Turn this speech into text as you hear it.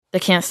They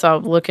can't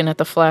stop looking at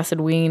the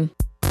flaccid ween.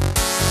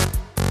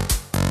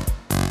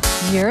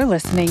 You're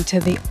listening to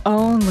the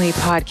only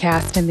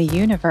podcast in the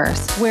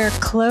universe where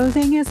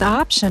clothing is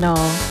optional,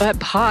 but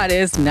pot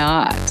is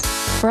not.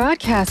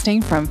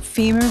 Broadcasting from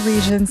FEMA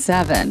Region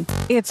 7,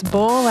 it's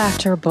Bowl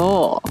After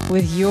Bowl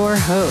with your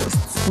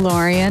hosts,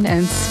 Lorian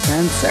and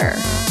Spencer.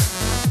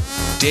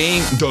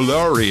 Dame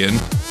DeLorean,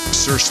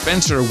 Sir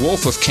Spencer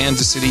Wolf of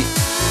Kansas City.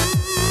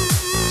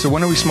 So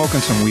when are we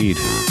smoking some weed?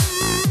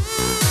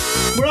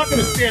 We're not going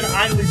to stand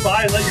idly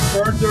by and let you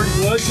burn dirty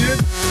wood, dude.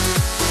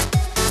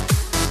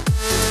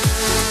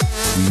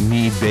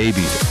 Me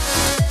baby.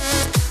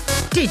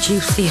 Did you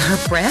see her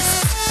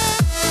breasts?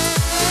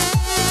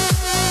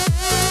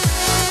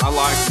 I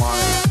like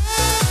mine.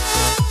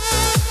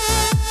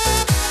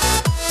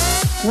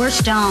 We're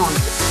stoned.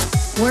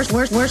 We're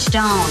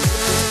stoned.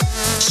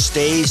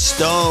 Stay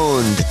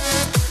stoned.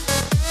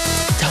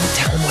 Don't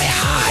tell them we're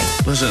high.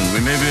 Listen, we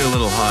may be a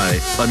little high.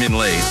 I mean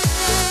late.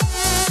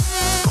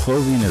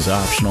 Clothing is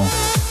optional,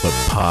 but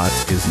pot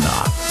is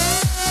not.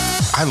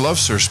 I love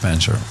Sir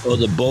Spencer. Oh,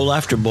 the Bowl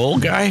After Bowl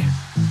guy?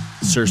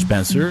 Sir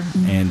Spencer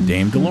and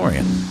Dame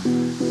DeLorean.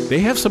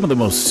 They have some of the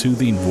most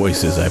soothing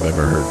voices I've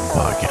ever heard in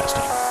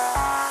podcasting.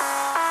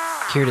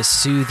 Here to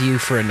soothe you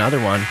for another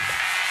one.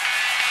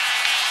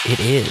 It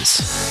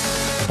is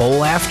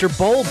Bowl After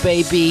Bowl,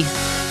 baby.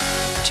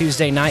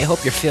 Tuesday night.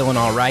 Hope you're feeling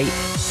all right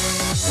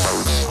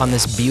on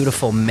this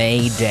beautiful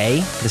May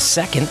day, the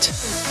second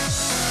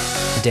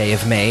day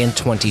of May in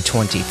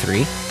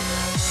 2023.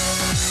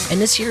 And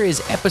this here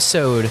is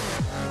episode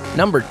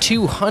number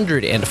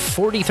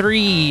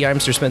 243. I'm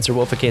Sir Spencer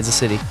Wolf of Kansas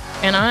City.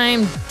 And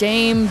I'm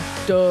Dame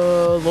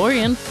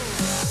DeLorean.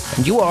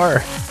 And you are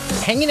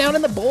hanging out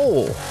in the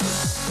bowl.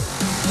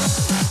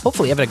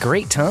 Hopefully having a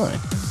great time.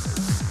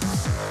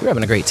 You're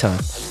having a great time.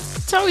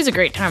 It's always a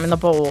great time in the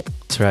bowl.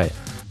 That's right.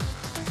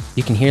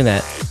 You can hear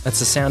that. That's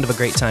the sound of a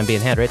great time being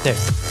had right there.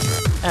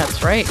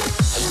 That's right.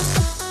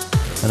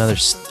 Another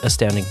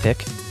astounding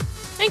pick.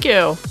 Thank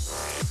you.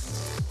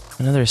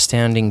 Another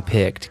astounding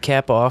pick to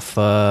cap off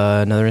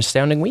another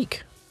astounding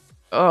week.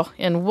 Oh,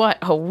 and what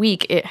a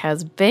week it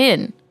has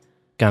been.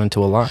 Got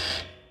into a lot.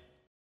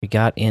 We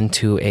got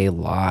into a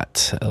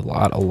lot.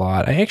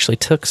 I actually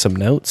took some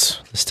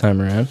notes this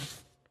time around.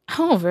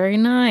 Oh, very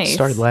nice.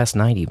 Started last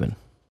night even.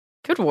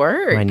 Good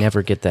work. I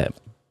never get that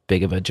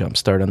big of a jump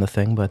start on the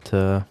thing, but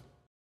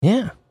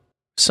yeah.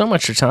 So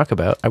much to talk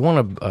about. I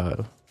want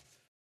to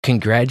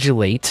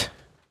congratulate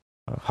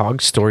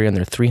Hog Story on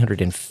their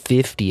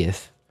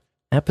 350th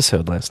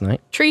episode last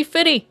night. Tree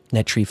Fitty.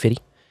 That Tree Fitty.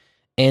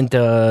 And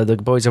the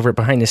boys over at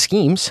Behind the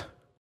Schemes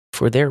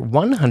for their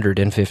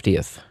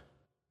 150th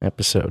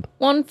episode.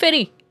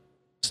 150.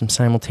 Some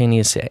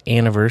simultaneous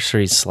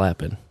anniversaries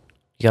slapping.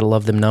 You gotta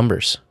love them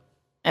numbers.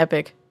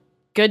 Epic.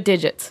 Good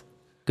digits.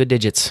 Good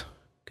digits.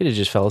 Good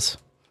digits, fellas.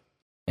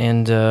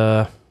 And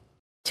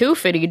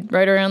 250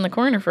 right around the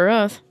corner for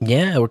us.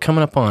 yeah, we're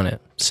coming up on it.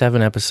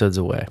 7 episodes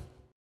away.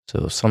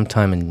 So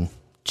sometime in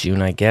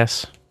June, I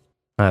guess.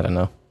 I don't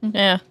know.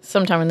 Yeah,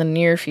 sometime in the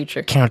near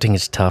future. Counting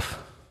is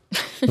tough.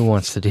 Who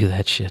wants to do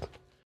that shit?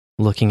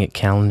 Looking at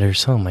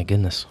calendars. Oh my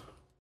goodness.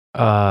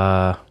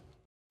 Yeah,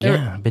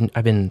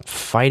 I've been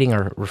fighting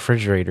our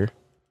refrigerator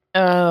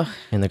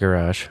in the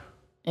garage.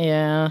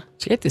 Yeah.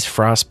 So you get this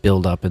frost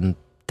buildup in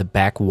the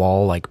back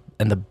wall, like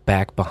in the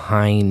back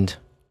behind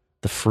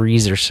the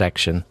freezer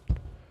section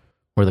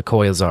where the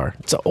coils are.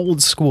 It's an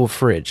old school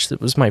fridge.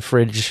 It was my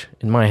fridge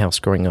in my house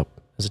growing up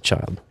as a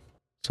child.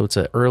 So it's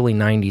an early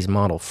 90s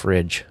model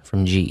fridge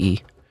from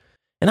GE.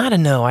 And I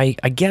don't know, I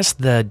guess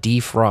the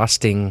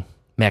defrosting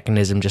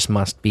mechanism just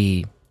must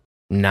be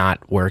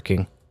not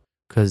working.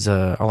 Because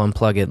I'll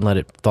unplug it and let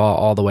it thaw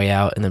all the way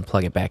out and then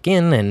plug it back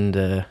in. And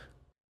as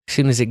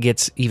soon as it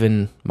gets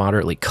even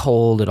moderately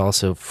cold, it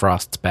also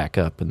frosts back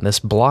up. And this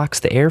blocks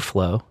the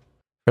airflow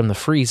from the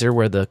freezer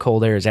where the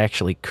cold air is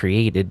actually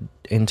created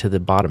into the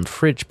bottom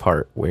fridge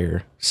part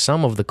where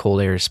some of the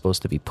cold air is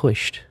supposed to be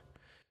pushed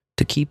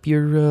to keep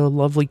your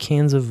lovely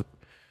cans of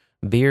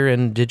beer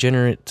and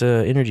degenerate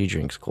energy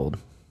drinks cold.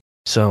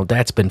 So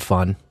that's been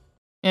fun.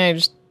 Yeah, I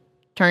just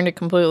turned it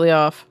completely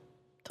off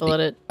to let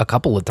it... A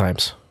couple of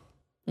times.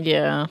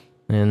 Yeah.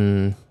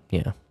 And,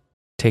 yeah.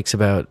 Takes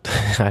about,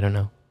 I don't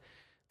know,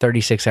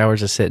 36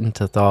 hours of sitting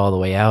to thaw all the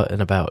way out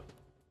and about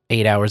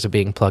 8 hours of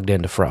being plugged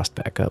in to frost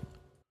back up.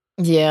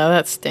 Yeah,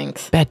 that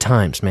stinks. Bad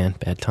times, man.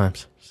 Bad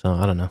times. So,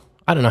 I don't know.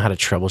 I don't know how to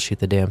troubleshoot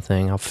the damn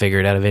thing. I'll figure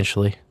it out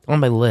eventually. On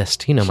my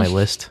list. You know my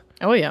list.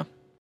 Oh, yeah.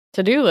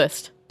 To-do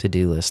list.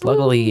 To-do list.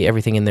 Luckily,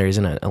 everything in there is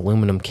in an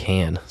aluminum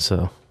can,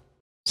 so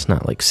it's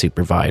not, like,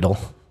 super vital.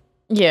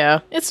 Yeah,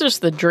 it's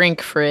just the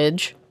drink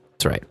fridge.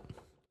 That's right.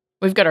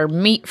 We've got our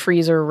meat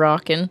freezer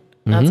rocking.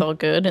 That's all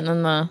good. And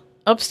then the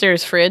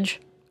upstairs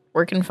fridge,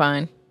 working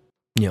fine.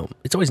 You know,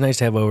 it's always nice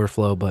to have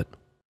overflow, but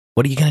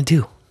what are you going to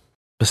do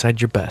besides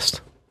your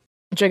best?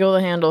 Jiggle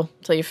the handle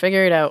till you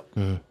figure it out.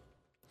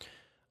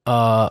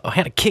 I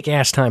had a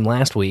kick-ass time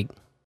last week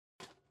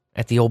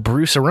at the old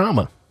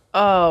Brucerama.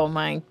 Oh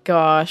my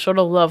gosh, what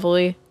a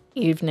lovely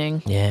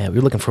evening. Yeah, we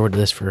were looking forward to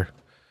this for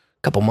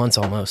Couple months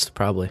almost,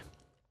 probably.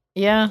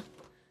 Yeah.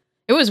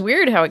 It was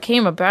weird how it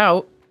came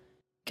about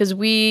because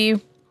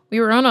we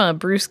were on a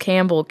Bruce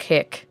Campbell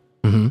kick.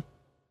 Mm-hmm.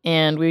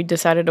 And we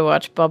decided to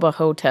watch Bubba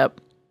Hotep.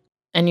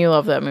 And you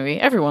love that movie.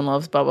 Everyone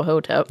loves Bubba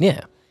Hotep.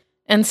 Yeah.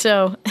 And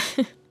so,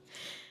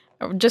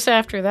 just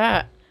after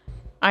that,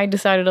 I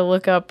decided to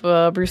look up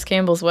Bruce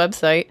Campbell's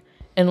website.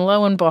 And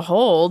lo and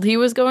behold, he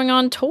was going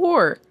on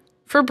tour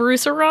for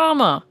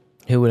Bruce-A-Rama.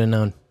 Who would have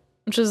known?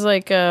 Which is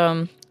like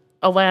a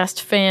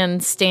last fan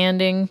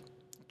standing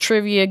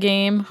trivia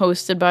game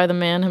hosted by the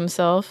man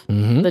himself,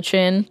 Mm-hmm. the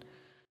Chin.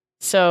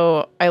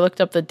 So I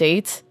looked up the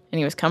dates, and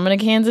he was coming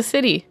to Kansas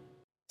City.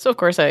 So, of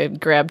course, I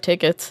grabbed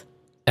tickets.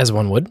 As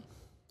one would.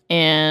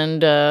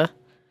 And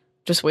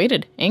just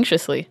waited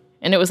anxiously.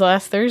 And it was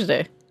last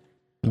Thursday.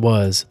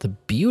 Was the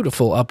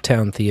beautiful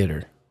Uptown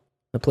Theater.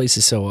 The place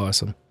is so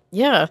awesome.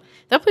 Yeah.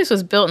 That place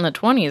was built in the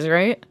 20s,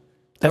 right?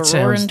 The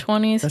roaring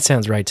 20s. That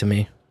sounds right to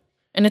me.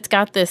 And it's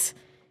got this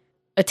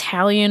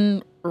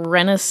Italian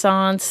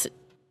Renaissance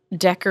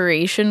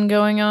decoration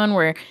going on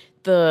where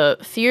the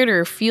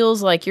theater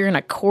feels like you're in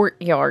a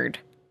courtyard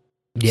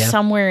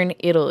somewhere in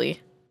Italy,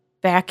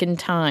 back in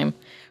time,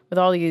 with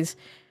all these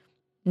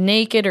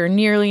naked or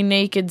nearly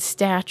naked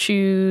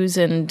statues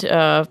and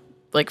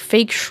like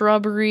fake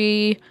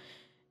shrubbery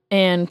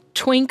and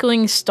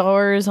twinkling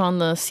stars on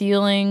the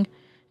ceiling.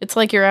 It's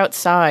like you're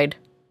outside.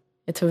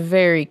 It's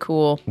very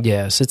cool.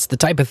 Yes, it's the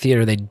type of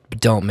theater they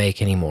don't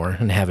make anymore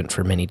and haven't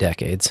for many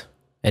decades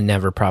and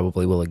never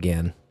probably will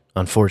again,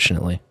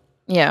 unfortunately.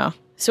 Yeah.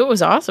 So it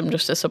was awesome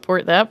just to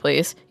support that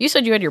place. You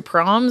said you had your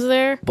proms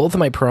there? Both of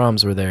my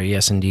proms were there,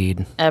 yes,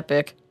 indeed.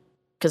 Epic.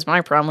 Because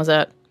my prom was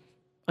at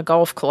a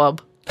golf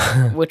club,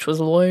 which was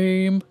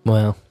lame.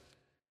 Well,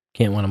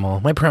 can't win them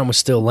all. My prom was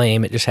still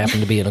lame. It just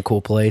happened to be in a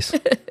cool place.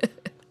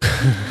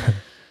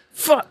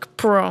 Fuck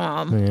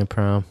prom. Yeah,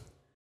 prom.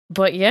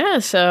 But yeah,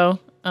 so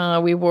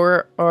we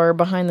wore our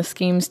Behind the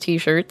Schemes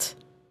t-shirts.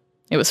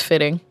 It was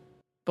fitting.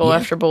 Bowl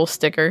after bowl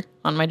sticker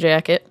on my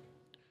jacket.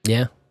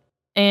 Yeah.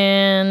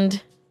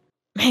 And,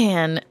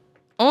 man,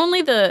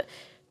 only the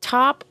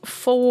top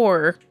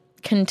 4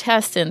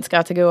 contestants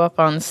got to go up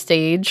on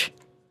stage.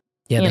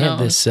 Yeah, they had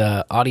this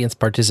audience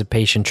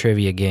participation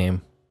trivia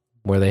game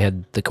where they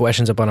had the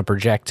questions up on a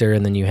projector,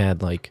 and then you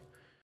had like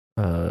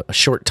a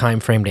short time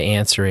frame to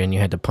answer it, and you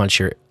had to punch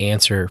your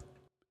answer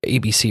A,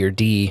 B, C, or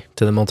D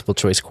to the multiple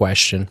choice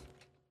question.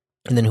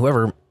 And then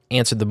whoever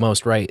answered the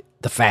most right,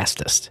 the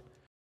fastest,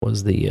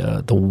 was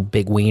the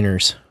big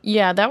wieners.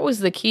 Yeah, that was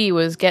the key,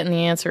 was getting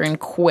the answer in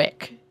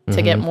quick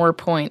to get more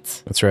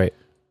points. That's right.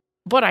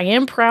 But I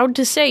am proud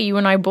to say you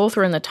and I both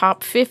were in the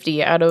top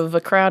 50 out of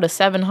a crowd of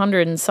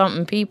 700 and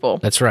something people.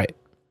 That's right.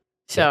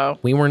 So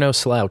we were no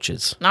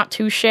slouches. Not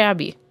too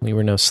shabby. We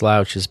were no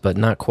slouches, but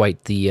not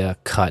quite the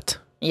cut.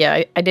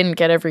 Yeah, I didn't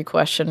get every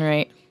question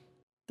right.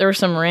 There were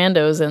some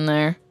randos in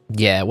there.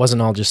 Yeah, it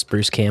wasn't all just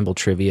Bruce Campbell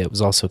trivia. It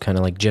was also kind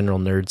of like general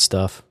nerd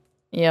stuff.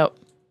 Yep.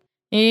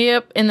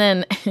 And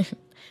then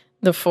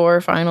the 4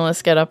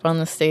 finalists get up on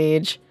the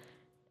stage,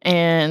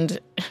 and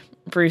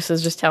Bruce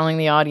is just telling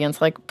the audience,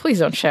 like, please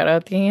don't shout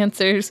out the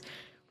answers.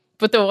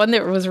 But the one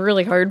that was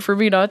really hard for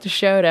me not to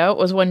shout out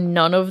was when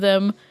none of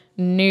them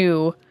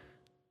knew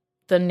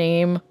the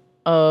name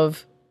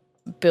of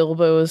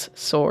Bilbo's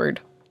sword.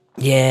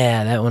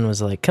 Yeah, that one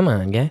was like, come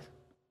on, guys.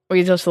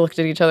 We just looked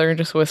at each other and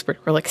just whispered.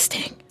 We're like,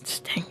 Sting,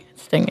 Sting,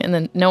 Sting. And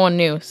then no one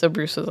knew. So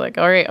Bruce was like,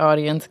 all right,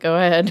 audience, go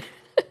ahead.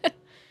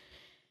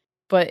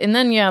 And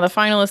then, the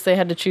finalists, they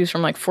had to choose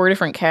from like 4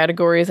 different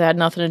categories that had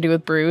nothing to do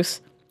with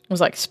Bruce. It was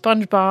like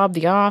SpongeBob,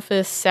 The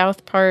Office,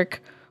 South Park,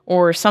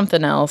 or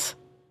something else.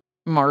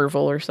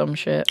 Marvel or some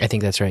shit. I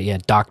think that's right. Yeah,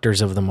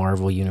 Doctors of the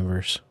Marvel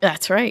Universe.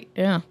 That's right,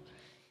 yeah.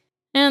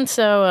 And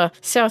so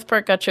South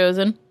Park got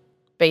chosen,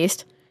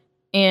 based,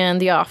 and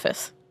The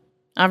Office.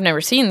 I've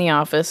never seen The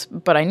Office,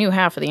 but I knew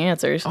half of the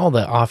answers. All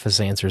the Office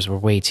answers were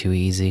way too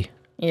easy.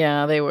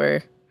 Yeah, they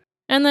were.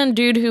 And then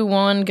Dude Who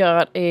Won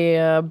got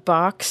a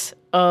box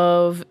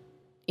of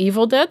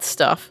Evil Dead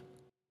stuff,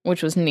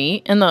 which was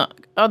neat. And the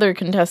other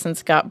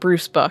contestants got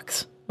Bruce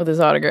Bucks with his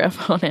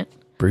autograph on it.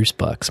 Bruce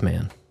Bucks,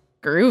 man.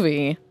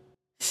 Groovy.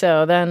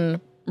 So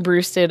then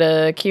Bruce did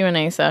a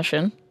Q&A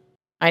session.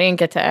 I didn't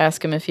get to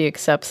ask him if he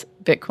accepts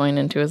Bitcoin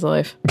into his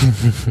life.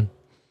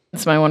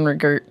 That's my one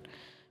regret.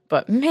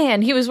 But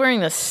man, he was wearing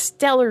the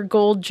stellar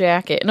gold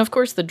jacket. And of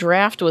course the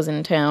draft was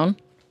in town.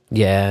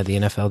 Yeah, the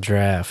NFL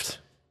draft.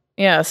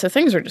 Yeah, so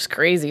things were just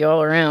crazy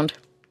all around.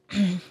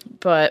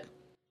 But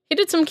he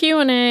did some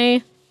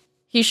Q&A.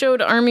 He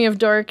showed Army of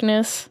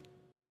Darkness.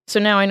 So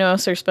now I know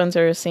Sir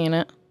Spencer has seen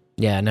it.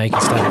 Yeah, now you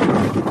can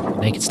stop.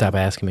 Now you can stop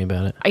asking me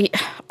about it. I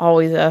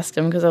always asked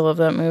him because I love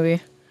that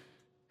movie.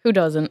 Who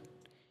doesn't?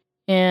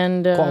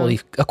 And a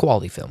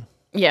quality film.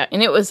 Yeah,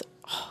 and it was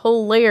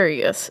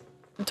hilarious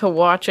to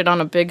watch it on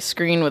a big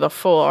screen with a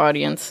full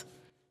audience.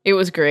 It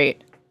was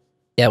great.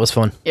 Yeah, it was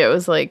fun. Yeah, it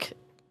was like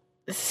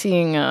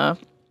seeing a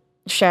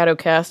shadow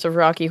cast of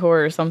Rocky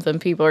Horror or something.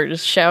 People are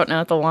just shouting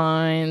out the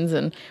lines,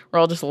 and we're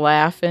all just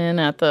laughing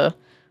at the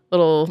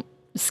little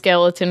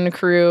skeleton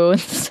crew and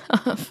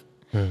stuff.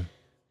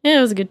 Yeah,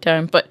 it was a good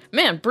time. But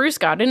man, Bruce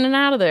got in and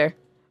out of there.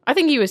 I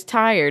think he was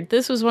tired.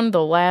 This was one of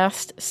the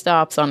last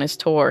stops on his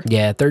tour.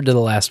 Yeah, third to the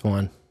last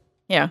one.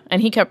 Yeah,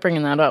 and he kept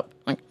bringing that up.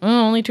 Like,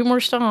 oh, only 2 more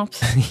stops.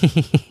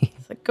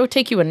 It's like, go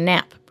take you a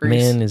nap, Bruce.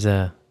 Man is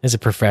a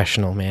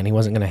professional, man. He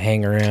wasn't going to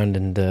hang around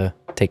and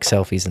take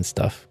selfies and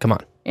stuff. Come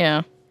on.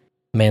 Yeah.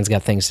 Man's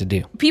got things to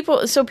do. People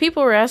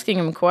were asking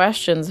him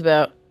questions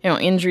about,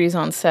 injuries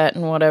on set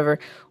and whatever.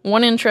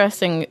 One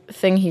interesting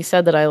thing he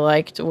said that I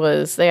liked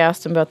was they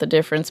asked him about the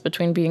difference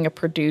between being a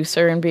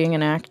producer and being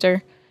an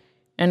actor.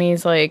 And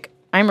he's like,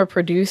 I'm a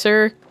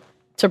producer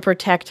to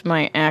protect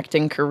my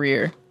acting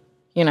career.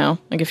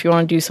 Like if you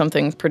want to do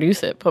something,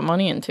 produce it, put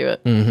money into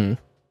it. Mm-hmm.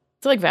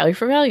 It's like value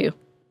for value.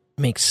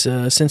 Makes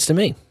sense to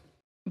me.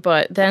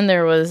 But then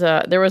there was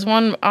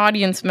one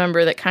audience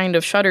member that kind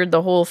of shuttered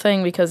the whole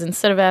thing because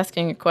instead of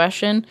asking a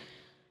question,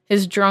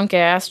 his drunk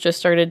ass just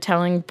started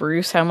telling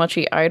Bruce how much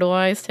he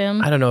idolized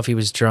him. I don't know if he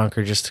was drunk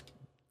or just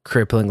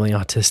cripplingly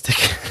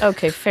autistic.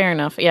 Okay, fair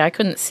enough. Yeah, I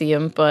couldn't see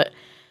him, but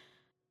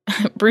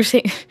Bruce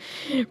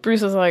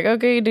was like,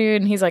 okay,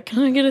 dude. And he's like, can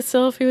I get a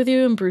selfie with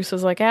you? And Bruce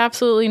was like,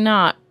 absolutely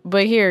not.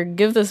 But here,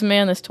 give this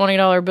man this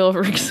 $20 bill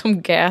for some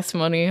gas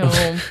money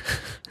home.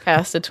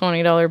 Passed a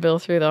 $20 bill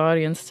through the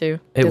audience, too.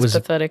 It His was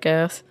pathetic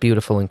ass.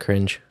 Beautiful and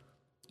cringe.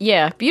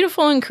 Yeah,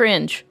 beautiful and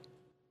cringe.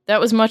 That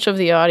was much of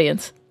the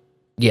audience.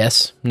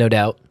 Yes, no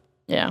doubt.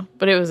 Yeah,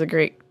 but it was a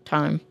great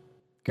time.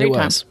 It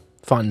was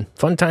fun.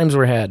 Fun times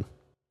were had.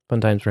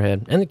 And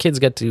the kids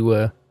got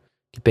to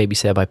get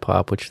babysat by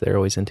Pop, which they're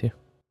always into.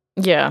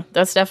 Yeah,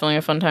 that's definitely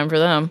a fun time for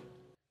them.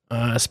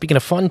 Speaking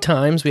of fun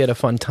times, we had a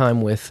fun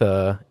time with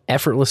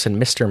Effortless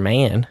and Mr.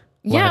 Man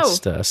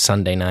last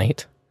Sunday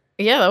night.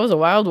 Yeah, that was a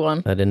wild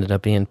one. That ended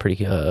up being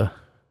pretty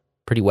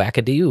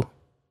wackadoo.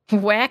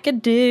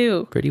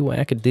 Wackadoo. Pretty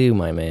wackadoo,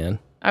 my man.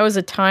 I was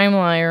a time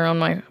liar on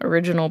my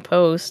original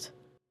post.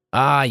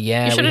 Ah,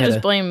 yeah. You should have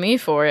just blamed me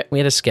for it. We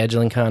had a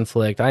scheduling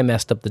conflict. I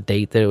messed up the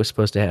date that it was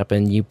supposed to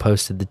happen. You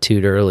posted the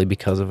toot early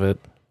because of it.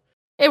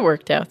 It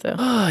worked out, though.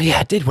 Oh,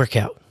 yeah, it did work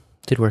out.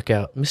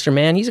 Mr.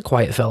 Man, he's a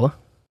quiet fella.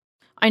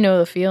 I know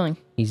the feeling.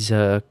 He's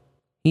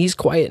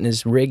quiet and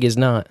his rig is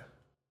not.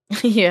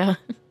 Yeah.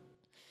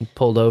 He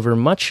pulled over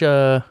much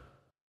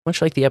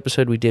like the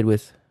episode we did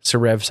with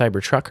Serev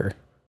Cybertrucker,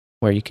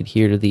 where you could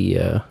hear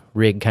the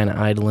rig kind of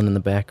idling in the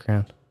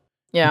background.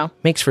 Yeah.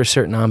 Makes for a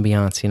certain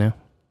ambiance,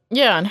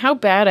 Yeah, and how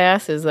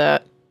badass is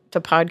that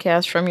to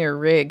podcast from your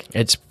rig?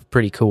 It's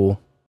pretty cool.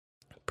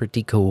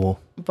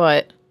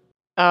 But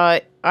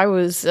I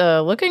was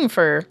looking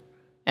for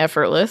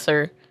Effortless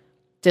or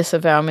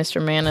Disavow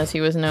Mr. Man as he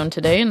was known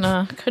today,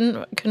 and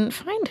couldn't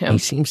find him. He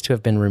seems to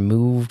have been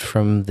removed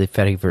from the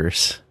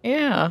Fediverse.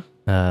 Yeah.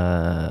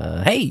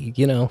 Hey,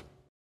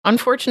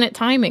 unfortunate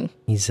timing.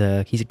 He's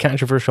a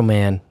controversial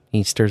man.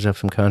 He stirs up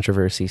some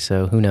controversy,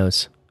 so who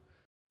knows?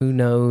 Who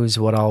knows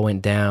what all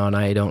went down?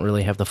 I don't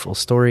really have the full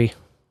story.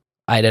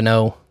 I don't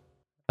know.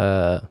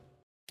 I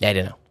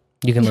don't know.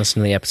 You can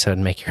listen to the episode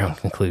and make your own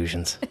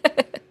conclusions.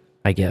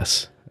 I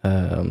guess.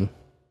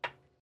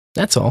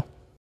 That's all.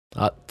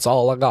 That's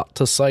all I got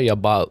to say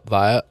about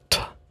that.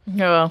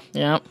 Well,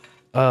 yeah.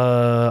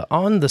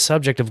 On the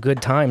subject of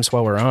good times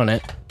while we're on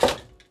it,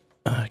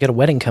 I got a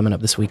wedding coming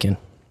up this weekend.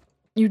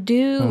 You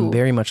do? I'm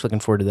very much looking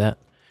forward to that.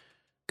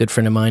 Good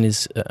friend of mine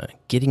is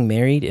getting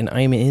married, and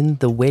I'm in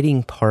the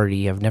wedding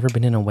party. I've never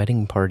been in a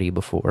wedding party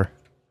before.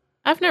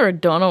 I've never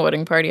done a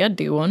wedding party. I'd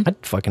do one.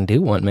 I'd fucking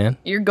do one, man.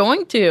 You're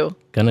going to.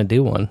 Gonna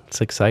do one.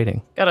 It's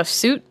exciting. Got a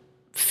suit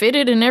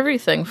fitted and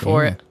everything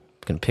for it.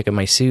 Gonna pick up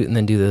my suit and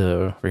then do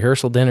the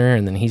rehearsal dinner,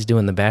 and then he's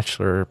doing the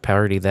bachelor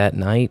party that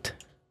night,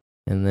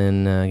 and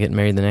then getting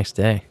married the next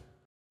day.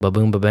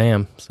 Ba-boom,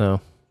 ba-bam. So,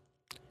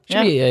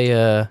 should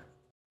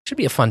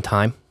be a fun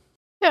time.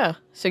 Yeah.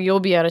 So you'll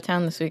be out of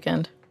town this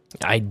weekend.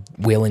 I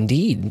will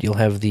indeed. You'll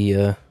have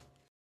the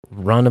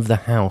run of the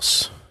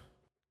house.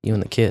 You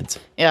and the kids.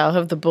 Yeah, I'll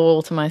have the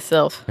bowl to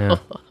myself. Yeah.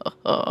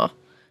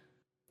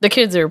 The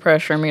kids are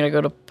pressuring me to go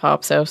to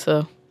Pop's house,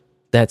 though.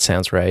 That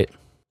sounds right.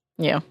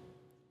 Yeah.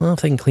 Well,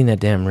 if they can clean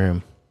that damn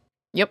room.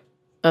 Yep.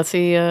 That's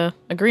the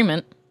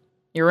agreement.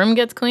 Your room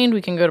gets cleaned,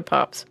 we can go to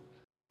Pop's.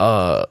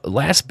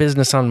 Last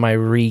business on my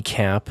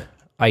recap.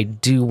 I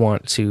do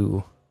want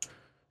to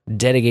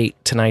dedicate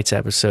tonight's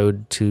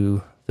episode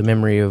to the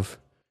memory of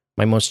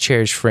my most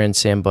cherished friend,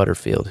 Sam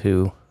Butterfield,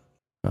 who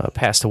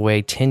passed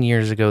away 10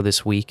 years ago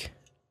this week.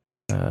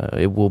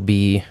 It will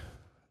be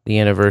the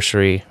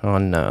anniversary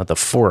on the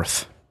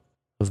 4th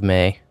of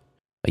May,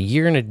 a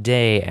year and a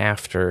day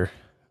after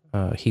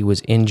he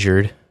was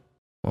injured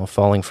while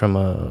falling from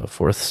a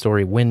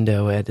 4th-story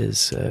window at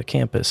his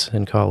campus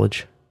in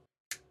college.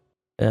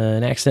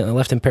 An accident that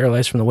left him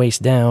paralyzed from the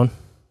waist down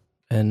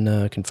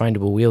and confined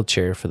to a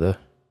wheelchair for the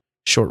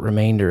short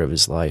remainder of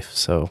his life.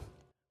 So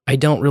I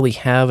don't really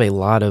have a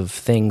lot of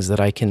things that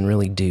I can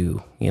really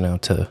do,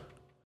 to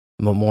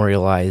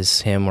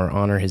memorialize him or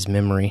honor his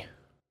memory.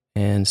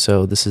 And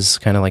so this is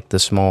kind of like the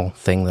small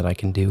thing that I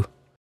can do.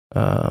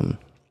 I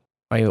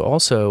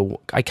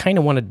kind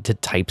of wanted to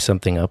type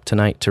something up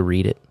tonight to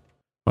read it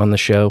on the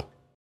show.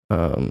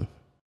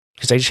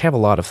 because I just have a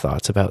lot of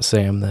thoughts about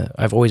Sam that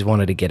I've always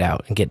wanted to get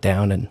out and get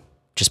down and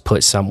just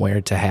put somewhere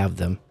to have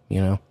them,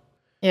 you know?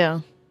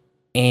 Yeah.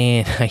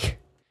 And I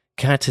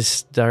got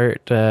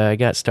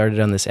started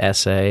on this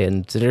essay,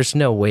 and there's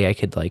no way I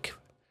could like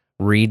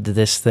read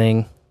this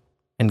thing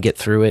and get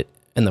through it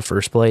in the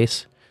first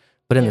place.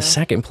 But in the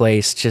second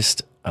place,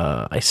 just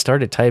I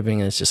started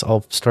typing and it's just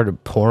all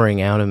started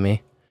pouring out of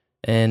me.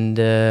 And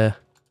I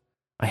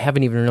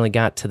haven't even really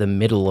got to the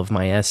middle of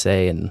my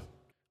essay, and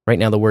right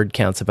now the word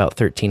count's about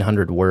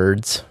 1,300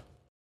 words.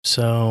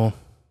 So,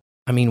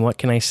 I mean, what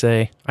can I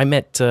say? I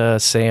met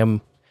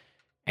Sam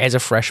as a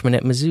freshman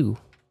at Mizzou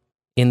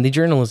in the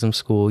journalism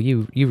school.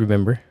 You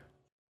remember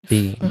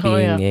being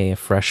a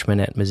freshman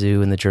at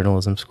Mizzou in the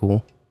journalism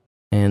school.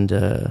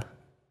 And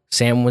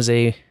Sam was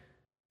a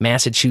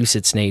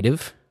Massachusetts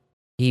native.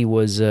 He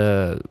was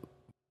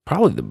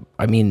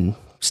probably,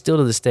 still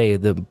to this day,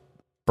 the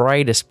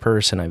brightest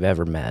person I've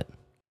ever met.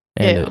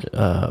 And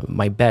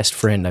my best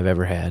friend I've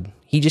ever had.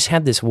 He just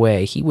had this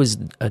way. He was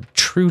a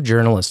true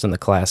journalist in the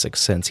classic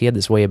sense. He had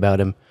this way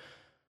about him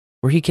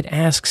where he could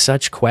ask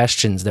such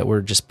questions that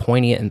were just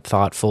poignant and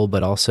thoughtful,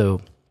 but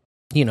also,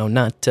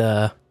 not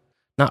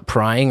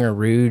prying or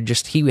rude.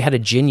 Just he had a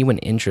genuine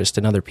interest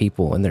in other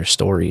people and their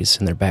stories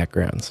and their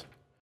backgrounds.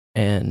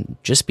 And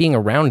just being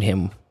around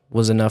him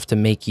was enough to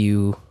make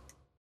you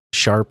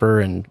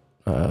sharper and,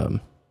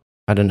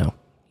 I don't know.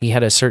 He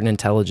had a certain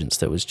intelligence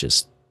that was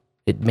just,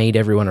 it made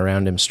everyone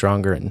around him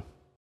stronger, and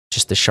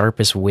just the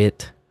sharpest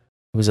wit.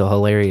 He was a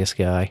hilarious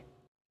guy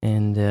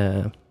and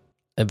a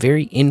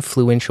very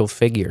influential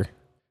figure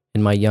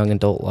in my young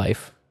adult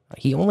life.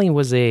 He only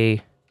was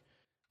a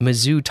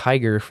Mizzou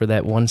Tiger for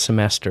that one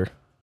semester.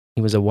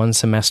 He was a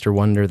one-semester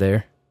wonder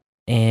there.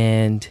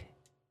 And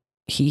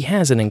he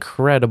has an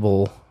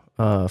incredible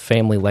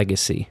family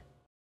legacy,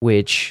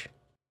 which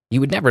you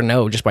would never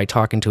know just by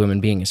talking to him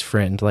and being his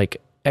friend. Like,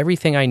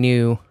 everything I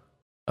knew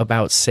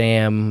about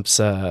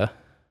Sam's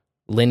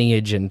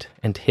lineage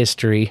and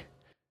history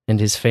and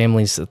his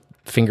family's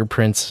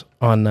fingerprints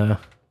on the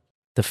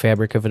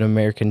fabric of an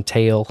American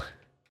tale,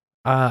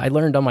 I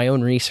learned on my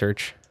own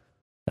research.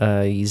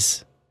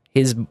 His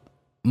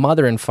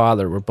mother and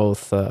father were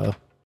both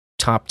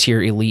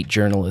top-tier elite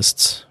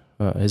journalists.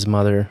 His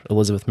mother,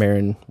 Elizabeth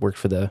Marin, worked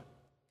for the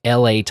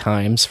LA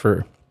Times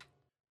for,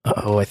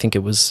 I think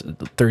it was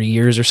 30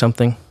 years or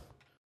something.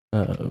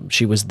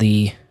 She was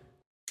the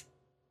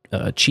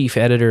chief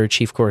editor,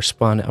 chief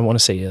correspondent, I want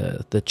to say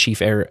the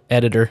chief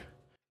editor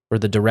or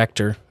the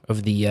director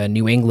of the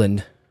New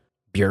England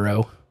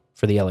bureau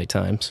for the LA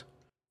Times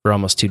for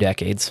almost 2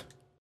 decades.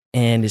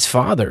 And his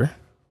father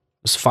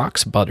was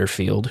Fox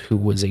Butterfield, who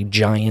was a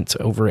giant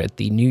over at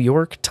the New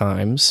York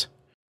Times,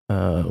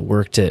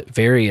 worked at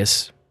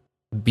various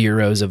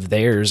bureaus of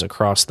theirs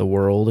across the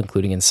world,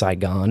 including in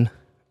Saigon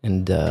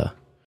and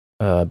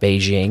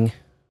Beijing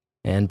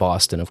and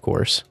Boston, of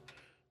course,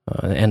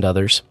 and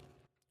others.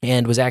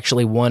 And was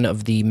actually one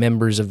of the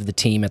members of the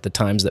team at the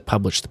Times that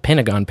published the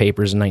Pentagon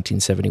Papers in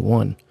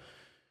 1971,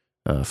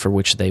 for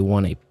which they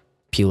won a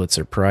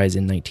Pulitzer Prize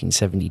in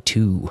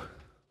 1972.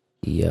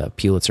 The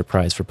Pulitzer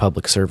Prize for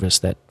Public Service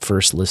that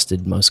first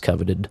listed most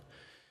coveted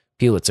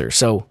Pulitzer.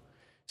 So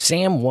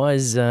Sam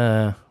was,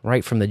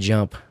 right from the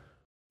jump,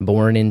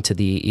 born into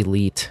the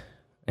elite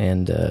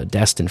and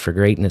destined for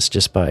greatness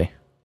just by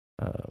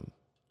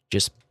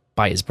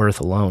his birth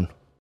alone.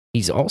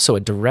 He's also a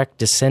direct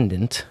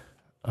descendant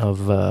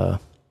of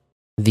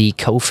the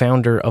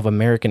co-founder of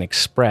American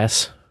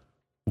Express,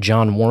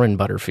 John Warren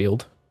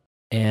Butterfield.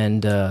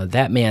 And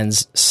that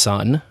man's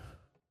son,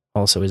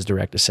 also his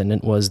direct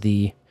descendant, was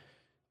the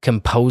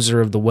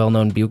composer of the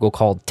well-known bugle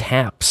called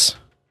Taps.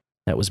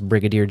 That was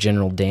Brigadier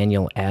General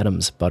Daniel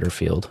Adams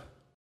Butterfield.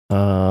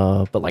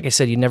 But like I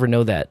said, you'd never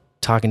know that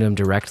talking to him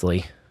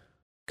directly,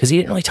 because he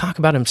didn't really talk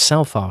about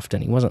himself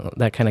often. He wasn't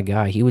that kind of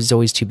guy. He was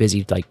always too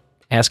busy like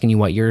asking you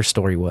what your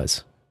story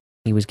was.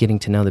 He was getting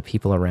to know the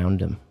people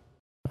around him.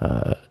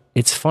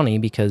 It's funny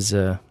because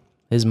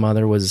his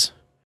mother was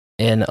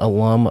an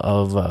alum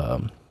of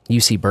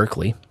UC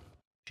Berkeley.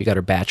 She got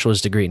her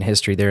bachelor's degree in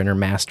history there and her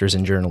master's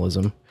in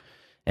journalism.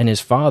 And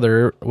his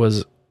father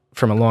was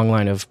from a long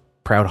line of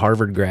proud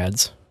Harvard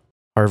grads,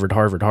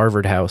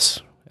 Harvard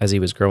house, as he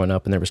was growing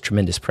up, and there was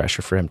tremendous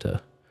pressure for him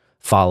to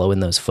follow in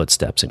those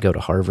footsteps and go to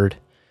Harvard.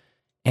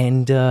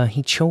 And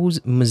he chose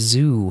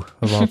Mizzou,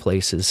 of all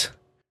places,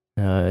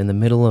 in the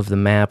middle of the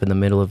map, in the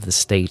middle of the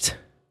state,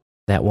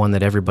 that one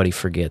that everybody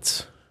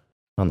forgets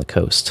on the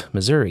coast,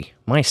 Missouri,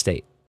 my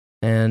state.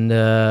 And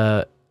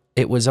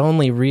it was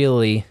only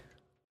really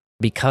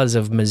because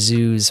of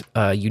Mizzou's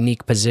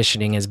unique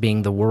positioning as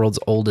being the world's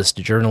oldest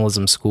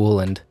journalism school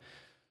and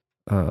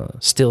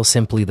still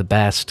simply the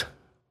best,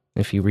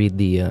 if you read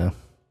the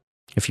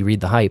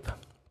hype,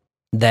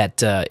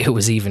 that it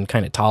was even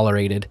kind of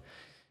tolerated.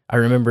 I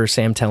remember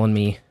Sam telling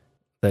me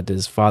that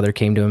his father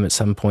came to him at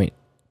some point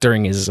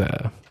during his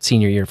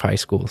senior year of high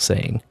school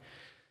saying,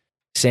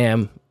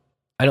 "Sam,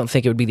 I don't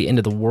think it would be the end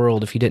of the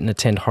world if you didn't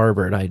attend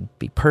Harvard. I'd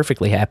be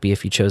perfectly happy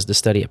if you chose to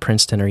study at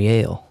Princeton or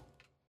Yale."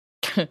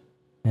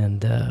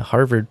 And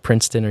Harvard,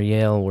 Princeton, or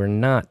Yale were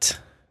not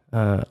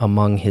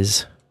among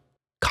his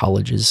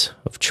colleges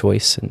of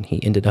choice, and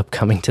he ended up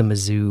coming to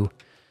Mizzou,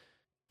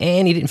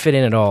 and he didn't fit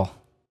in at all.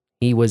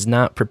 He was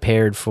not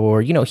prepared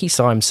for, he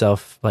saw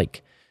himself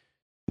like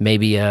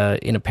maybe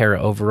in a pair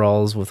of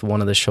overalls with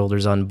one of the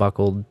shoulders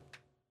unbuckled,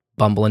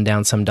 bumbling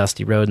down some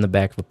dusty road in the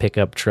back of a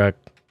pickup truck,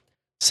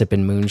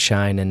 sipping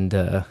moonshine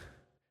and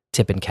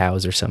tipping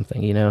cows or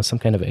something, some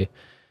kind of a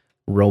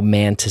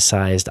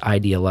romanticized,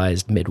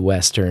 idealized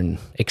Midwestern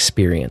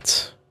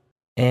experience.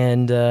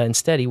 And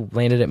instead, he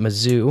landed at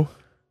Mizzou,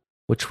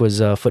 which was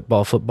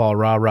football,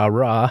 rah, rah,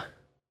 rah.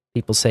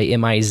 People say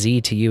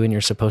M-I-Z to you, and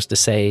you're supposed to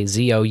say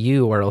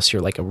Z-O-U, or else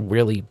you're like a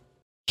really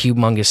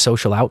humongous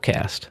social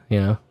outcast,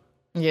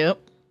 Yep.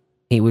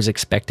 He was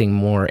expecting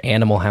more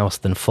Animal House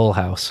than Full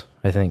House,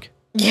 I think.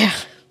 Yeah,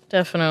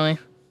 definitely.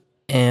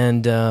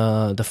 And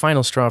the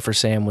final straw for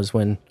Sam was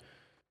when,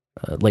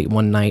 late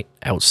one night,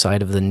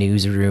 outside of the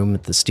newsroom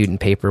at the student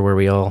paper where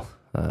we all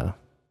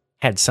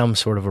had some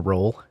sort of a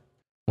role,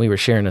 we were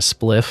sharing a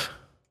spliff,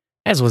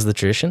 as was the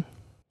tradition,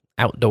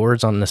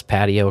 outdoors on this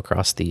patio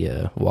across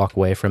the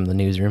walkway from the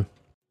newsroom.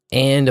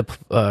 And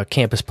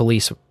campus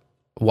police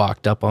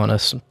walked up on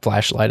us,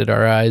 flashlighted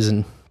our eyes,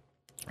 and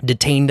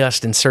detained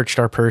us and searched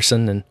our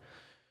person.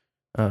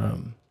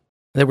 And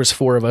there was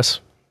 4 of us.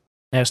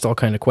 Asked all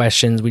kind of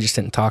questions. We just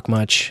didn't talk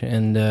much.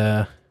 And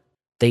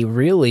they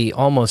really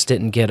almost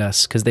didn't get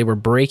us because they were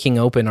breaking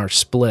open our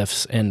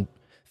spliffs, and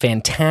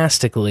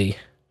fantastically,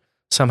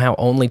 somehow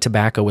only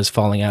tobacco was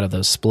falling out of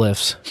those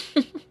spliffs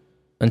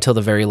until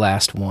the very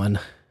last one,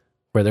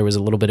 where there was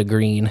a little bit of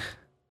green,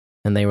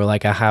 and they were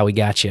like, aha, we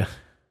got you.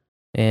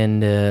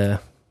 And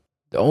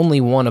only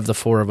one of the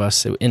 4 of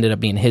us, it ended up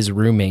being his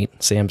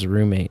roommate, Sam's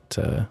roommate,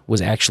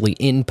 was actually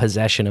in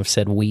possession of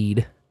said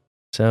weed.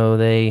 So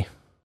they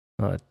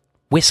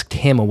whisked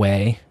him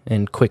away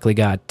and quickly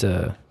got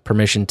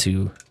permission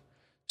to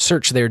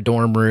search their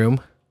dorm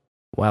room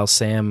while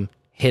Sam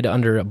hid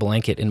under a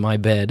blanket in my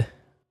bed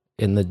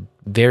in the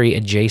very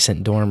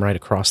adjacent dorm right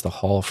across the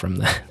hall from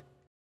that.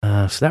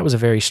 So that was a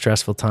very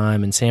stressful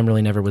time, and Sam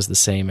really never was the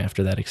same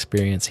after that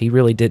experience. He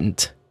really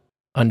didn't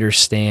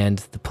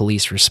understand the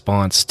police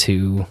response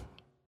to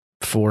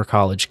 4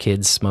 college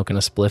kids smoking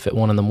a spliff at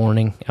 1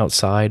 a.m.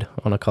 outside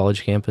on a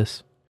college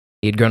campus.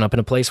 He had grown up in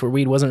a place where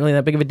weed wasn't really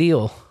that big of a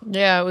deal.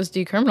 Yeah, it was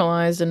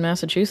decriminalized in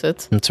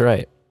Massachusetts. That's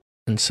right.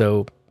 And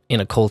so in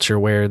a culture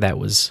where that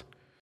was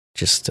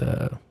just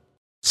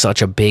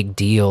such a big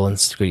deal and,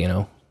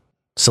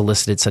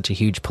 solicited such a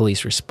huge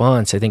police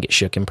response, I think it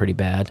shook him pretty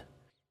bad.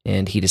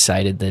 And he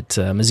decided that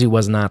Mizzou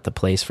was not the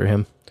place for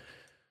him.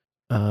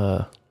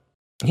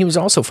 He was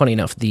also, funny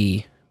enough,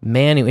 the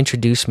man who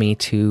introduced me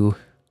to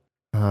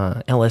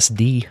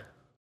LSD,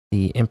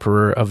 the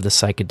emperor of the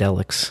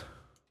psychedelics,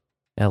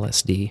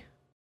 LSD.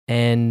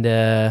 And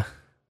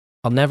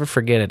I'll never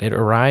forget it. It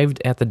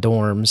arrived at the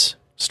dorms,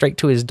 straight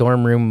to his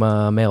dorm room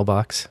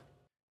mailbox.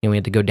 We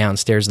had to go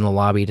downstairs in the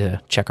lobby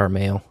to check our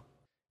mail.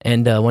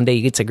 And one day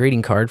he gets a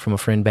greeting card from a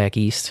friend back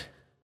east.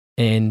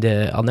 And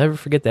I'll never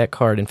forget that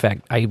card. In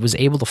fact, I was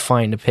able to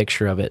find a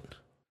picture of it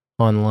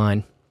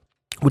online,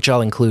 which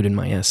I'll include in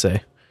my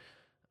essay.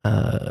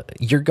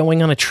 You're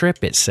going on a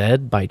trip, it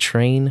said, by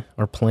train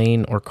or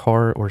plane or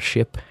car or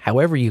ship.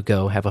 However you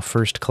go, have a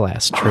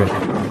first-class trip.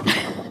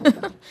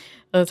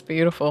 That's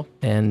beautiful.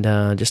 And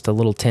just a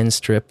little 10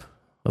 strip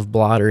of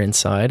blotter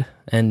inside.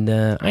 And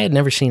I had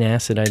never seen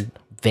acid. I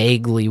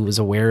vaguely was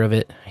aware of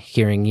it,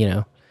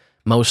 hearing,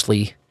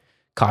 mostly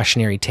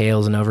cautionary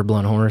tales and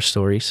overblown horror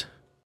stories.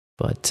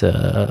 But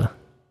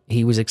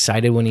he was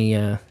excited when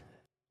he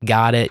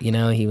got it.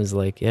 He was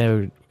like, yeah,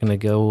 we're going to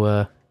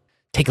go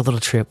take a little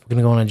trip. We're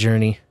going to go on a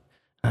journey.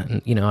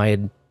 And, I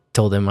had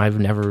told him I've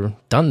never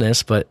done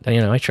this, but,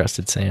 I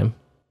trusted Sam.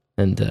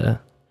 And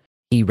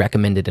he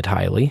recommended it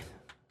highly.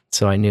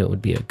 So I knew it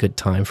would be a good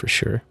time for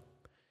sure.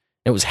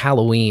 It was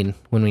Halloween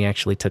when we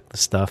actually took the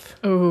stuff.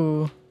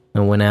 Ooh.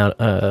 And went out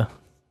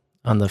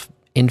on the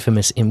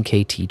infamous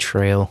MKT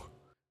trail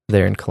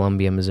there in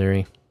Columbia,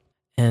 Missouri.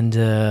 And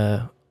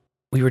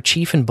we were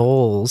chiefing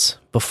bowls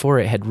before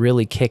it had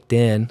really kicked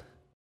in.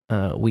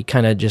 We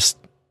kind of just,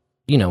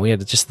 we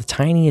had just the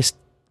tiniest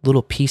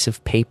little piece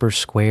of paper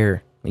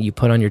square that you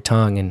put on your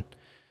tongue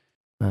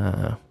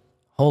and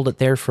hold it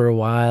there for a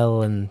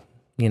while and,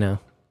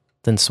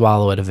 then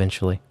swallow it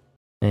eventually.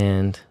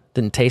 And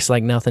didn't taste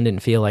like nothing,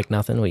 didn't feel like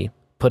nothing. We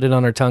put it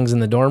on our tongues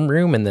in the dorm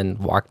room and then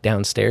walked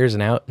downstairs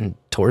and out and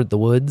toward the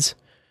woods.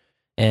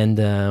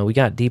 And we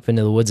got deep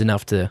into the woods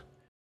enough to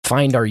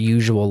find our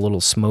usual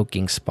little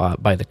smoking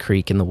spot by the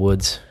creek in the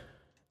woods.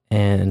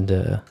 And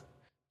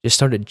just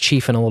started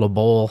chiefing a little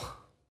bowl,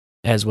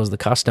 as was the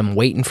custom,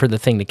 waiting for the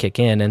thing to kick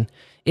in. And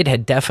it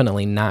had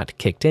definitely not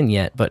kicked in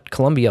yet, but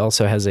Columbia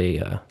also has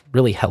a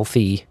really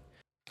healthy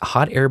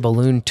hot air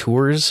balloon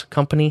tours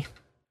company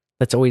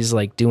that's always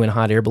like doing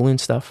hot air balloon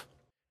stuff.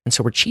 And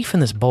so we're chiefing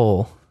this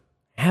bowl.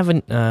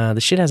 The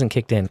shit hasn't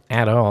kicked in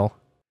at all.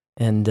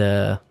 And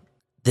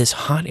this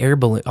hot air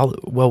balloon,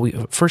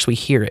 first we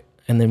hear it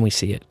and then we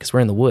see it because we're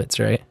in the woods,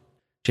 right?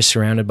 just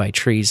surrounded by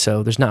trees.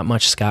 So there's not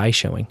much sky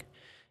showing.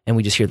 And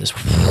we just hear this,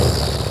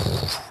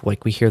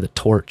 like we hear the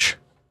torch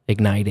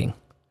igniting.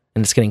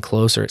 And it's getting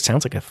closer. It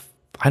sounds like a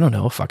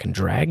fucking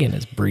dragon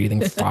is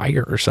breathing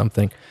fire or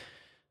something.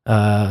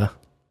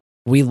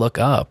 We look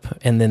up,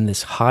 and then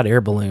this hot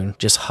air balloon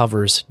just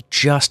hovers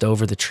just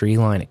over the tree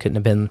line. It couldn't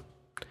have been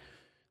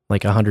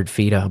like 100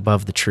 feet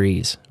above the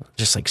trees,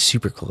 just like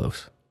super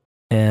close.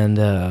 And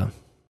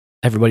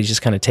everybody's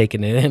just kind of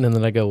taking it in, and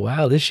then I go,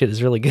 wow, this shit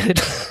is really good.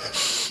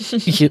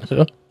 You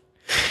know?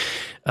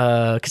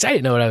 Because I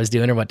didn't know what I was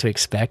doing or what to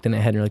expect, and it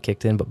hadn't really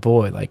kicked in. But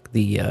boy, like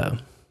the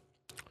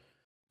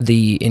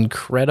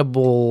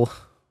incredible,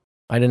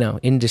 I don't know,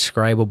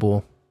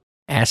 indescribable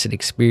acid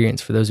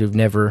experience for those who've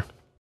never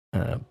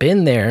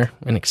been there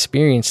and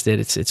experienced it.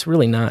 It's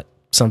really not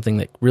something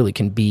that really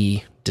can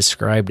be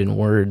described in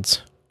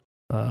words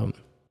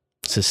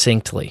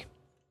succinctly.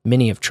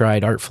 Many have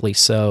tried, artfully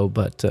so,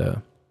 but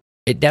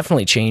it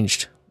definitely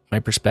changed my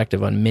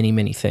perspective on many,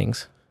 many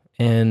things,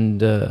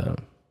 and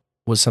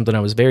was something I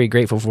was very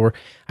grateful for.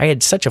 I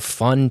had such a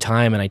fun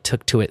time, and I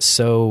took to it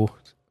so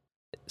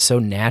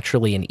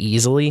naturally and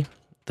easily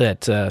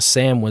that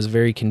Sam was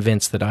very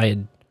convinced that I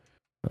had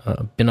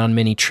been on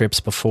many trips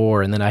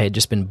before, and that I had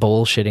just been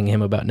bullshitting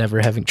him about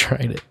never having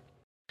tried it.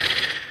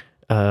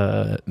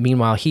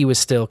 Meanwhile, he was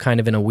still kind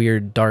of in a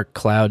weird dark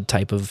cloud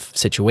type of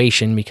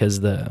situation because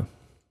the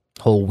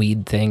whole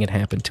weed thing had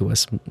happened to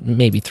us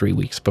maybe 3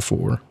 weeks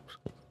before,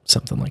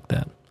 something like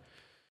that.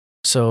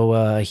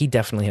 So he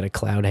definitely had a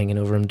cloud hanging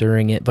over him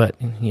during it, but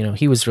you know,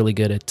 he was really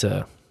good at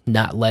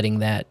not letting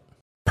that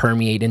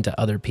permeate into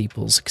other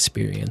people's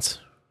experience.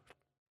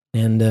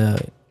 And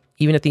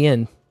even at the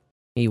end,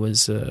 he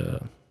was,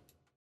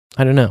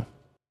 I don't know,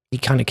 he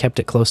kind of kept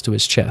it close to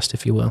his chest,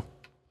 if you will.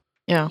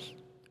 Yeah.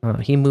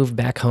 He moved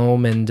back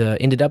home and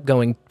ended up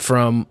going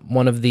from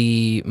one of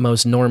the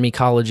most normie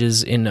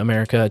colleges in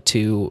America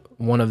to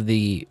one of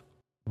the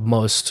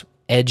most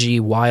edgy,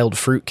 wild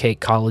fruitcake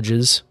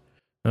colleges,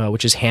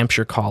 which is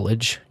Hampshire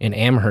College in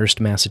Amherst,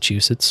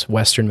 Massachusetts,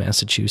 Western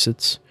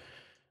Massachusetts.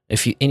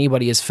 If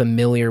anybody is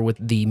familiar with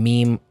the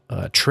meme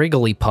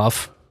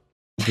Trigglypuff,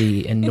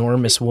 the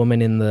enormous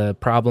woman in the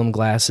problem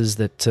glasses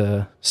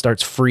that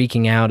starts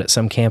freaking out at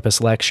some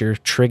campus lecture,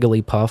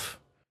 Trigglypuff.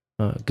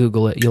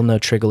 Google it, you'll know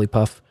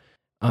Trigglypuff.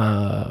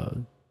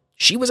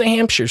 She was a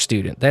Hampshire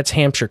student. That's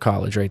Hampshire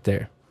College right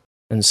there.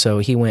 And so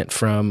he went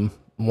from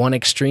one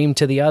extreme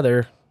to the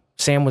other.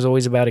 Sam was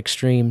always about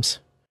extremes,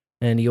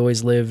 and he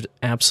always lived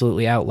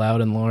absolutely out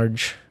loud and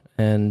large.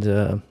 And,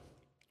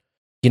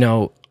 you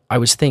know, I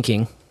was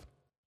thinking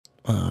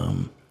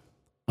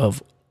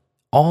of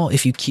all,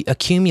 if you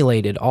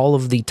accumulated all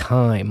of the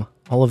time,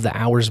 all of the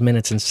hours,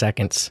 minutes, and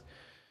seconds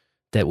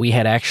that we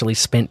had actually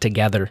spent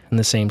together in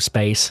the same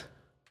space,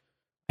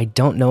 I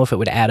don't know if it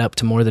would add up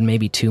to more than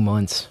maybe 2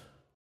 months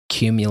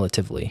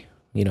cumulatively,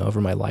 you know,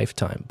 over my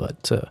lifetime.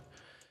 But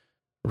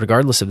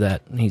regardless of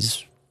that,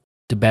 he's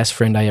the best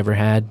friend I ever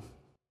had.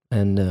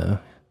 And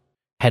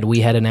had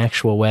we had an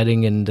actual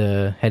wedding and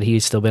had he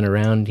still been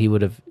around, he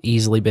would have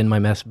easily been my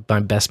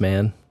best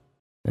man.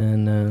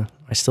 And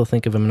I still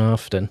think of him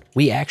often.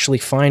 We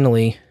actually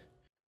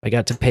I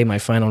got to pay my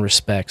final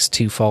respects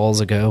 2 falls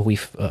ago. We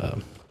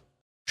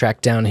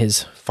tracked down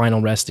his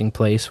final resting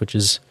place, which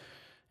is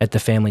at the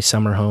family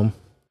summer home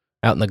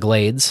out in the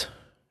Glades.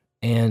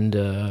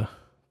 And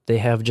they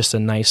have just a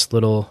nice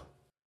little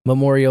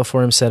memorial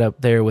for him set up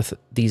there with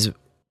these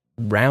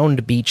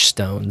round beach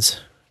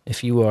stones.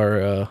 If you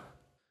are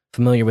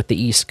familiar with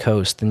the East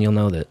Coast, then you'll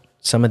know that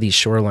some of these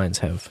shorelines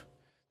have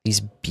these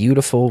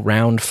beautiful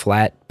round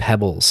flat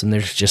pebbles, and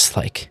there's just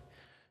like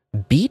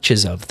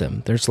beaches of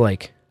them. There's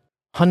like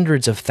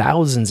hundreds of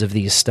thousands of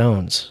these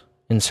stones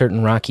in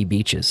certain rocky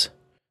beaches.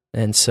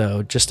 And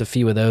so just a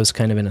few of those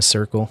kind of in a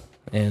circle.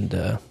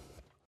 And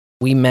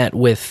we met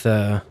with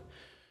the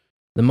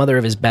mother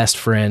of his best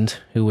friend,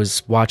 who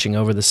was watching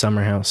over the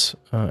summer house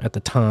at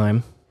the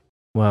time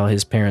while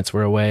his parents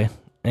were away.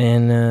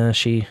 And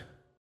she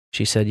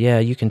said, yeah,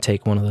 you can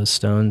take one of those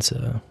stones.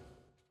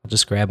 I'll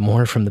just grab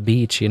more from the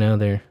beach. You know,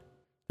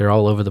 they're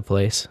all over the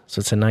place. So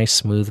it's a nice,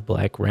 smooth,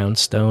 black, round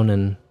stone.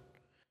 And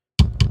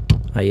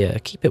I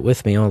keep it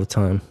with me all the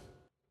time.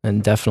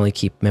 And definitely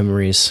keep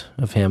memories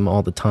of him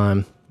all the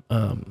time.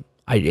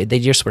 They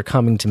just were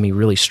coming to me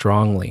really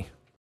strongly,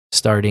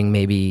 starting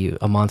maybe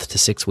a month to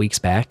 6 weeks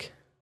back,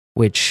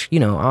 which, you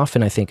know,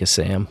 often I think of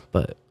Sam,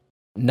 but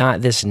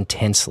not this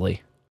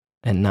intensely,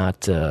 and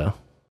not,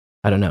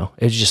 I don't know,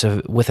 it was just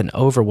with an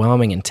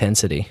overwhelming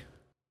intensity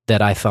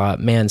that I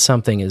thought, man,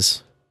 something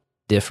is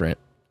different.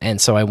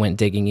 And so I went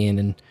digging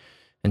in,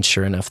 and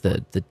sure enough,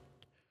 the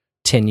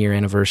 10-year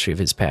anniversary of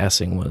his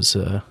passing was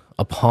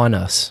upon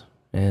us.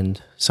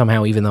 And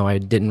somehow, even though I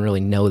didn't really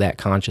know that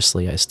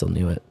consciously, I still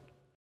knew it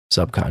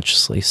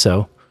subconsciously.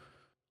 So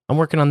I'm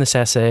working on this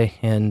essay,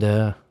 and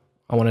I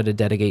wanted to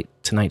dedicate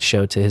tonight's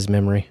show to his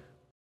memory.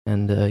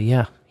 And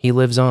yeah, he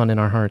lives on in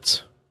our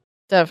hearts.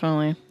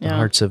 Definitely, yeah. The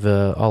hearts of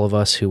all of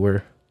us who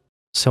were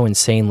so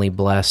insanely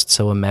blessed,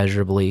 so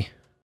immeasurably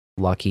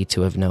lucky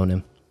to have known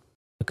him.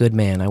 A good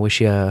man. I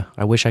wish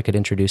I could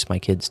introduce my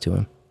kids to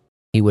him.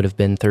 He would have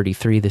been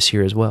 33 this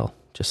year as well,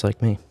 just like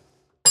me.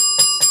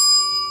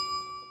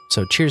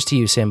 So cheers to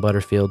you, Sam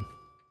Butterfield.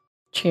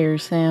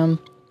 Cheers, Sam.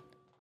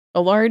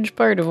 A large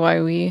part of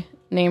why we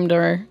named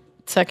our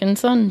second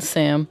son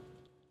Sam.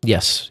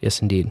 Yes,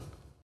 indeed.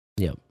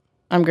 Yep.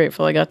 I'm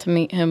grateful I got to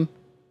meet him.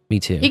 Me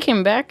too. He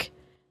came back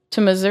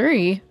to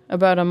Missouri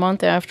about a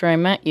month after I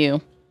met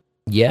you.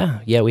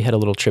 Yeah, we had a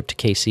little trip to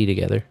KC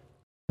together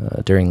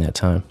during that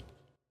time.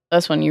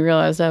 That's when you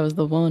realized I was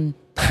the one.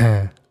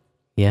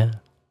 Yeah.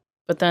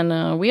 But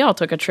then we all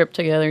took a trip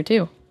together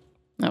too.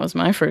 That was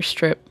my first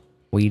trip.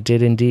 We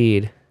did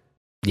indeed.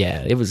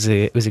 Yeah, it was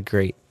a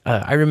great.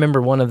 I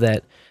remember one of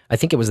that. I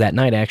think it was that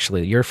night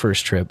actually, your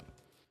first trip,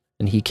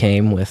 and he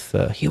came with.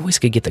 He always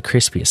could get the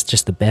crispiest,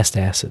 just the best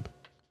acid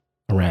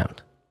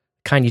around.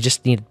 Kind you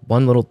just need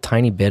one little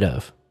tiny bit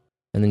of,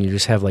 and then you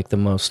just have like the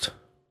most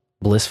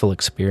blissful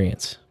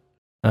experience.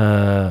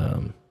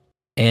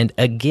 And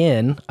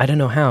again, I don't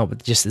know how,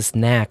 but just this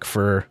knack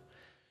for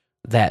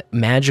that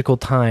magical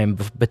time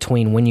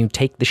between when you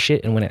take the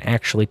shit and when it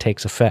actually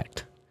takes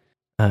effect.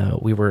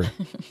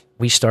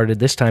 We started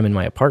this time in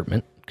my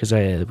apartment because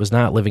I was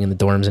not living in the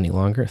dorms any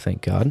longer,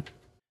 thank God.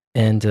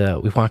 And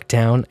we walked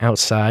down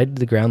outside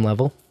the ground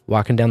level,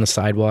 walking down the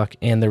sidewalk,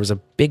 and there was a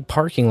big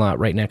parking lot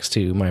right next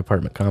to my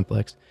apartment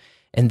complex.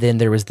 And then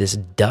there was this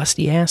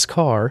dusty ass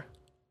car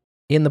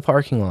in the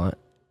parking lot,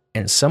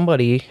 and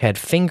somebody had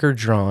finger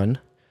drawn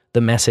the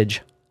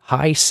message,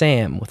 "Hi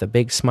Sam," with a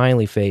big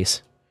smiley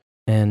face,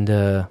 and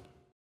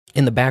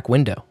in the back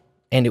window.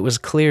 And it was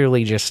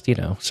clearly just,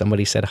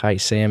 somebody said, "Hi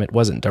Sam." It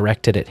wasn't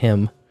directed at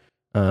him.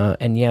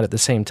 And yet at the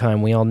same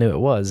time, we all knew it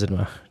was,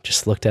 and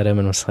just looked at him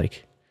and was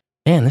like,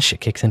 man, this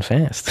shit kicks in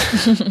fast.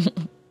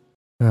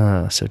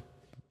 So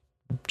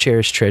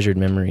cherished, treasured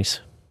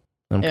memories.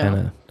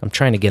 I'm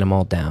trying to get them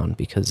all down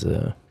because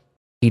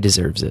he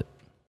deserves it.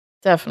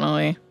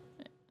 Definitely.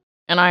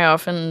 And I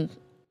often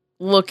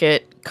look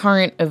at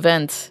current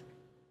events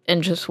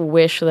and just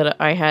wish that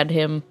I had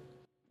him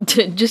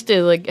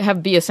to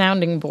be a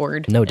sounding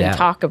board. No doubt. And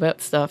talk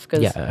about stuff.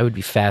 Yeah, I would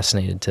be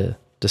fascinated to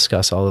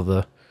discuss all of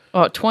the...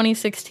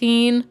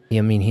 2016?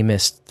 I mean, he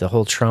missed the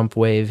whole Trump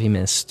wave. He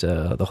missed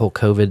the whole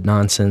COVID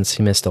nonsense.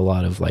 He missed a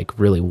lot of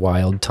really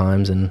wild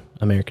times in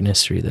American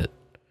history that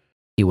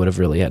he would have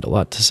really had a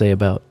lot to say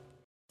about.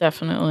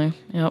 Definitely.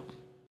 Yep.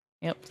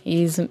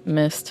 He's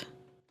missed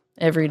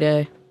every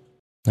day.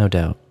 No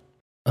doubt.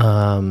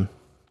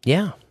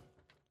 Yeah.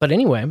 But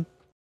anyway,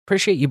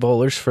 appreciate you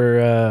bowlers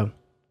for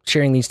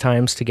sharing these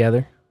times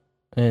together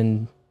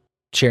and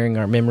sharing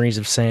our memories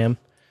of Sam.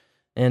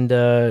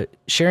 And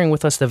sharing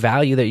with us the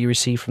value that you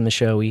receive from the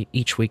show. We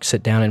each week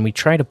sit down and we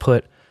try to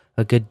put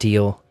a good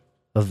deal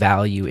of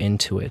value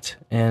into it.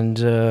 And,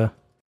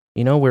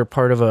 we're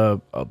part of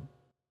a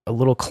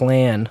little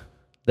clan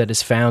that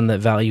has found that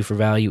value for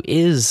value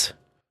is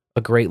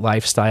a great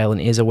lifestyle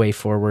and is a way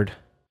forward.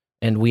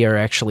 And we are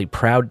actually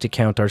proud to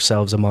count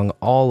ourselves among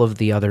all of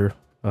the other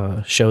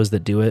shows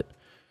that do it.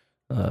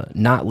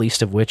 Not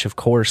least of which, of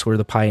course, we're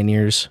the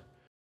pioneers.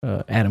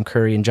 Adam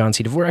Curry and John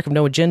C. Dvorak of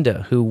No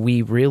Agenda, who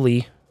we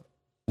really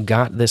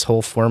got this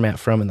whole format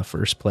from in the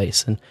first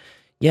place. And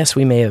yes,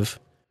 we may have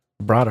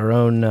brought our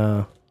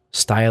own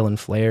style and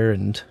flair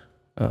and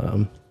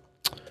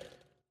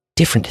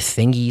different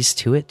thingies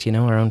to it,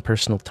 our own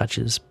personal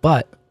touches.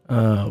 But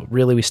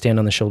really, we stand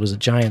on the shoulders of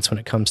giants when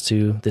it comes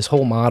to this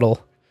whole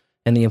model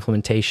and the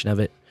implementation of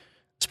it,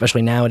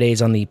 especially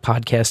nowadays on the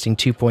podcasting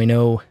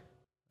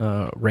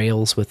 2.0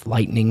 rails with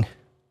Lightning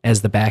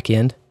as the back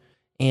end.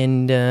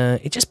 And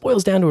it just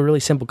boils down to a really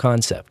simple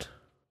concept.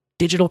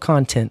 Digital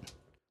content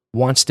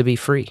wants to be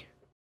free.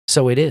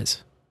 So it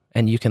is.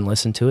 And you can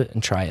listen to it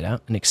and try it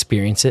out and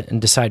experience it and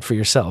decide for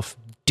yourself.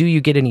 Do you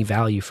get any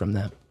value from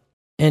that?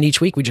 And each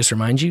week we just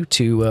remind you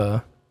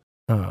to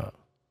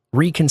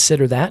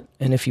reconsider that.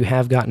 And if you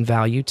have gotten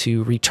value,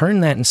 to return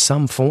that in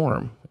some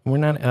form. We're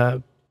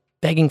not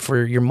begging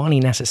for your money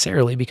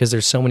necessarily because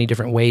there's so many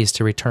different ways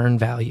to return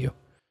value.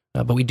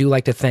 But we do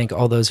like to thank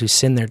all those who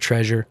send their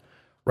treasure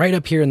right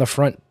up here in the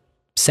front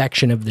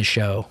section of the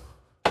show,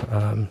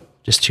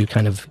 just to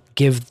kind of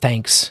give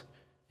thanks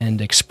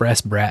and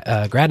express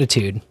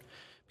gratitude,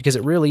 because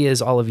it really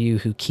is all of you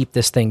who keep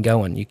this thing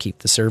going. You keep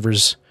the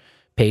servers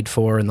paid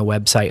for and the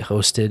website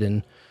hosted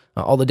and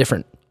all the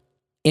different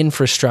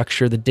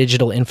infrastructure, the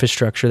digital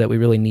infrastructure that we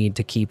really need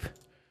to keep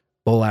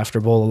Bowl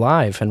After Bowl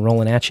alive and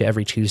rolling at you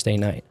every Tuesday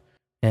night.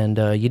 And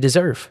you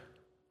deserve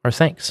our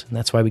thanks, and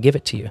that's why we give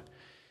it to you,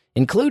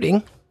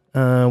 including...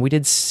 we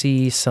did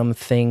see some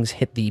things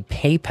hit the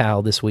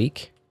PayPal this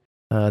week.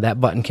 That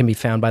button can be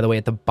found, by the way,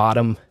 at the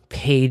bottom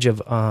page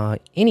of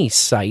any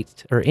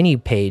site or any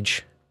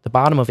page. The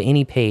bottom of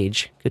any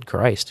page. Good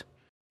Christ.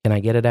 Can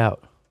I get it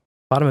out?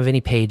 Bottom of any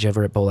page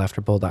over at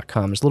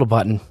bowlafterbowl.com. There's a little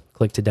button.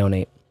 Click to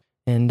donate.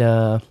 And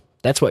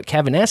that's what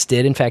Kevin S.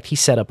 did. In fact, he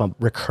set up a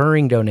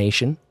recurring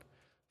donation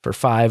for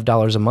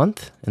 $5 a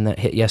month. And that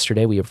hit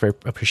yesterday. We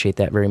appreciate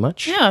that very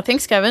much. Yeah,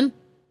 thanks, Kevin.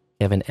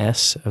 Kevin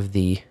S. of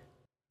the...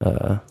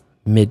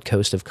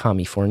 mid-coast of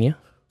California.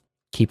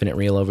 Keeping it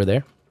real over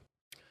there.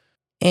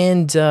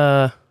 And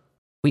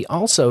we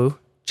also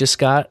just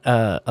got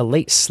a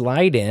late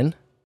slide in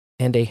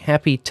and a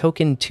happy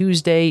Token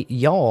Tuesday,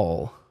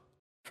 y'all.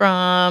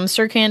 From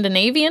Sir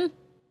Scandinavian?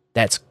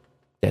 That's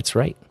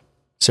right.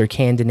 Sir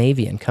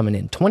Scandinavian coming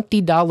in.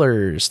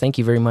 $20. Thank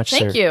you very much, sir.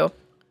 Thank you.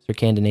 Sir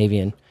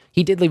Scandinavian.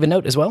 He did leave a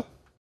note as well.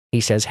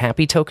 He says,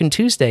 happy Token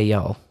Tuesday,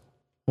 y'all.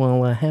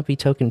 Well, happy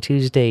Token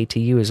Tuesday to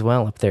you as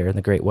well up there in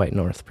the Great White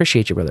North.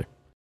 Appreciate you, brother.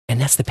 And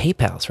that's the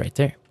PayPals right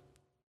there.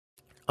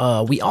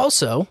 We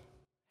also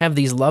have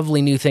these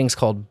lovely new things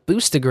called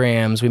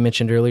Boostagrams. We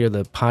mentioned earlier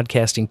the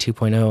Podcasting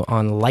 2.0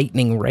 on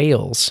Lightning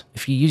Rails.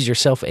 If you use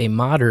yourself a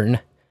modern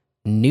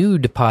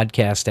nude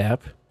podcast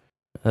app,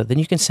 then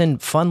you can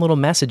send fun little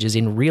messages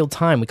in real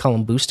time. We call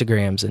them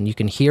Boostagrams, and you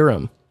can hear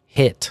them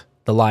hit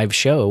the live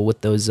show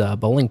with those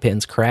bowling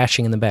pins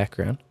crashing in the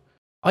background.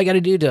 All you got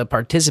to do to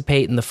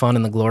participate in the fun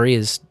and the glory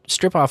is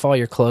strip off all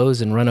your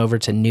clothes and run over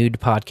to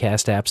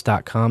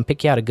nudepodcastapps.com.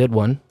 Pick you out a good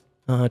one.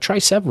 Try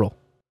several.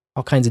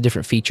 All kinds of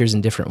different features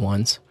and different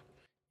ones.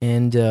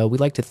 And we'd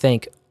like to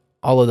thank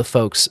all of the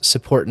folks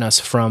supporting us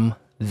from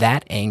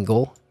that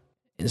angle,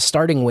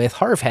 starting with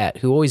Harv Hat,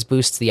 who always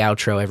boosts the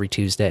outro every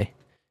Tuesday.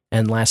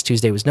 And last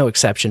Tuesday was no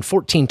exception.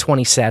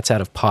 1420 sats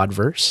out of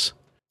Podverse.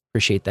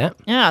 Appreciate that.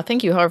 Yeah,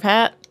 thank you, Harv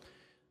Hat.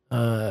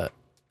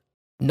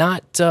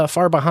 Not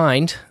far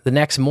behind, the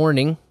next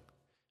morning,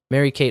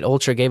 Mary Kate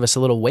Ultra gave us a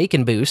little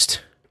Waken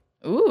boost.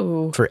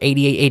 Ooh. For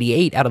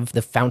 8888 out of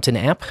the Fountain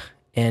app.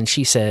 And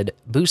she said,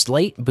 boost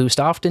late, boost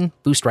often,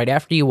 boost right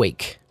after you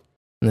wake.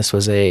 And this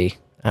was a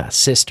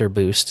sister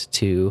boost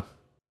to...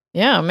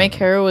 Yeah, make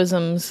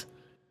heroisms.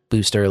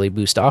 Boost early,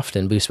 boost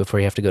often, boost before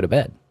you have to go to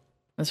bed.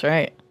 That's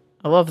right.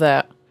 I love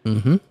that.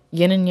 Mm-hmm.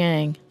 Yin and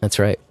yang. That's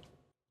right.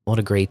 What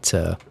a great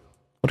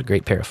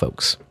pair of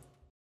folks.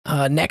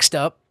 Next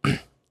up,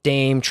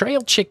 Dame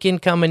Trail Chicken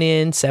coming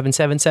in,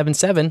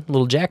 7777,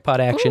 little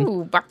jackpot action.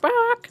 Ooh, bark,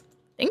 bark.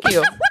 Thank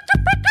you.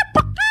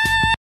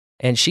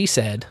 And she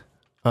said,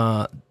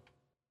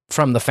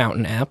 from the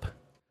Fountain app,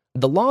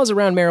 the laws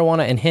around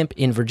marijuana and hemp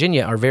in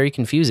Virginia are very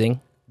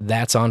confusing.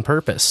 That's on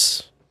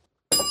purpose.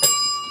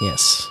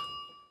 Yes,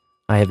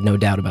 I have no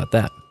doubt about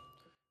that.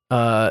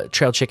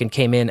 Trail Chicken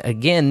came in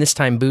again, this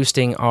time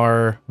boosting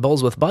our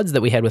Bowls with Buds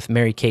that we had with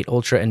Mary Kate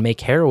Ultra and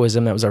Make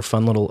Heroism. That was our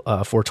fun little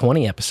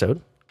 420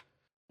 episode.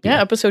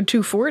 Yeah, episode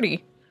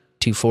 240.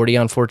 240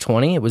 on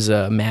 420. It was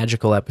a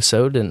magical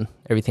episode and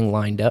everything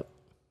lined up.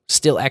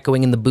 Still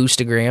echoing in the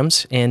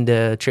Boostagrams.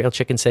 And Trail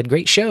Chicken said,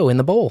 great show in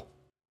the bowl.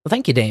 Well,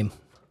 thank you, Dame.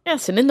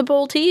 Yes, and in the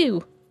bowl to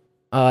you.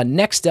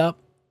 Next up,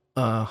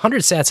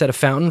 100 sats at a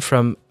Fountain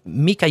from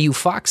Mikayu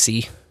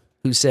Foxy,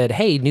 who said,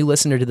 hey, new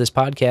listener to this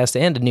podcast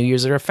and a New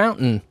Year's at a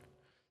Fountain.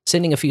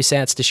 Sending a few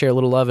sats to share a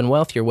little love and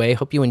wealth your way.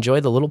 Hope you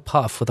enjoy the little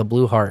puff with a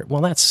blue heart.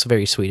 Well, that's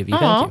very sweet of you.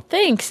 Thank you.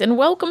 Thanks, and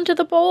welcome to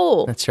the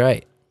bowl. That's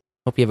right.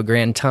 Hope you have a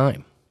grand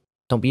time.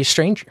 Don't be a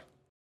stranger.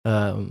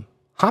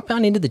 Hop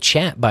on into the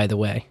chat, by the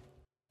way.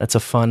 That's a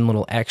fun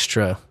little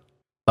extra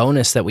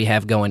bonus that we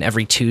have going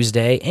every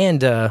Tuesday.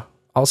 And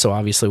also,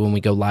 obviously, when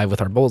we go live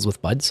with our Bowls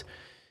with Buds,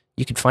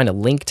 you can find a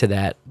link to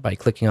that by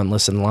clicking on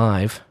Listen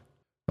Live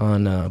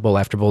on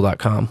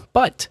bowlafterbowl.com.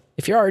 But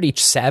if you're already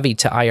savvy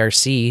to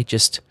IRC,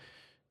 just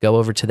go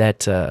over to that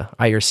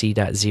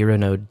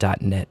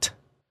irc.zeronode.net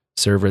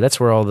server. That's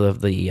where all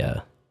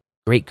the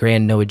great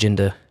grand no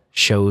agenda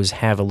shows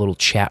have a little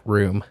chat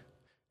room.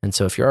 And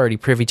so if you're already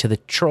privy to the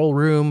troll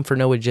room for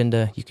no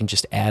agenda, you can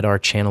just add our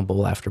channel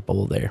Bowl After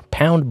Bowl there.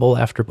 Pound Bowl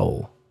After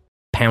Bowl.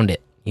 Pound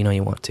it. You know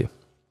you want to.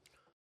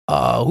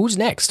 Who's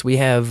next? We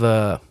have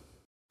a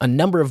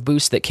number of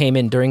boosts that came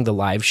in during the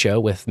live show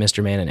with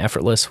Mr. Man and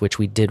Effortless, which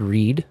we did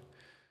read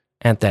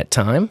at that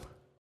time.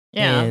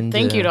 Yeah, and,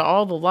 thank you to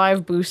all the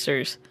live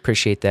boosters.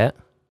 Appreciate that.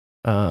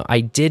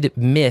 I did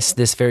miss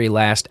this very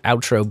last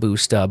outro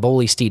boost.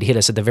 Bowley Steed hit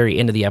us at the very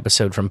end of the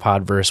episode from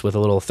Podverse with a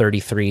little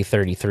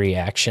 33-33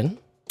 action.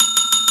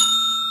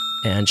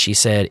 And she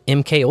said,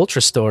 MK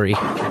Ultra story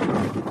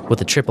with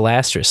a triple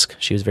asterisk.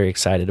 She was very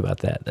excited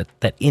about that.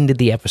 That ended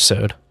the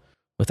episode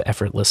with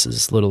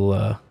Effortless's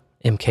little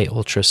MK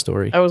Ultra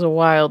story. That was a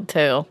wild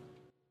tale.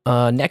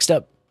 Next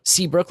up,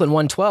 C Brooklyn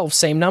 112,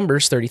 same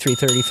numbers,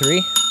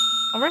 33-33.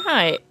 All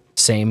right.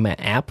 Same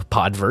app,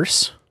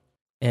 Podverse.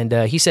 And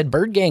he said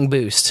Bird Gang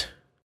boost.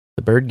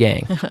 The Bird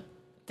Gang.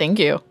 Thank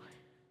you.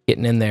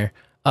 Getting in there.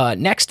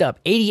 Next up,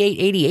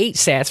 8888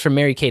 sats from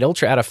Mary Kate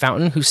Ultra out of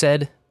Fountain, who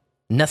said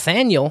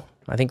Nathaniel.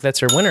 I think that's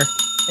her winner.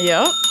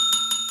 Yep.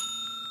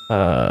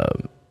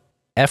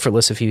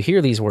 Effortless, if you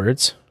hear these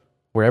words,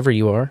 wherever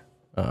you are,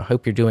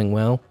 hope you're doing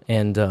well.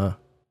 And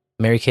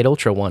Mary Kate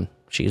Ultra won.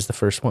 She is the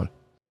first one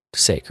to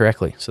say it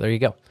correctly. So there you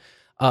go.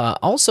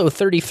 Also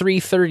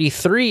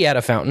 33-33 out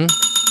of Fountain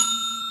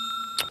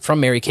from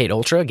Mary Kate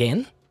Ultra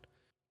again.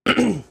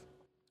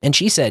 And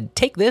she said,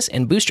 take this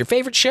and boost your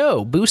favorite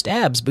show. Boost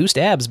abs, boost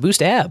abs,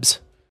 boost abs.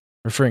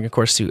 Referring, of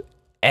course, to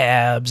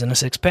abs in a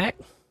six-pack,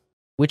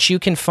 which you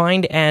can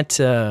find at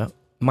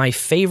my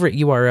favorite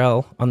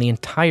URL on the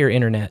entire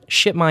internet,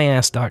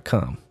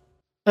 shipmyass.com.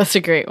 That's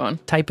a great one.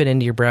 Type it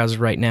into your browser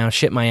right now,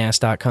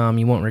 shitmyass.com.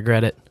 You won't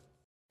regret it.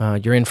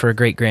 You're in for a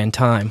great grand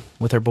time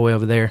with our boy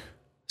over there,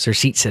 Sir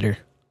Seat Sitter.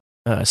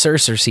 Sir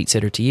Seat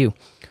Sitter to you.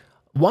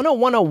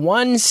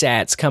 10101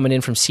 sats coming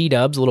in from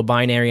C-Dubs, a little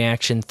binary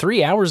action.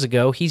 3 hours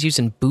ago, he's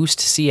using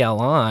Boost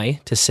CLI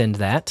to send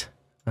that.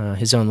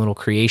 His own little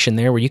creation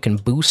there where you can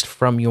boost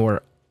from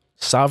your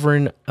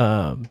sovereign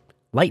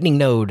lightning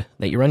node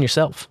that you run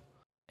yourself.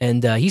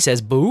 And he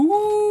says,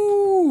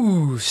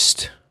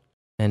 boost.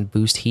 And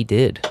boost he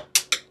did.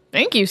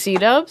 Thank you,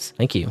 C-Dubs.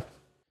 Thank you.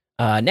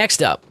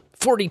 Next up,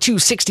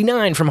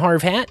 4269 from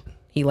Harv Hat.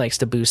 He likes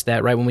to boost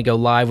that right when we go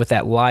live with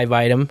that live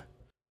item.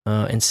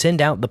 And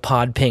send out the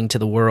pod ping to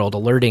the world,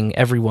 alerting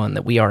everyone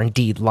that we are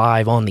indeed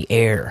live on the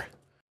air,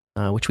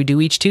 which we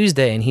do each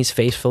Tuesday, and he's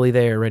faithfully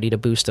there, ready to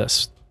boost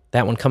us.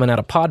 That one coming out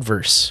of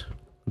Podverse.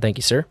 Thank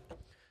you, sir.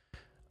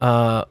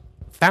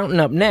 Fountain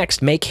up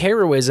next, Make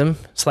Heroism,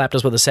 slapped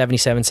us with a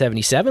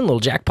 7777, little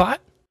jackpot.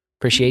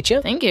 Appreciate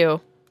you. Thank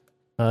you.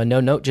 No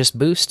note, just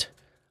boost.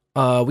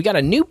 We got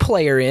a new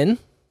player in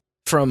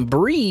from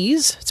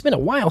Breeze. It's been a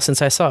while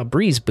since I saw a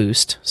Breeze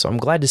boost, so I'm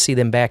glad to see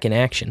them back in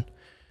action.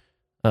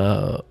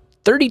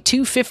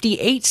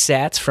 3258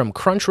 sats from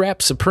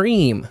Crunchwrap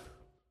Supreme.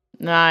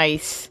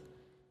 Nice.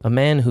 A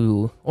man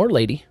who, or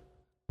lady,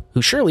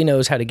 who surely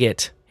knows how to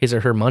get his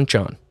or her munch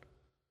on.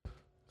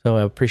 So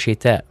I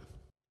appreciate that.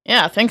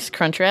 Yeah, thanks,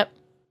 Crunchwrap.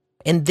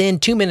 And then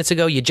 2 minutes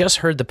ago, you just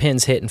heard the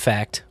pins hit, in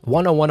fact.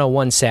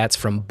 10101 sats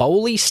from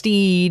Bowley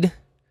Steed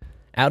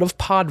out of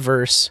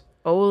Podverse.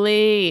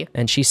 Bowley.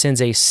 And she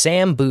sends a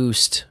Sam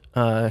boost.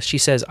 She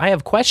says, I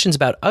have questions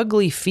about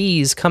ugly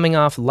fees coming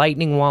off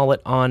Lightning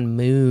Wallet on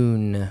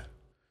Moon.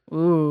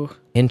 Ooh.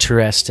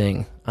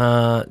 Interesting.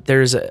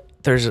 There's a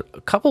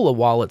couple of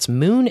wallets,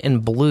 Moon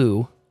and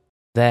Blue,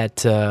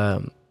 that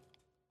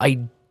I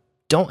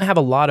don't have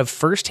a lot of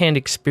firsthand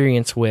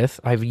experience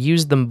with. I've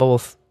used them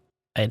both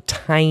a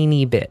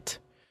tiny bit,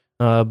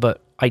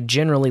 but I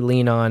generally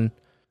lean on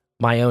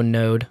my own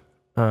node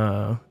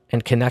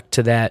and connect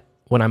to that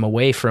when I'm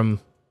away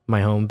from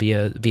my home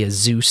via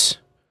Zeus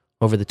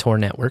over the Tor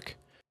network.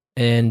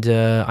 And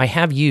I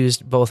have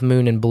used both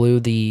Moon and Blue.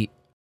 The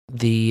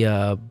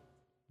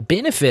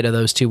benefit of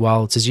those two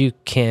wallets is you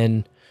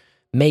can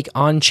make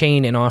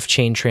on-chain and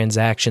off-chain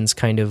transactions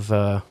kind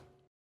of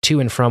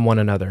to and from one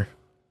another.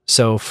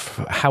 So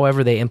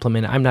however they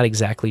implement it, I'm not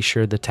exactly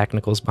sure the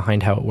technicals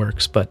behind how it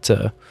works, but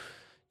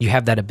you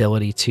have that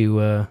ability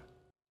to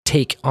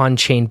take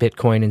on-chain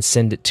Bitcoin and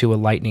send it to a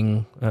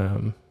Lightning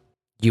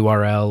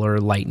URL or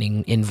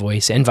Lightning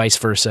invoice, and vice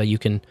versa. You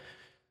can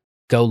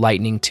go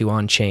Lightning to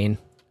on-chain,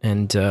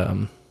 and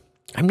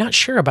I'm not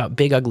sure about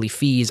big ugly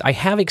fees. I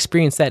have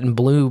experienced that in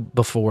Blue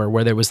before,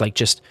 where there was like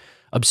just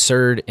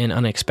absurd and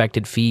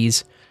unexpected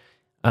fees.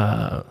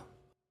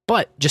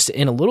 But just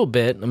in a little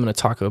bit, I'm going to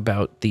talk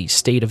about the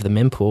state of the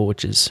mempool,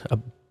 which is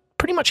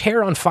pretty much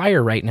hair on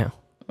fire right now.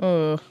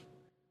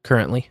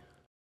 Currently.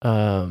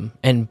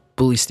 And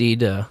Bully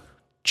Steed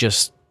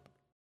just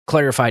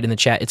clarified in the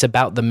chat, it's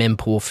about the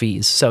mempool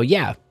fees. So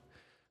yeah,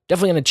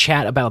 definitely going to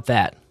chat about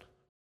that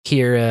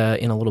here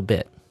in a little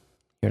bit.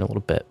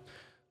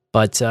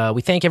 But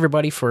we thank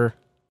everybody for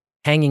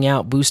hanging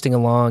out, boosting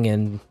along,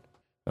 and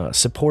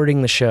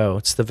supporting the show.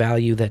 It's the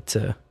value that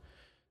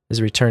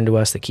is returned to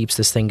us that keeps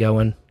this thing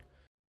going.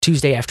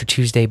 Tuesday after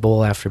Tuesday,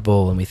 bowl after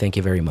bowl, and we thank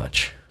you very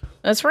much.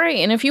 That's right.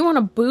 And if you want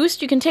to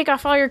boost, you can take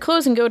off all your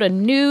clothes and go to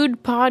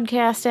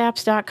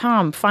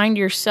nudepodcastapps.com. Find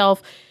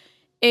yourself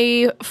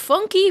a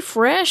funky,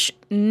 fresh,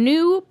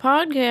 new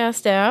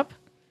podcast app.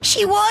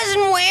 She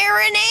wasn't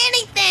wearing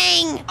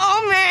anything.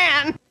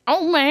 Oh,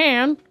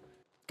 man.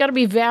 Got to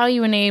be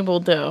value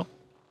enabled, though.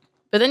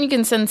 But then you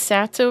can send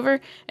sats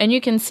over, and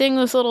you can sing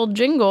this little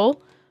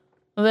jingle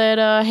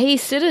that Hey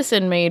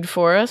Citizen made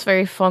for us.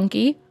 Very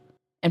funky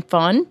and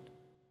fun,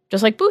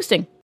 just like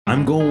boosting.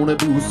 I'm gonna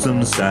boost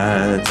some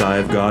sats.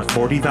 I've got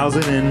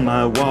 40,000 in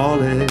my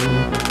wallet.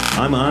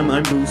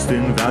 I'm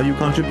boosting value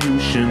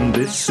contribution.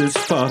 This is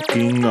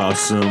fucking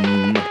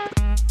awesome.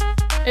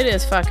 It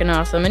is fucking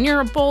awesome, and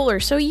you're a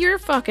bowler, so you're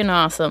fucking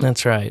awesome.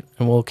 That's right,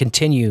 and we'll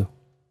continue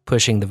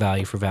pushing the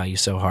value for value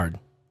so hard.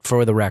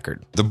 For the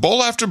record, the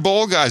bowl after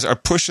bowl guys are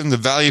pushing the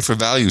value for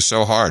value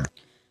so hard.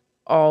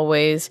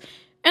 Always.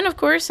 And of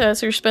course, as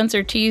Sir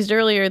Spencer teased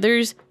earlier,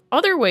 there's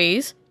other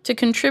ways to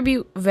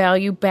contribute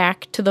value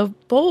back to the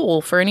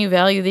bowl for any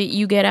value that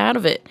you get out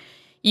of it.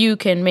 You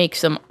can make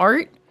some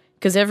art,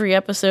 because every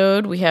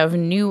episode we have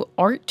new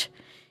art.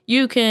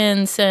 You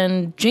can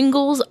send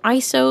jingles,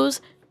 ISOs,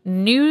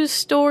 news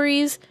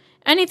stories,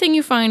 anything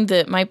you find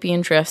that might be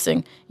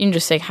interesting. You can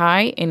just say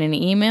hi in an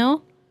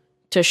email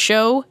to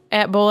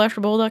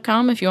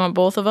show@bowlafterbowl.com if you want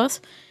both of us.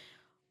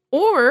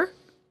 Or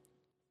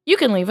you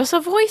can leave us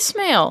a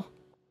voicemail.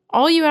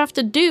 All you have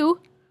to do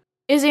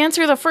is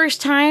answer the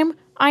first time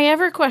I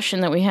ever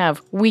question that we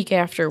have week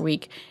after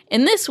week.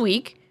 And this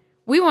week,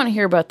 we want to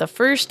hear about the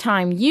first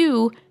time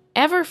you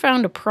ever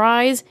found a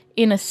prize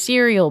in a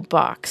cereal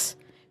box.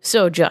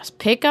 So just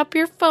pick up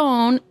your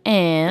phone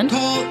and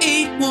call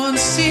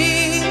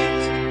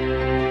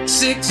 816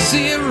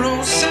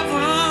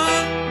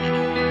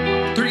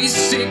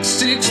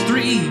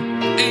 3607-3663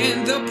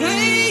 and the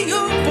play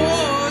your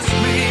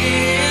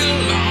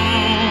voicemail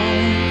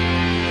on.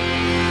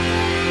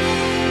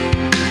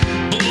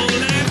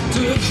 Bowl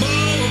after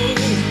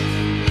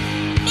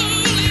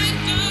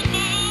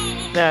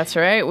bowl. That's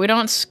right. We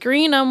don't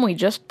screen them, we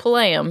just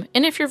play them.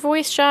 And if you're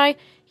voice shy,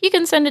 you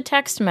can send a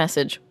text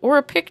message or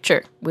a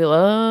picture. We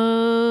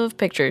love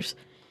pictures.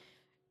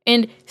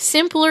 And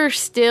simpler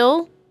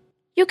still,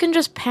 you can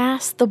just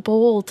pass the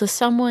bowl to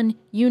someone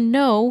you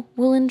know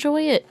will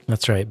enjoy it.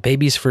 That's right.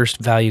 Baby's first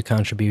value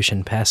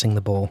contribution, passing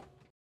the bowl.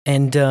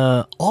 And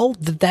all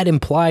that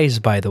implies,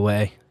 by the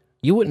way,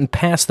 you wouldn't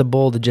pass the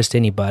bowl to just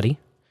anybody.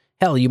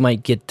 Hell, you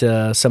might get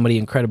somebody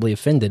incredibly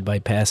offended by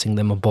passing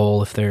them a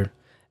bowl if they're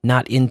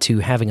not into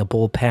having a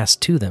bowl passed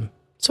to them.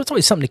 So it's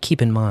always something to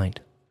keep in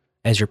mind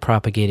as you're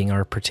propagating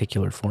our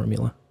particular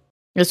formula.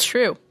 It's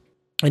true.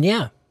 And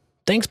yeah,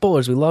 thanks,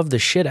 bowlers. We love the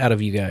shit out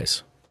of you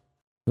guys.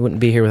 We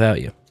wouldn't be here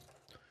without you.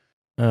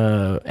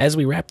 As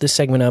we wrap this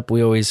segment up,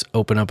 we always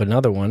open up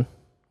another one.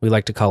 We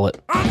like to call it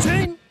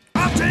On-chain,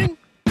 off-chain,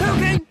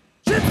 cocaine,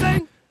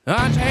 shit-stain.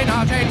 On-chain,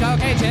 off-chain,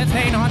 cocaine,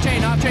 shit-stain,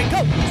 on-chain, off-chain,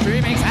 go.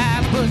 Streaming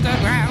sites, booster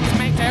grounds,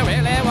 make you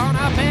really want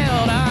to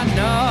build a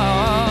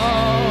node.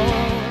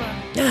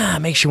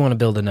 Makes you want to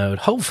build a node,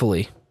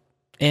 hopefully.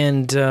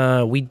 And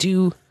we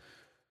do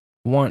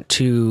want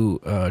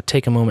to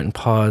take a moment and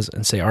pause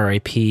and say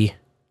RIP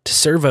to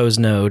Servo's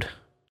node,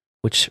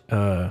 which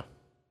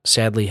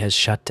sadly has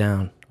shut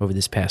down over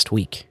this past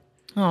week.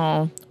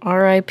 Oh,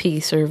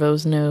 RIP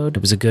Servo's node.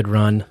 It was a good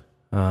run.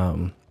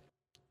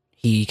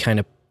 He kind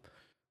of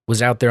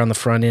was out there on the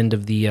front end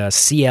of the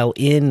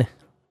CLN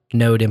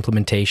node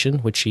implementation,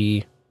 which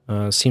he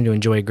seemed to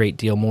enjoy a great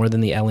deal more than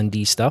the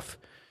LND stuff.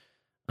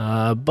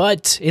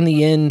 But in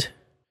the end,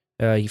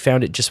 he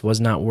found it just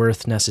was not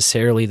worth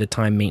necessarily the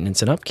time,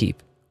 maintenance, and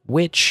upkeep,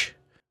 which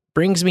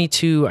brings me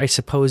to, I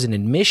suppose, an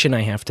admission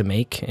I have to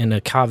make and a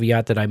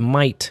caveat that I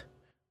might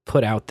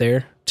put out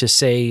there to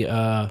say,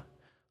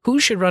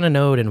 who should run a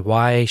node and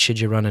why should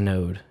you run a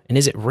node? And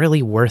is it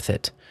really worth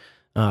it?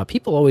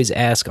 People always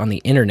ask on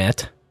the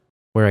internet,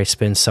 where I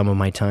spend some of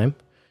my time,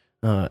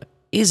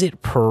 is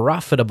it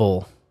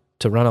profitable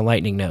to run a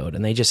Lightning node?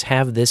 And they just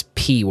have this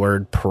P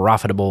word,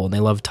 profitable, and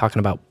they love talking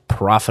about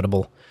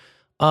profitable.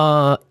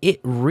 It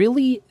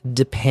really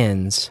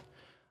depends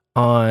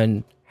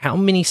on how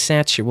many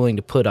sats you're willing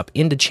to put up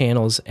into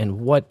channels and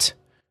what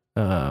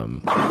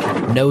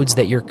nodes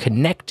that you're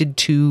connected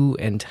to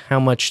and how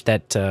much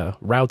that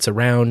routes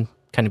around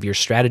kind of your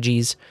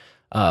strategies.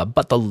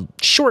 But the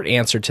short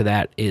answer to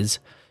that is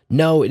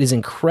no, it is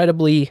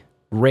incredibly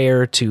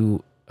rare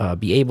to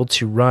be able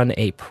to run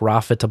a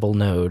profitable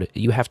node.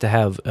 You have to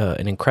have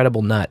an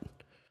incredible nut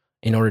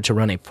in order to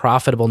run a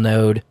profitable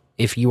node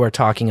if you are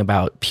talking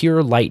about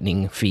pure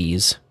Lightning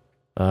fees,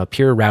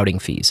 pure routing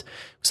fees.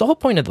 So the whole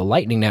point of the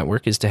Lightning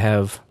Network is to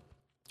have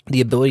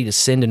the ability to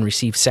send and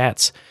receive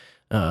sats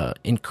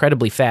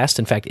incredibly fast,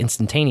 in fact,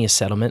 instantaneous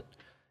settlement,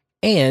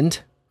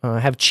 and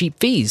have cheap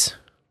fees.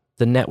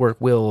 The network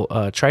will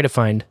try to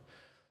find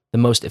the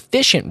most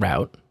efficient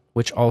route,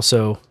 which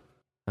also,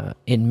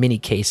 in many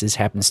cases,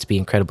 happens to be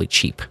incredibly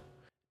cheap.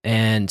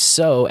 And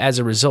so, as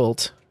a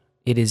result,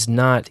 it is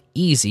not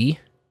easy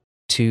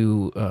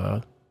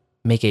to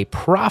make a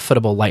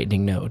profitable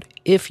Lightning node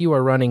if you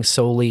are running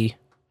solely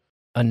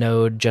a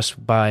node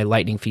just by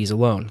Lightning fees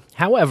alone.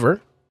 However,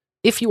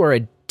 if you are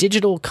a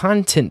digital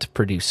content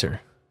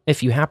producer,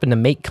 if you happen to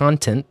make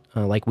content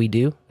like we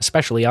do,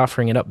 especially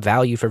offering it up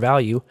value for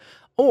value,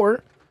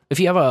 or if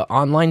you have an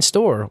online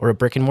store or a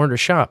brick and mortar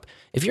shop,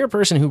 if you're a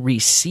person who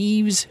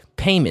receives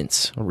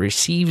payments or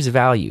receives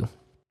value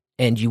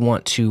and you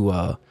want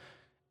to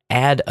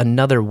add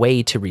another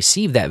way to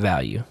receive that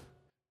value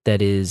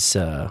that is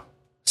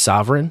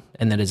sovereign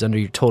and that is under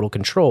your total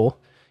control,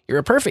 you're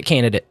a perfect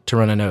candidate to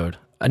run a node.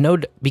 A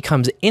node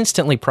becomes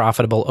instantly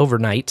profitable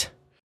overnight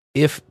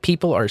if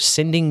people are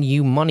sending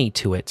you money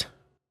to it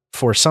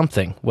for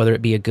something, whether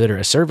it be a good or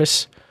a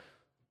service,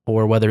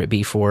 or whether it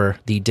be for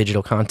the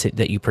digital content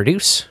that you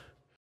produce,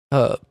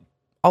 all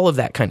of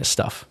that kind of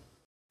stuff.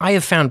 I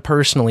have found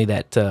personally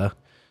that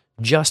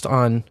just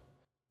on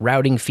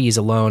routing fees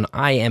alone,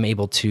 I am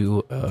able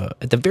to,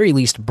 at the very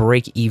least,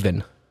 break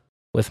even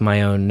with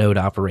my own node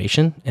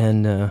operation.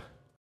 And,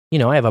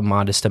 I have a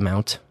modest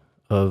amount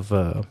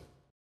of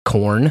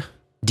corn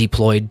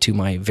deployed to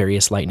my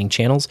various Lightning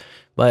channels,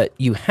 but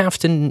you have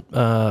to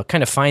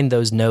kind of find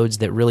those nodes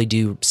that really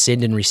do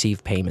send and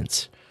receive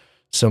payments.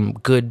 Some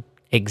good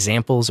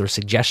examples or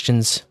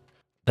suggestions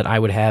that I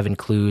would have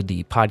include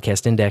the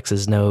Podcast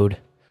Indexes node,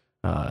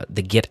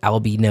 the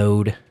GetAlby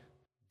node,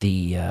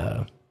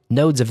 the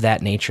nodes of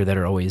that nature that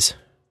are always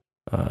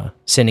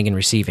sending and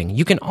receiving.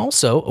 You can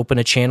also open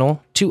a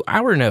channel to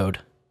our node,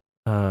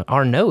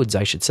 our nodes,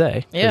 I should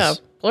say. Yeah,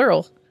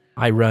 plural.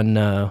 I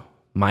run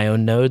my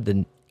own node,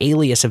 the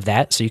alias of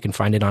that, so you can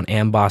find it on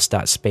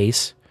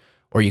amboss.space,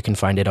 or you can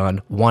find it on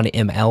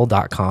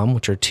 1ml.com,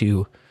 which are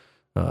two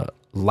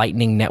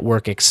Lightning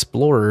Network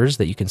explorers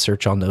that you can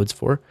search all nodes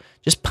for.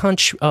 Just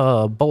punch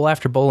bowl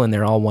after bowl in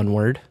there, all one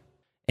word.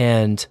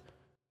 And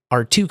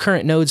our 2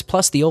 current nodes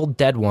plus the old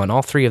dead one,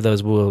 all 3 of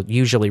those will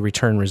usually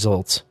return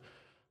results.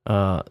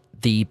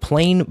 The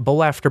plain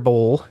bowl after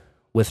bowl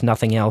with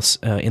nothing else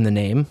in the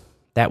name,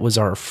 that was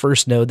our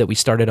first node that we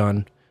started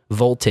on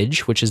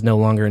Voltage, which is no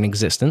longer in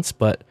existence,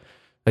 but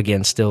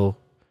again, still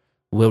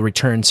will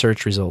return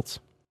search results.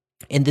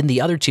 And then the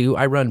other 2,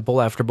 I run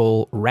bowl after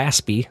bowl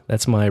Raspy.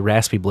 That's my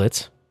Raspy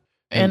Blitz.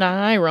 And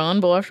I run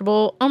bowl after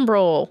bowl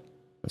Umbrel.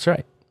 That's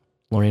right.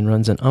 Lorian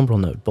runs an Umbrel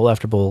node, bowl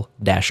after bowl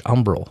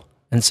 -Umbrel.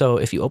 And so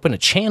if you open a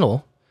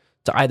channel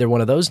to either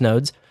one of those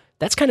nodes,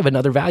 that's kind of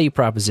another value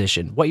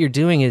proposition. What you're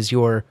doing is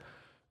you're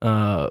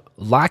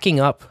locking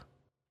up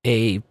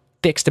a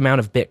fixed amount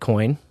of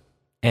Bitcoin,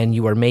 and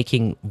you are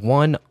making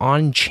one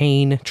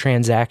on-chain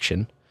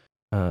transaction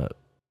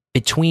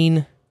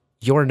between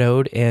your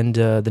node and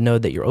the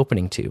node that you're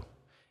opening to.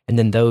 And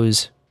then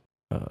those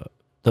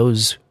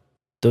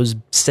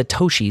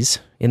Satoshis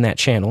in that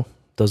channel,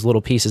 those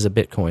little pieces of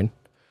Bitcoin,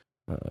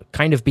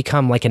 kind of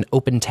become like an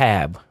open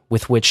tab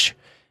with which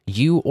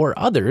you or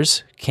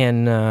others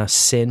can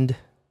send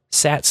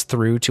sats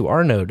through to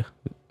our node.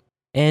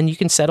 And you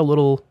can set a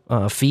little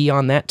fee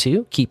on that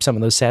too. Keep some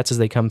of those sats as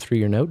they come through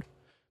your node.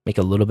 Make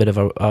a little bit of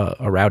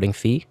a routing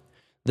fee.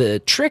 The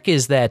trick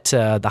is that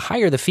the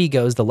higher the fee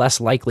goes, the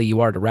less likely you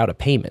are to route a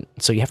payment.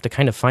 So you have to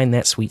kind of find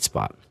that sweet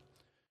spot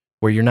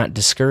where you're not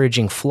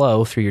discouraging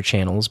flow through your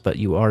channels, but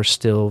you are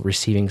still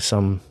receiving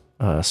some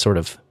sort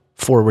of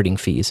forwarding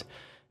fees.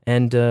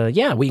 And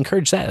yeah, we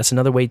encourage that. That's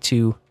another way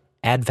to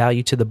add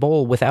value to the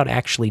bowl without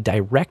actually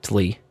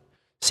directly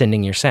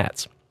sending your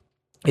sats.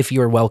 If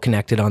you are well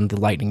connected on the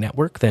Lightning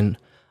Network, then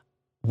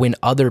when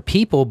other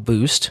people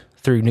boost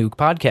through new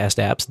podcast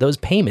apps, those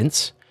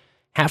payments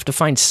have to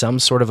find some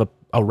sort of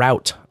a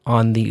route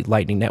on the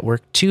Lightning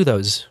Network to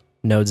those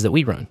nodes that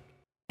we run.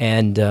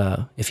 And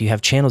if you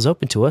have channels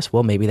open to us,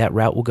 well, maybe that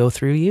route will go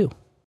through you.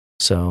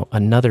 So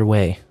another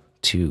way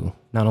to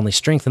not only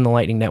strengthen the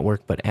Lightning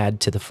Network, but add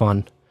to the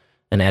fun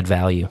and add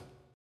value.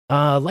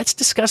 Let's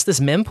discuss this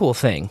mempool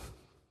thing,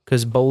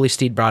 because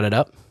Bowleysteed brought it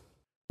up.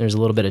 There's a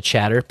little bit of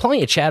chatter,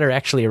 plenty of chatter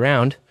actually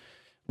around.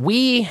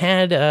 We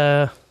had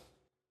a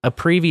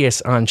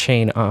previous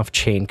on-chain,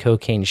 off-chain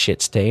cocaine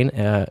shit stain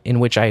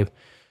in which I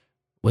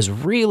was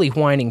really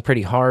whining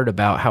pretty hard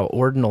about how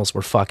ordinals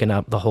were fucking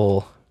up the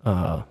whole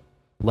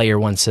layer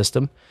 1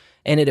 system,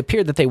 and it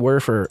appeared that they were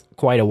for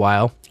quite a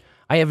while.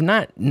 I have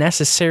not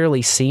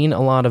necessarily seen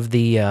a lot of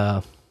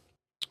the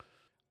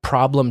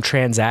problem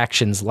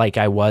transactions like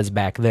I was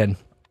back then.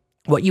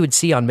 What you would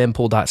see on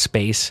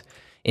mempool.space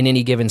in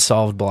any given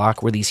solved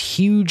block were these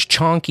huge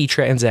chonky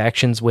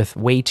transactions with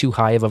way too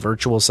high of a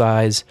virtual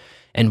size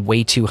and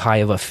way too high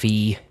of a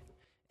fee,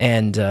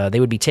 and they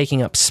would be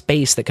taking up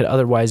space that could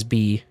otherwise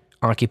be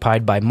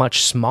occupied by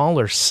much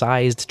smaller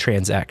sized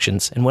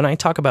transactions. And when I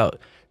talk about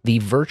the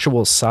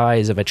virtual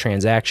size of a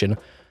transaction,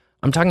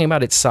 I'm talking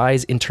about its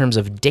size in terms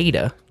of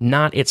data,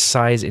 not its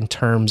size in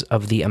terms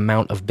of the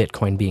amount of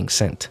Bitcoin being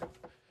sent.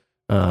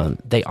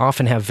 They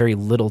often have very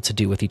little to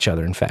do with each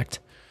other. In fact,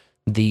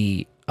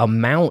 the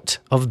amount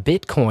of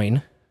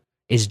Bitcoin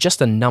is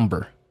just a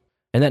number,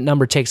 and that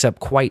number takes up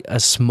quite a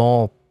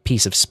small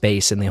piece of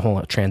space in the whole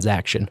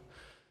transaction.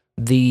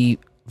 The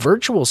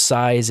virtual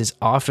size is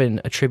often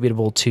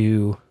attributable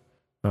to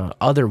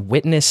other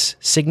witness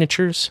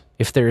signatures.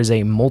 If there is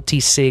a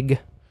multi-sig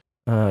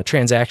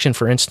transaction,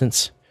 for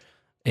instance,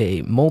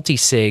 a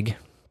multi-sig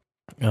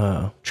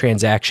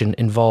transaction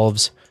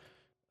involves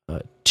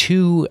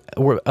 2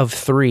 of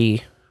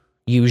 3,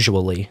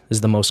 usually, is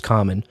the most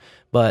common,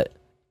 but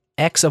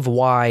X of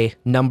Y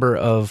number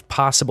of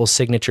possible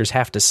signatures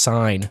have to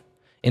sign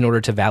in order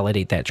to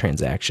validate that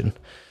transaction.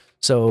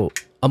 So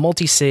a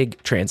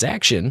multi-sig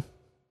transaction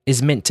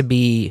is meant to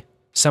be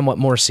somewhat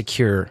more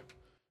secure.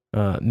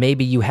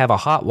 Maybe you have a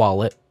hot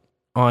wallet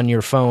on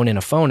your phone in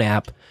a phone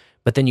app,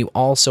 but then you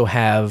also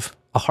have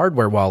a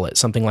hardware wallet,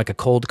 something like a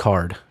cold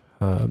card.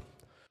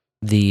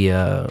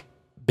 The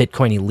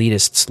Bitcoin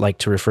elitists like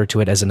to refer to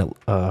it as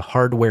a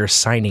hardware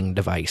signing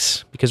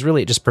device, because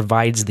really it just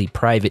provides the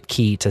private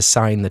key to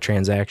sign the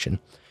transaction.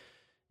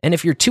 And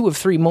if you're 2 of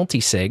 3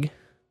 multi-sig,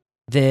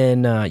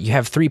 then you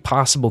have 3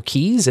 possible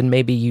keys, and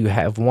maybe you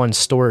have one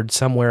stored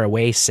somewhere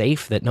away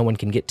safe that no one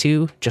can get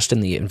to, just in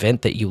the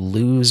event that you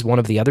lose one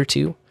of the other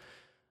 2.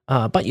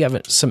 But you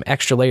have some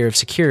extra layer of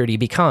security,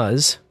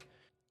 because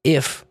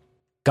if,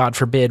 God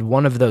forbid,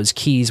 one of those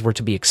keys were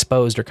to be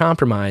exposed or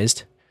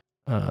compromised,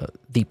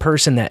 the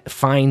person that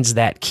finds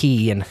that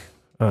key and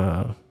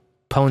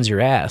pwns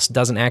your ass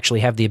doesn't actually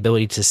have the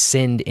ability to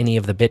send any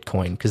of the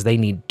Bitcoin, because they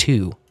need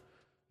 2,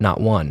 not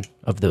 1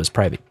 of those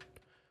private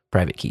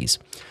keys.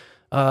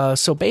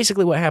 So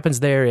basically what happens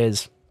there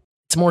is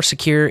it's more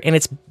secure, and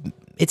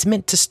it's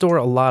meant to store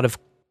a lot of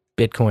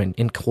Bitcoin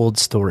in cold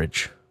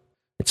storage.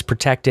 It's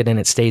protected and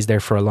it stays there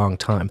for a long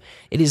time.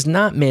 It is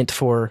not meant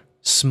for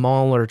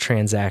smaller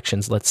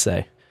transactions, let's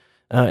say.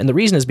 And the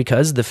reason is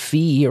because the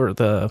fee or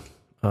the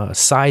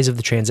size of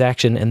the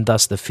transaction and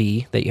thus the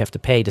fee that you have to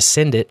pay to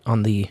send it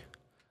on the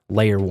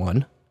layer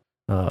 1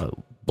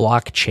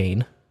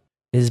 blockchain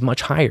is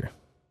much higher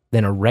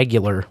than a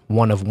regular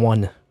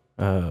one-of-one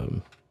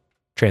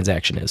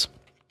transaction is.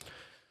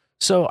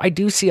 So I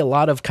do see a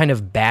lot of kind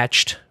of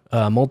batched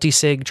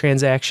multi-sig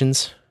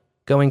transactions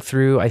going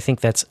through. I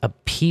think that's a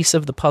piece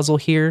of the puzzle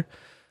here.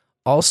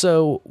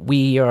 Also,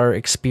 we are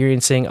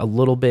experiencing a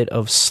little bit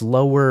of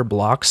slower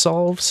block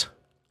solves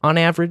on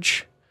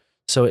average.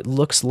 So it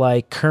looks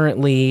like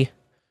currently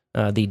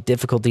the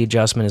difficulty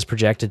adjustment is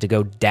projected to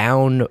go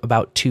down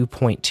about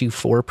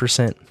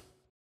 2.24%.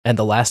 And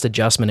the last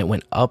adjustment, it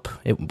went up.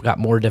 It got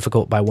more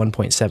difficult by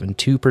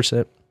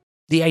 1.72%.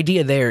 The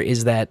idea there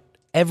is that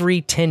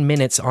every 10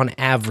 minutes on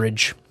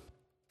average,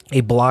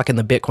 a block in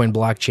the Bitcoin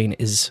blockchain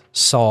is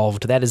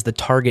solved. That is the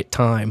target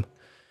time.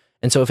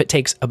 And so if it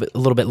takes a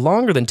little bit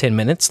longer than 10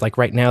 minutes, like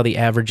right now the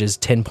average is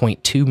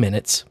 10.2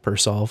 minutes per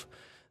solve,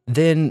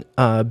 then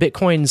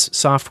Bitcoin's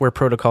software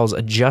protocols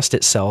adjust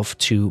itself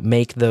to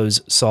make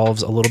those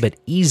solves a little bit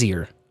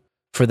easier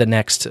for the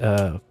next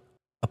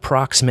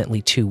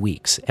approximately 2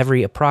 weeks.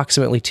 Every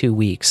approximately 2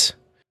 weeks,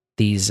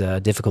 these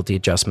difficulty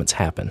adjustments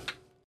happen.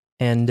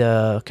 And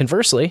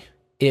conversely,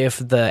 if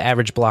the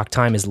average block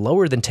time is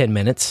lower than 10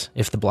 minutes,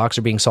 if the blocks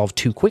are being solved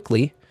too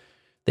quickly,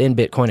 then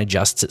Bitcoin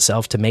adjusts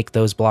itself to make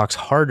those blocks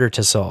harder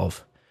to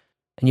solve.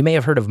 And you may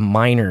have heard of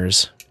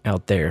miners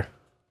out there.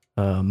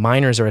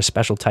 Miners are a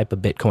special type of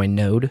Bitcoin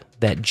node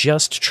that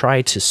just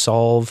try to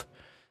solve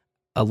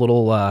a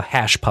little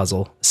hash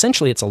puzzle.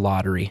 Essentially, it's a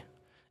lottery.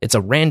 It's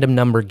a random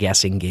number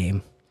guessing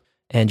game.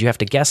 And you have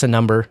to guess a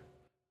number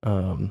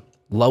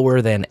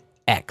lower than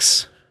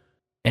X.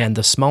 And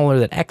the smaller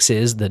that X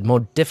is, the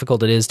more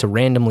difficult it is to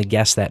randomly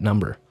guess that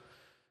number.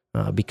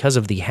 Because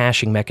of the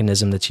hashing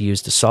mechanism that's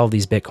used to solve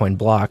these Bitcoin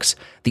blocks,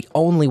 the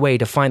only way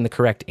to find the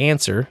correct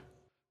answer,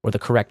 or the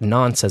correct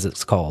nonce as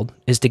it's called,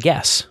 is to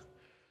guess.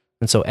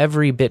 And so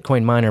every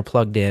Bitcoin miner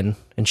plugged in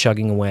and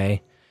chugging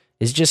away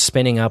is just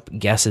spinning up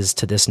guesses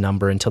to this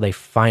number until they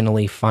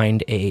finally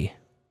find a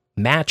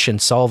match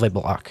and solve a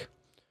block.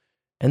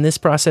 And this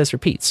process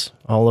repeats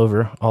all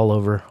over,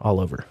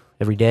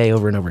 every day,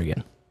 over and over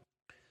again,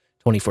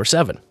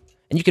 24/7.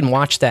 And you can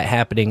watch that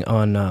happening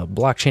on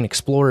Blockchain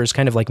Explorers,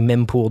 kind of like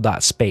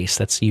mempool.space.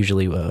 That's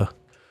usually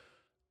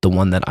the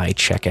one that I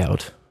check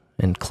out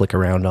and click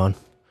around on.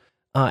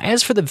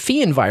 As for the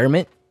fee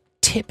environment,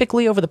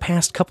 typically over the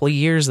past couple of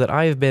years that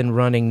I've been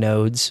running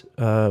nodes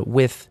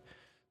with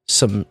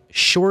some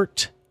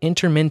short,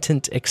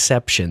 intermittent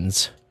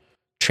exceptions,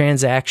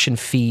 transaction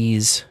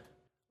fees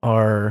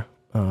are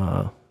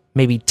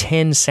maybe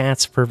 10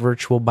 sats per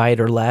virtual byte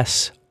or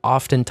less.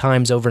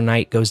 Oftentimes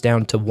overnight goes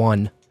down to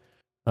 1.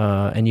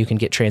 And you can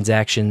get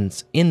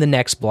transactions in the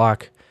next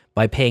block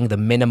by paying the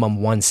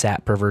minimum 1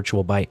 sat per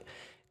virtual byte.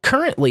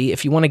 Currently,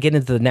 if you want to get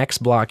into the next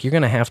block, you're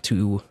going to have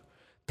to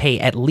pay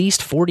at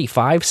least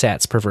 45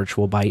 sats per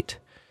virtual byte.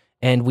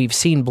 And we've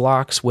seen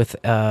blocks with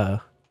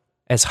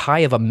as high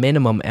of a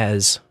minimum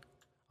as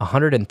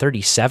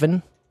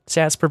 137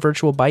 sats per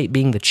virtual byte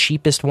being the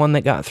cheapest one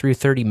that got through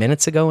 30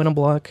 minutes ago in a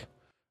block.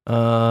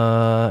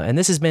 And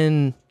this has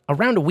been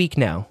around a week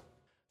now.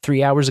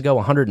 3 hours ago,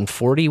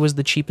 140 was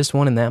the cheapest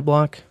one in that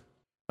block.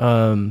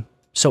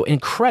 So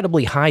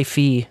incredibly high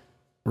fee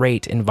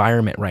rate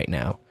environment right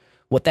now.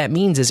 What that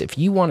means is if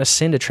you want to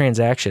send a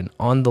transaction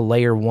on the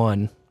layer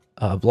 1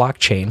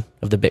 blockchain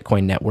of the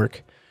Bitcoin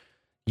network,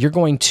 you're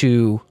going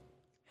to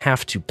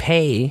have to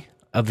pay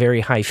a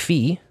very high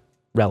fee,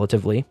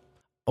 relatively,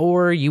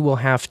 or you will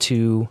have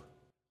to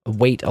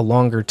wait a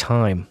longer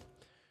time.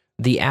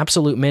 The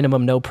absolute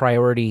minimum no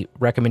priority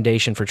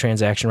recommendation for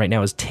transaction right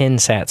now is 10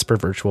 sats per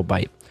virtual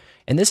byte.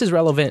 And this is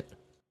relevant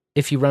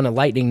if you run a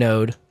Lightning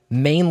node,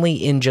 mainly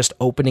in just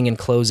opening and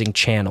closing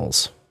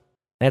channels.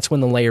 That's when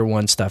the layer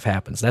 1 stuff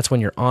happens. That's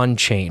when your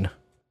on-chain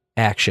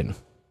action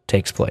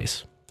takes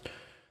place.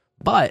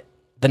 But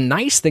the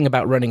nice thing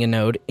about running a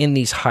node in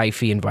these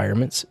high-fee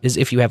environments is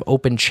if you have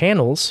open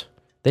channels,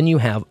 then you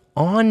have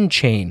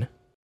on-chain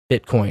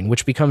Bitcoin,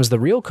 which becomes the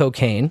real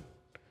cocaine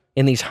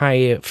in these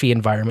high-fee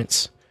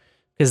environments,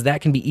 because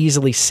that can be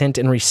easily sent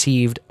and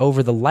received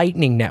over the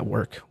Lightning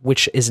Network,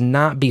 which is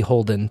not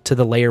beholden to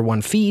the layer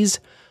 1 fees.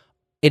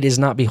 It is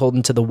not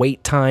beholden to the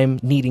wait time,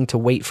 needing to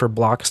wait for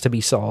blocks to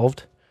be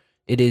solved.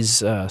 It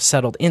is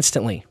settled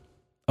instantly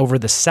over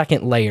the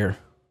second layer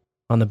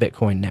on the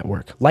Bitcoin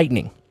network,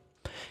 Lightning.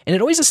 And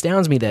it always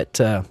astounds me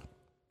that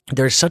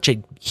there's such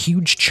a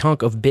huge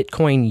chunk of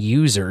Bitcoin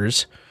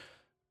users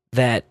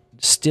that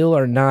still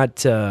are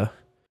not,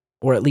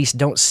 or at least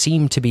don't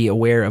seem to be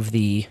aware of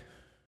the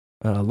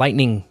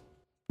Lightning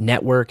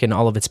network and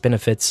all of its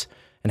benefits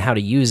and how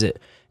to use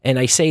it. And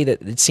I say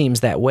that it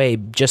seems that way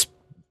just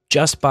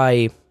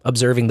by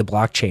observing the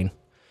blockchain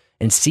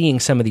and seeing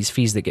some of these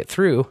fees that get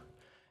through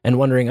and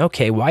wondering,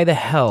 okay, why the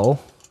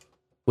hell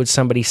would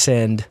somebody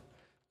send,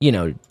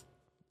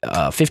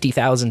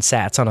 50,000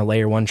 sats on a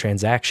layer 1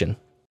 transaction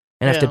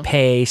and have to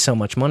pay so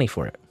much money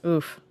for it?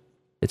 Oof.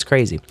 It's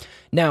crazy.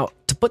 Now,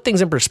 to put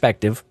things in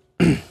perspective,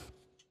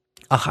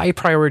 a high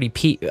priority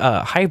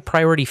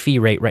fee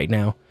rate right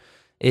now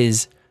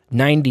is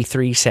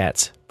 93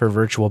 sats per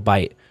virtual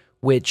byte,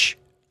 which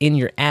in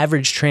your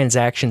average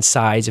transaction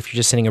size, if you're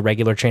just sending a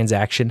regular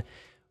transaction,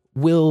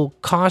 will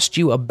cost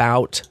you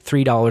about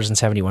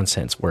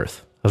 $3.71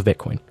 worth of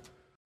Bitcoin.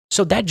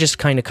 So that just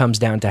kind of comes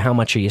down to how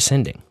much are you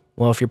sending?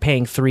 Well, if you're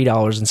paying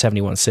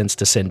 $3.71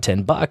 to send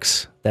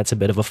 $10, that's a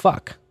bit of a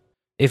fuck.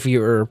 If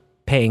you're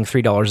paying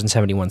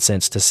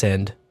 $3.71 to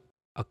send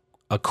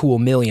a cool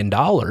 $1 million,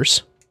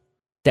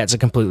 that's a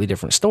completely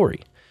different story.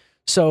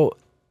 So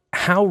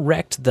how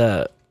wrecked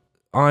the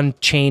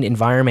on-chain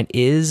environment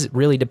is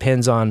really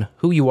depends on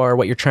who you are,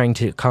 what you're trying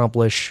to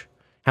accomplish,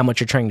 how much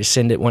you're trying to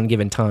send at one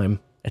given time,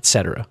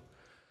 etc.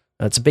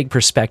 It's a big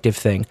perspective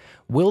thing.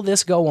 Will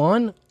this go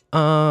on?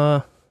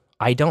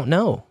 I don't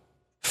know.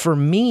 For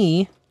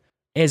me,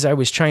 as I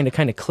was trying to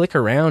kind of click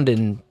around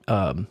and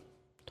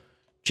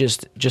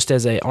just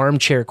as an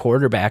armchair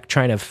quarterback,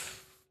 trying to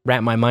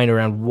wrap my mind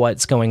around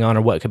what's going on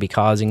or what could be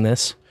causing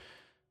this,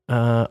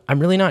 I'm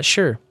really not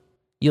sure.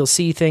 You'll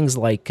see things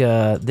like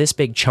this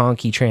big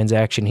chonky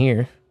transaction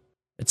here.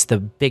 It's the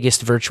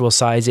biggest virtual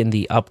size in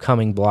the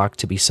upcoming block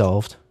to be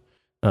solved.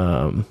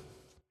 For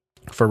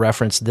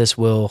reference, this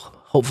will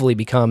hopefully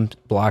become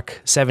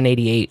block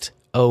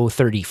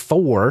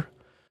 788.034,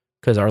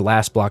 because our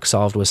last block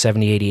solved was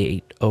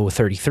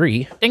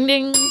 788.033. Ding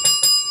ding.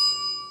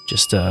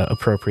 Just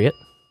appropriate.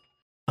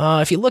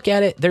 If you look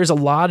at it, there's a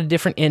lot of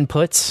different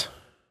inputs.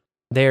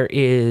 There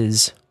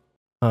is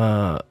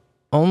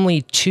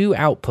only 2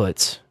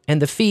 outputs, and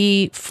the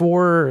fee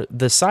for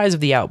the size of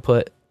the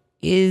output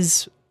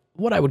is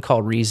what I would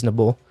call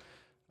reasonable.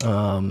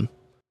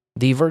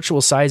 The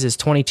virtual size is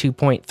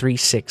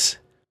 22.36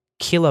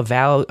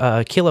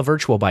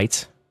 kilovirtual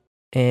bytes,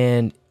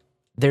 and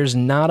there's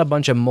not a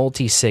bunch of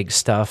multi-sig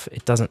stuff.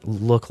 It doesn't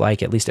look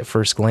like, at least at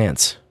first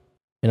glance,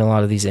 in a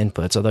lot of these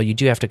inputs, although you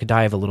do have to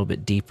dive a little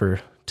bit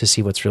deeper to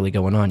see what's really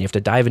going on. You have to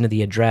dive into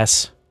the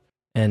address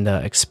and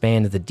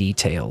expand the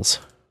details.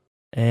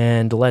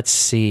 And let's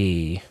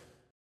see.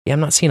 Yeah, I'm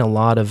not seeing a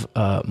lot of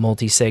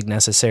multi-sig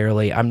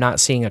necessarily. I'm not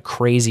seeing a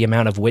crazy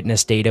amount of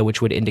witness data,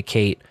 which would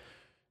indicate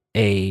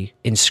a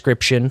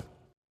inscription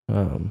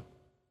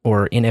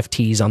or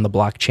NFTs on the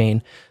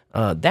blockchain.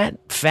 That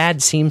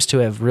fad seems to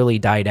have really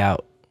died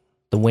out.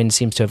 The wind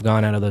seems to have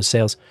gone out of those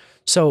sails.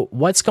 So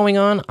what's going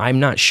on? I'm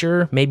not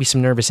sure. Maybe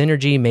some nervous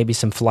energy, maybe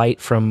some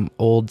flight from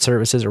old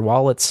services or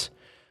wallets.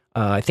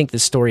 I think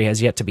this story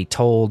has yet to be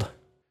told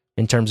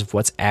in terms of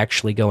what's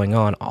actually going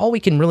on. All we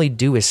can really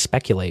do is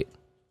speculate,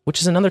 which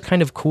is another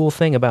kind of cool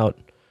thing about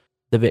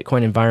the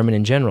Bitcoin environment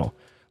in general.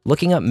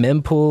 Looking up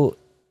mempool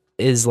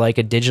is like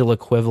a digital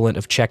equivalent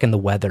of checking the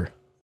weather.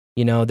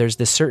 You know, there's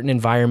this certain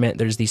environment,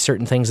 there's these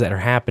certain things that are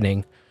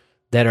happening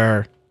that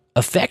are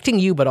affecting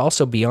you, but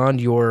also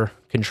beyond your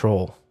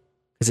control.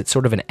 Because it's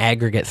sort of an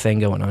aggregate thing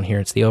going on here.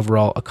 It's the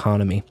overall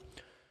economy.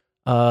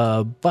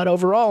 But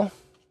overall,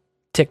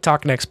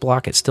 TikTok next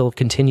block, it still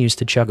continues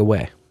to chug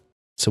away.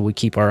 So we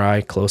keep our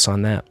eye close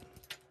on that.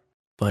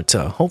 But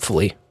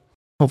hopefully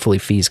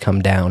fees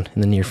come down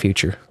in the near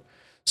future.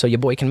 So your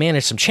boy can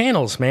manage some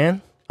channels,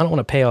 man. I don't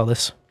want to pay all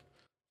this. I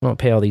don't want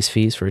to pay all these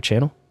fees for a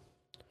channel.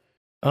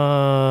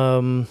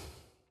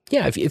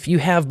 Yeah, if you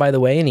have, by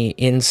the way, any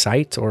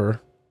insight or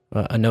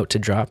a note to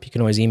drop, you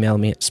can always email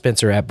me at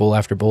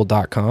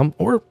spencer@bowlafterbowl.com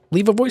or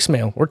leave a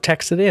voicemail or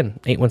text it in,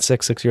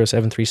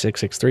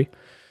 816-607-3663.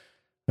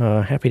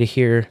 Happy to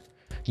hear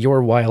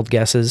your wild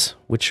guesses,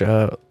 which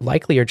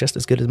likely are just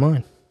as good as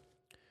mine.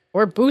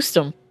 Or boost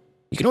them.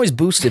 You can always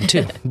boost it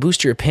too.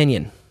 Boost your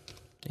opinion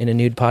in a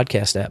nude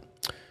podcast app.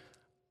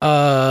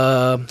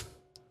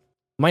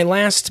 My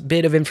last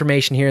bit of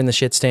information here in the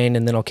shit stain,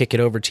 and then I'll kick it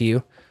over to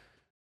you.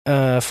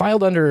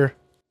 Filed under,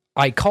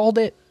 I called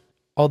it,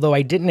 although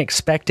I didn't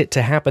expect it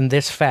to happen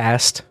this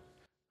fast.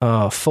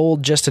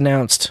 Fold just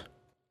announced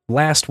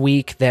last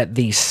week that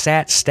the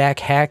Sat Stack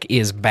hack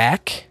is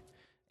back,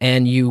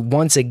 and you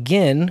once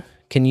again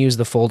can use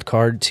the Fold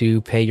card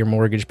to pay your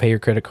mortgage, pay your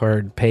credit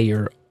card, pay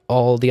your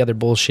all the other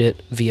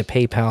bullshit via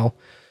PayPal,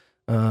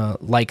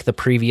 like the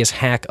previous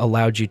hack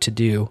allowed you to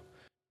do.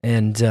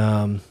 And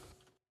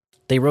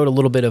they wrote a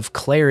little bit of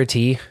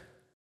clarity,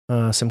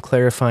 some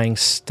clarifying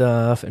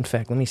stuff. In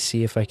fact, let me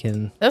see if I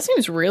can... That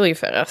seems really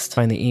fast.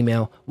 Find the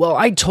email. Well,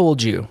 I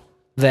told you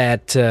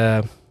that...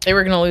 they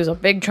were going to lose a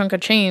big chunk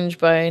of change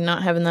by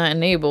not having that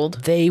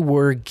enabled. They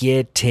were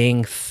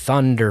getting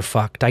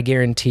thunderfucked, I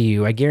guarantee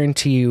you. I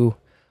guarantee you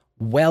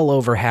well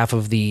over half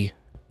of the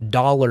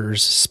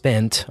dollars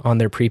spent on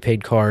their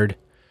prepaid card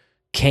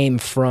came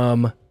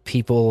from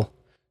people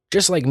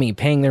just like me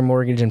paying their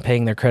mortgage and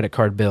paying their credit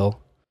card bill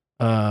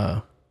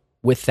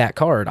with that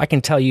card. I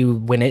can tell you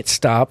when it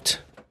stopped,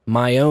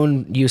 my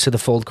own use of the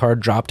Fold card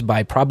dropped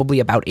by probably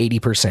about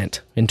 80%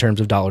 in terms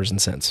of dollars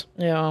and cents.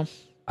 Yeah.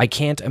 I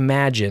can't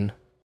imagine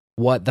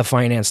what the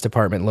finance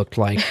department looked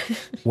like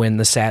when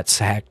the Sats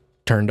hack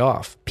turned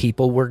off.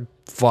 People were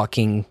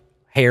fucking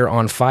hair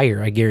on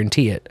fire, I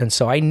guarantee it. And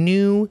so I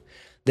knew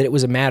that it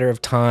was a matter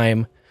of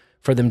time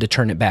for them to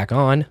turn it back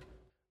on.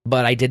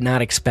 but I did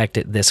not expect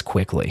it this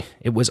quickly.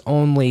 It was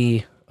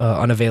only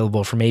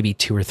unavailable for maybe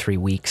 2 or 3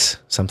 weeks,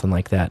 something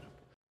like that.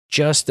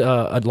 Just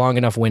a long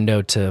enough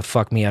window to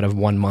fuck me out of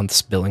 1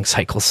 month's billing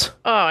cycles.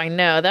 Oh, I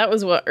know. That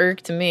was what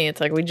irked me. It's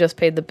like we just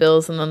paid the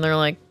bills, and then they're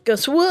like,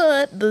 guess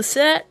what?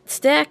 The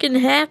stacking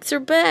hacks are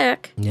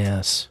back.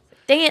 Yes.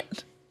 Dang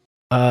it.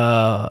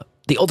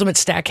 The ultimate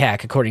stack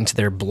hack, according to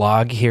their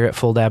blog here at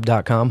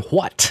fulldab.com.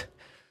 What?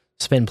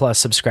 Spin Plus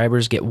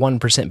subscribers get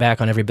 1%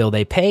 back on every bill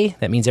they pay.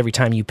 That means every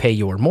time you pay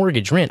your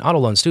mortgage, rent, auto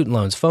loans, student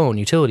loans, phone,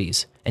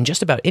 utilities, and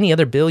just about any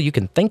other bill you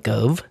can think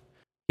of,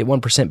 get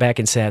 1% back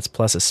in sats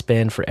plus a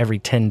spin for every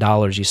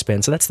 $10 you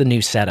spend. So that's the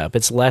new setup.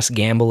 It's less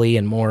gambly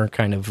and more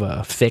kind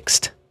of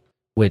fixed,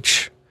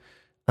 which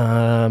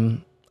I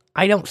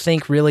don't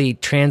think really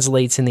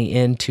translates in the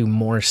end to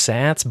more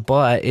sats,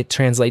 but it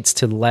translates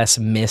to less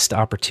missed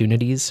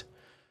opportunities.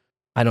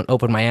 I don't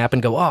open my app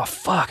and go, oh,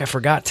 fuck, I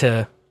forgot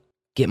to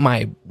get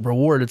my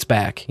rewards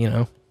back, you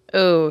know?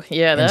 Oh,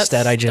 yeah, that's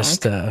Instead, I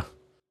just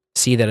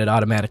see that it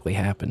automatically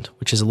happened,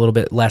 which is a little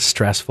bit less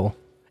stressful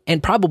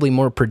and probably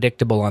more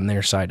predictable on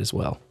their side as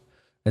well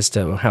as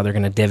to how they're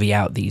going to divvy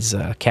out these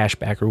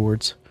cashback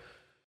rewards.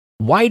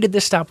 Why did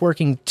this stop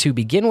working to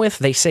begin with?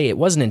 They say it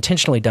wasn't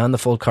intentionally done. The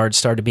Fold card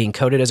started being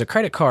coded as a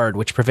credit card,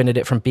 which prevented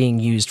it from being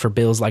used for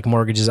bills like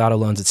mortgages, auto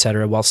loans,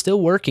 etc., while still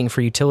working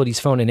for utilities,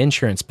 phone, and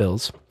insurance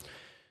bills.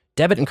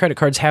 Debit and credit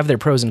cards have their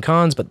pros and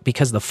cons, but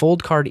because the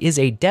Fold card is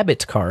a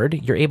debit card,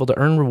 you're able to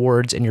earn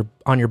rewards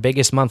on your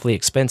biggest monthly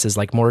expenses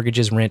like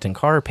mortgages, rent, and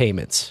car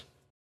payments.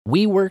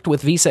 We worked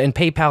with Visa and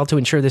PayPal to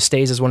ensure this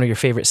stays as one of your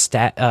favorite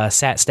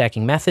sat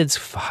stacking methods.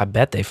 I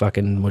bet they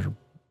fucking were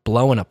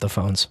blowing up the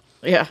phones.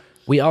 Yeah.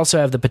 We also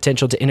have the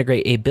potential to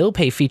integrate a bill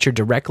pay feature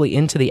directly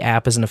into the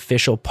app as an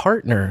official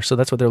partner. So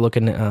that's what they're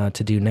looking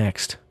to do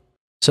next.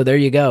 So there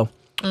you go.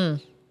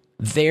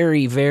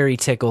 Very, very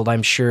tickled,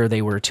 I'm sure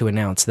they were to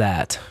announce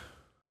that.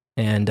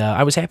 And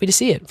I was happy to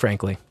see it,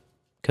 frankly,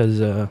 because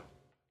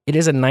it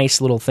is a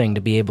nice little thing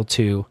to be able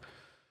to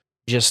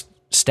just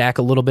stack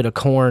a little bit of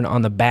corn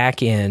on the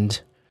back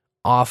end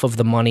off of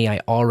the money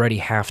I already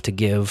have to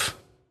give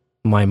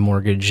my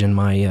mortgage and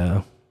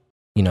my,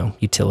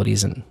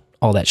 utilities and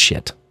all that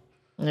shit.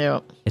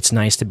 Yeah. It's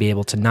nice to be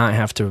able to not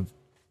have to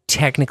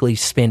technically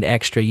spend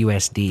extra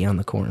USD on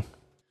the corn.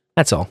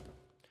 That's all.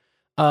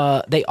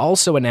 They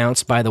also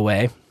announced, by the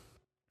way,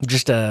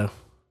 just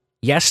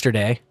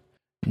yesterday,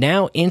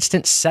 now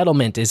instant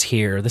settlement is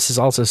here. This is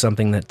also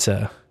something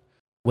that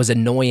was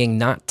annoying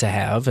not to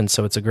have, and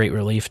so it's a great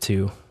relief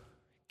to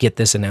get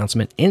this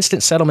announcement.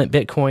 Instant settlement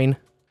Bitcoin.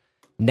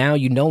 Now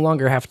you no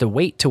longer have to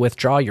wait to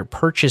withdraw your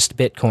purchased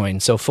Bitcoin.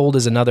 So Fold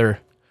is another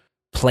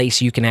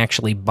place you can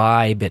actually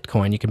buy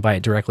Bitcoin. You can buy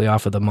it directly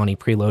off of the money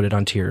preloaded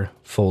onto your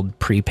Fold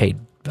prepaid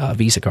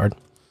Visa card.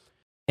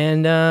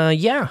 And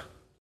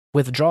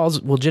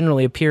withdrawals will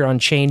generally appear on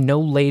chain no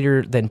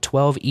later than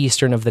 12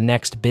 Eastern of the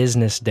next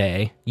business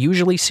day,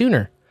 usually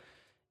sooner.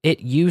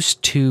 It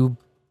used to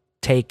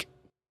take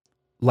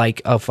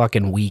like a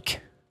fucking week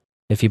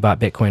if you bought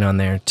Bitcoin on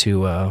there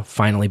to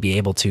finally be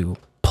able to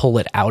pull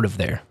it out of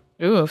there.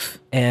 Oof.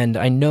 And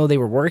I know they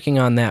were working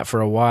on that for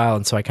a while,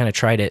 and so I kind of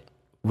tried it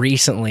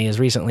recently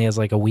as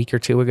like a week or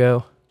two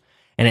ago,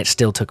 and it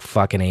still took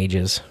fucking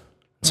ages.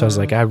 So I was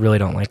like, I really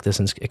don't like this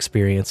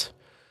experience.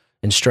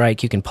 In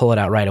Strike, you can pull it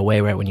out right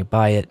away, right when you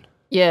buy it.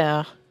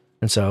 Yeah.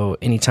 And so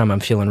anytime I'm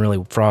feeling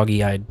really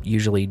froggy, I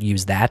usually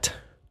use that.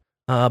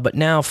 But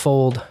now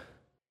Fold,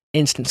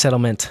 instant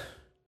settlement.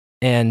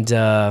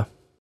 And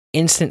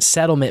instant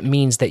settlement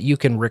means that you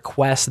can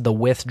request the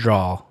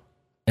withdrawal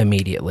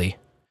immediately.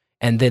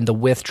 And then the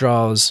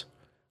withdrawals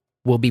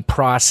will be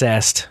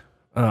processed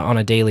on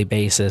a daily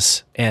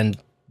basis. And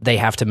they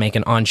have to make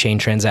an on-chain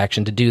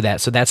transaction to do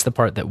that. So that's the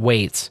part that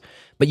waits.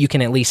 But you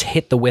can at least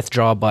hit the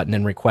withdraw button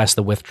and request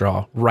the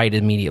withdrawal right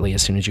immediately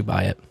as soon as you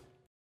buy it.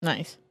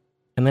 Nice.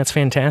 And that's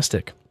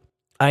fantastic.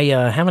 I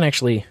haven't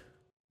actually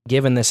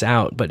given this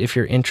out, but if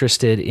you're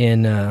interested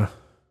in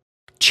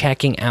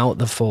checking out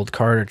the Fold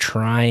card or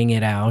trying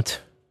it out,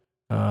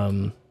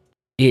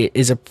 it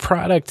is a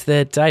product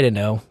that, I don't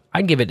know,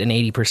 I'd give it an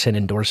 80%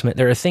 endorsement.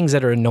 There are things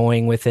that are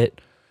annoying with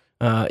it.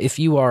 If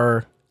you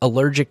are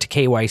allergic to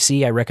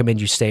KYC, I recommend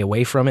you stay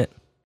away from it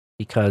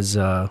because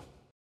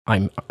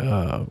I'm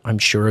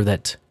sure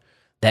that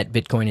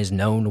Bitcoin is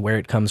known where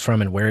it comes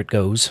from and where it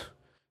goes.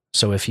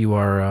 So if you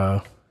are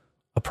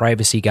a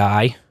privacy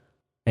guy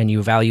and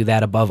you value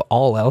that above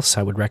all else,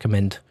 I would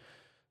recommend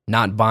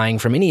not buying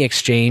from any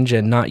exchange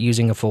and not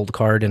using a Fold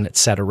card and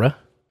etc.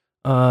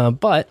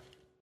 But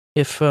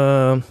if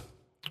you're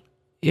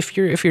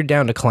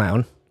down to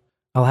clown,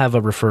 I'll have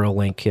a referral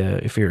link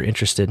if you're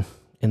interested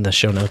in the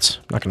show notes.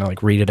 I'm not gonna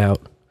read it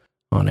out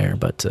on air,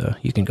 but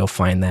you can go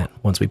find that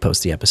once we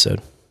post the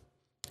episode.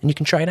 And you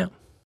can try it out.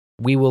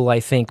 We will, I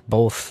think,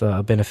 both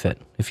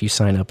benefit if you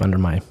sign up under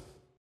my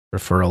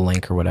referral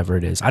link or whatever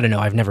it is. I don't know.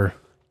 I've never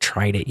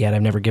tried it yet.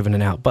 I've never given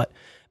it out. But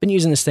I've been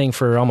using this thing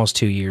for almost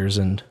 2 years,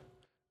 and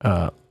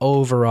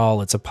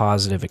overall, it's a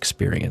positive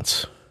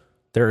experience.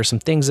 There are some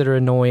things that are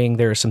annoying.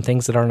 There are some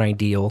things that aren't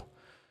ideal.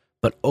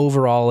 But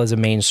overall, as a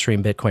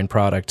mainstream Bitcoin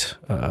product,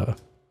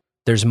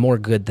 there's more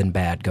good than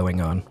bad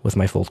going on with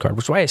my Fold card,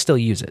 which is why I still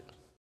use it.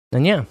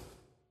 And yeah,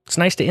 it's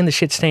nice to end the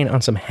shit stain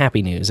on some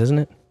happy news, isn't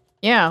it?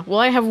 Yeah. Well,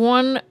 I have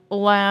one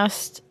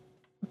last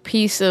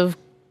piece of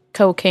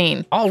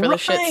cocaine for the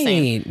shit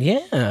stain.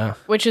 Yeah.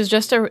 Which is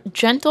just a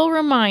gentle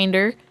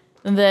reminder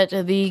that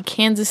the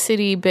Kansas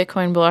City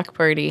Bitcoin Block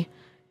Party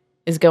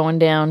is going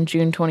down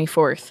June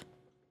 24th.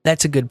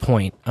 That's a good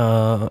point.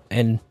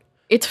 And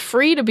it's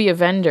free to be a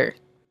vendor.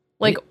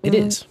 Like, it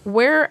is.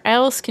 Where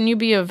else can you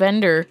be a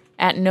vendor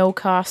at no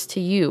cost to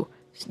you?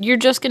 You're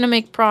just going to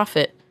make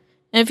profit.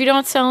 And if you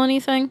don't sell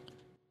anything,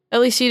 at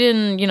least you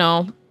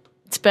didn't,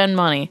 spend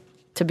money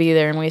to be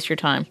there and waste your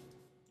time.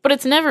 But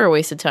it's never a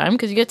waste of time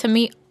because you get to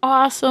meet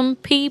awesome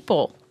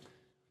people.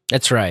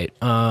 That's right.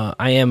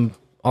 I am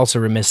also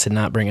remiss to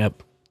not bring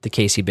up the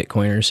KC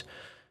Bitcoiners.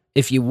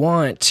 If you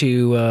want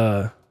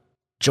to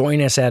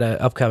join us at an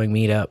upcoming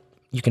meetup,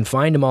 you can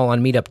find them all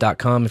on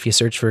meetup.com if you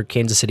search for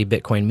Kansas City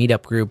Bitcoin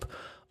Meetup Group,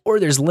 or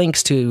there's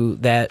links to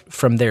that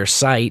from their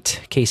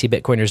site,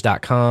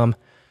 kcbitcoiners.com.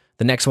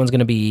 The next one's going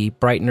to be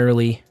bright and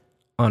early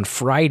on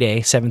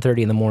Friday,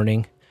 7:30 in the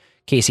morning.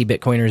 KC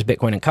Bitcoiners,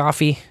 Bitcoin and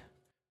Coffee.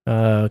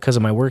 Because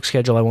of my work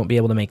schedule, I won't be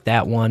able to make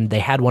that one. They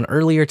had one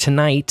earlier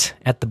tonight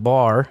at the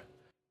bar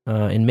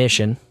in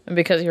Mission. And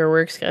because of your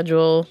work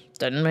schedule,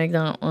 didn't make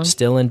that one.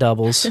 Still in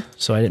doubles,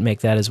 so I didn't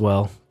make that as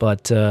well.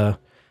 But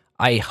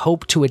I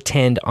hope to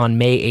attend on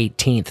May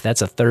 18th.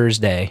 That's a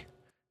Thursday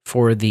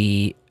for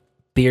the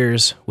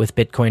Beers with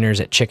Bitcoiners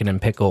at Chicken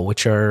and Pickle,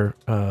 which are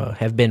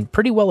have been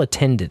pretty well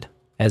attended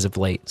as of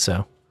late.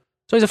 So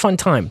it's always a fun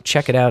time.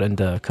 Check it out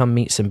and come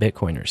meet some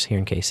Bitcoiners here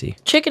in KC.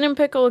 Chicken and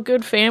Pickle, a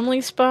good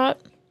family spot?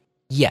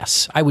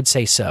 Yes, I would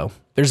say so.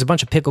 There's a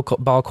bunch of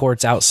pickleball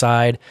courts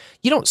outside.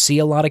 You don't see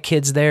a lot of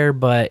kids there,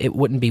 but it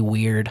wouldn't be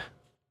weird.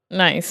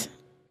 Nice.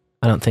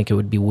 I don't think it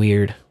would be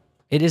weird.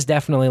 It is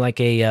definitely like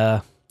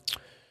a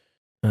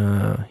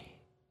hipster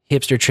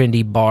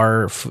trendy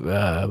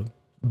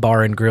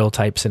bar and grill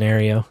type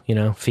scenario,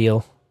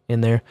 feel in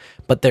there.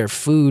 But their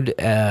food,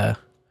 they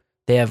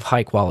have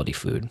high quality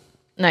food.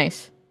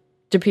 Nice.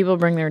 Do people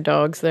bring their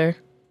dogs there?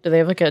 Do they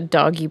have like a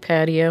doggy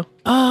patio?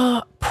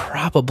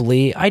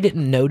 Probably. I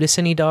didn't notice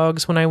any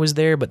dogs when I was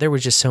there, but there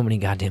was just so many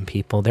goddamn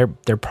people. There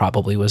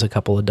probably was a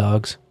couple of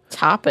dogs. It's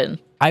hopping.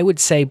 I would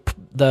say,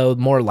 though,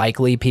 more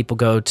likely people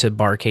go to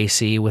Bar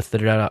KC with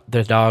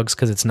their dogs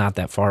because it's not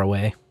that far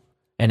away.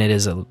 And it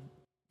is a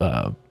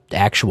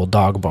actual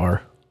dog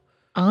bar.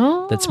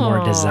 Oh. That's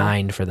more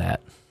designed for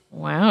that.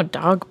 Wow,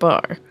 dog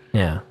bar.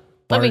 Yeah.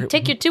 Let me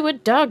take you to a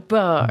dog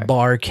bar.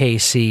 Bar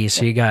KC.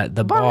 So you got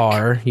the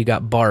bar, you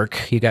got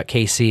Bark, you got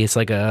KC. It's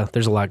like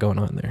there's a lot going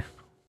on there.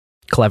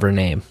 Clever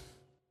name.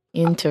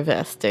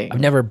 Interesting. I've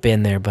never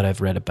been there, but I've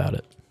read about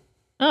it.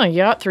 Oh, you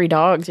got 3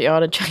 dogs. You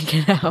ought to check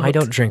it out. I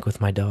don't drink with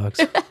my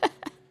dogs.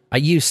 I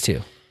used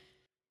to.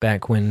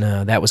 Back when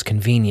that was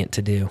convenient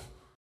to do.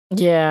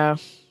 Yeah.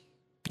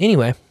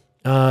 Anyway,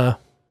 that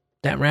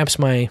wraps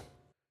my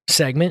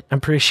segment. I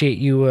appreciate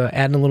you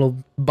adding a little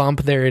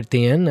bump there at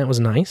the end. That was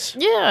nice.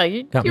 Yeah,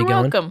 you're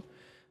welcome.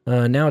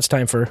 Now it's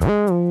time for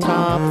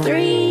Top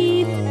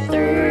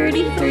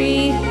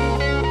 333.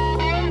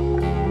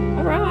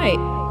 All right.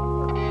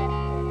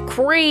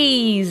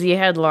 Crazy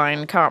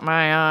headline caught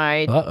my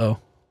eye. Uh-oh.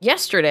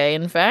 Yesterday,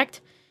 in fact.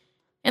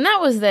 And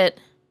that was that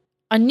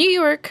a New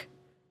York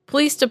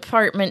Police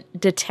Department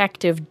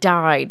detective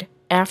died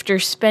after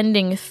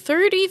spending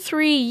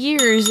 33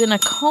 years in a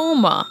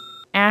coma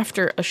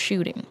after a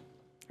shooting.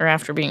 Or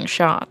after being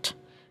shot,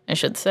 I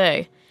should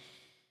say.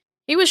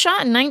 He was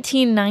shot in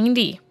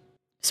 1990.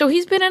 So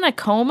he's been in a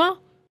coma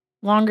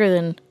longer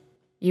than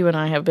you and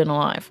I have been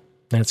alive.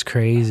 That's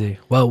crazy.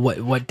 Well,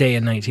 what day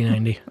in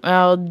 1990?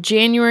 Well,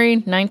 January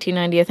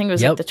 1990. I think it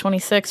was like the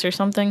 26th or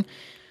something.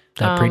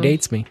 That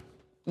predates me.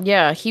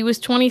 Yeah, he was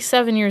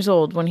 27 years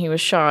old when he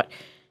was shot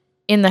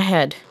in the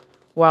head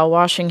while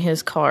washing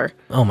his car.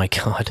 Oh my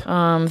God.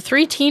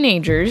 3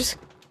 teenagers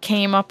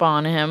came up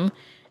on him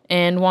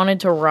and wanted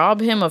to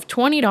rob him of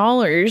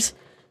 $20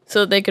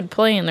 so they could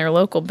play in their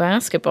local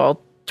basketball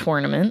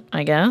tournament,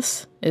 I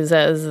guess, is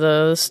as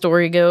the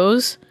story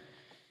goes.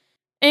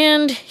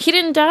 And he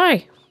didn't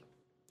die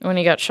when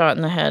he got shot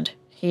in the head.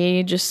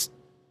 He just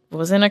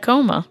was in a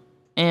coma.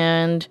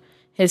 And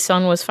his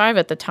son was 5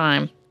 at the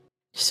time.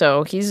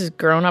 So he's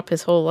grown up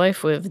his whole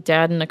life with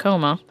dad in a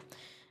coma.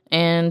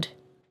 And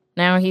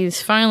now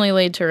he's finally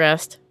laid to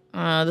rest.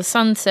 The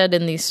son said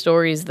in these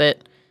stories that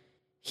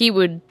he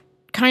would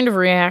kind of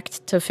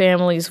react to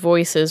families'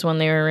 voices when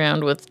they were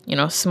around with,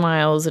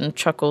 smiles and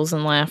chuckles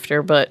and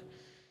laughter, but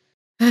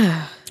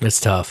it's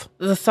tough.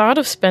 The thought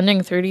of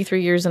spending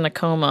 33 years in a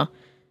coma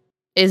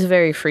is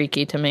very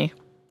freaky to me.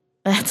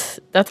 That's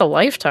a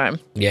lifetime.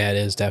 Yeah, it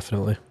is,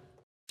 definitely.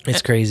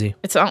 It's crazy.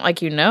 It's not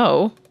like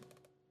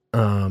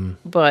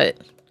but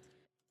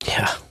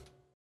yeah.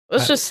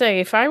 Let's just say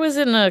if I was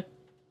in a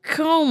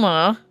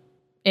coma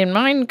in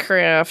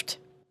Minecraft,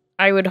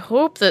 I would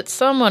hope that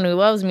someone who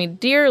loves me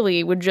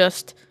dearly would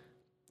just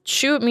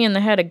shoot me in the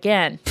head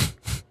again.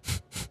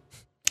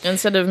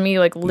 Instead of me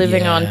like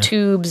living Yeah. on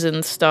tubes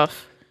and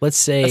stuff. Let's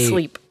say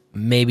Asleep.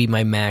 maybe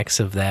my max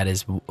of that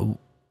is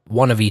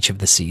one of each of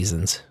the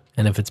seasons.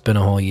 And if it's been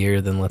a whole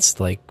year, then let's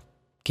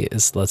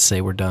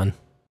say we're done.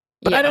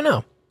 But I don't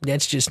know.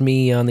 That's just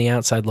me on the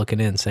outside looking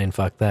in saying,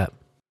 fuck that.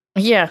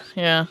 Yeah.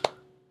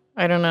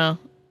 I don't know.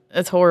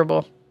 It's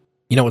horrible.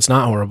 You know what's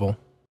not horrible?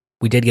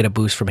 We did get a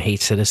boost from Hey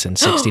Citizen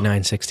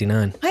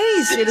 6969.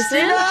 Hey,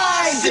 Citizen.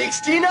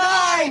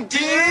 69,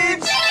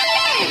 dudes!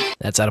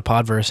 That's out of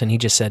Podverse, and he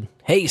just said,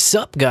 hey,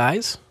 sup,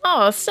 guys.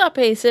 Oh, sup,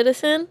 Hey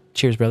Citizen.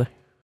 Cheers, brother.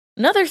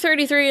 Another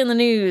 33 in the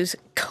news.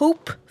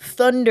 Cope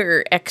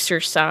Thunder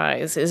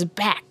exercise is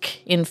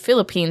back in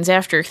Philippines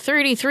after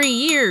 33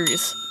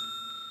 years.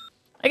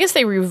 I guess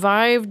they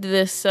revived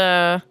this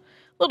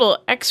little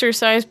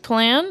exercise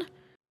plan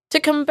to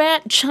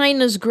combat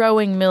China's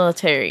growing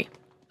military.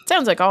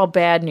 Sounds like all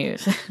bad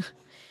news.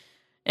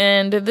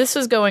 And this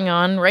is going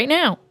on right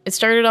now. It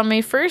started on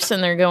May 1st,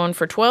 and they're going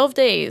for 12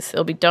 days.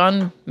 It'll be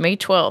done May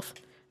 12th.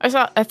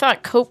 I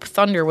thought Cope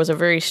Thunder was a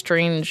very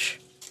strange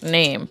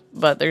name,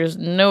 but there's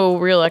no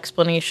real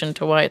explanation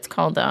to why it's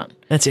called that.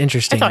 That's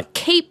interesting. I thought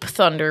Cape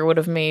Thunder would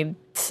have made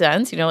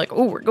sense. You know, like,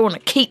 oh, we're going to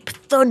Cape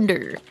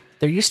Thunder.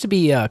 There used to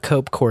be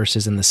Cope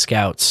courses in the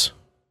Scouts.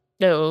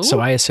 No.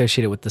 So I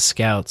associate it with the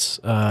Scouts.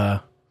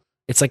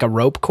 It's like a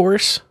rope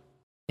course.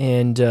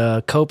 And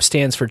COPE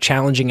stands for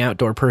Challenging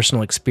Outdoor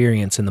Personal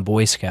Experience in the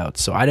Boy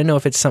Scouts. So I don't know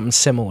if it's something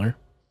similar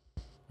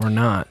or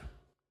not.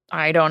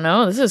 I don't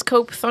know. This is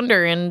Cope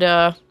Thunder,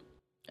 and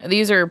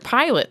these are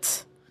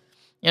pilots,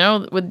 you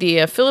know, with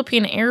the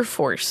Philippine Air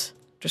Force,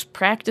 just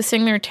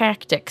practicing their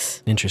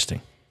tactics.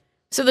 Interesting.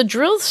 So the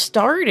drill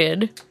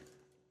started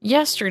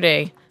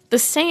yesterday, the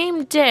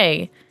same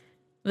day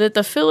that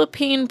the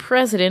Philippine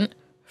President,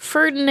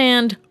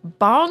 Ferdinand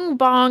Bong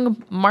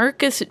Bong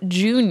Marcos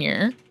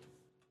Jr.,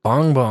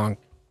 Bong Bong.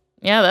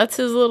 Yeah, that's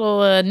his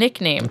little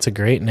nickname. That's a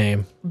great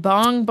name.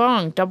 Bong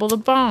Bong, double the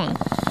bong.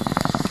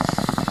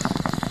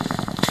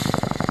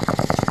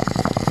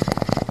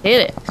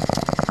 Hit it.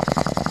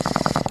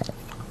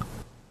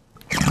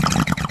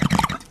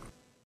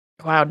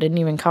 Wow, didn't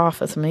even cough.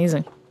 That's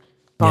amazing.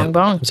 Bong Yep,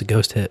 Bong. It was a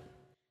ghost hit.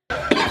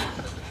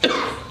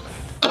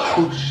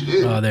 Oh,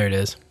 shit. Oh, there it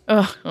is.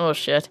 Oh,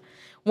 shit.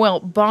 Well,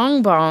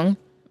 Bong Bong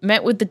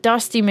met with the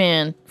Dusty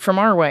Man from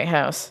our White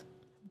House,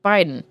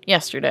 Biden,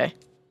 yesterday.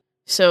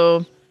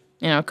 So,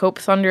 you know, Cope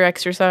Thunder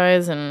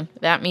exercise and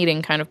that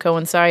meeting kind of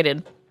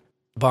coincided.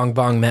 Bong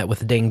Bong met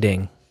with Ding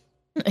Ding.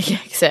 Yeah,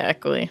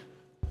 exactly.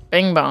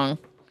 Bing Bong.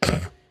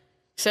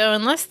 So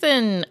in less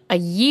than a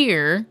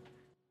year,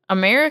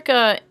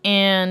 America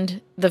and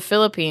the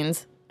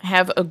Philippines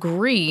have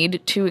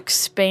agreed to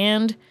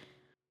expand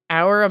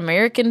our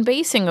American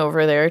basing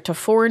over there to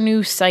 4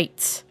 new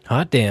sites.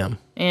 Hot damn.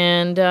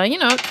 And, you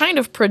know, it kind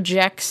of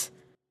projects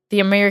the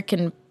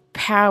American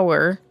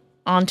power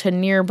onto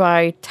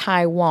nearby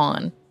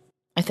Taiwan,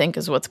 I think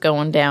is what's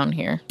going down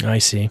here. I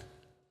see.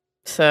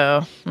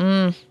 So,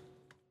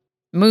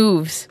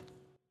 moves.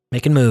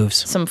 Making moves.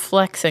 Some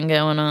flexing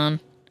going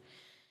on.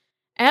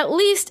 At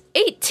least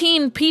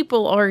 18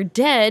 people are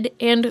dead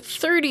and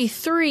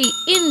 33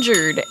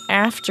 injured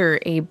after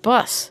a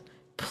bus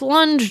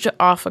plunged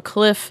off a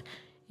cliff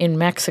in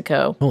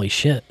Mexico. Holy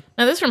shit.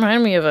 Now, this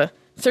reminded me of a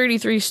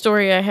 33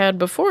 story I had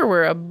before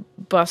where a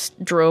bus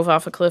drove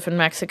off a cliff in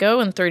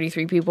Mexico and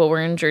 33 people were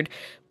injured.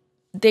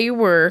 They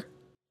were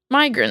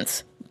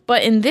migrants.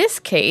 But in this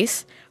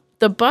case,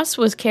 the bus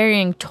was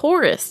carrying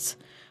tourists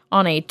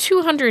on a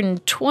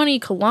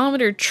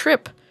 220-kilometer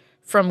trip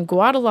from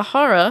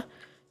Guadalajara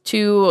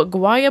to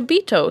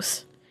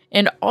Guayabitos,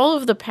 and all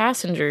of the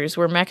passengers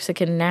were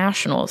Mexican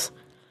nationals.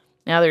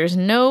 Now, there's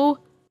no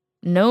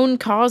known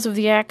cause of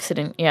the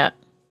accident yet.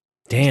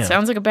 Damn.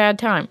 Sounds like a bad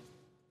time.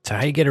 So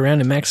how you get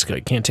around in Mexico?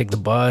 You can't take the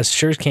bus.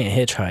 Sure can't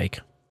hitchhike.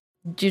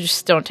 You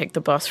just don't take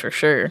the bus for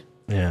sure.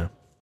 Yeah.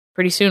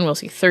 Pretty soon we'll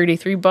see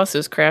 33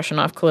 buses crashing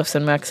off cliffs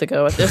in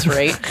Mexico at this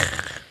rate.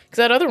 Because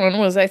that other one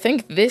was, I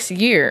think, this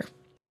year.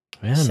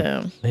 Yeah,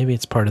 So maybe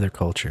it's part of their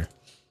culture.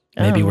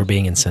 Maybe Oh. we're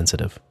being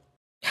insensitive.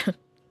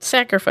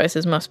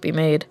 sacrifices must be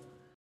made.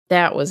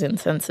 That was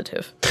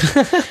insensitive.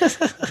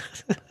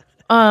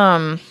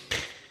 Horrible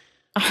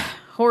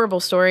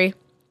story.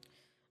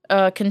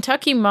 A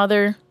Kentucky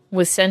mother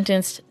was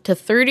sentenced to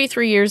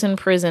 33 years in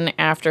prison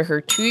after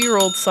her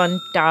 2-year-old son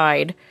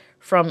died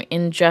from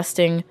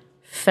ingesting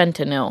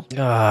fentanyl.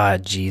 Ah,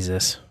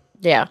 Jesus.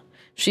 Yeah.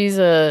 She's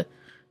a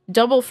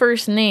double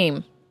first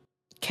name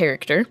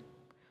character.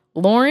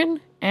 Lauren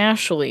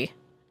Ashley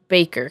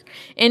Baker.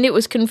 And it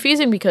was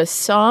confusing because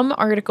some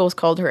articles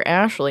called her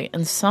Ashley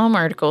and some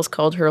articles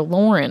called her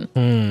Lauren.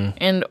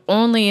 And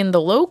only in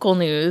the local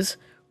news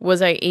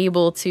was I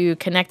able to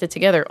connect it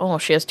together. Oh,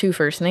 she has 2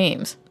 first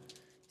names.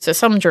 So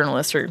some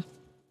journalists are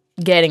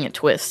getting it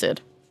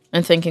twisted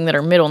and thinking that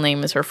her middle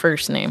name is her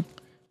first name.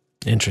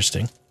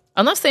 Interesting.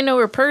 Unless they know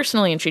her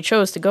personally and she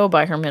chose to go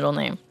by her middle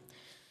name.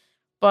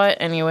 But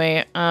anyway,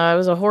 it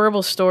was a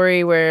horrible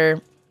story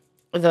where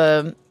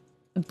the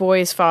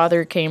boy's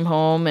father came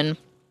home and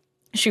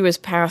she was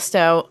passed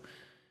out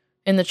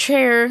in the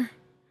chair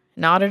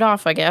nodded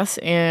off, I guess,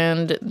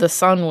 and the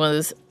son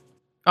was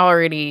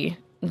already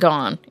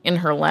gone in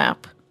her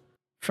lap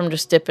from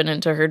just dipping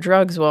into her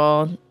drugs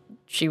while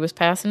she was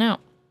passing out.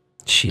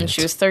 Shit. And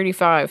she was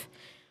 35.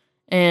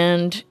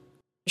 And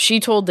she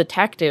told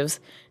detectives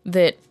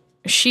that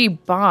she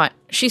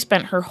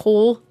spent her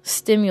whole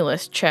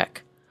stimulus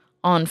check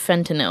on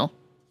fentanyl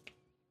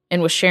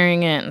and was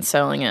sharing it and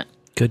selling it.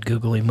 Good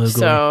googly moogly.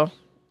 So,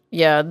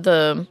 yeah,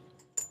 the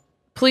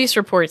police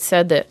report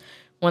said that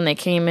when they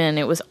came in,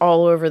 it was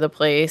all over the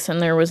place,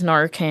 and there was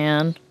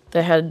Narcan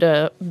that had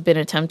been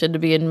attempted to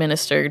be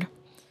administered.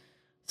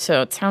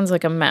 So it sounds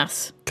like a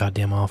mess.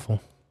 Goddamn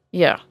awful.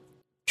 Yeah.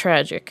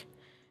 Tragic.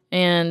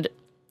 And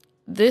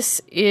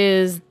this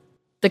is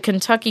the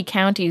Kentucky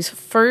County's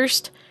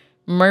first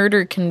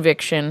murder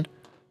conviction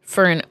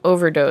for an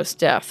overdose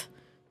death.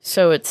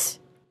 So it's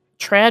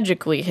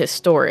tragically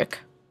historic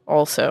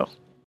also.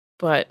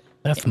 But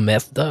that's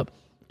methed up.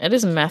 It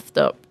is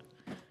methed up.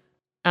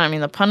 I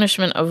mean, the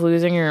punishment of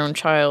losing your own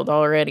child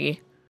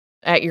already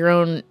at your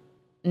own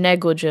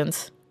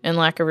negligence and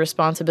lack of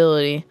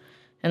responsibility,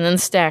 and then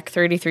stack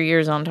 33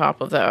 years on top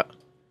of that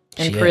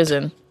in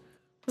prison.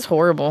 It's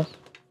horrible.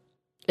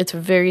 It's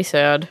very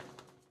sad.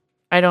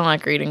 I don't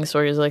like reading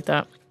stories like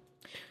that.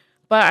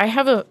 But I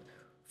have a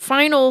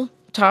final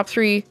top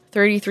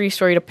 33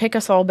 story to pick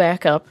us all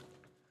back up,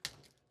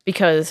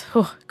 because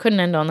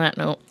couldn't end on that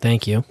note.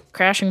 Thank you.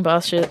 Crashing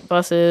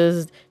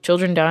buses,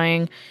 children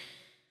dying.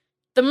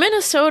 The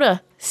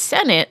Minnesota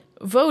Senate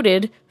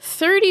voted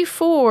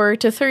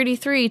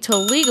 34-33 to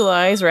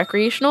legalize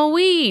recreational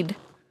weed.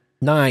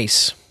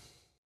 Nice.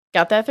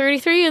 Got that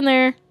 33 in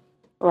there.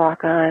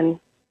 Rock on.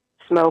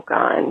 Smoke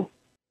on.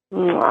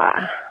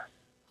 Mwah.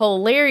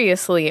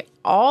 Hilariously,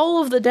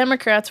 all of the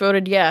Democrats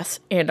voted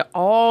yes, and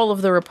all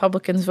of the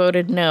Republicans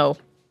voted no.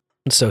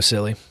 It's so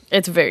silly.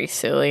 It's very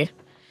silly.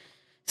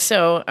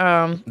 So,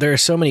 there are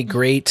so many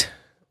great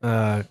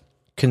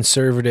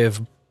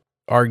conservative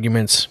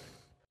arguments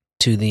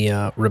to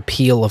the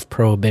repeal of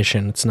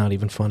prohibition. It's not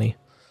even funny,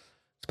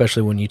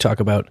 especially when you talk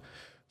about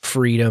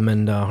freedom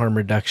and harm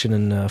reduction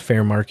and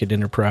fair market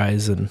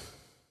enterprise and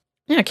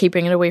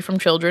keeping it away from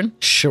children,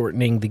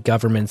 shortening the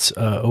government's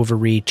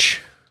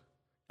overreach,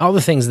 all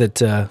the things that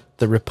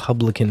the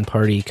Republican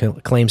Party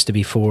claims to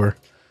be for,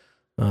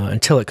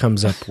 until it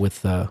comes up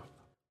with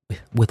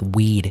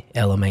weed.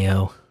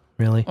 LMAO.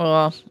 Really?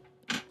 Well,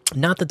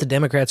 not that the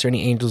Democrats are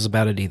any angels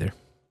about it either.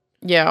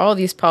 Yeah, all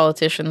these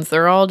politicians,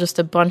 they're all just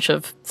a bunch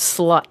of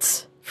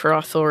sluts for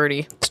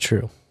authority. It's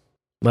true.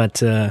 But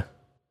the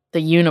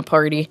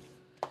uniparty.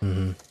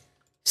 Mm-hmm.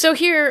 So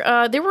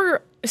here, there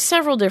were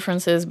several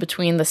differences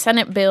between the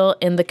Senate bill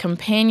and the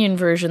companion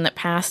version that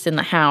passed in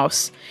the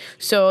House.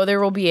 So there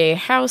will be a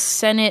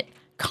House-Senate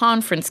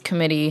conference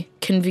committee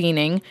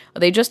convening.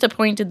 They just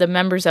appointed the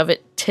members of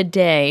it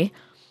today,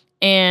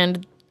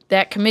 and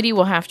that committee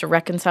will have to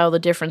reconcile the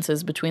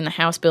differences between the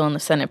House bill and the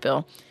Senate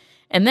bill.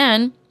 And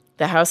then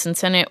the House and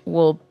Senate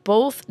will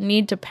both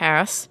need to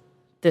pass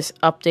this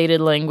updated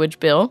language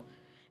bill,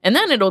 and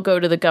then it'll go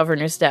to the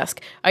governor's desk.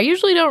 I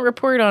usually don't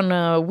report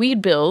on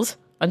weed bills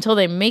until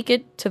they make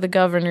it to the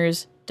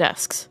governor's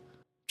desks,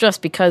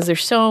 just because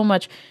there's so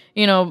much,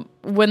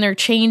 when they're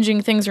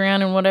changing things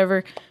around and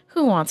whatever,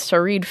 who wants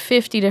to read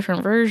 50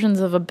 different versions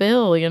of a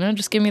bill,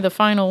 just give me the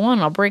final one.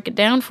 I'll break it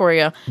down for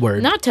you.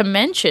 Word. Not to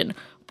mention,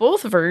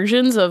 both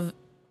versions of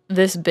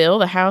this bill,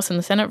 the House and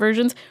the Senate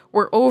versions,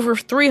 were over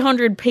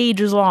 300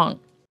 pages long.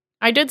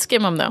 I did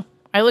skim them, though.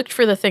 I looked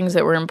for the things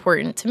that were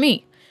important to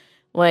me,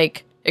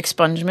 like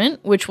expungement,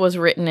 which was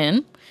written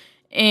in,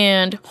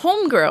 and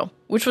home grow,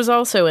 which was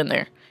also in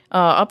there,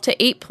 up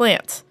to 8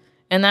 plants.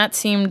 And that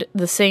seemed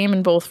the same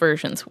in both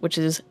versions, which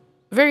is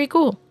very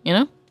cool,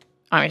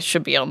 I mean, it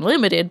should be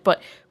unlimited,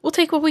 but we'll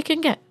take what we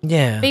can get.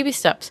 Yeah. Baby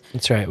steps.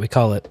 That's right. We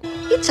call it.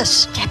 It's a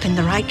step in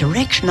the right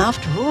direction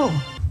after all.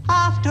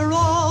 After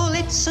all,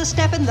 it's a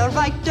step in the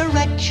right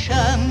direction.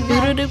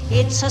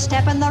 It's a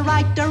step in the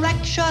right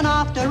direction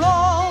after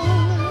all.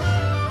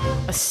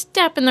 A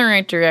step in the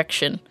right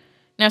direction.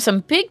 Now,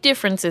 some big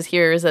differences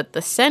here is that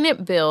the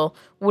Senate bill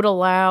would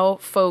allow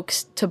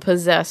folks to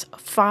possess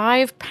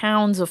 5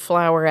 pounds of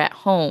flower at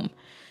home,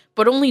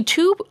 but only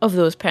 2 of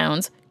those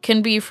pounds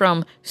can be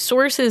from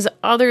sources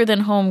other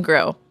than home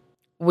grow,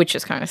 which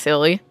is kind of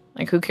silly.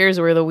 Like, who cares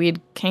where the weed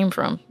came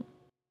from?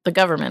 The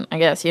government, I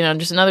guess,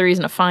 just another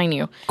reason to fine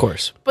you. Of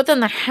course. But then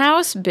the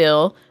House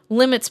bill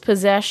limits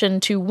possession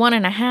to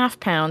 1.5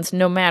 pounds,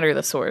 no matter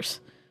the source.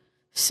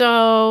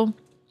 So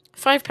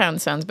 5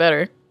 pounds sounds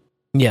better.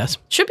 Yes.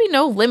 Should be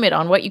no limit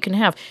on what you can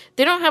have.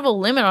 They don't have a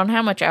limit on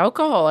how much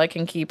alcohol I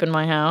can keep in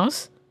my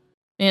house.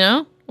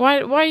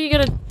 Why are you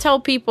going to tell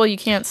people you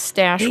can't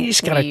stash They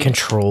just got to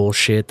control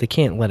shit. They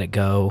can't let it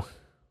go.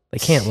 They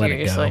can't let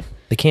it go.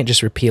 They can't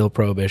just repeal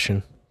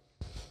prohibition.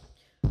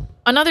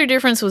 Another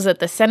difference was that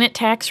the Senate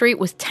tax rate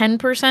was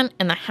 10%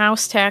 and the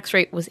House tax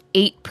rate was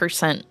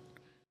 8%.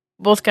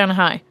 Both kind of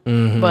high.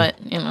 Mm-hmm. But,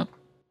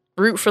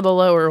 root for the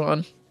lower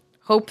one.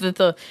 Hope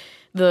that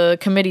the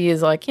committee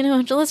is like,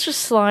 let's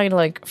just slide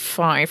like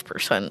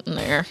 5% in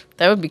there.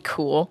 That would be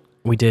cool.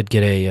 We did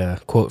get a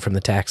quote from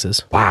the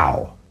taxes.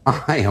 Wow,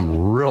 I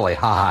am really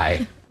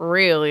high.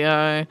 Really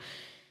high.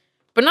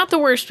 But not the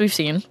worst we've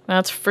seen,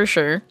 that's for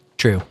sure.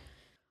 True.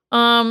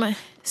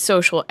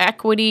 Social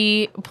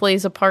equity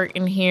plays a part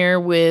in here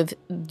with,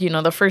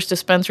 the first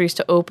dispensaries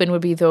to open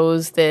would be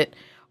those that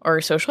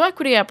are social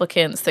equity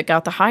applicants that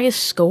got the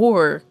highest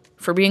score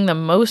for being the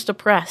most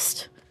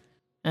oppressed.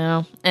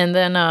 And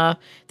then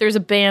there's a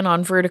ban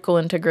on vertical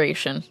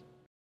integration.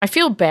 I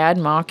feel bad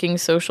mocking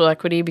social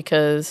equity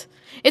because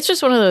it's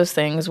just one of those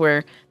things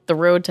where the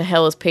road to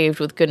hell is paved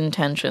with good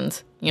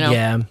intentions.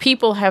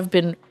 People have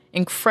been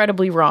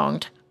incredibly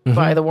wronged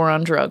by the war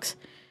on drugs.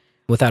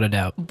 Without a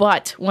doubt.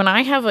 But when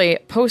I have a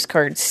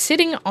postcard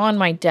sitting on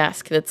my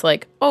desk that's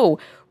like, oh,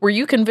 were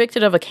you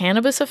convicted of a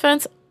cannabis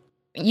offense?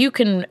 You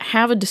can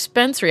have a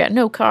dispensary at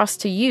no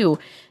cost to you.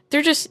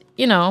 They're just,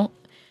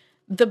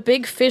 the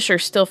big fish are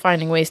still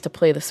finding ways to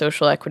play the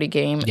social equity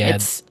game. Yeah.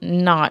 It's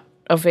not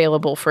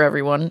available for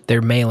everyone.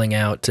 They're mailing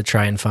out to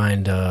try and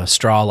find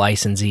straw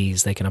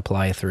licensees they can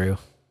apply through.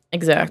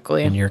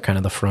 Exactly. And you're kind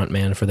of the front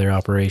man for their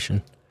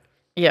operation.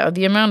 Yeah,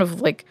 the amount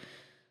of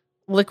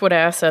liquid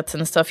assets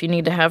and stuff you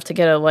need to have to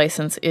get a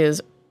license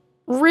is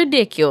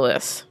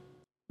ridiculous.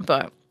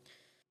 But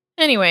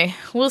anyway,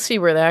 we'll see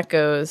where that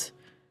goes.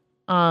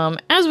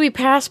 As we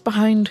pass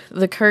behind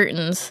the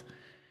curtains.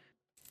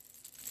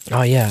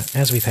 Oh yeah,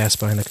 as we pass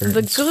behind the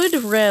curtains. The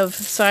good Rev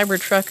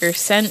Cybertrucker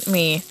sent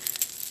me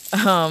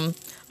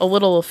a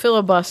little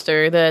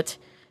filibuster that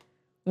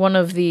one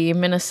of the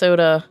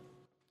Minnesota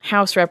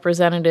House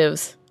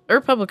Representatives, a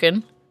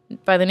Republican,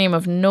 by the name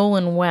of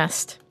Nolan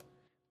West,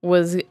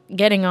 was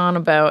getting on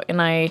about,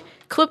 and I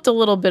clipped a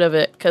little bit of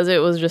it because it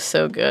was just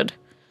so good.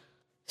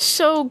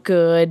 So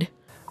good.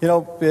 It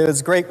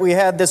was great we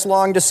had this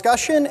long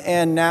discussion,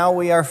 and now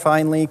we are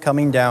finally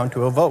coming down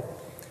to a vote.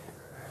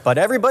 But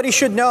everybody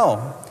should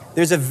know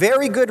there's a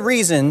very good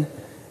reason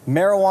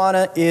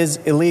marijuana is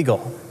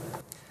illegal.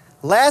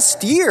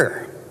 Last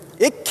year,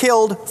 it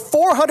killed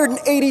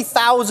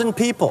 480,000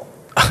 people.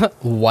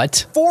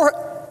 What?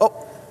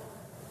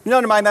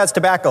 Never mind, that's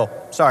tobacco.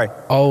 Sorry.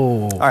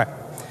 Oh. All right.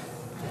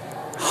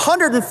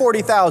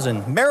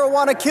 140,000.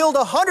 Marijuana killed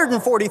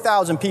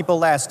 140,000 people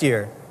last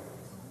year.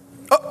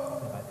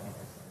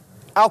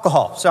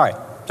 Alcohol. Sorry.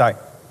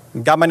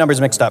 Got my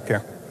numbers mixed up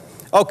here.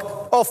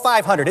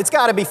 500. It's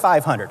got to be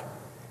 500.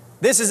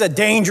 This is a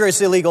dangerous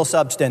illegal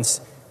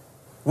substance.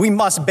 We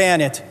must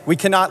ban it. We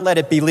cannot let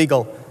it be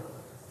legal.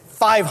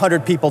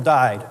 500 people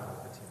died.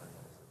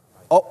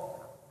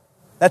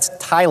 That's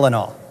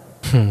Tylenol.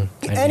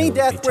 Any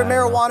death where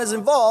marijuana is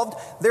involved,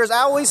 there's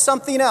always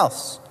something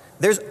else.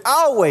 There's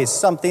always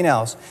something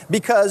else.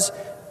 Because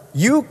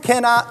you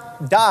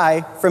cannot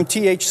die from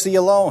THC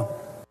alone.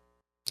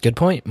 Good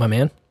point, my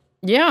man.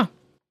 Yeah.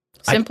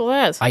 Simple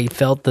as. I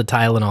felt the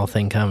Tylenol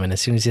thing coming. As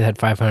soon as you had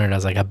 500, I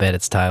was like, I bet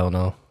it's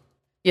Tylenol.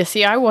 Yeah,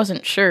 see, I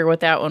wasn't sure what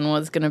that one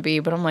was going to be,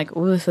 but I'm like,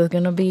 ooh, this is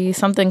going to be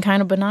something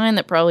kind of benign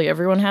that probably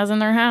everyone has in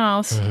their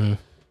house. Mm-hmm.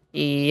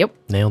 Yep.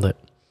 Nailed it.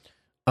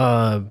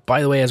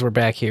 By the way, as we're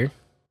back here,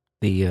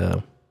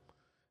 the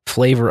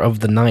flavor of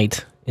the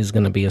night is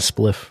going to be a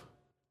spliff.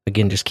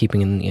 Again, just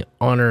keeping in the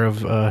honor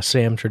of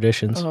Sam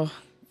traditions. Oh,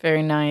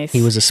 very nice.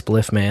 He was a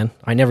spliff man.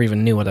 I never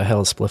even knew what the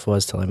hell a spliff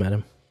was till I met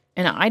him.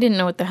 And I didn't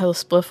know what the hell a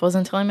spliff was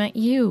until I met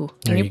you.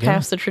 There and you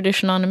passed the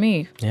tradition on to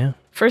me. Yeah.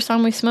 First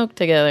time we smoked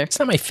together. It's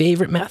not my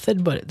favorite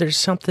method, but there's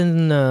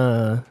something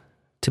to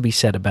be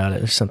said about it.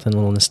 There's something a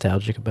little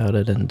nostalgic about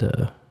it,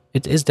 and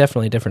it is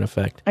definitely a different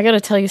effect. I gotta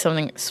tell you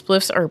something.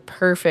 Spliffs are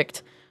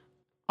perfect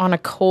on a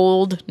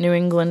cold New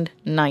England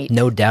night.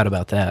 No doubt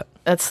about that.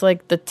 That's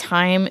like the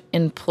time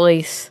and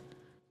place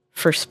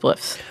for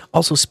spliffs.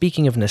 Also,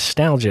 speaking of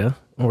nostalgia,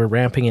 we're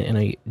wrapping it in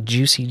a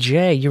Juicy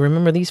J. You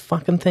remember these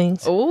fucking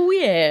things? Oh,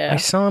 yeah. I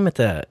saw them at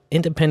the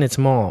Independence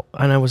Mall,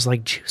 and I was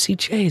like, Juicy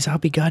J's, I'll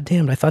be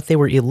goddamned. I thought they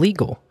were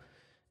illegal.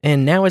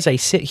 And now as I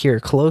sit here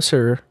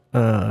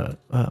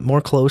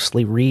more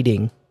closely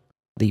reading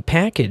the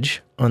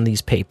package on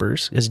these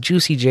papers, is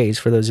Juicy J's,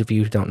 for those of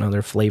you who don't know,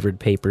 they're flavored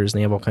papers, and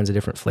they have all kinds of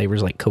different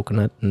flavors like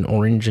coconut and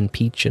orange and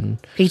peach and...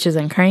 Peaches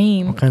and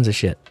cream. All kinds of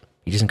shit.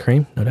 Peaches and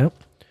cream, no doubt.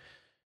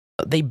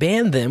 They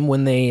banned them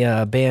when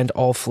they banned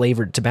all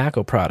flavored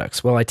tobacco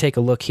products. Well, I take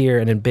a look here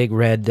and in big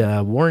red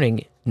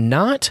warning,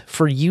 not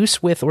for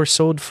use with or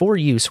sold for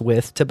use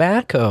with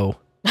tobacco,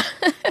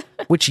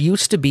 which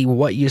used to be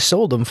what you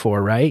sold them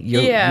for, right?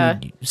 You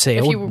say,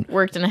 if you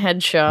worked in a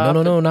head shop.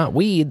 No, not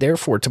weed,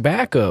 therefore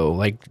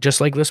tobacco, just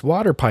like this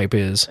water pipe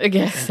is.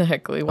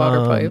 Exactly,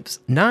 water pipes.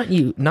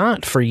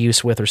 Not for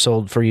use with or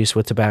sold for use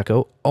with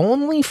tobacco,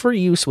 only for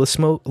use with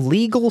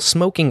legal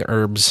smoking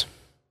herbs.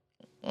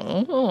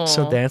 Oh.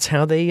 So that's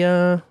how they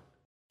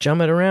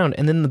jump it around.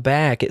 And then in the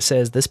back, it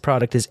says this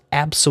product is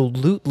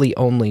absolutely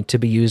only to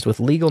be used with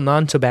legal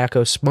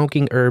non-tobacco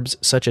smoking herbs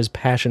such as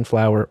passion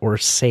flower or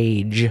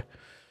sage.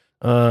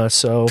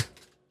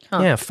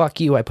 Yeah,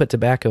 fuck you. I put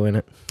tobacco in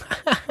it.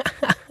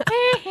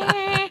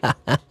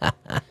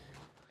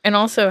 And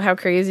also, how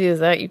crazy is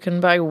that? You can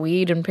buy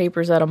weed and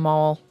papers at a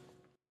mall.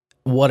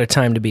 What a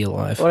time to be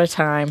alive. What a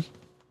time.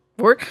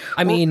 We're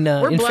in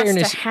blessed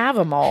fairness, to have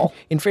them all.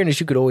 In fairness,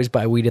 you could always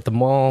buy weed at the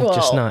mall,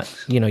 just Well.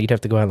 not, you'd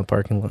have to go out in the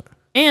parking lot.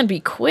 And be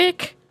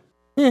quick.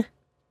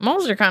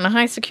 Malls are kind of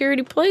high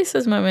security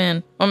places, my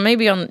man. Well,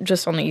 maybe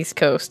just on the East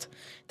Coast.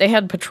 They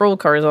had patrol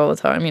cars all the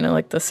time,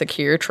 like the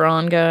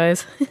Securitron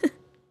guys.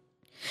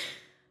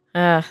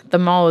 The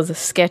mall is a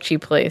sketchy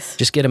place.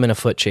 Just get them in a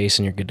foot chase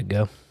and you're good to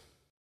go.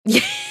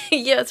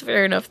 Yeah, it's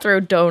fair enough. Throw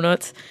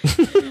donuts.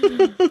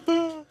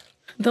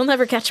 They'll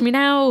never catch me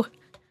now.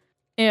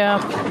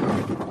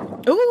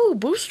 Yeah. Ooh,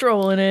 boost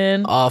rolling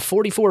in.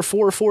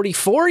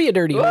 44,444, you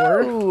dirty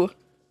whore. Ooh.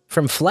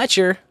 From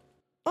Fletcher.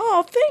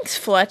 Oh, thanks,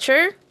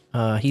 Fletcher.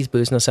 He's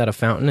boozing us out of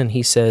fountain, and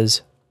he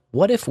says,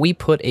 what if we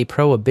put a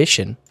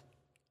prohibition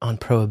on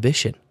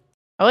prohibition?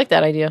 I like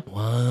that idea.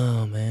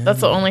 Wow, man. That's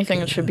the only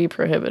thing that should be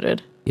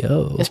prohibited.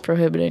 Yo. Is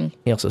prohibiting.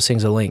 He also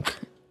sings a link.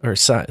 Or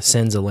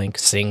sends a link.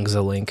 Sings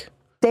a link.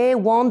 They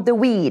want the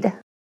weed.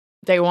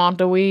 They want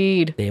the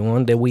weed. They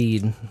want the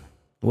weed.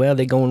 Well,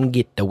 they gonna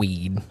get the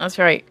weed. That's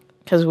right.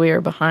 Because we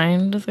are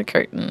behind the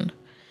curtain.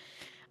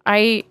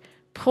 I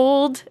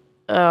pulled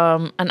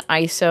an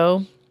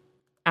ISO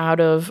out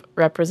of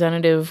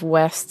Representative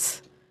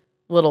West's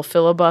little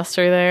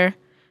filibuster there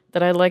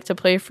that I'd like to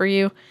play for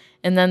you.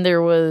 And then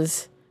there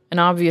was an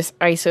obvious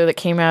ISO that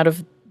came out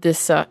of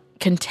this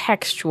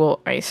contextual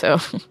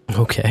ISO.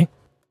 Okay.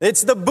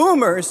 It's the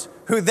boomers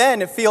who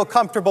then feel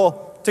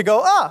comfortable to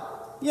go,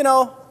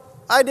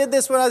 I did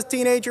this when I was a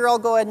teenager, I'll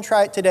go ahead and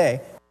try it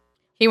today.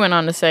 He went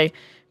on to say,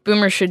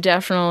 boomers should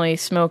definitely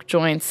smoke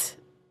joints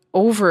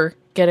over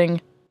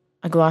getting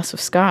a glass of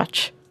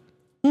scotch.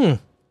 It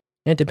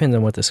depends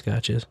on what the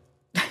scotch is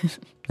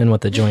and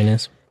what the joint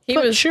is.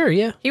 Sure,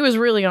 yeah. He was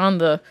really on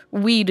the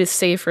weed is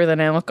safer than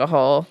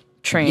alcohol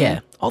train. Yeah,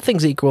 all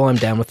things equal, I'm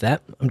down with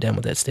that. I'm down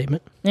with that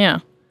statement. Yeah.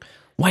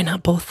 Why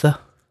not both, though?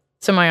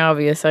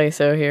 Semi-obvious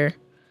ISO here.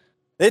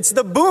 It's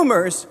the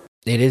boomers.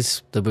 It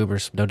is the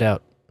boomers, no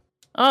doubt.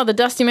 Oh, the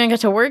Dusty Man got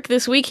to work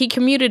this week. He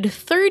commuted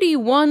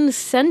 31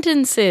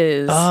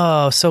 sentences.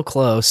 Oh, so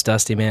close,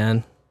 Dusty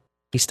Man.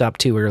 He stopped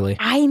too early.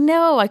 I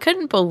know. I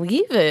couldn't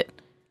believe it.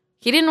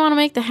 He didn't want to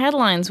make the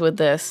headlines with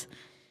this.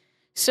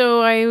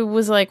 So I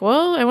was like,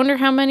 well, I wonder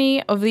how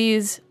many of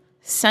these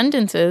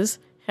sentences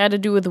had to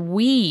do with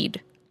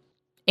weed.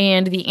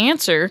 And the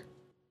answer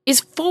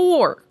is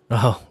 4.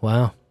 Oh,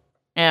 wow.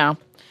 Yeah.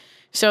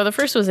 So the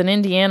first was an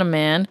Indiana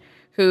man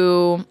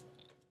who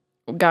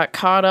got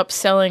caught up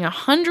selling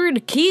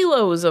 100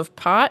 kilos of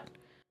pot,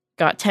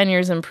 got 10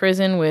 years in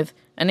prison with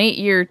an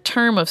 8-year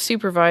term of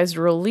supervised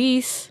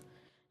release,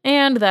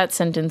 and that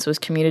sentence was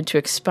commuted to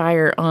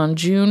expire on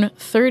June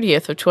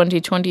 30th of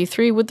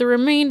 2023, with the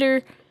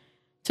remainder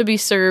to be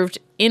served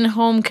in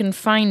home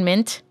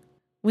confinement,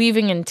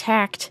 leaving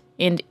intact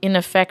and in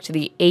effect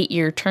the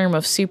 8-year term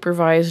of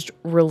supervised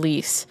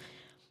release.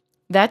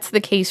 That's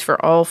the case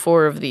for all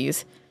 4 of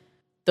these.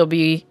 They'll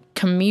be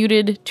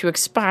commuted to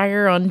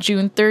expire on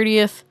June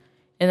 30th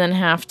and then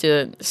have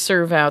to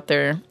serve out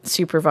their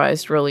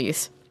supervised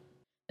release.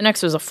 The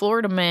next was a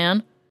Florida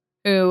man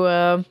who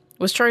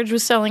was charged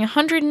with selling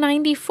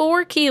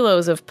 194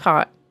 kilos of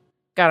pot.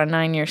 Got a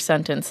 9-year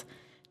sentence.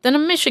 Then a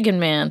Michigan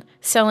man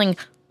selling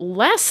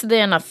less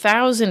than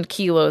 1,000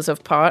 kilos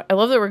of pot. I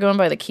love that we're going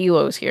by the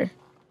kilos here.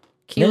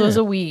 Kilos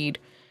of weed.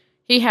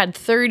 He had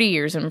 30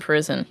 years in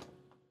prison.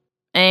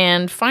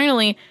 And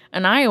finally,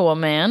 an Iowa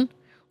man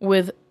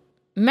with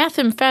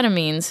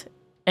methamphetamines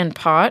and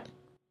pot,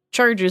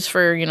 charges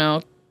for,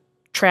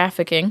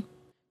 trafficking,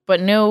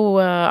 but no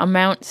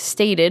amount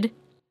stated.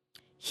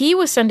 He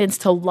was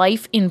sentenced to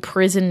life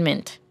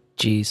imprisonment.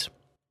 Jeez.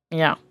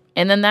 Yeah.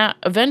 And then that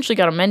eventually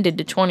got amended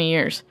to 20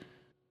 years.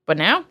 But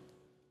now,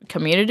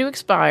 commuted to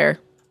expire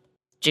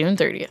June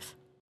 30th.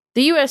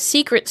 The U.S.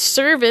 Secret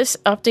Service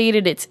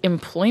updated its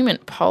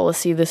employment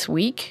policy this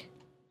week.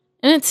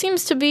 And it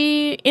seems to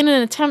be in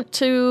an attempt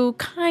to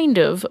kind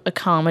of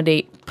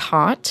accommodate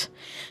pot.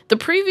 The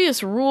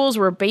previous rules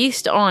were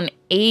based on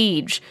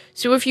age.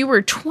 So if you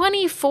were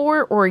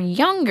 24 or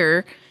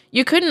younger,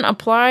 you couldn't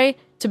apply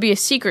to be a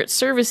Secret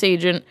Service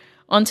agent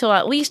until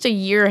at least a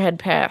year had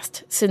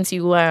passed since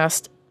you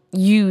last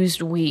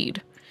used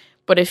weed.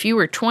 But if you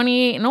were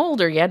 28 and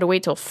older, you had to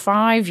wait till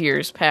 5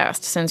 years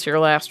passed since your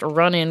last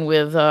run-in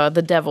with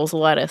the devil's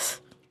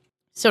lettuce.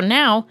 So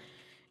now,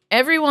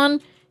 everyone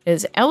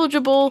is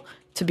eligible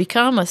to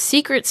become a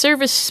Secret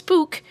Service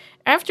spook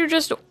after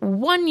just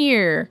 1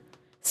 year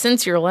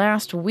since your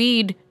last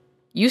weed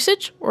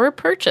usage or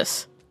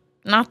purchase.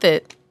 Not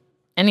that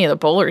any of the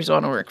bowlers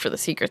want to work for the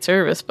Secret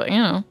Service, but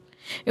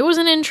it was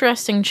an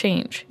interesting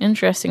change.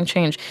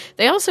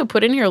 They also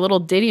put in here a little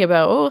ditty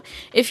about,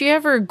 if you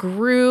ever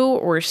grew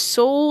or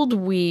sold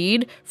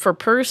weed for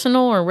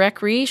personal or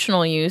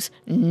recreational use,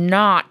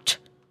 not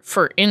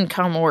for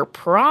income or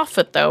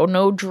profit, though,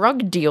 no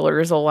drug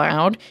dealers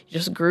allowed. You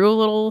just grew a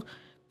little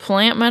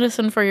plant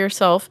medicine for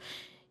yourself.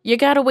 You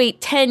gotta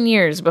wait 10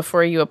 years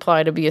before you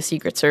apply to be a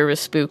Secret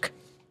Service spook.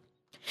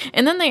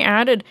 And then they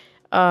added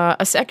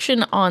a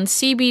section on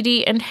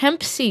CBD and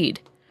hemp seed.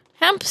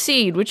 Hemp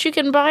seed, which you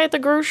can buy at the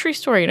grocery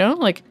store,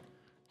 like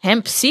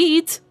hemp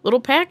seeds, little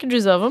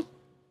packages of them,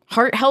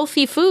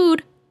 heart-healthy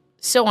food,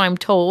 so I'm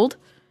told,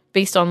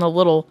 based on the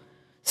little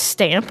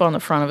stamp on the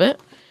front of it.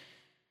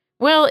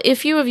 Well,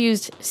 if you have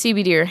used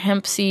CBD or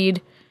hemp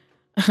seed,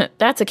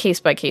 that's a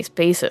case-by-case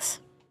basis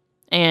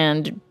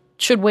and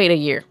should wait a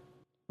year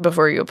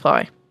before you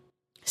apply.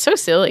 So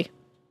silly.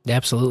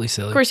 Absolutely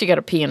silly. Of course, you got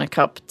to pee in a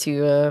cup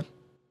to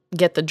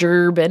get the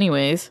gerb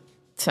anyways.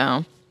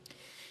 So,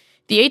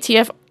 the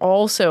ATF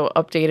also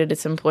updated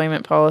its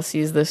employment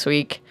policies this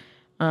week,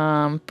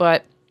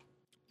 but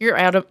you're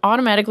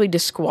automatically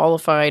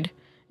disqualified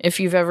if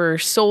you've ever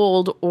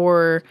sold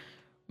or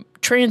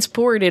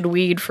transported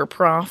weed for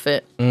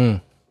profit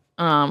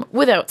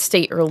without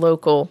state or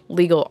local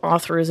legal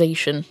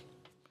authorization.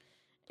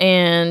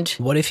 And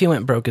what if you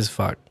went broke as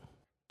fuck?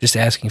 Just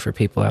asking for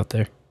people out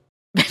there.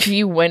 If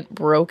you went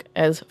broke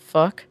as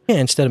fuck? Yeah,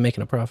 instead of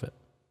making a profit.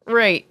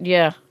 Right,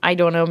 yeah. I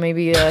don't know.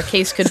 Maybe a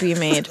case could be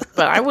made.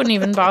 But I wouldn't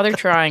even bother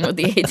trying with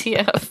the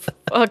ATF.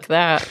 Fuck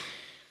that.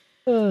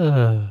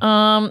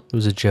 It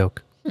was a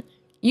joke.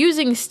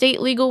 Using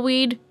state legal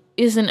weed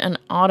isn't an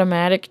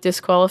automatic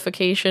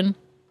disqualification,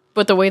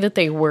 but the way that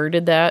they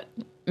worded that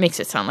makes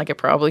it sound like it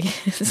probably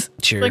is.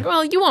 Sure. Like,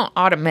 well, you won't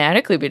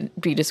automatically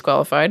be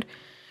disqualified.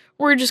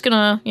 We're just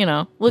gonna,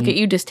 look at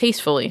you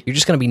distastefully. You're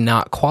just gonna be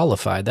not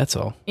qualified, that's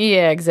all.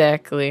 Yeah,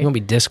 exactly. You won't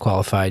be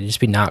disqualified, you just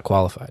be not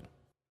qualified.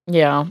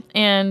 Yeah,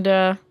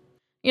 and,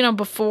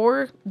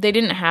 before, they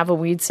didn't have a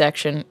weed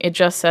section. It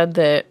just said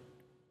that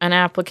an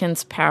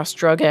applicant's past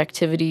drug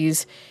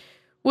activities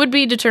would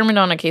be determined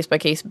on a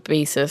case-by-case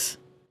basis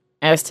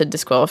as to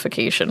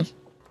disqualification.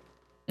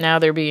 Now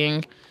they're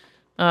being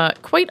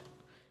quite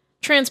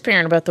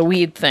transparent about the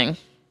weed thing.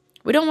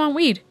 We don't want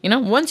weed.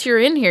 Once you're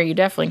in here, you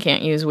definitely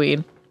can't use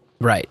weed.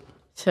 Right.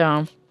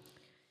 So,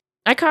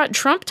 I caught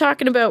Trump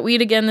talking about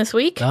weed again this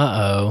week.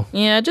 Uh-oh.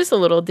 Yeah, just a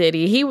little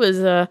ditty. He was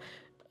a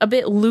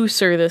bit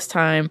looser this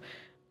time,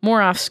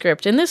 more off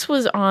script. And this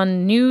was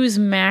on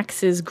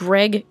Newsmax's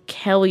Greg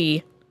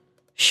Kelly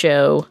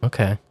show.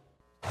 Okay.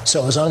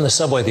 So I was on the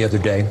subway the other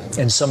day,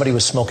 and somebody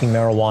was smoking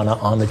marijuana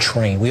on the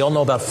train. We all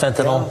know about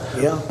fentanyl,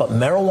 but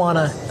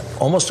marijuana,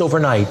 almost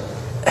overnight,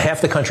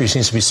 half the country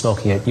seems to be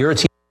smoking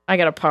it. I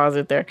gotta pause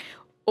it there.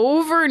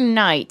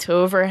 Overnight,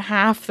 over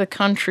half the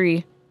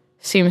country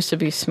seems to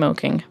be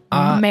smoking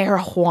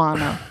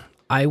marijuana.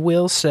 I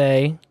will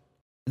say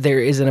there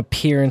is an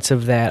appearance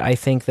of that. I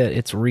think that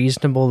it's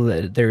reasonable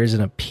that there is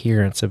an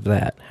appearance of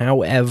that.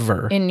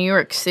 However... In New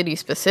York City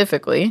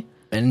specifically.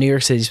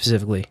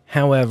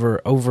 However,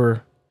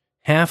 over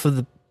half of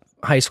the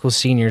high school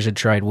seniors had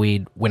tried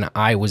weed when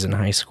I was in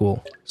high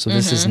school. So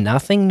this is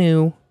nothing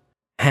new.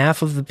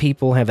 Half of the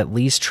people have at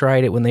least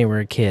tried it when they were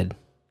a kid,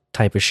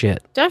 type of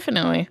shit.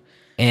 Definitely.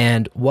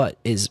 And what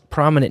is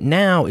prominent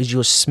now is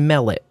you'll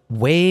smell it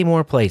way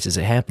more places.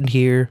 It happened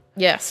here.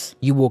 Yes.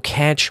 You will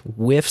catch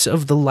whiffs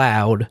of the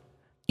loud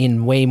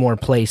in way more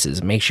places.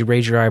 It makes you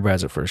raise your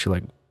eyebrows at first. You're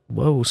like,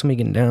 whoa, somebody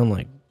getting down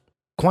like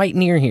quite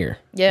near here.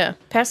 Yeah,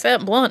 pass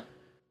that blunt.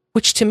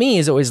 Which to me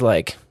is always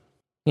like,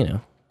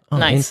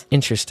 nice.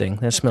 Interesting.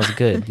 That smells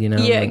good, Yeah,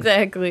 like,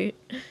 exactly.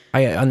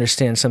 I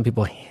understand some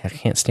people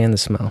can't stand the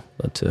smell,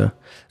 but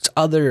it's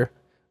other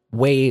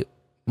way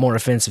more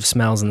offensive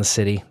smells in the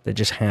city that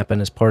just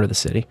happen as part of the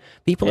city.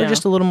 People are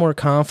just a little more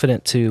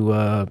confident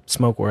to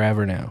smoke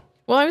wherever now.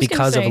 Well, I was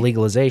because of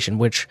legalization,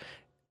 which,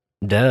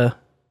 it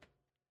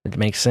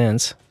makes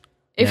sense.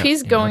 If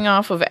he's going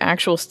off of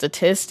actual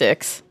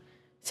statistics,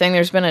 saying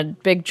there's been a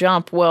big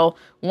jump, well,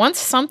 once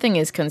something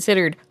is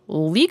considered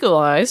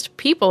legalized,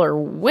 people are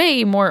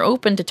way more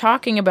open to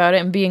talking about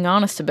it and being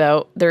honest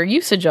about their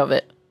usage of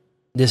it.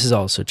 This is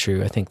also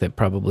true. I think that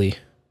probably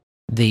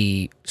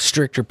the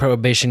stricter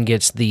prohibition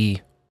gets, the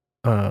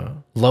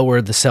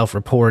lower the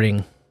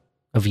self-reporting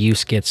of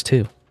use gets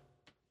too.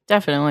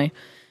 Definitely.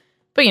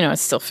 But,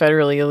 it's still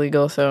federally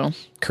illegal, so...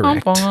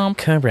 Correct. Womp womp.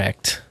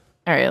 Correct.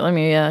 All right, let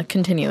me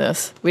continue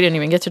this. We didn't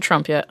even get to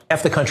Trump yet.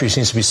 Half the country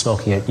seems to be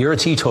smoking it. You're a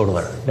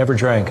teetotaler, never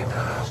drank.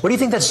 What do you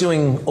think that's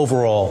doing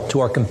overall to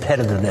our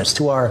competitiveness,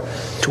 to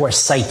our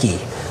psyche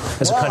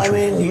as a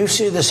country? I mean, you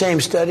see the same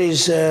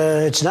studies.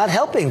 It's not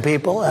helping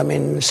people. I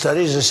mean,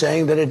 studies are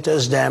saying that it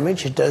does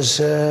damage. It does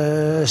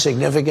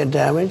significant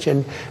damage,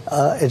 and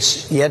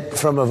it's yet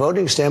from a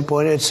voting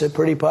standpoint, it's a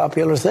pretty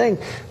popular thing.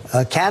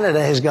 Canada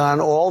has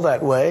gone all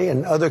that way,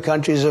 and other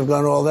countries have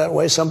gone all that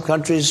way. Some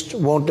countries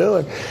won't do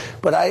it.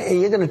 But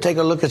you're going to take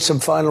a look at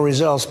some final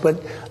results,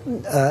 but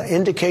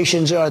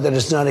indications are that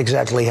it's not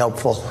exactly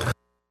helpful.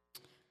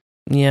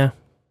 Yeah,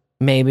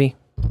 maybe.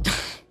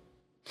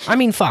 I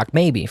mean, fuck,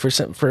 maybe.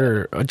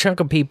 For a chunk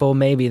of people,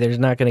 maybe there's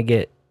not going to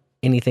get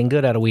anything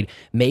good out of weed.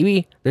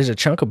 Maybe there's a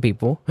chunk of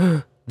people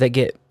that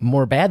get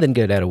more bad than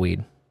good out of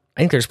weed.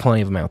 I think there's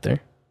plenty of them out there.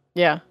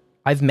 Yeah.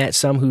 I've met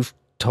some who've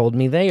told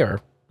me they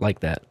are like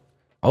that.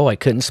 Oh, I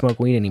couldn't smoke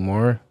weed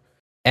anymore.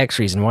 X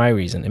reason, Y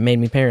reason. It made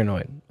me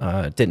paranoid.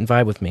 It didn't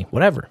vibe with me.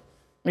 Whatever.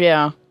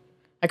 Yeah.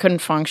 I couldn't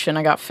function.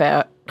 I got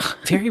fat.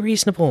 Very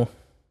reasonable.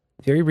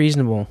 Very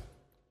reasonable.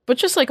 But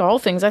just like all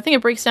things, I think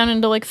it breaks down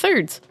into like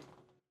thirds.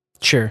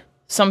 Sure.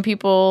 Some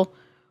people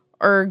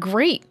are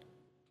great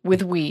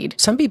with weed.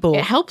 Some people...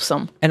 It helps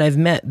them. And I've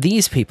met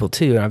these people,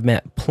 too. I've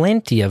met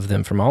plenty of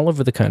them from all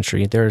over the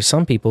country. There are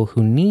some people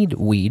who need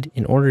weed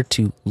in order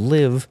to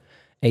live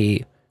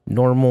a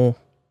normal,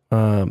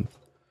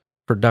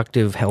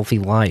 productive, healthy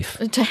life.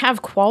 To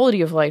have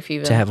quality of life,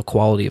 even. To have a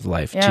quality of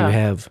life. Yeah. To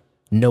have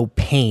no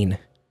pain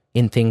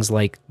in things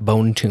like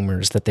bone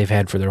tumors that they've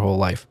had for their whole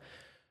life.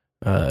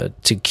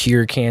 To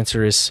cure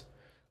cancerous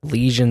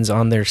lesions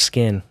on their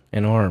skin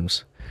and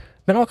arms.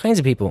 But all kinds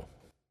of people.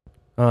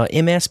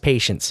 MS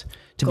patients.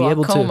 To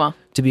Glaucoma.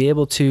 be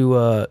able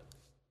to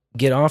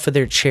get off of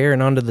their chair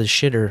and onto the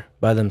shitter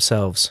by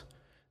themselves.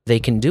 They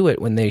can do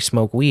it when they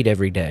smoke weed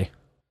every day.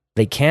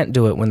 They can't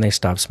do it when they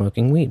stop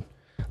smoking weed.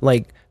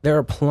 Like, there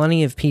are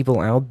plenty of people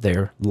out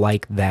there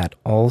like that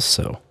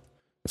also.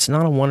 It's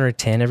not a 1 or a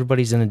 10.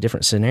 Everybody's in a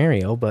different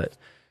scenario, but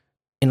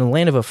in a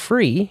land of a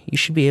free, you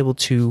should be able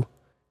to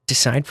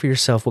decide for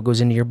yourself what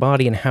goes into your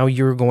body and how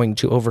you're going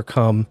to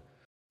overcome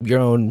your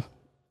own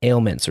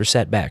ailments or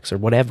setbacks or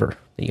whatever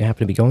that you happen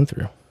to be going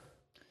through.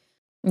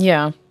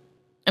 Yeah.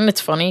 And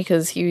it's funny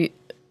because he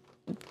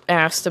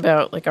asked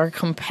about like our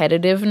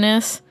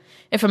competitiveness.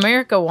 If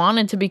America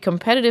wanted to be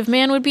competitive,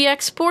 man would be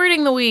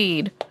exporting the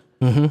weed.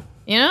 Mm-hmm.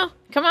 You know?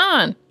 Come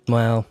on.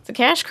 Well, it's a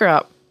cash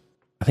crop.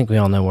 I think we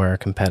all know where our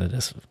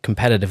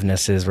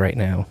competitiveness is right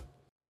now.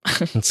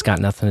 It's got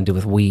nothing to do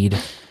with weed.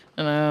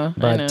 I know.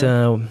 But,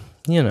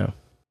 you know,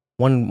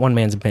 one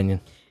man's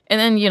opinion. And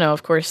then, you know,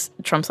 of course,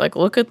 Trump's like,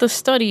 look at the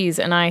studies.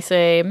 And I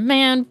say,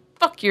 man,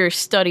 fuck your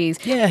studies.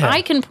 Yeah.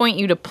 I can point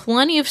you to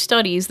plenty of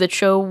studies that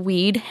show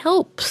weed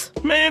helps.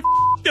 Man,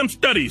 them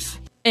studies.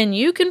 And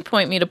you can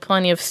point me to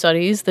plenty of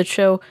studies that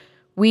show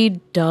weed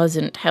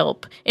doesn't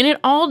help. And it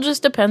all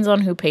just depends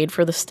on who paid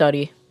for the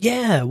study.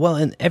 Yeah, well,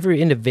 and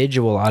every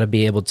individual ought to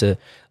be able to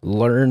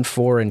learn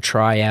for and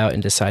try out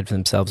and decide for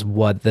themselves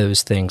what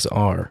those things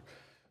are.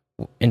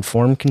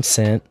 Informed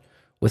consent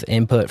with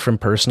input from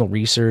personal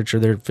research or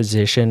their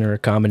physician or a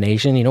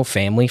combination, you know,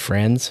 family,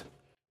 friends,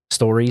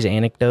 stories,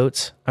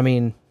 anecdotes. I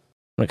mean,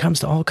 when it comes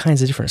to all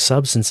kinds of different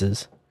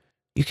substances,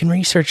 you can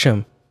research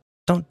them.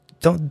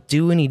 Don't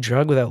do any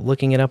drug without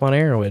looking it up on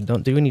Arrowhead.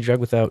 Don't do any drug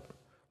without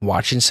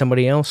watching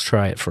somebody else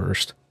try it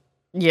first.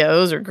 Yeah,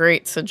 those are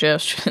great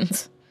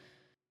suggestions.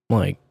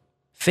 Like,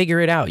 figure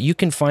it out. You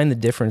can find the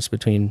difference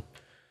between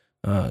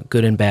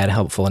good and bad,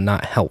 helpful and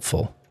not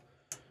helpful.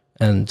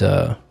 And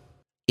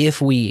if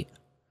we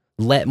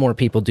let more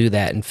people do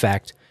that, in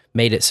fact,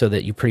 made it so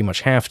that you pretty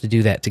much have to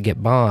do that to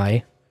get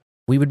by,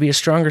 we would be a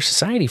stronger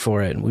society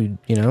for it. And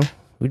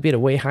we'd be at a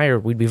way higher,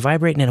 we'd be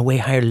vibrating at a way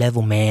higher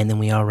level, man, than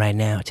we are right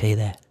now, I'll tell you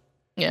that.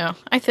 Yeah,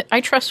 I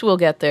trust we'll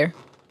get there.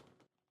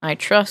 I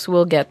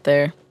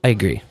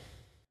agree.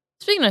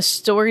 Speaking of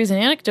stories and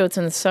anecdotes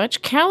and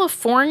such,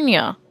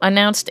 California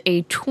announced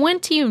a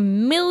 $20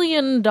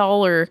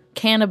 million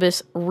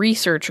cannabis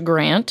research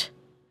grant,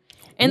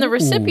 and the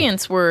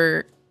recipients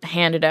were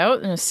handed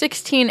out in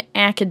 16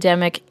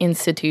 academic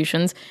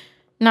institutions.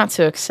 Not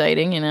so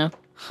exciting, you know,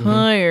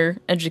 higher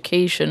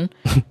education,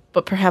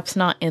 but perhaps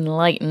not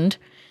enlightened.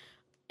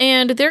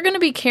 And they're going to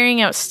be carrying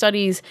out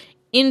studies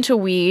into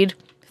weed,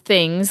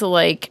 things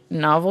like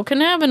novel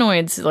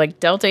cannabinoids,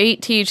 like Delta-8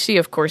 THC,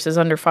 of course, is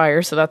under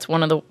fire, so that's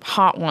one of the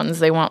hot ones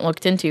they want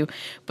looked into.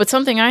 But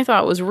something I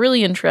thought was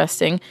really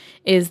interesting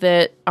is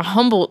that a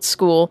Humboldt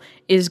school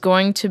is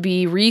going to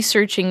be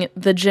researching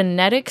the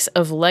genetics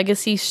of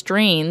legacy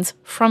strains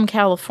from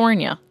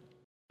California.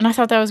 And I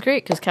thought that was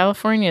great, because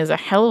California is a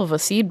hell of a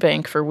seed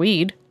bank for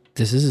weed.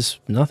 This is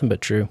nothing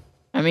but true.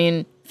 I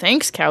mean,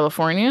 thanks,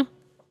 California.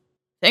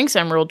 Thanks,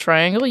 Emerald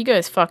Triangle. You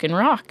guys fucking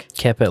rock.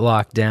 Kept it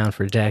locked down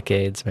for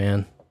decades,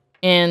 man.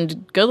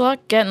 And good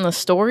luck getting the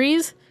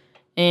stories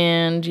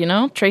and, you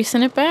know,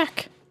 tracing it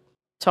back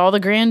to all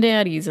the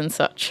granddaddies and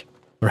such.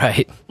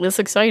 Right. It's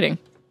exciting.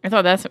 I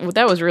thought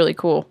that was really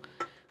cool.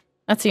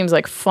 That seems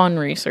like fun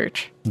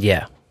research.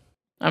 Yeah.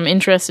 I'm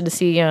interested to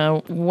see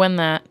when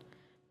that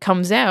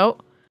comes out,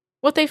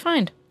 what they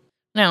find.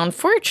 Now,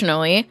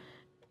 unfortunately,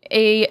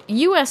 a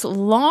U.S.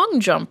 long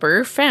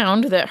jumper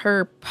found that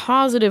her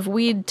positive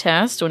weed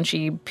test, when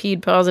she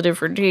peed positive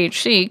for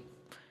THC,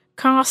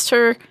 cost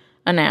her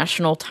a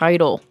national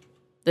title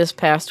this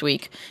past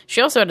week.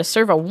 She also had to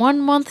serve a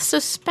 1-month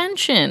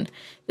suspension.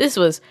 This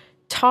was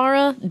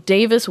Tara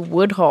Davis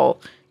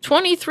Woodhull,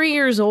 23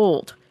 years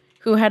old,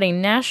 who had a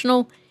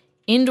national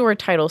indoor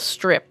title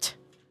stripped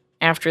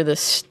after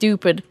this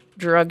stupid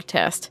drug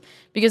test.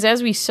 Because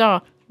as we saw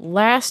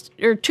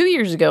 2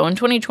 years ago in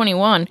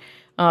 2021,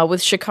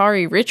 with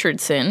Sha'Carri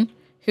Richardson,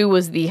 who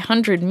was the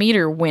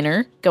 100-meter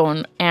winner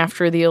going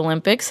after the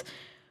Olympics,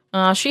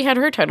 she had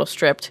her title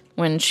stripped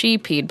when she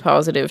peed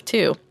positive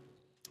too.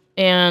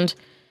 And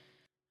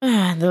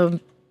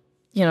the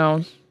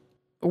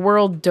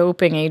World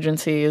Doping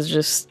Agency is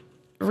just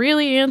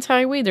really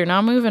anti-weed. They're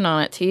not moving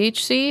on it.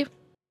 THC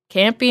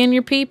can't be in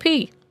your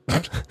PP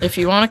if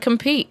you want to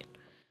compete.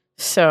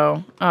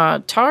 So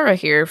Tara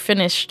here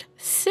finished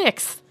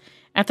 6th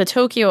at the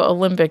Tokyo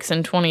Olympics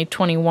in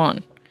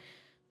 2021.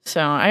 So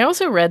I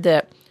also read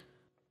that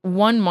the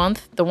 1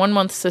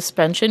 month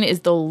suspension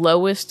is the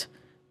lowest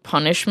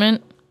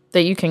punishment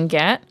that you can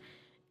get,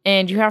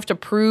 and you have to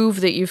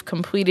prove that you've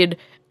completed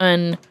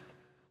a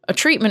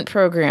treatment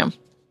program,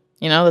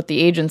 that the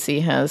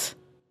agency has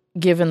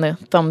given the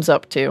thumbs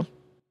up to.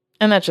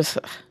 And that just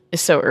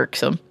is so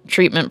irksome.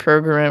 Treatment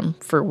program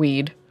for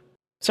weed.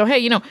 So,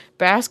 hey,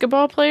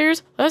 basketball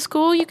players, that's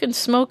cool. You can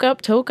smoke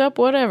up, toke up,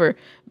 whatever.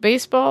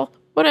 Baseball,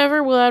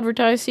 whatever, we'll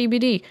advertise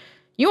CBD.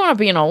 You want to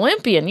be an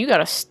Olympian, you got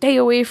to stay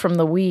away from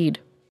the weed.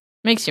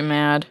 Makes you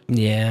mad.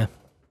 Yeah.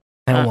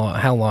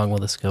 How long will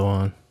this go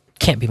on?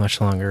 Can't be much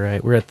longer,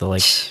 right? We're at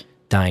the,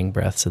 dying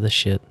breaths of this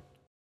shit.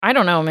 I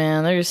don't know,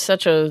 man.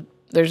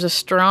 There's a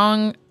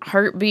strong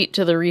heartbeat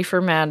to the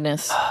reefer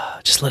madness.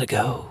 Just let it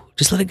go.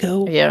 Just let it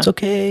go. Yeah. It's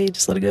okay.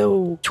 Just let it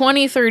go.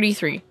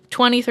 2033.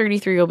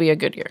 2033 will be a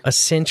good year. A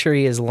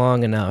century is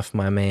long enough,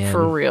 my man.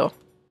 For real.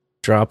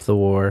 Drop the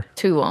war.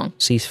 Too long.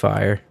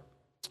 Ceasefire.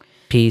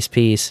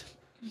 Peace.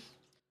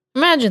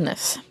 Imagine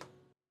this.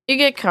 You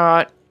get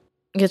caught,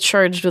 get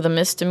charged with a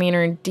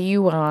misdemeanor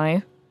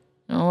DUI,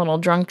 a little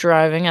drunk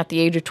driving at the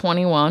age of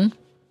 21.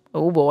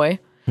 Oh boy.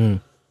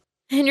 And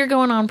you're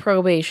going on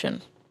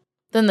probation.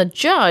 Then the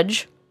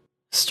judge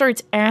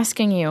starts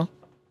asking you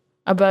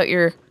about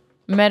your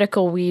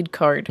medical weed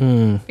card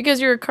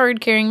because you're a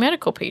card-carrying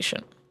medical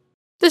patient.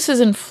 This is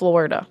in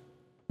Florida.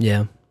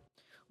 Yeah.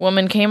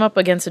 Woman came up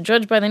against a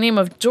judge by the name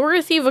of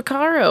Dorothy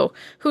Vaccaro,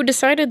 who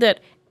decided that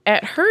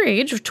at her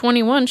age of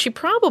 21, she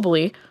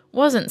probably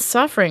wasn't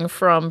suffering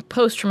from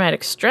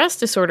post-traumatic stress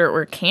disorder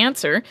or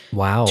cancer.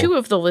 Wow. 2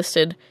 of the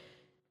listed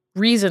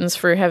reasons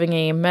for having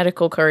a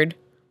medical card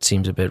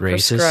seems a bit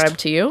racist. Prescribed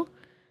to you.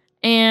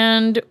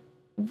 And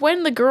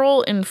when the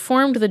girl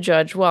informed the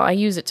judge, well, I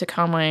use it to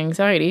calm my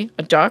anxiety,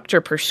 a doctor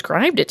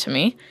prescribed it to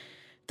me,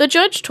 the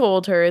judge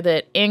told her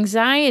that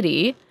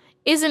anxiety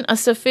isn't a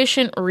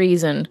sufficient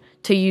reason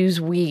to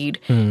use weed,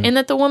 and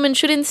that the woman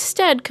should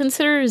instead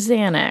consider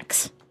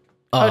Xanax,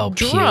 a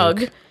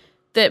drug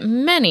that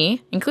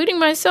many, including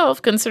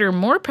myself, consider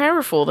more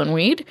powerful than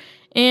weed,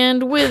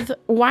 and with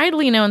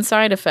widely known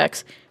side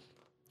effects.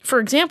 For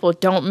example,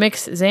 don't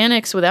mix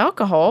Xanax with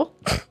alcohol.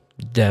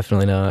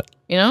 Definitely not.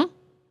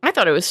 I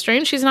thought it was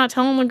strange she's not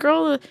telling the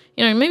girl that,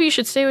 maybe you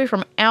should stay away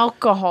from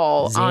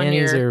alcohol on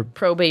your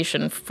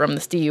probation from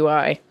this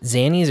DUI.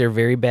 Xannies are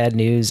very bad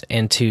news,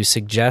 and to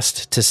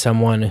suggest to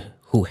someone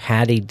who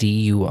had a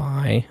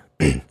DUI,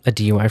 a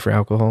DUI for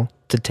alcohol,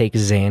 to take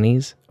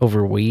Xannies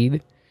over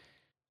weed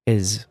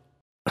is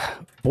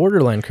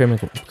borderline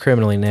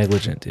criminally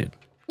negligent, dude.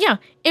 Yeah.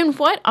 In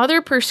what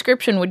other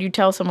prescription would you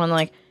tell someone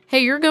like, hey,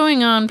 you're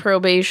going on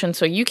probation,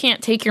 so you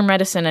can't take your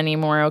medicine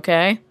anymore,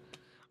 okay?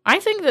 I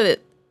think that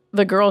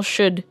the girl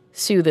should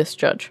sue this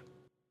judge.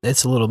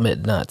 It's a little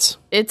bit nuts.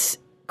 It's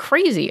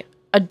crazy.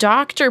 A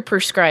doctor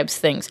prescribes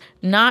things,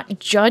 not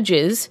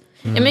judges.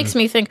 It makes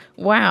me think,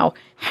 wow,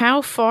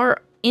 how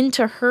far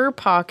into her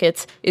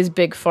pockets is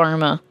Big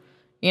Pharma?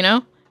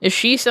 Is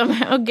she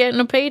somehow getting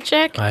a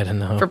paycheck? I don't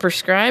know. For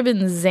prescribing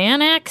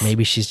Xanax?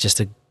 Maybe she's just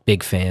a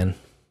big fan.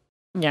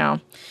 Yeah.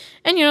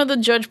 And, the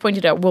judge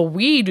pointed out, well,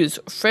 weed is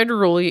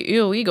federally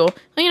illegal.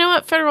 Well, you know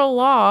what? Federal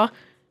law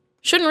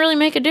shouldn't really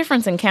make a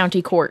difference in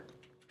county court.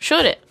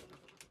 Should it?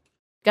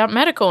 Got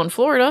medical in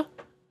Florida.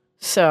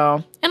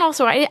 So, and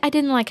also, I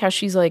didn't like how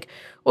she's like,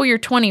 oh, you're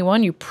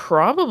 21, you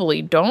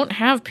probably don't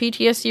have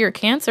PTSD or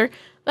cancer.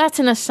 That's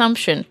an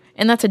assumption,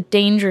 and that's a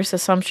dangerous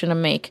assumption to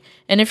make.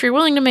 And if you're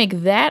willing to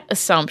make that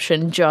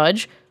assumption,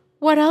 judge,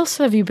 what else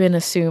have you been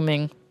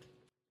assuming?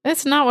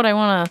 That's not what I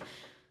want to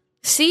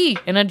see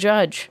in a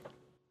judge.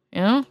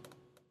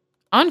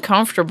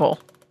 Uncomfortable.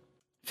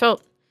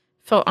 Felt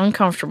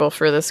uncomfortable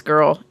for this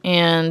girl,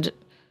 and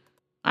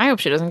I hope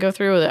she doesn't go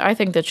through with it. I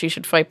think that she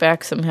should fight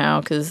back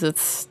somehow, because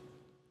it's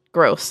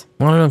gross.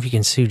 Well, I don't know if you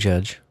can sue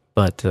judge,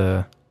 but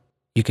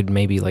you could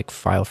maybe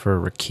file for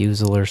a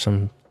recusal or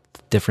some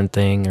different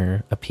thing,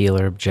 or appeal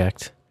or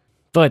object.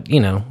 But,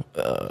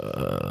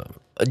 a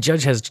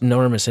judge has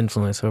enormous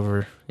influence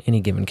over any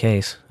given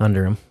case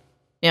under him.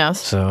 Yes.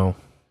 So...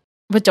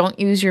 But don't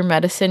use your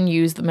medicine,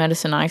 use the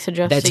medicine I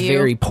suggest That's to you.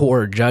 very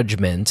poor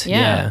judgment.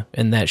 Yeah.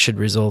 And that should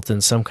result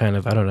in some kind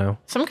of, I don't know.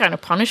 Some kind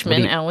of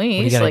punishment, at least.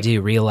 What do you got to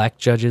do? Re-elect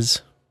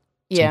judges?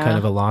 Yeah. Some kind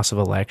of a loss of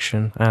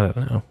election? I don't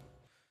know.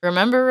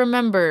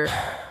 Remember.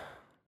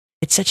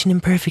 It's such an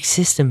imperfect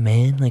system,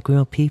 man. We're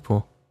all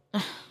people.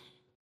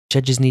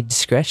 Judges need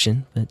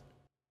discretion, but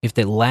if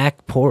they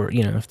lack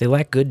if they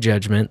lack good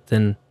judgment,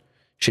 then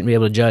shouldn't be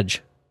able to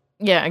judge.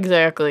 Yeah,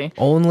 exactly.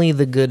 Only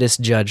the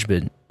goodest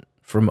judgment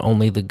from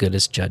only the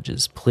goodest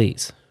judges,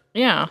 please.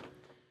 Yeah.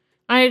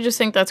 I just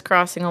think that's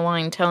crossing a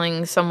line,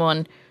 telling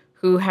someone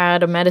who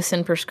had a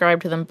medicine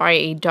prescribed to them by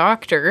a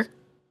doctor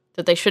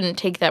that they shouldn't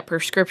take that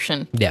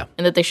prescription. Yeah.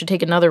 And that they should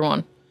take another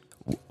one.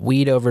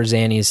 Weed over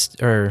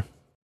Xannies, or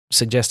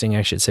suggesting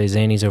I should say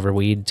Xannies over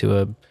weed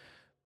to a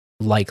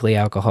likely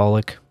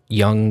alcoholic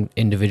young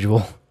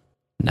individual.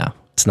 No,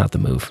 it's not the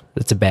move.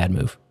 It's a bad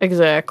move.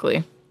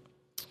 Exactly.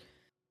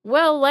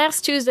 Well,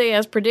 last Tuesday,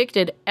 as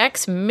predicted,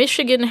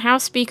 ex-Michigan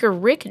House Speaker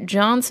Rick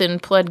Johnson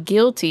pled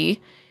guilty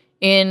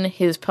in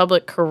his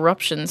public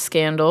corruption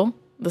scandal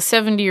The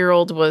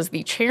 70-year-old was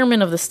the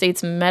chairman of the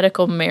state's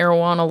medical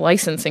marijuana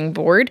licensing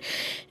board,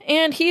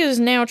 and he is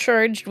now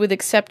charged with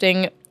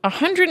accepting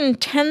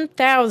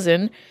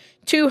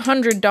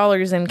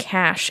 $110,200 in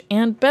cash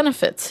and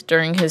benefits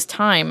during his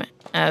time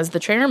as the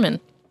chairman.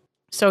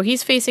 So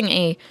he's facing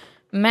a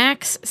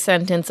max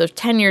sentence of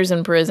 10 years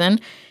in prison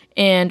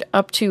and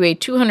up to a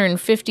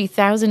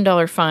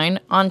 $250,000 fine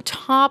on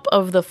top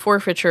of the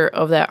forfeiture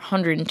of that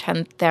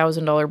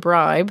 $110,000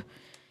 bribe.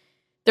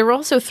 There were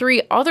also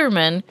 3 other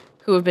men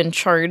who have been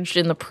charged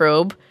in the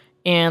probe,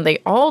 and they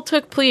all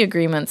took plea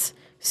agreements,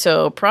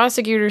 so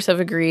prosecutors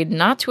have agreed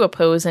not to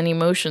oppose any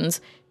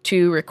motions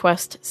to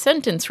request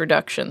sentence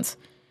reductions.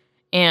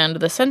 And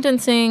the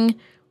sentencing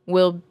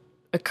will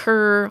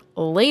occur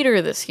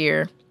later this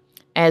year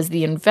as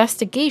the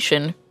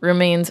investigation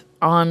remains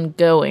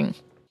ongoing.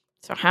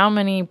 So how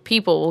many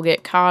people will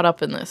get caught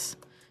up in this?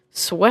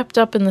 Swept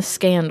up in the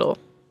scandal?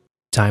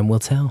 Time will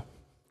tell.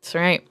 That's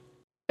right.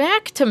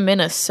 Back to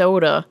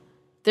Minnesota,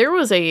 there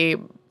was a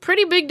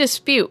pretty big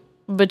dispute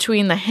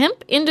between the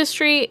hemp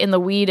industry and the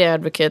weed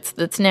advocates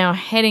that's now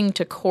heading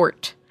to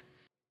court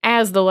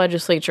as the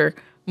legislature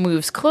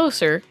moves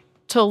closer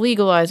to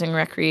legalizing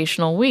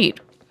recreational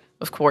weed,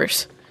 of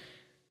course.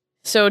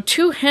 So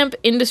 2 hemp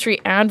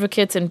industry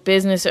advocates and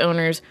business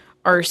owners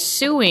are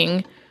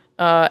suing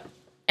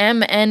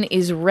MN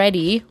is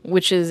Ready,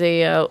 which is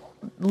a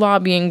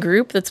lobbying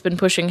group that's been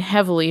pushing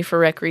heavily for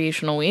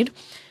recreational weed.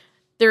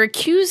 They're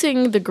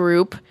accusing the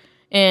group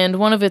and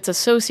one of its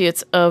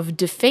associates of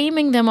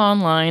defaming them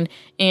online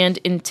and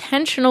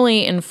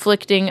intentionally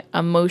inflicting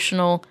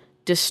emotional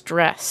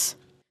distress.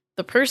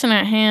 The person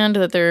at hand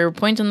that they're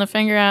pointing the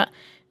finger at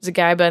is a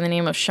guy by the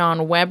name of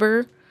Sean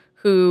Weber,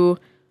 who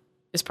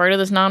is part of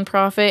this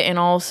nonprofit and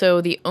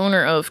also the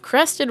owner of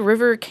Crested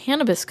River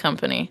Cannabis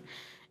Company.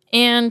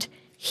 And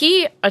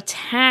he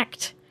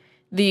attacked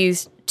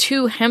these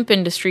 2 hemp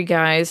industry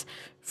guys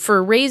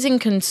for raising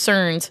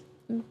concerns,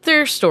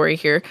 their story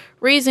here,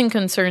 raising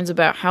concerns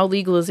about how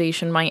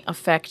legalization might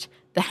affect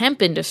the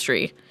hemp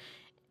industry.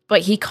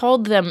 But he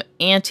called them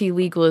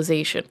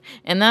anti-legalization.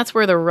 And that's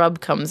where the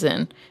rub comes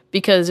in.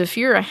 Because if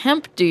you're a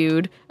hemp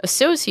dude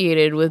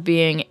associated with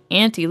being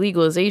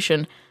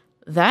anti-legalization,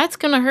 that's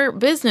going to hurt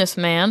business,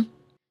 man.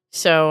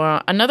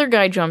 So another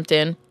guy jumped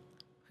in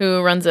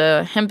who runs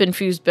a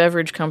hemp-infused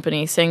beverage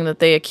company, saying that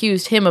they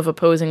accused him of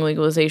opposing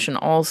legalization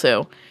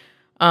also.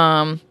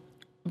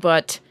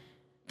 But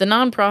the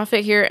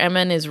nonprofit here,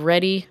 MN is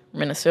Ready,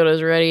 Minnesota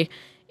is Ready,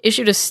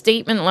 issued a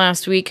statement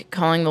last week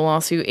calling the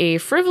lawsuit a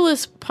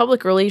frivolous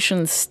public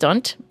relations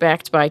stunt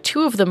backed by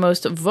 2 of the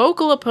most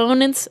vocal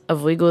opponents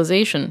of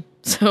legalization.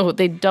 So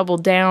they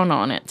doubled down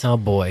on it. Oh,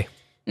 boy.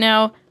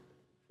 Now,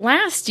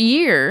 last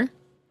year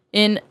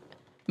in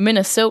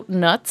Minnesota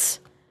nuts,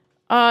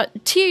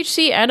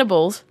 THC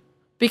edibles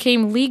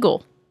became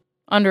legal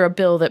under a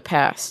bill that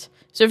passed.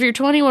 So if you're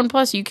 21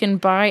 plus, you can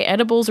buy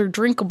edibles or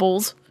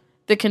drinkables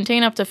that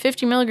contain up to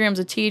 50 milligrams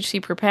of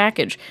THC per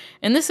package.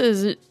 And this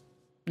is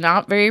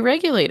not very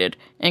regulated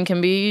and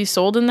can be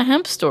sold in the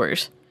hemp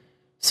stores.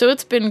 So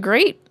it's been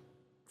great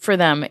for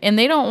them. And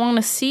they don't want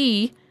to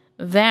see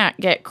that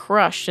get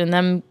crushed and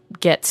them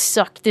get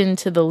sucked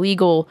into the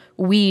legal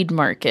weed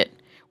market,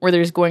 where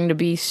there's going to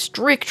be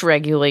strict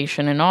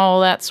regulation and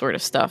all that sort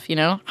of stuff, you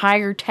know,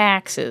 higher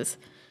taxes.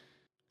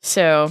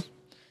 So,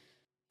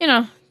 you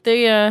know,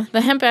 the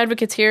hemp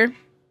advocates here,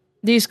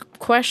 these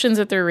questions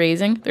that they're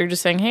raising, they're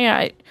just saying,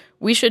 hey,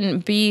 we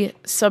shouldn't be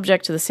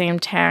subject to the same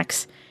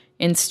tax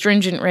and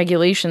stringent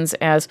regulations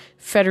as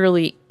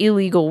federally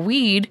illegal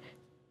weed,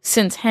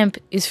 since hemp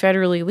is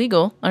federally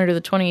legal under the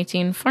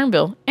 2018 Farm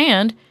Bill.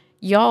 And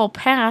y'all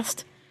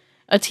passed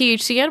a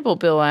THC edible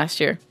bill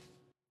last year.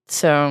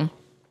 So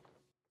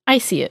I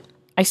see it.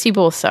 I see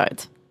both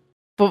sides.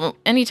 But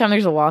anytime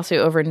there's a lawsuit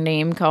over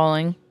name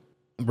calling,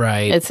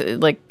 right, it's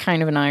like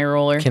kind of an eye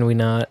roller. Can we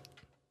not?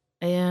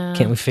 Yeah.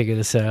 Can't we figure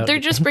this out? They're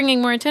just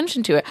bringing more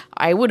attention to it.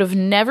 I would have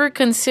never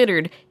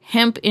considered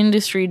hemp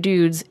industry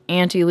dudes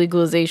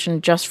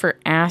anti-legalization just for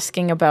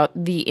asking about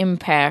the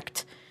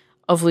impact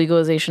of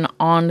legalization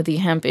on the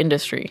hemp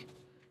industry.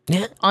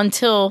 Yeah.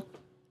 Until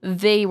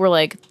they were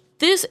like,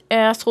 this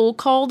asshole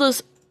called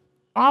us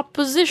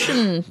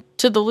opposition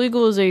to the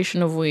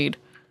legalization of weed.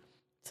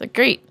 It's like,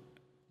 great.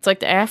 It's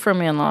like the Afro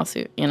Man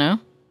lawsuit, you know?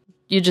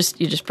 You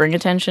just bring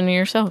attention to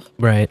yourself.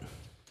 Right.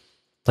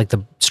 Like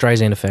the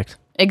Streisand effect.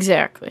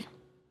 Exactly.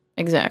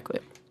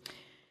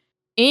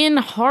 In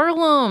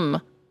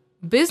Harlem,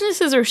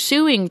 businesses are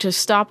suing to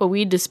stop a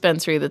weed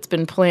dispensary that's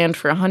been planned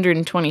for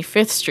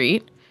 125th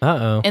Street.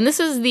 Uh-oh. And this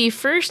is the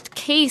first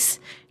case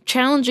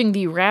challenging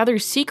the rather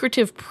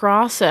secretive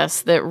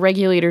process that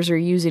regulators are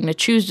using to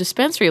choose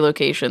dispensary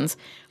locations.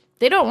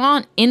 They don't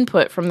want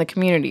input from the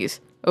communities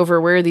over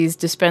where these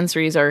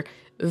dispensaries are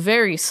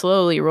very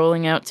slowly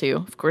rolling out to.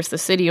 Of course, the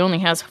city only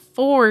has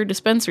 4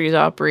 dispensaries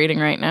operating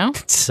right now.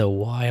 It's so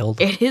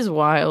wild. It is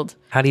wild.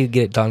 How do you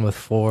get it done with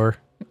 4?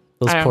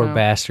 Those poor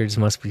bastards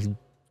must be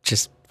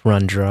just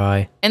run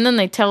dry. And then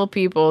they tell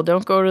people,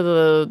 don't go to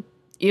the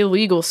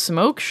illegal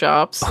smoke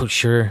shops. Oh,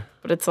 sure.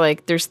 but it's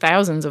like there's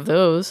thousands of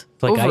those.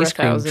 It's like over ice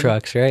cream 1,000.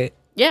 trucks, right?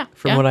 Yeah.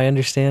 From what I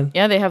understand.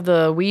 Yeah, they have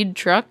the weed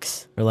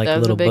trucks. Or like that a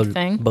was little a big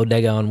thing.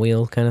 bodega on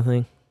wheel kind of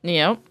thing.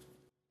 Yep.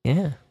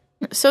 Yeah.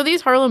 So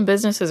these Harlem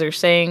businesses are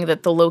saying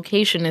that the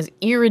location is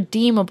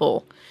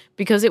irredeemable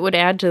because it would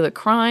add to the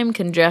crime,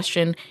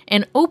 congestion,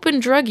 and open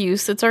drug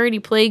use that's already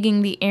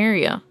plaguing the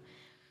area.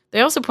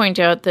 They also point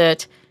out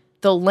that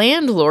the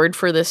landlord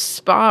for this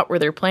spot where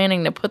they're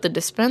planning to put the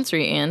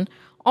dispensary in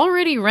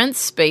already rents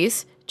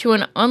space to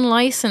an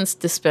unlicensed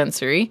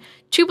dispensary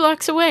 2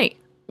 blocks away,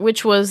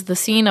 which was the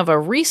scene of a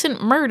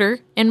recent murder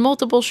and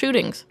multiple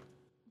shootings.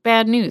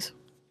 Bad news.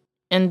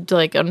 And,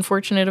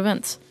 unfortunate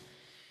events.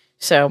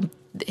 So,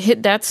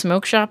 that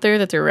smoke shop there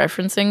that they're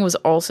referencing was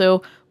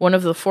also one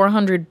of the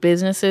 400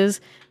 businesses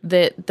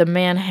that the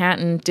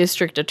Manhattan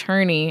District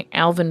Attorney,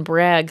 Alvin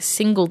Bragg,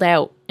 singled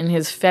out in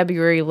his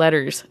February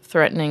letters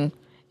threatening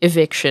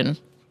eviction.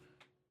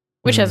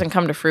 Which hasn't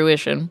come to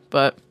fruition,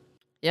 but,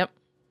 yep,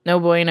 no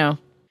bueno.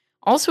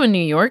 Also in New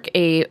York,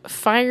 a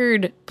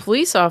fired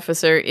police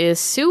officer is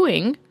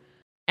suing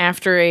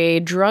after a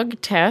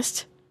drug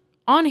test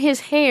on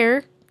his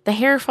hair, the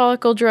hair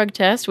follicle drug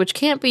test, which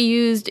can't be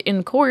used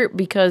in court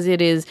because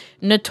it is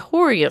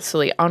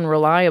notoriously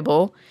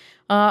unreliable.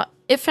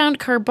 It found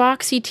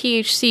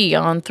carboxy-THC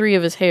on 3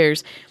 of his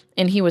hairs,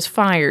 and he was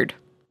fired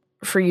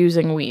for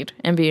using weed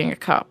and being a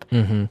cop.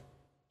 Mm-hmm.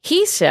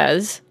 He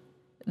says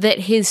that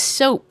his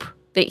soap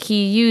that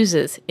he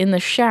uses in the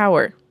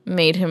shower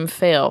made him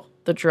fail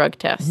the drug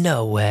test.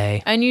 No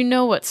way. And you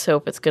know what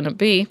soap it's going to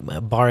be.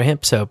 A bar of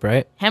hemp soap,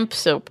 right? Hemp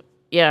soap.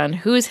 Yeah, and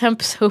whose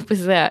hemp soap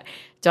is that?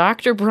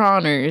 Dr.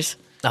 Bronner's.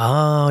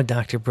 Oh,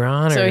 Dr.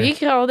 Bronner. So he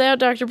called out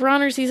Dr.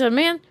 Bronner's. He said,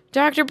 man,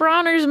 Dr.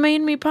 Bronner's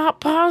made me pop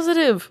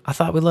positive. I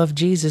thought we loved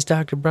Jesus,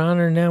 Dr.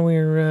 Bronner. Now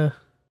we're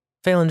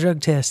failing drug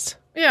tests.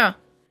 Yeah.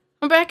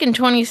 Well, back in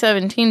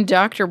 2017,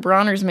 Dr.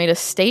 Bronner's made a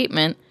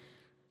statement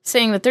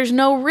saying that there's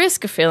no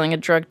risk of failing a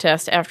drug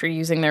test after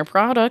using their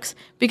products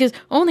because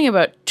only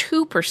about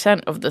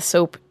 2% of the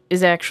soap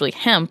is actually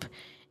hemp,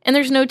 and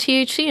there's no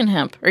THC in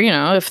hemp. Or,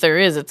 if there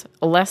is, it's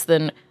less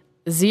than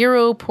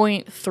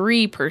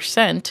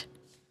 0.3%.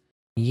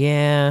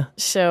 Yeah.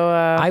 So,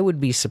 I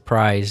would be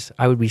surprised.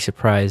 I would be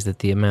surprised at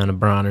the amount of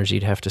Bronners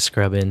you'd have to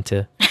scrub in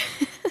to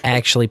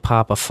actually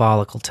pop a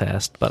follicle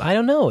test. But I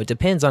don't know. It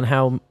depends on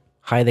how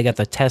high they got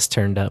the test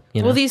turned up.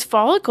 Well, these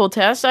follicle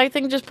tests, I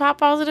think, just pop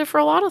positive for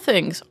a lot of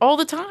things all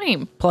the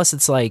time. Plus,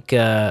 it's like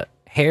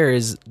hair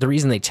is the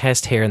reason they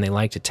test hair, and they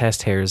like to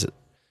test hair is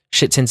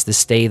shit tends to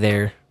stay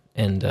there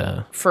and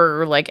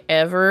for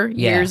ever,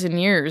 years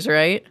and years,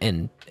 right?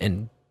 And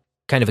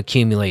kind of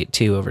accumulate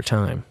too over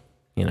time.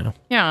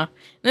 Yeah.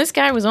 This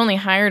guy was only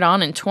hired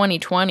on in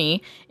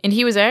 2020, and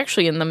he was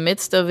actually in the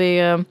midst of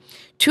a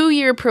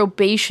 2-year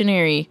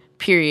probationary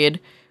period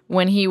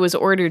when he was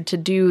ordered to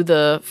do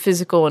the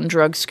physical and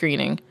drug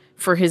screening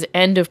for his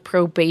end of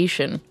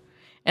probation.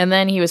 And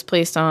then he was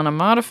placed on a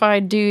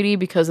modified duty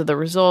because of the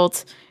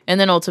results, and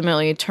then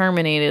ultimately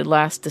terminated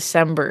last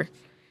December.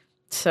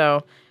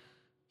 So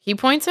he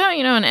points out,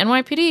 in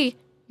NYPD,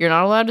 you're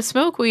not allowed to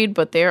smoke weed,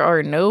 but there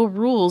are no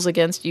rules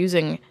against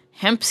using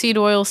hemp seed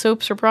oil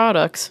soaps or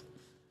products.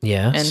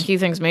 Yes. And he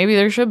thinks maybe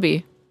there should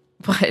be.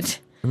 But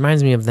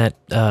reminds me of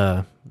that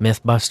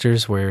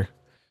Mythbusters where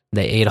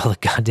they ate all the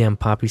goddamn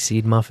poppy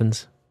seed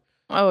muffins.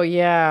 Oh,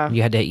 yeah.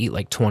 You had to eat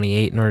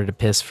 28 in order to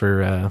piss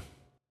for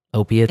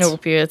opiates.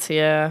 Opiates,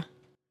 yeah.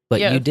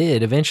 But you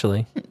did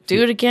eventually.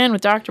 Do it again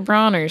with Dr.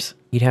 Bronner's.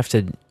 You'd have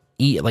to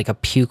eat a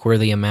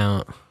puke-worthy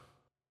amount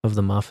of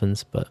the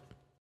muffins, but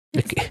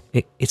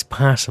it's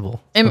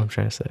possible. That's what I'm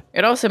trying to say.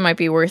 It also might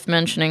be worth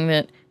mentioning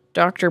that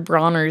Dr.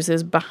 Bronner's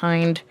is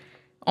behind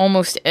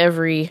almost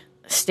every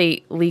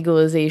state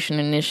legalization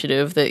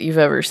initiative that you've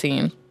ever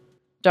seen.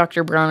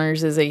 Dr.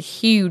 Bronner's is a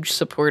huge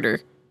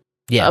supporter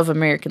of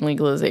American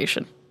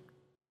legalization,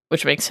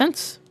 which makes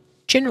sense.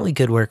 Generally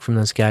good work from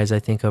those guys, I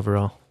think,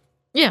 overall.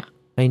 Yeah.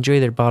 I enjoy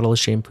their bottle of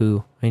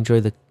shampoo. I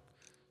enjoy the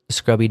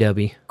Scrubby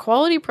Dubby.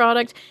 Quality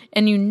product,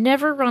 and you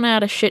never run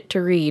out of shit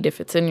to read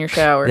if it's in your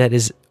shower. That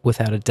is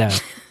without a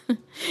doubt.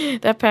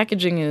 That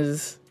packaging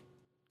is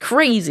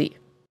crazy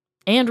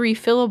and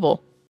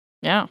refillable.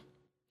 Yeah.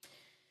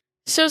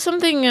 So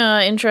something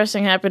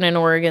interesting happened in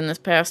Oregon this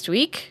past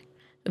week.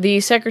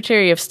 The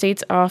Secretary of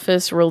State's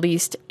office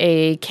released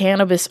a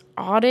cannabis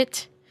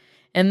audit,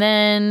 and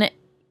then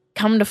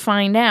come to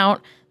find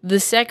out, the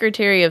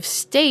Secretary of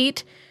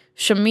State,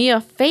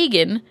 Shamia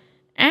Fagan,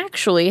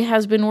 actually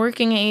has been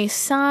working a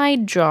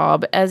side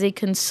job as a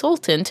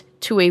consultant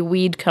to a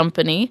weed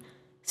company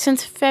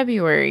since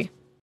February.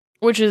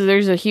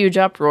 There's a huge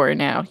uproar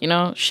now,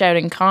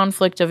 shouting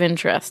conflict of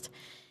interest.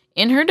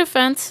 In her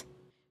defense,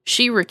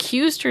 she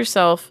recused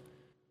herself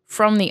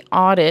from the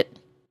audit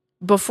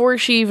before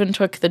she even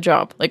took the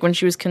job. When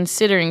she was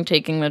considering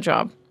taking the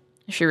job.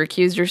 She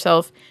recused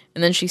herself,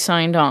 and then she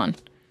signed on.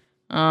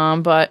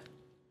 But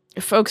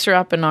folks are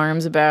up in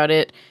arms about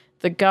it.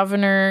 The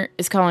governor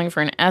is calling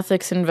for an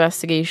ethics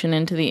investigation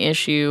into the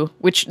issue,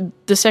 which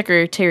the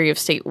Secretary of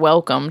State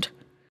welcomed.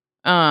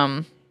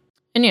 And,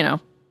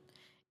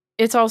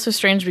 it's also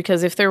strange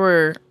because if there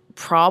were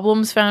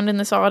problems found in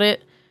this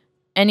audit,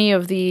 any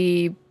of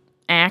the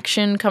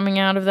action coming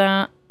out of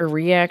that or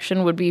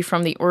reaction would be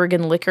from the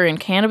Oregon Liquor and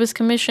Cannabis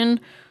Commission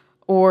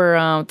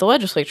or the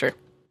legislature,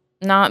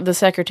 not the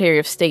Secretary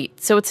of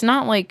State. So it's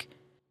not like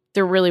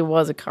there really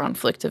was a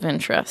conflict of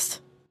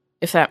interest,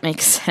 if that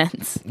makes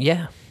sense.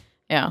 Yeah.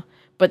 Yeah.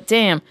 But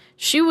damn,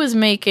 she was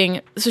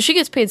making... So she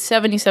gets paid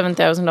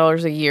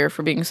 $77,000 a year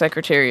for being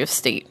Secretary of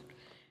State.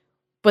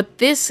 But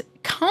this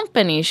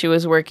company she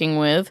was working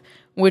with,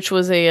 which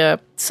was a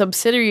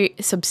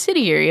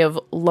subsidiary of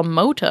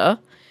LaMotta,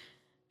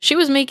 she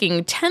was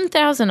making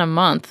 $10,000 a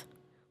month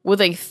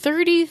with a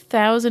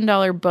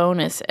 $30,000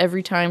 bonus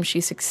every time she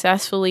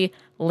successfully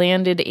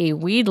landed a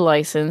weed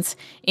license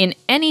in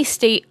any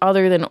state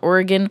other than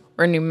Oregon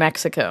or New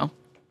Mexico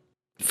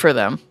for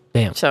them.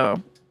 Damn.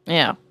 So,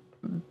 yeah.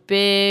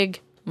 Big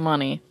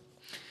money.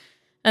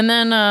 And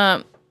then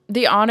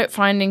the audit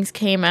findings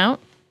came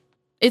out.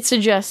 It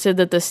suggested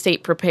that the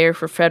state prepare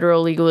for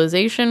federal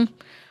legalization.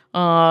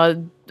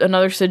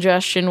 Another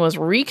suggestion was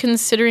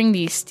reconsidering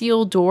the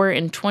steel door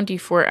and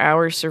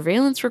 24-hour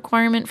surveillance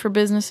requirement for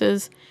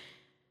businesses.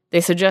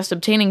 They suggest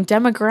obtaining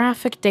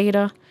demographic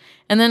data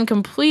and then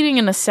completing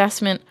an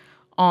assessment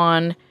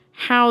on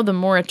how the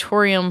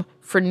moratorium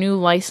for new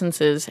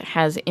licenses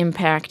has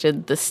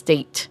impacted the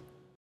state.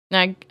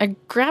 Now, I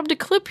grabbed a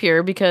clip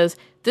here because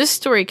this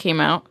story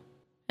came out,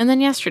 and then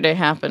yesterday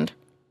happened.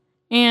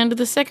 And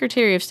the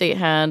Secretary of State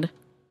had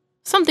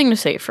something to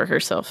say for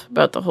herself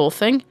about the whole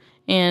thing,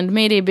 and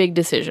made a big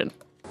decision.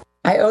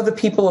 I owe the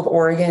people of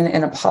Oregon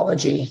an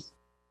apology.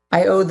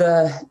 I owe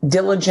the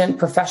diligent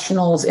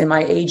professionals in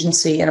my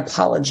agency an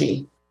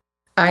apology.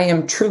 I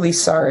am truly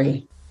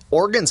sorry.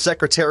 Oregon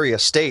Secretary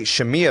of State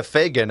Shemia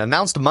Fagan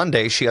announced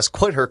Monday she has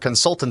quit her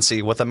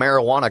consultancy with a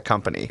marijuana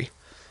company.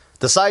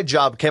 The side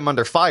job came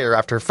under fire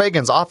after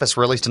Fagan's office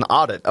released an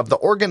audit of the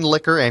Oregon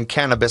Liquor and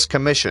Cannabis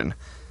Commission.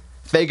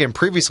 Fagan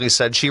previously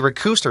said she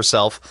recused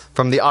herself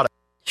from the audit.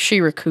 She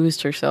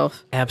recused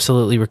herself.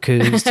 Absolutely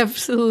recused.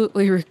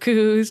 Absolutely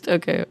recused.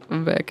 Okay,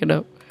 I'm backing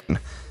up.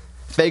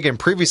 Fagan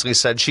previously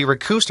said she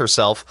recused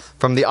herself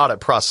from the audit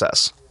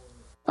process.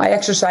 I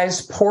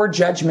exercised poor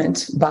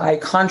judgment by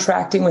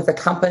contracting with a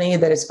company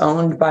that is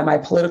owned by my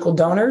political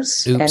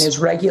donors and is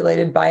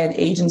regulated by an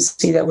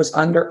agency that was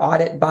under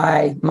audit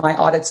by my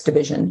audits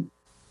division.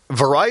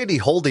 Variety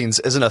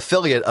Holdings is an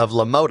affiliate of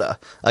LaMotta,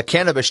 a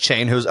cannabis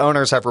chain whose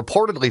owners have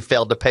reportedly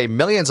failed to pay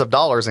millions of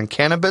dollars in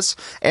cannabis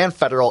and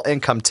federal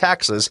income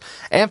taxes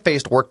and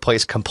faced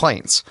workplace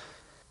complaints.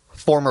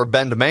 Former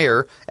Bend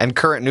mayor and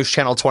current News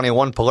Channel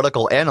 21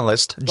 political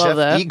analyst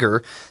Jeff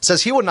Eager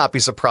says he would not be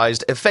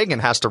surprised if Fagan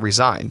has to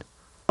resign.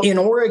 In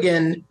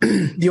Oregon,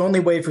 the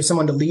only way for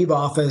someone to leave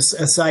office,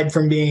 aside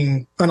from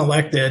being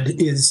unelected,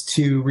 is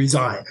to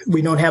resign.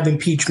 We don't have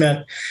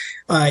impeachment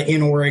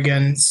in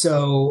Oregon.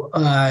 So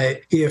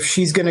if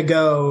she's going to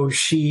go,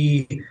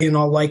 in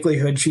all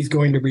likelihood, she's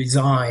going to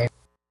resign.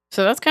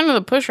 So that's kind of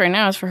the push right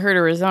now, is for her to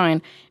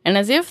resign. And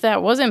as if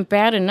that wasn't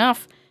bad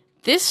enough,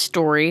 this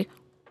story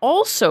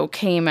also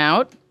came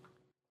out,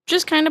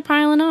 just kind of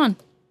piling on.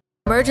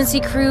 Emergency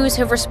crews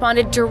have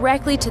responded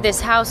directly to this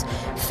house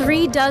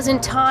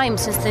 36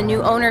 times since the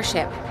new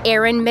ownership.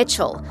 Aaron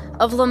Mitchell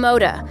of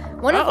LaMotta,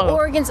 one of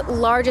Oregon's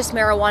largest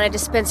marijuana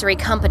dispensary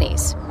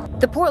companies.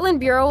 The Portland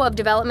Bureau of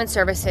Development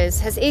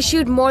Services has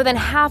issued more than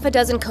half a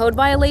dozen code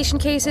violation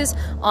cases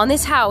on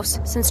this house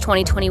since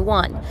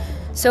 2021.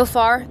 So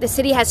far, the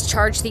city has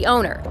charged the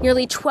owner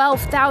nearly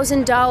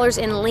 $12,000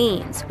 in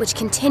liens, which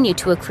continue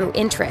to accrue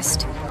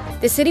interest.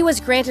 The city was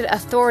granted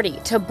authority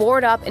to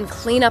board up and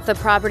clean up the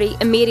property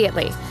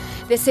immediately.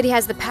 The city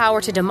has the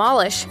power to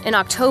demolish in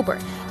October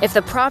if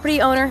the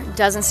property owner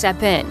doesn't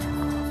step in.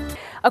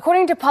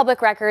 According to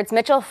public records,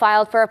 Mitchell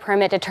filed for a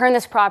permit to turn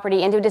this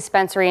property into a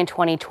dispensary in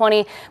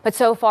 2020, but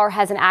so far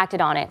hasn't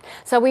acted on it.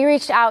 So we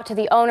reached out to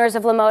the owners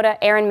of LaMotta,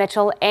 Aaron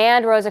Mitchell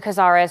and Rosa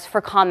Cazares,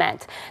 for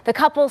comment. The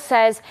couple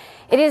says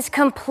it is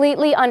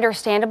completely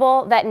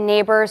understandable that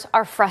neighbors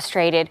are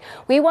frustrated.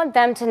 We want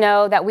them to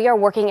know that we are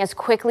working as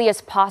quickly as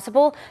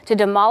possible to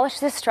demolish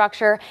this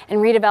structure and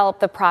redevelop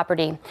the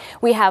property.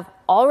 We have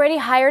already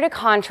hired a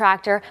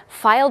contractor,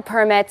 filed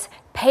permits,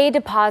 paid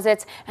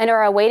deposits, and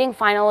are awaiting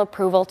final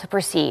approval to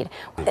proceed.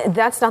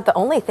 That's not the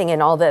only thing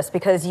in all this,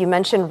 because you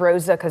mentioned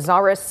Rosa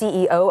Cazares,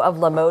 CEO of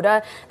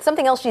LaMotta.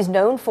 Something else she's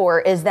known for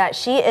is that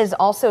she is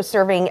also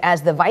serving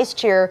as the vice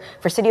chair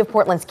for City of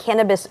Portland's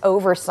Cannabis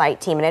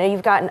Oversight Team. And I know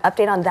you've got an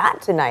update on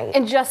that tonight.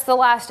 In just the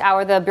last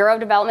hour, the Bureau of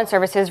Development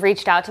Services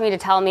reached out to me to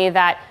tell me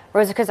that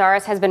Rosa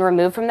Cazares has been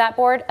removed from that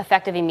board,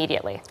 effective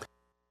immediately.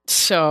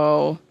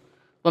 So,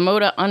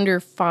 LaMotta under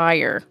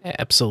fire.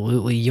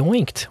 Absolutely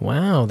yoinked.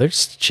 Wow,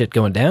 there's shit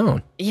going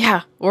down.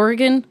 Yeah,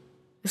 Oregon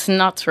is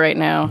nuts right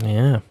now.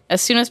 Yeah.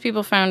 As soon as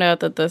people found out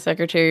that the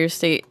Secretary of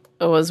State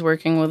was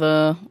working with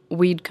a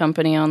weed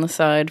company on the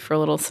side for a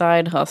little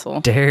side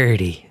hustle.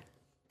 Dirty.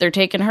 They're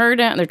taking her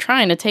down. They're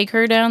trying to take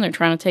her down. They're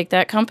trying to take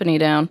that company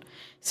down.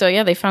 So,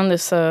 yeah, they found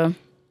this,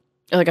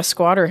 like a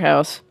squatter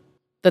house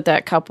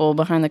that couple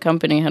behind the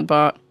company had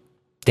bought.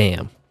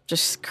 Damn.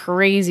 Just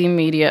crazy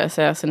media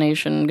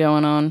assassination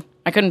going on.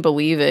 I couldn't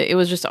believe it. It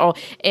was just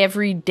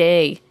every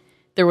day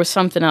there was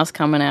something else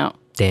coming out.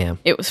 Damn.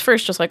 It was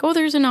first just like, oh,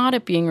 there's an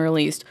audit being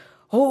released.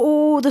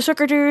 Oh, the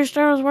Secretary of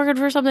State is working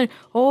for something.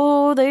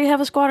 Oh, they have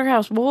a squatter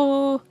house.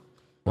 Whoa.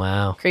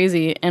 Wow.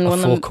 Crazy. And when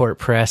full court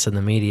press in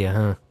the media,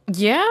 huh?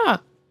 Yeah.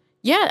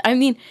 Yeah, I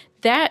mean,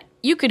 that,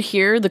 you could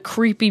hear the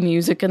creepy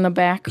music in the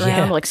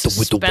background, like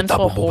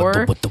suspenseful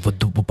horror.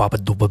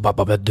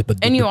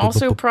 And you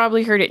also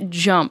probably heard it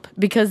jump,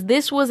 because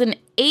this was an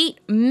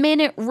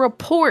 8-minute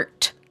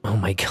report. Oh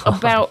my God.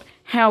 About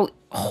how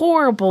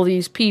horrible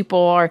these people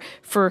are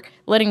for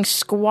letting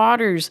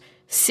squatters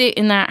sit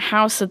in that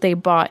house that they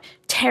bought,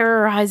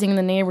 terrorizing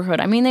the neighborhood.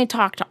 I mean, they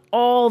talked to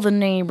all the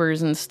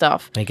neighbors and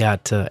stuff. They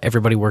got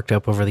everybody worked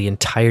up over the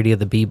entirety of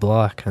the B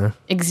block, huh?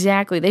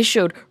 Exactly. They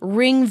showed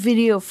ring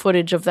video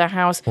footage of the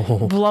house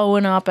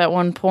blowing up at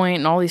one point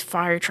and all these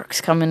fire trucks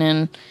coming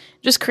in.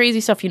 Just crazy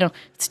stuff,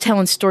 It's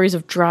telling stories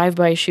of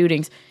drive-by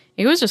shootings.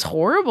 It was just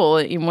horrible.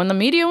 When the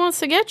media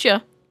wants to get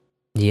you.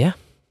 Yeah.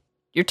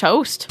 You're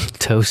toast.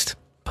 Toast.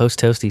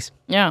 Post-toasties.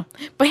 Yeah.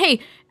 But hey,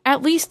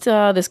 at least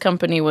this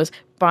company was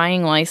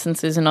buying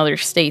licenses in other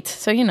states.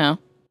 So,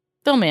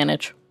 they'll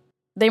manage.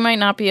 They might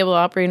not be able to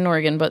operate in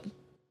Oregon, but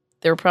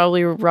they're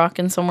probably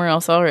rocking somewhere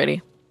else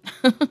already.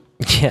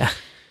 Yeah.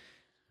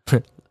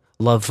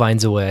 Love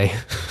finds a way.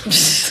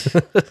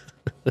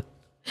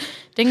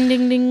 Ding,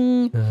 ding,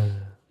 ding.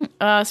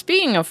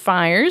 Speaking of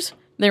fires,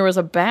 there was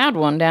a bad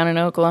one down in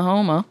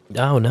Oklahoma.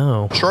 Oh,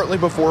 no. Shortly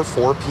before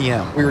 4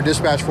 p.m., we were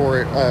dispatched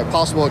for a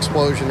possible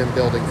explosion and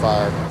building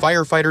fire.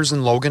 Firefighters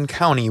in Logan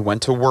County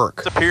went to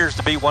work. It appears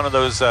to be one of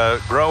those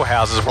grow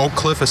houses. Oak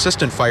Cliff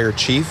Assistant Fire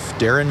Chief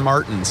Darren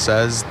Martin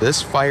says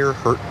this fire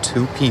hurt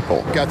 2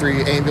 people. Got the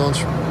ambulance,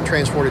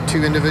 transported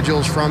 2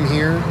 individuals from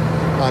here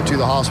to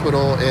the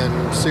hospital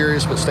in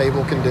serious but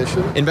stable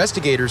condition.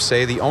 Investigators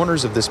say the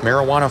owners of this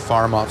marijuana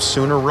farm off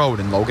Sooner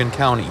Road in Logan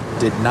County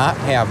did not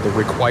have the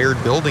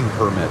required building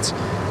permits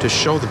to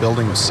show the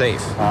building was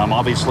safe.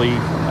 Obviously,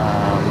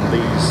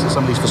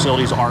 some of these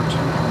facilities aren't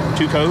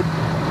to code,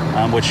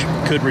 which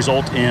could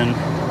result in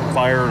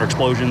fire or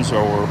explosions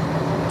or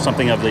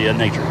something of the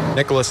nature.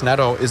 Nicholas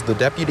Netto is the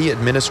deputy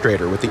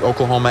administrator with the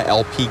Oklahoma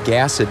LP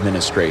Gas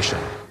Administration.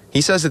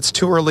 He says it's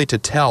too early to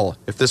tell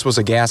if this was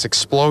a gas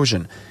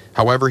explosion.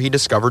 However, he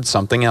discovered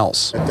something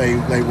else. They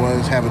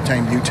have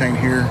obtained butane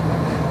here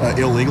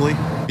illegally.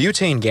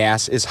 Butane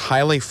gas is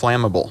highly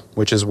flammable,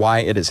 which is why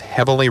it is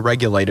heavily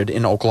regulated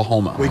in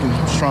Oklahoma. We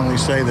can strongly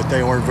say that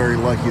they are very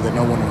lucky that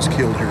no one was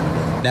killed here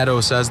today. Netto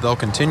says they'll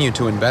continue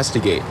to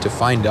investigate to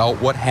find out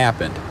what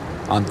happened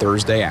on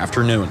Thursday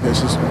afternoon.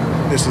 This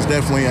is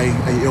definitely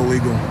a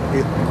illegal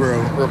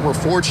grow. We're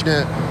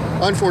fortunate.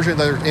 Unfortunate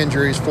there's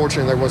injuries.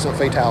 Fortunate there wasn't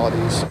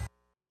fatalities.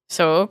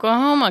 So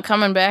Oklahoma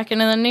coming back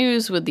into the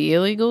news with the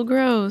illegal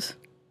grows.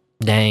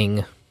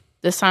 Dang.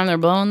 This time they're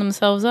blowing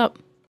themselves up.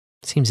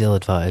 Seems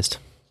ill-advised.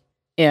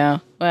 Yeah,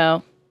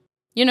 well,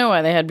 you know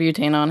why they had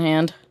butane on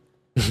hand.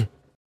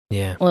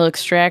 Yeah. A little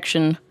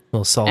extraction. A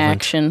little solvent.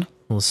 Action. A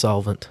little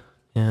solvent.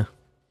 Yeah.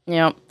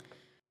 Yep.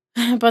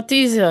 But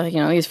these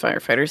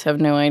firefighters have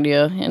no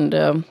idea. And,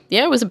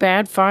 it was a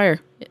bad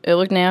fire. It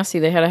looked nasty.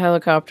 They had a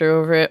helicopter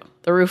over it.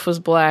 The roof was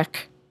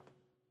black.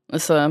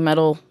 It's a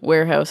metal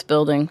warehouse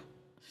building.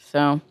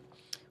 So,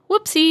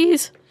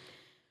 whoopsies.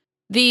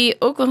 The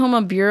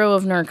Oklahoma Bureau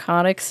of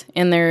Narcotics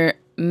and their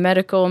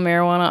Medical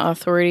Marijuana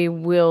Authority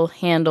will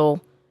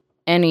handle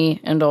any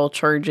and all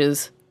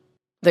charges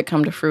that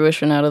come to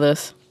fruition out of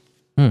this.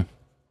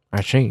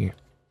 I see.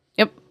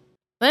 Yep.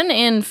 Then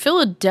in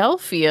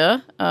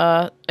Philadelphia,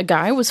 a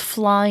guy was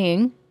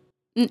flying,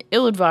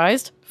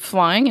 ill-advised,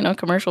 flying,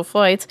 commercial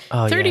flights.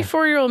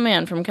 34-year-old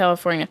man from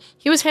California.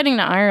 He was heading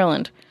to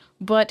Ireland,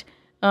 but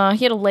he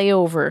had a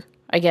layover,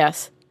 I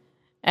guess,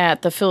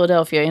 at the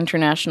Philadelphia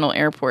International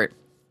Airport.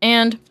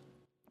 And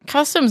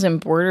Customs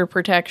and Border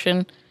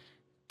Protection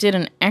did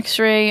an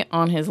x-ray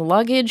on his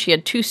luggage. He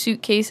had 2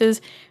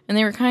 suitcases, and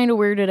they were kind of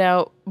weirded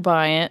out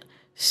by it.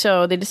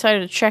 So they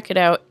decided to check it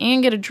out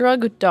and get a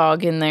drug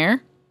dog in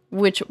there,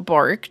 which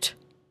barked.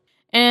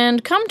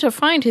 And come to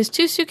find, his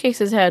 2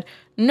 suitcases had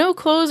no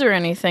clothes or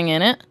anything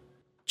in it,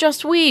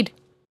 just weed.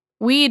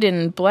 Weed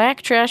in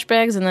black trash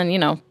bags, and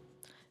then,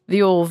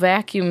 the old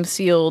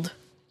vacuum-sealed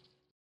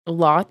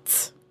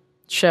lots,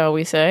 shall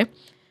we say.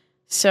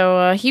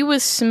 So he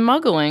was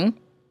smuggling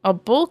a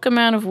bulk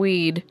amount of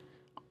weed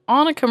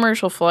on a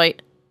commercial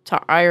flight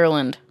to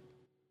Ireland.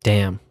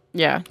 Damn.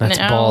 Yeah. That's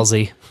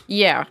ballsy.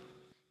 Yeah.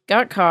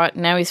 Got caught.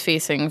 Now he's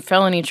facing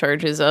felony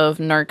charges of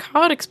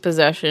narcotics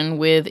possession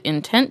with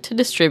intent to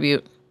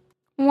distribute.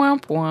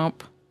 Womp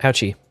womp.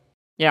 Ouchie.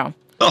 Yeah.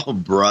 Oh,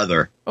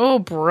 brother. Oh,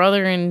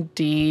 brother,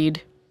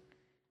 indeed.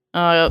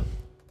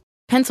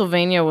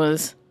 Pennsylvania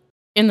was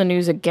in the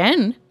news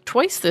again,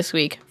 twice this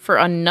week, for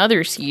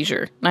another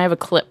seizure. And I have a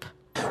clip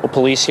Well,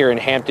 police here in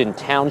Hampton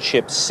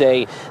Township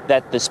say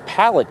that this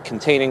pallet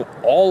containing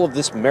all of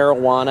this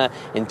marijuana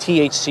and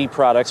THC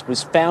products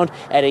was found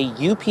at a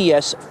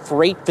UPS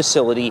freight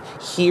facility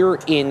here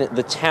in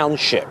the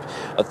township.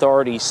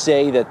 Authorities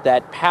say that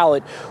that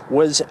pallet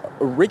was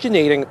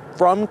originating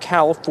from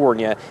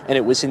California and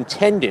it was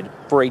intended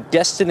for a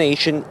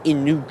destination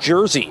in New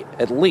Jersey,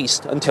 at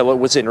least until it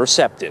was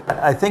intercepted.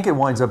 I think it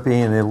winds up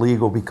being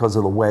illegal because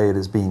of the way it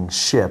is being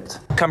shipped.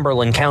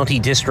 Cumberland County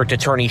District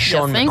Attorney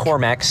Sean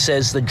McCormack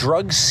says the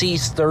drugs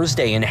seized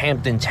Thursday in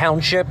Hampton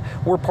Township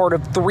were part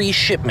of 3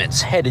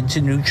 shipments headed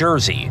to New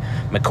Jersey.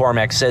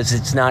 McCormack says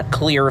it's not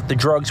clear if the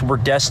drugs were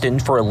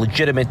destined for a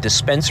legitimate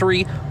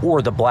dispensary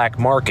or the black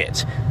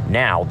market.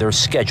 Now they're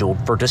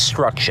scheduled for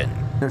destruction.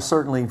 There's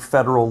certainly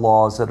federal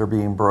laws that are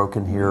being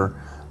broken here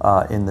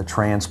in the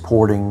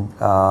transporting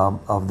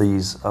of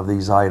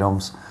these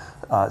items.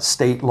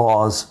 State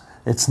laws,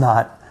 it's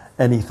not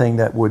anything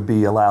that would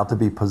be allowed to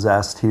be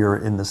possessed here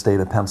in the state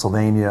of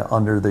Pennsylvania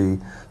under the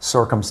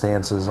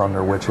circumstances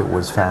under which it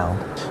was found.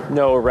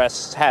 No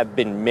arrests have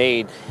been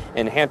made,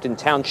 and Hampton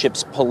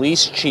Township's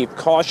police chief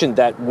cautioned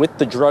that with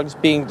the drugs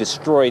being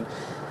destroyed,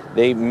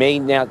 they may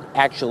not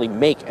actually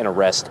make an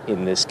arrest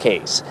in this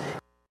case.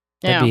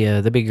 That'd be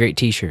a great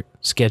t-shirt.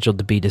 Scheduled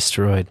to be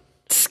destroyed.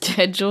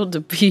 Scheduled to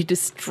be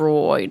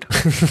destroyed.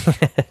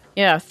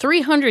 Yeah,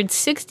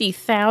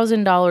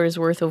 $360,000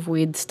 worth of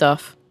weed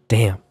stuff.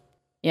 Damn.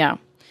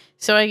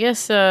 So I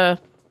guess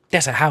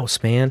that's a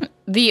house, man.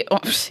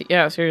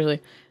 Yeah,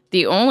 seriously.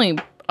 The only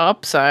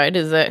upside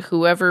is that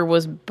whoever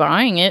was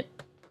buying it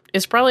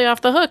is probably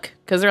off the hook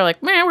because they're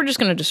like, man, we're just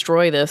going to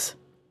destroy this.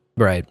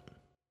 Right.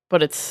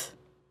 But it's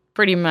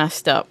pretty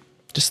messed up.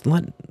 Just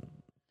let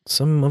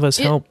some of us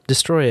help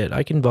destroy it.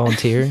 I can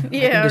volunteer. I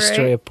can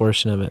destroy a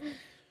portion of it.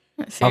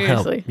 Seriously.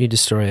 I'll help. You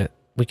destroy it.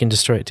 We can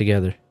destroy it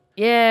together.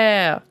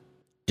 Yeah.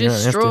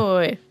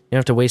 Destroy. You don't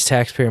have to waste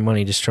taxpayer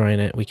money destroying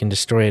it. We can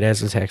destroy it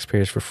as the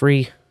taxpayers for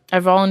free. I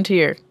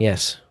volunteer.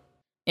 Yes.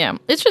 Yeah.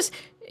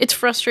 It's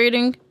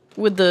frustrating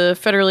with the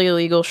federally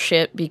illegal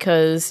shit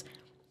because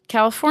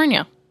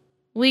California,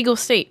 legal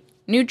state.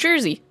 New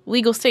Jersey,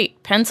 legal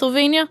state.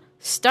 Pennsylvania,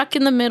 stuck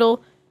in the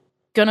middle,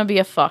 gonna be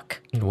a fuck.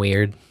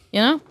 Weird.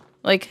 You know?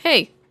 Like,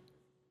 hey,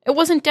 it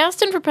wasn't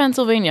destined for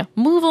Pennsylvania.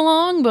 Move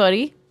along,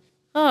 buddy.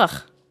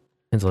 Ugh.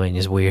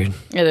 Pennsylvania's weird.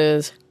 It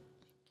is.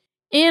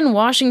 In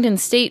Washington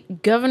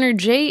State, Governor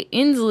Jay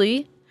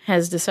Inslee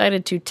has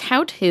decided to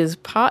tout his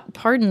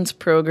pardons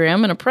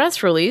program in a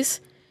press release,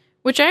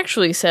 which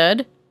actually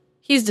said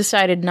he's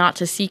decided not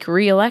to seek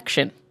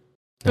re-election.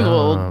 A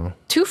little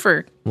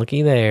twofer.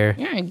 Looky there.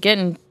 Yeah,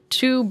 getting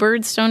 2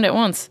 birds stoned at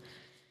once.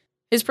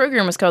 His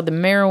program is called the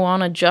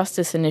Marijuana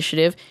Justice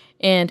Initiative,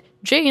 and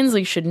Jay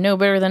Inslee should know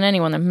better than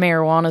anyone that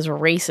marijuana is a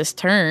racist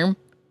term.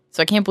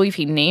 So I can't believe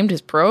he named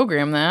his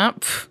program that.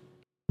 Pfft.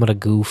 What a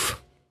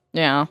goof.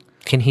 Yeah.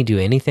 Can he do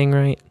anything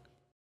right?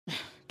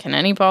 Can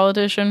any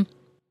politician?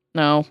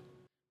 No.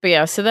 But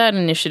yeah, so that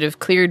initiative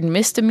cleared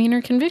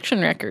misdemeanor conviction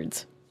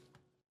records.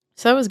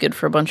 So that was good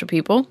for a bunch of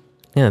people.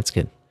 Yeah, that's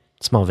good.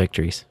 Small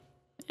victories.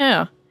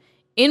 Yeah.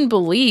 In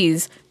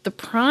Belize, the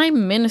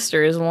Prime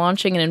Minister is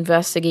launching an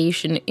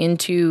investigation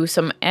into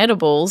some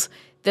edibles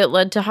that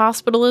led to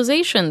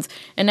hospitalizations.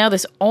 And now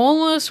this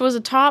almost was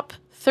a top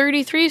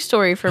 33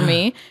 story for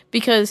me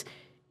because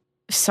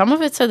some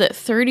of it said that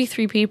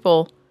 33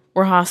 people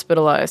were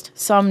hospitalized.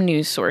 Some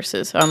news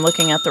sources. I'm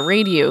looking at the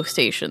radio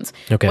stations.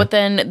 Okay. But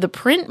then the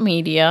print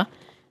media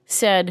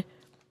said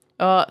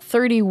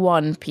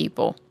 31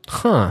 people.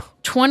 Huh.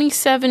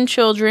 27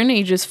 children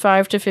ages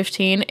 5 to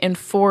 15 and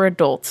 4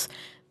 adults.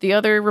 The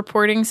other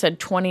reporting said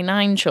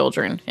 29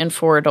 children and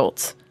 4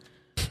 adults.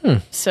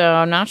 So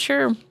I'm not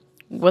sure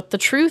what the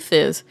truth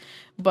is.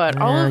 But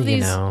all of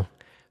these...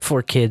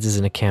 4 kids is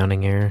an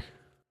accounting error.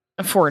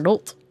 4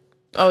 adults.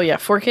 Oh, yeah,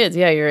 4 kids.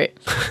 Yeah, you're right.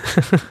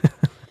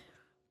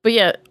 But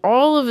yeah,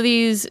 all of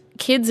these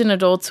kids and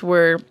adults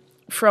were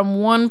from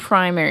one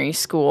primary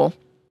school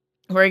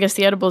where I guess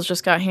the edibles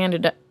just got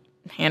handed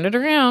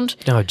around.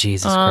 Oh,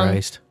 Jesus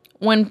Christ.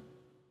 When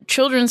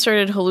children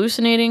started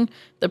hallucinating,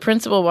 the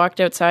principal walked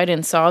outside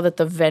and saw that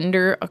the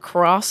vendor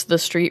across the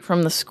street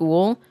from the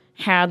school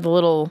had the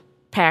little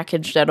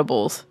packaged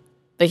edibles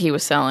that he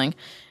was selling.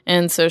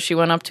 And so she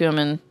went up to him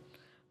and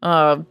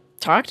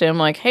talked to him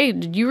like, hey,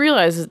 did you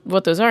realize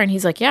what those are? And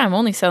he's like, yeah, I'm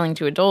only selling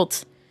to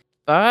adults.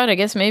 But I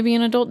guess maybe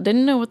an adult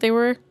didn't know what they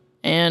were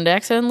and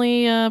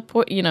accidentally,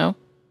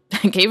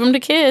 gave them to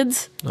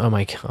kids. Oh,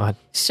 my God.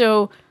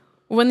 So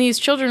when these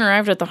children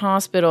arrived at the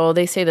hospital,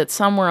 they say that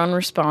some were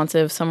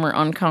unresponsive, some were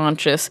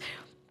unconscious.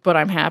 But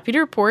I'm happy to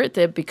report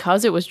that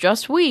because it was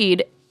just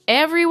weed,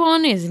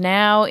 everyone is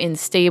now in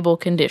stable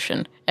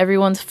condition.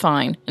 Everyone's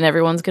fine, and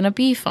everyone's going to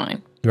be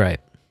fine. Right.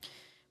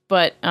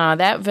 But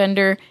that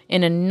vendor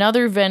and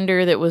another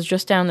vendor that was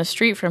just down the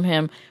street from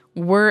him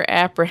were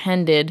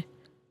apprehended.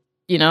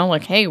 You know,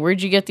 like, hey,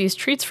 where'd you get these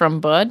treats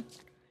from, bud?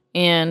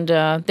 And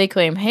they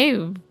claim,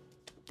 hey,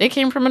 they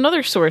came from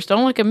another source.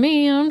 Don't look at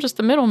me. I'm just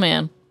the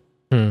middleman.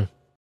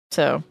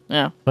 So,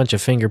 yeah. Bunch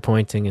of finger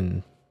pointing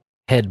and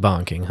head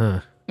bonking, huh?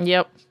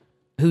 Yep.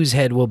 whose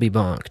head will be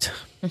bonked.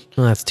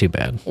 Well, that's too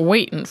bad.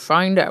 Wait and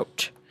find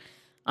out.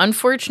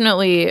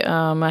 Unfortunately,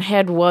 a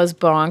head was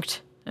bonked.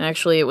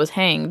 Actually, it was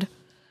hanged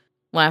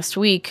last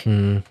week.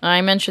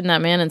 I mentioned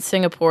that man in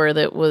Singapore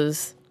that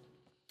was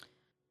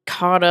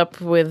caught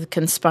up with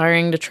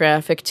conspiring to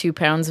traffic 2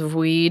 pounds of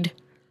weed.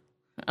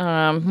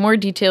 More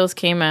details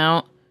came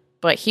out,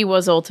 but he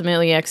was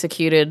ultimately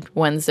executed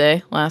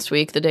Wednesday, last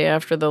week, the day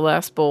after the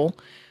last bowl.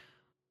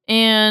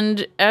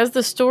 And as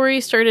the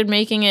story started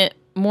making it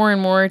more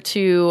and more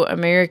to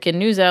American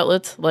news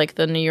outlets like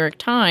the New York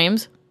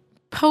Times,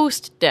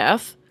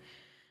 post-death,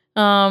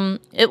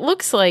 it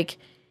looks like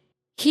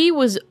he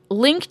was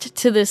linked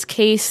to this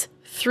case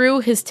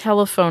through his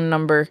telephone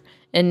number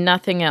and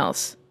nothing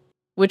else,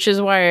 which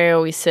is why I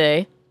always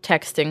say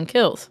texting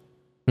kills.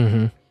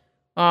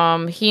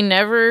 He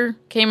never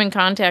came in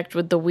contact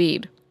with the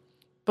weed,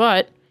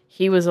 but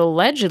he was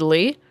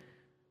allegedly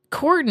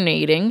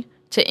coordinating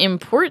to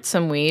import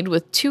some weed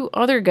with 2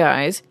 other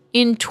guys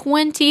in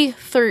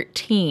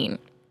 2013.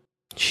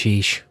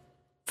 Sheesh.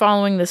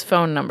 Following this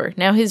phone number.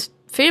 Now, his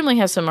family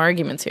has some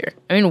arguments here.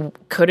 I mean,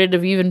 could it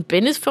have even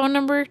been his phone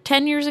number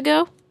 10 years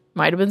ago?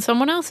 Might have been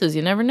someone else's.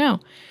 You never know.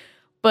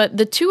 But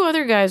the 2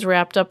 other guys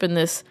wrapped up in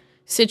this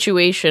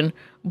situation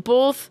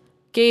both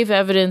gave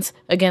evidence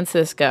against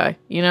this guy,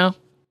 you know?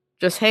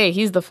 Just, hey,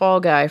 he's the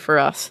fall guy for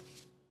us.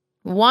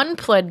 One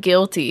pled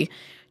guilty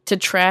to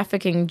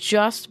trafficking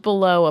just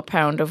below a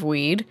pound of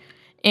weed,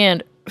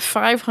 and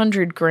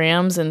 500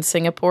 grams in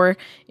Singapore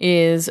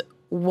is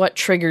what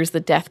triggers the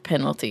death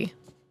penalty.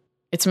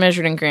 It's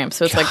measured in grams,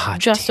 so it's like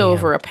just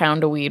over a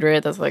pound of weed,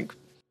 right? That's like,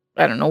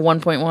 I don't know,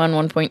 1.1,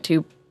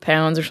 1.2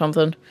 pounds or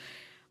something.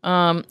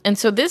 And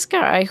so this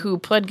guy who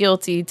pled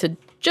guilty to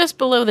just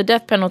below the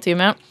death penalty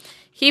amount,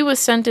 he was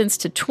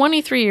sentenced to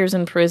 23 years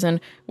in prison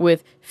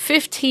with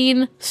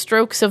 15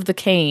 strokes of the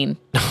cane.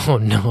 Oh,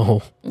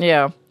 no.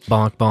 Yeah.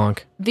 Bonk, bonk.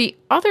 The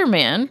other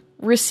man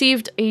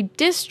received a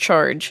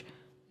discharge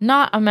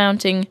not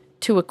amounting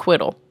to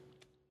acquittal.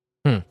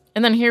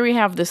 And then here we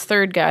have this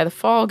third guy, the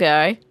fall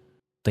guy,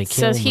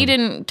 says he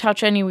didn't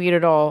touch any weed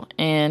at all,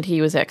 and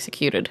he was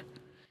executed.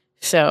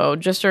 So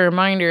just a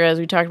reminder, as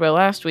we talked about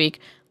last week,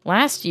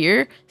 last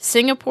year,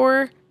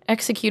 Singapore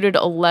executed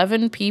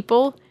 11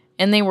 people,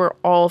 and they were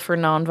all for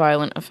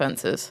nonviolent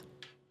offenses.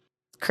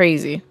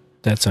 Crazy.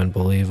 That's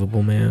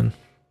unbelievable, man.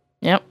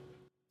 Yep.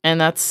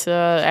 And that's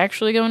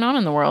actually going on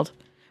in the world.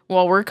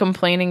 While we're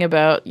complaining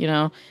about, you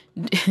know,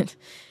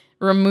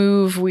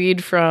 remove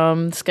weed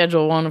from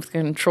Schedule 1 of the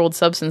Controlled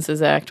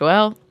Substances Act,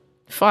 well,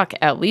 fuck,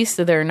 at least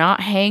they're not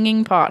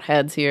hanging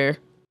potheads here.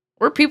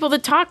 We're people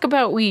that talk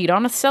about weed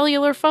on a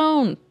cellular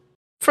phone,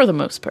 for the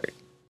most part.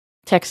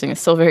 Texting is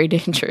still very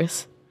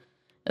dangerous,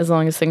 as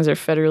long as things are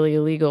federally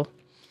illegal.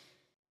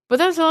 But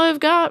that's all I've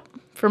got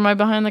for my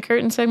Behind the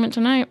Curtain segment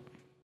tonight.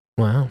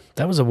 Wow,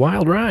 that was a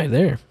wild ride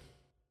there.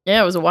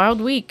 Yeah, it was a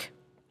wild week.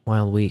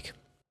 Wild week.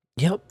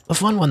 Yep, a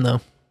fun one,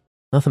 though.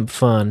 Nothing but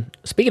fun.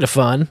 Speaking of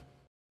fun,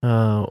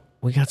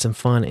 we got some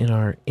fun in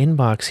our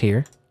inbox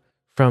here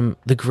from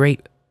the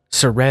great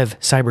Sir Rev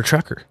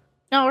Cybertrucker.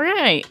 All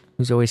right.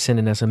 Who's always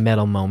sending us a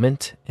metal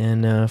moment.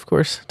 And, of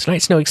course,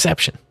 tonight's no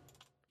exception.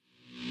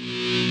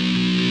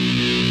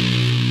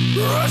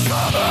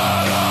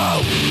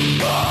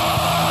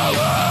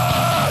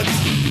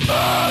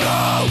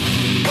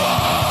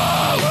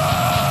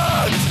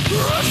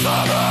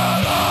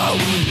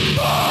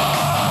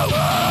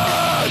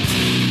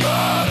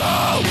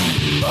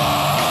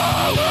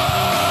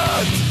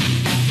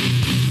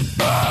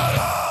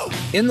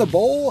 In the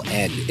bowl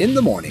and in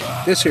the morning.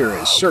 This here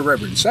is Sir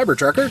Reverend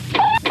Cybertrucker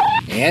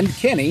and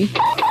Kenny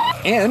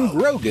and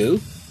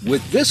Grogu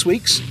with this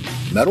week's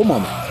Metal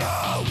Moment.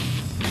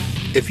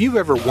 If you've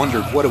ever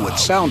wondered what it would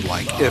sound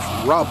like if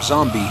Rob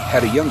Zombie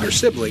had a younger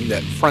sibling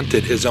that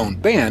fronted his own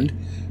band,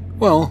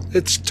 well,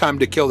 it's time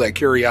to kill that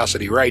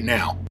curiosity right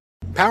now.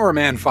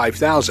 Powerman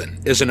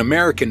 5000 is an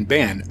American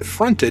band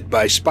fronted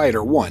by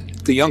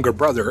Spider-1, the younger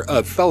brother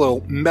of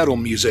fellow metal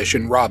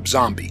musician Rob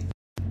Zombie,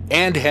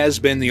 and has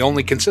been the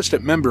only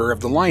consistent member of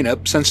the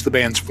lineup since the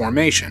band's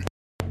formation.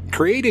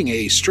 Creating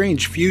a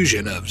strange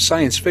fusion of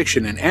science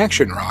fiction and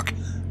action rock,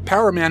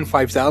 Powerman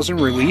 5000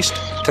 released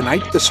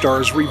Tonight the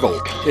Stars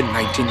Revolt in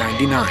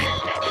 1999.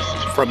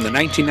 From the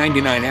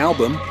 1999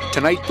 album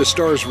Tonight the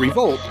Stars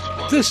Revolt,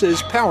 this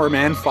is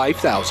Powerman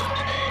 5000,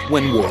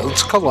 When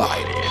Worlds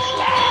Collide.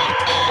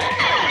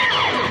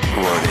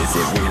 What is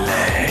it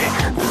really?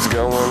 What's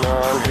going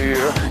on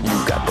here? You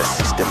got the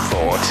system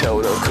for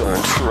total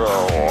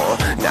control.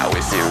 Now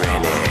is there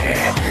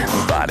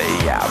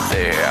anybody out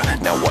there?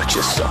 Now watch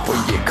yourself for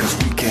you, cause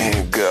we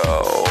can't go.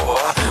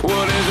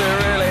 What is it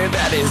really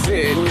that is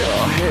in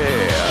your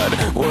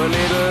head? One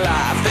little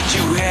life that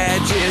you had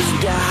just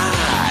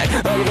died.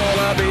 I'm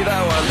gonna be the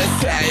one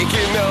that's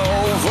taking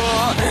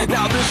over.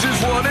 Now this is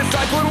what it's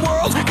like when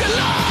worlds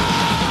collide.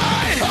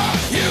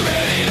 You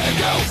ready to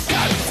go?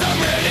 Got some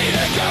ready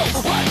to go.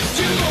 What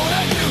you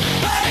gonna do,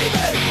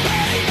 baby,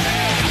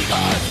 baby?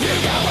 You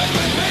going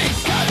with me?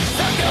 Got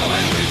some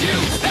going with you.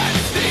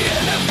 That's the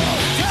end of all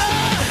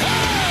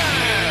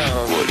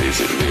time. What is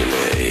it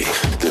really?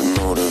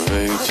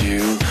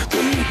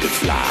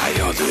 fly,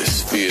 you're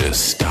this fierce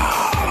star.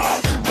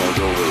 I'll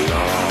go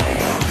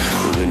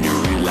along, then you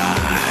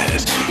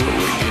realize when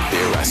we get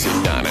there, I sit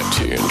down and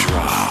tear and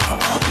drop.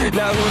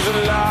 Now who's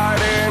the light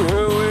and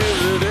who is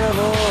the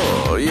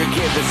devil? You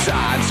can't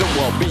decide, so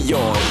I'll be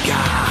your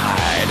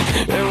guide.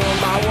 And one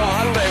by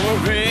one, they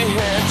will be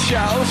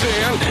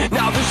chosen.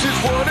 Now this is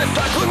what it's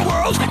like when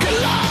worlds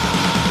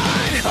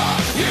collide.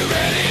 Are you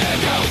ready to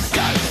go?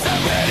 'Cause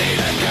I'm ready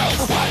to go.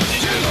 What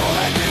you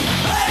gonna do,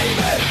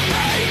 baby, baby?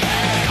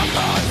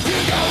 Are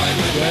you going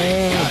with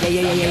me?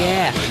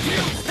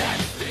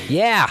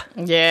 Yeah.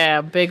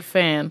 Yeah, big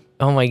fan.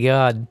 Oh my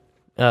god.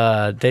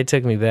 They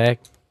took me back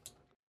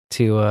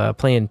to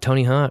playing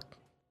Tony Hawk.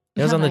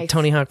 That was on the Nice.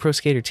 Tony Hawk Pro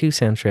Skater 2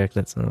 soundtrack.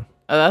 That's Oh,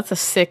 that's a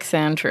sick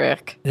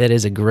soundtrack. that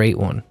is a great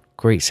one.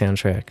 Great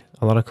soundtrack.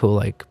 A lot of cool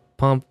like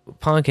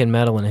punk and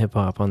metal and hip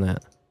hop on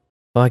that.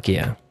 Fuck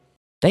yeah.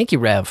 Thank you,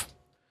 Rev.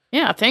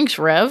 Yeah, thanks,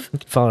 Rev. You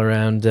can follow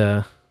around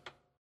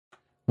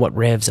what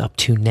Rev's up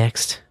to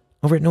next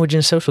over at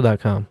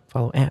noagendasocial.com.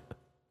 Follow at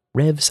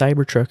Rev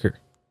Cybertrucker.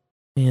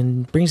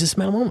 And brings us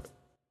Metal Moment.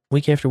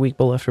 Week after week,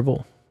 bowl after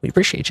bowl. We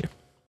appreciate you.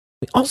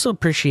 We also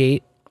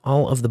appreciate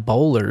all of the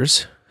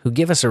bowlers who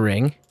give us a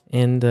ring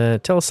and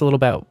tell us a little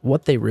about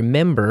what they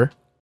remember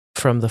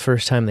from the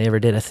first time they ever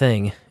did a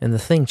thing. And the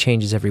thing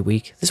changes every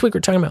week. This week we're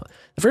talking about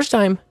the first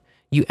time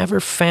you ever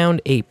found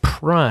a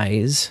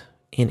prize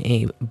in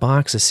a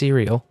box of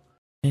cereal.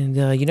 And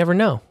you never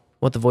know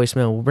what the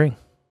voicemail will bring.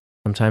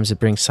 Sometimes it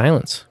brings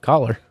silence.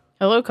 Caller.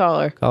 Hello,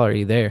 caller. Caller, are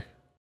you there?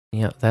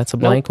 Yeah, that's a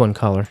blank one,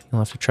 caller.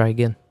 You'll have to try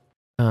again.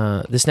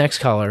 This next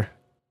caller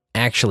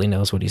actually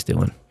knows what he's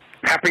doing.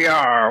 Happy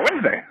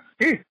Wednesday.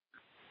 Hey,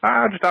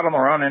 I just out on the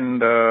run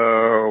and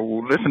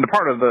listened to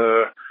part of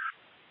the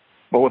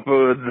Bullet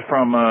Woods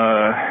from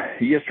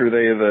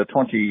yesterday, the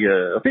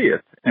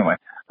 25th. Anyway,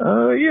 but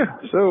we're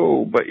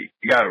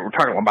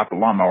talking about the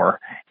lawnmower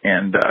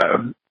and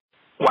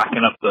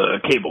whacking up the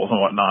cables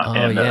and whatnot. Oh,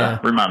 and yeah.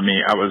 remind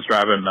me, I was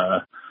driving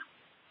a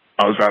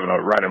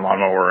riding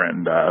lawnmower,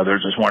 and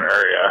there's this one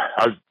area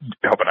I was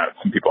helping out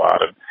some people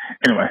out. And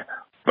anyway,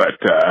 but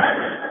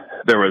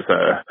there was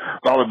a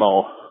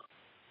volleyball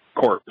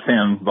court,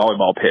 sand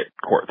volleyball pit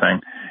court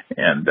thing,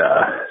 and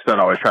so I'd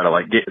always try to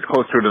like get as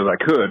close to it as I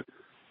could,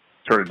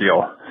 sort of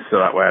deal. So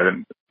that way I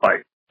didn't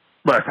like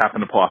less happen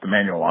to pull out the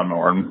manual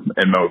lawnmower and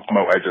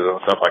mow edges and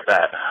stuff like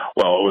that.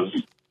 Well, it was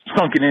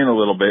sunken in a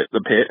little bit,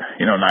 the pit,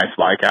 nice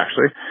like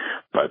actually,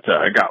 but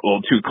I got a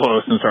little too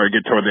close and started to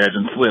get toward the edge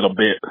and slid a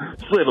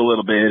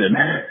little bit, and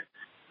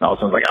all of a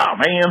sudden I was like, oh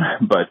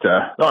man. But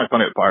the only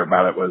funny part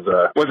about it was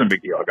wasn't a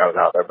big deal. I got it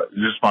out there, but it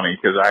was just funny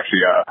because I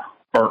actually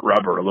burnt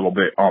rubber a little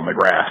bit on the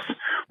grass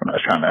when I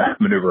was trying to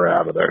maneuver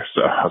out of there.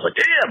 So I was like,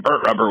 yeah,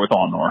 burnt rubber with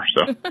lawnmower.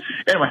 So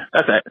anyway,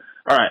 that's it.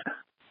 All right.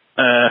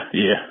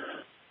 Yeah.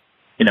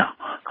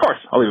 Of course,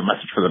 I'll leave a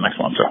message for the next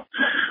one. So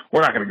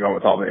we're not going to go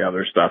with all the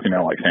other stuff,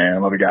 like saying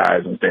love you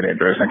guys and stay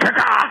dangerous and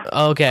caca.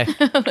 Okay.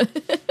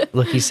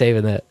 Look, he's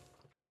saving that.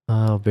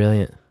 Oh,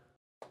 brilliant.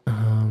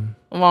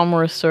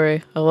 Lawnmower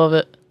story. I love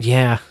it.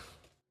 Yeah.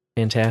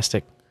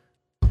 Fantastic.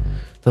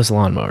 Those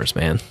lawnmowers,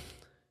 man.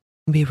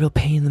 Can be a real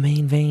pain in the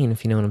main vein,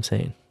 if you know what I'm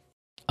saying.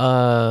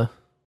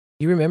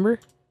 You remember?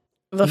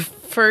 The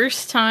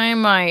first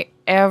time I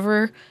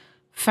ever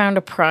found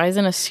a prize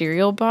in a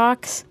cereal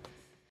box.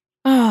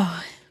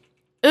 Oh,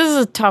 this is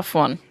a tough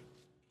one.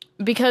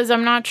 Because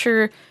I'm not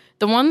sure.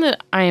 The one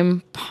that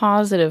I'm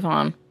positive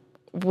on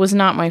was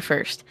not my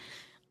first.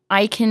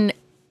 I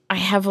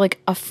have like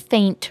a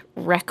faint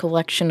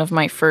recollection of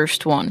my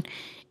first one.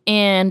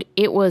 And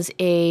it was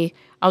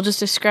I'll just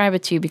describe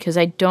it to you because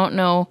I don't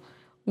know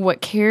what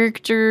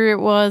character it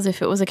was,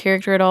 if it was a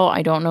character at all.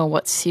 I don't know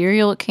what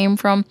cereal it came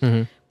from.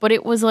 Mm-hmm. But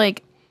it was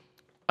like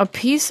a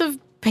piece of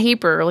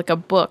paper, like a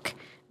book,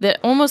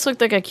 that almost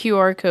looked like a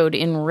QR code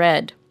in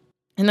red.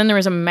 And then there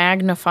was a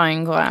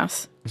magnifying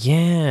glass.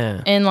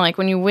 Yeah. And like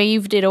when you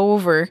waved it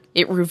over,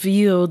 it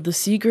revealed the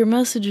secret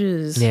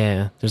messages.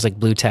 Yeah. There's like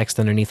blue text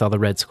underneath all the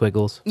red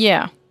squiggles.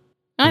 Yeah.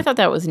 And I thought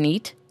that was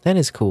neat. That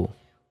is cool.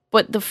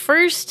 But the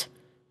first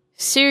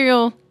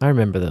cereal I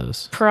remember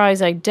those.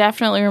 Prize I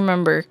definitely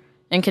remember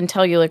and can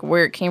tell you like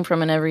where it came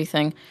from and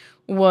everything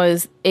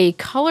was a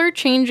color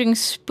changing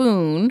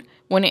spoon.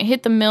 When it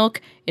hit the milk,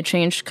 it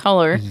changed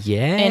color.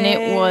 Yeah. And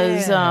it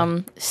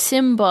was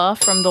Simba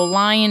from The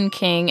Lion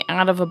King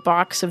out of a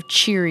box of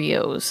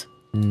Cheerios.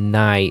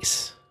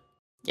 Nice.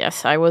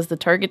 Yes, I was the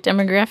target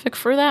demographic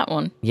for that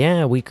one.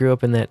 Yeah, we grew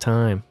up in that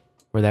time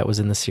where that was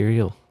in the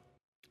cereal.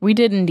 We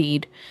did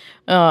indeed.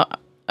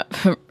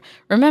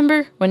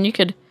 Remember when you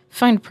could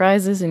find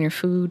prizes in your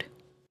food?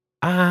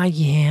 Yeah,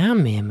 I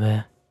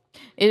remember.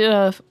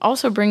 It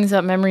also brings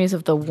up memories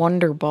of the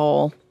Wonder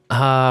Ball.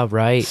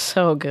 Right.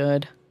 So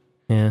good.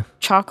 Yeah.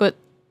 Chocolate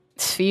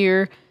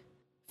sphere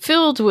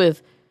filled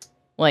with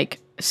like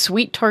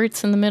sweet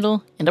tarts in the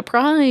middle and a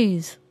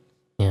prize.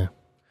 Yeah.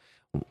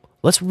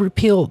 Let's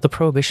repeal the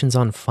prohibitions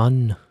on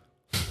fun.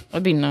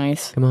 That'd be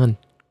nice. Come on.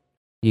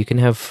 You can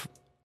have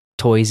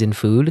toys in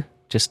food.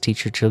 Just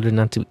teach your children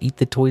not to eat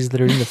the toys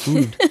that are in the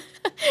food.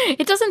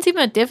 It doesn't seem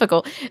that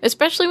difficult,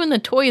 especially when the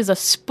toy is a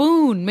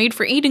spoon made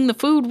for eating the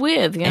food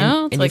with, you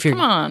know? It's like,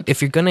 come on.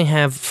 If you're going to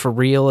have, for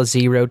real, a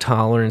zero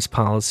tolerance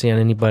policy on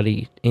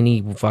anybody,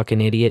 any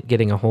fucking idiot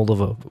getting a hold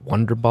of a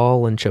Wonder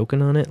Ball and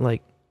choking on it,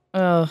 like,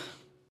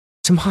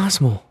 it's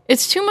impossible.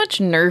 It's too much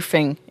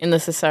nerfing in the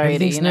society,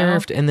 Everything's you know?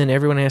 nerfed, and then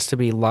everyone has to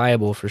be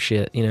liable for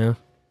shit, you know,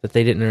 that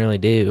they didn't really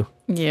do.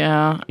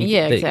 Yeah,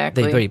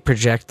 exactly. They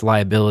project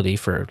liability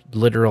for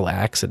literal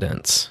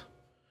accidents.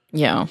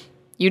 Yeah.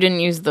 You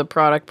didn't use the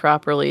product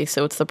properly,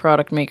 so it's the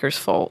product maker's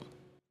fault.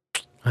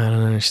 I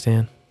don't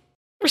understand.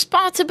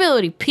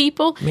 Responsibility,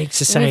 people. Make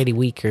society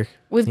weaker.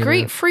 With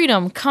great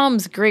freedom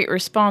comes great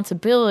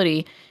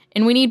responsibility,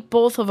 and we need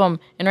both of them,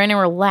 and right now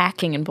we're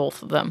lacking in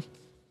both of them.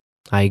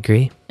 I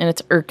agree. And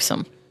it's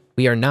irksome.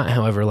 We are not,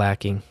 however,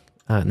 lacking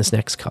in this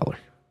next caller.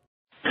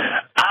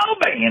 Oh,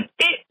 man,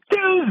 it's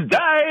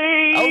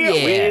Tuesday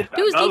with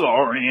the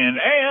DeLorean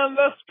and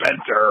the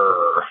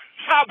Spencer.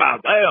 How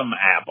about them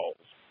apples?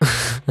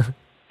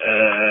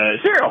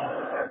 Cereal.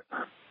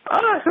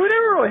 So we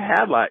never really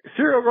had, like,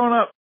 cereal growing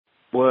up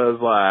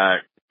was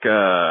like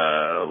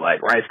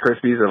Rice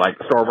Krispies or like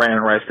store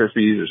brand Rice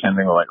Krispies or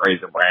something like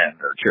Raisin Bran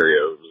or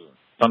Cheerios.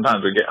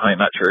 Sometimes we get Honey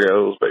Nut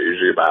Cheerios, but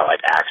usually by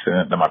like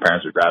accident, then my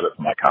parents would grab it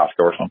from like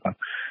Costco or something.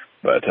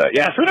 But so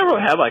we never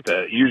really had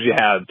usually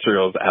had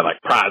cereals that had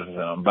like prizes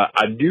in them. But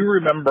I do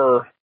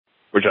remember,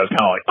 which I was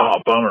kind of like,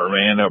 oh, bummer,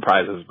 man, no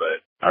prizes. But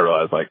I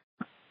realized like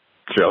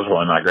cereal's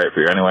really not great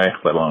for you anyway,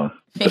 let alone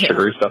the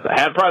sugary stuff that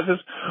had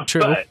prizes.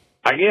 True. But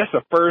I guess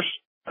the first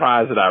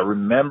prize that I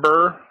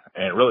remember,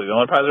 and really the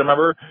only prize I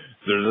remember,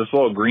 there's this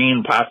little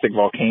green plastic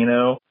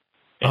volcano.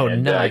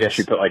 And nice. I guess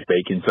you put like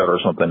baking soda or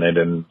something in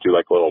and do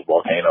like a little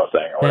volcano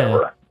thing or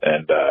whatever.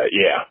 And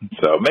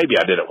so maybe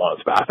I did it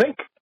once, but I think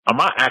I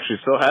might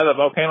actually still have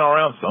that volcano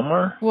around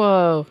somewhere.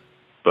 Whoa.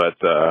 But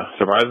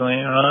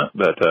surprisingly or not,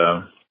 but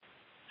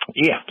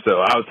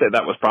so I would say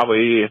that was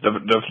probably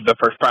the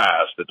first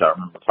prize that I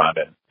remember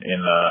finding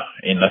in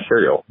the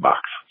cereal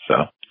box.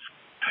 So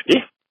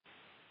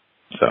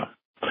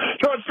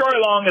short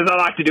story long as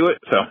I like to do it.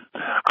 So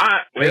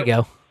there you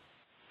go.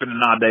 It's been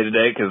an odd day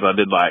today because I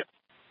did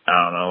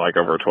I don't know,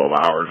 over 12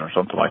 hours or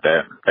something like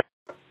that.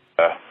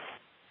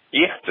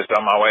 Just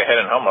on my way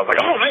heading home, I was like,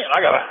 oh man, I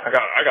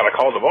gotta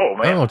call the bowl,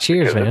 man. Oh,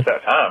 cheers, man. It's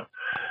that time.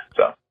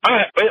 So, all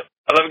right, well,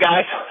 I love you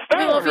guys.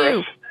 Stay love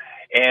you.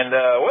 And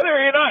whether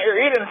or not you're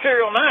eating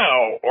cereal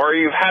now, or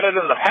you've had it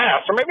in the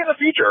past, or maybe in the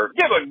future,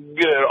 give a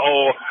good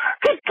old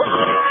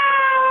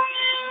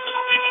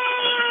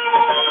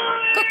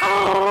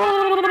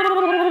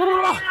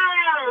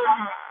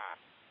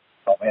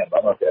oh man,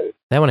 I'm okay.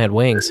 That one had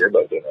wings.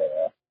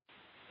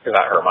 Because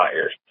that hurt my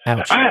ears.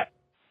 Ouch.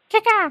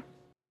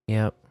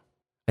 Yep.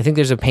 I think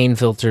there's a pain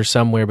filter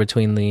somewhere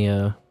between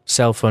the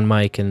cell phone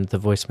mic and the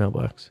voicemail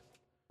box.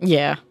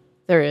 Yeah,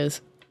 there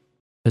is.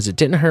 Because it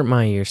didn't hurt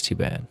my ears too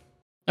bad.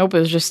 Nope, it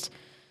was just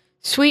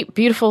sweet,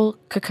 beautiful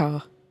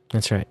cacao.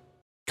 That's right.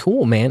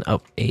 Cool, man.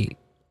 A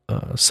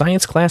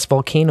science class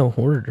volcano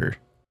hoarder,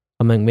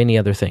 among many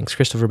other things.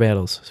 Christopher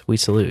Battles, we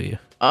salute you.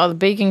 Oh, the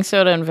baking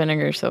soda and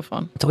vinegar is so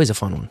fun. It's always a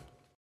fun one.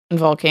 And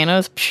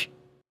volcanoes, psh.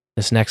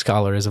 This next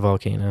caller is a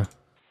volcano.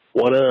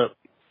 What up?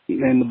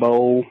 In the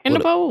bowl. In the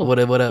bowl. What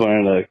up?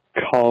 Trying to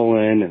call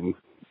in and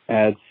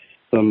add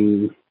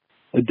some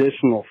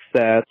additional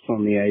stats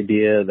on the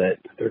idea that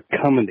they're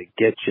coming to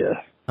get you.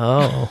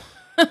 Oh.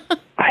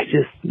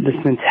 This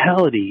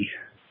mentality,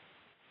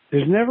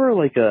 there's never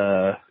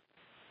another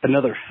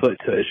foot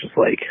to it. It's just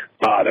like,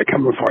 oh, they're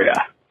coming for you.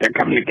 They're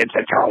coming to get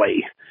you,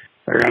 Charlie.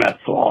 They're going to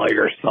swallow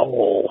your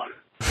soul.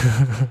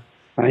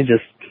 I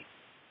just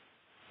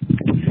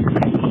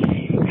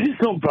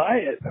don't buy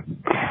it.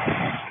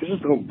 I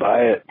just don't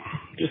buy it.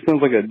 It just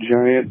sounds like a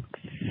giant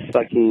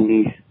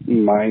fucking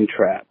mind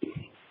trap.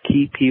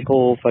 Keep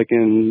people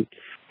fucking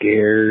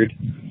scared.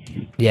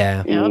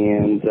 Yeah.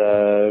 And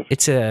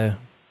it's an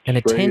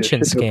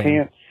attention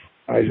scam.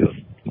 I just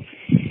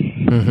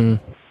Mm-hmm.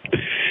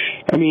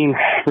 I mean,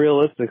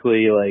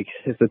 realistically,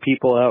 if the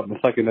people out in the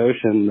fucking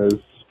ocean, those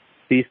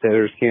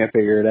seasteaders can't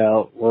figure it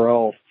out, we're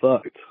all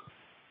fucked.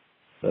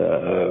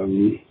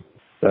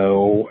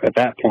 So at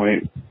that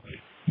point,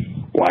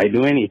 why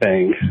do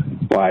anything?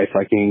 Why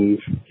fucking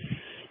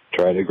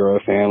try to grow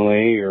a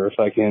family or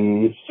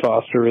fucking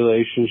foster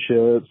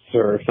relationships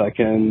or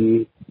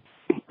fucking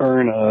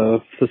earn a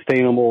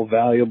sustainable,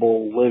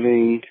 valuable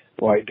living?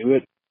 Why do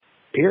it?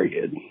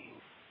 Period.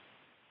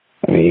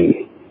 I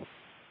mean,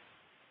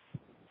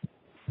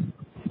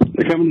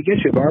 they're coming to get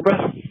you,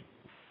 Barbara.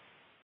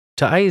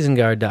 To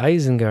Isengard.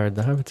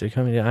 The hobbits are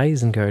coming to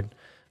Isengard.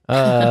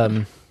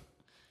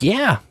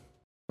 Yeah,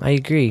 I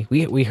agree.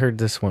 We heard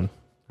this one.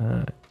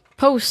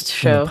 Post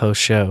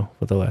show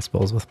with the Last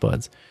Bowls with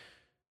Buds.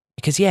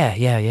 Because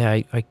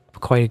I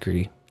quite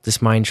agree.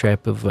 This mind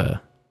trap of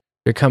they're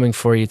coming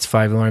for you, it's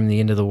 5 alarm,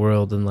 the end of the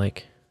world, and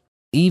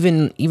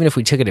even if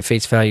we took it at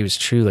face value as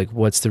true,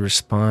 what's the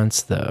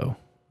response though?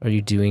 Are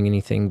you doing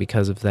anything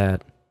because of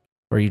that?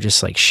 Or are you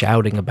just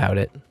shouting about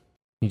it?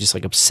 You just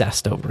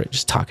obsessed over it,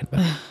 just talking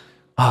about it.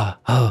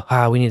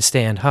 we need to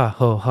stand.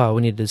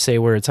 We need to say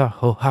words.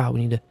 We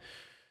need to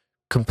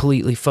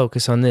completely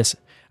focus on this.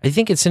 I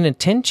think it's an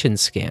attention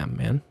scam,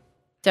 man.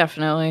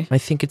 Definitely. I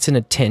think it's an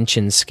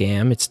attention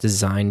scam. It's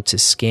designed to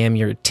scam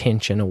your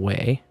attention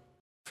away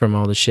from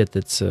all the shit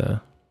that's,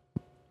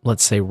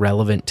 let's say,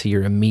 relevant to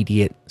your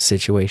immediate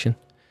situation.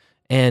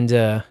 And,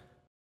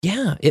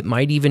 yeah, it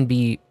might even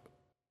be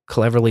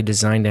cleverly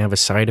designed to have a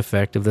side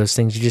effect of those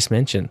things you just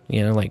mentioned.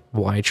 You know, like,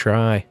 why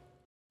try?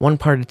 One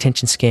part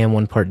attention scam,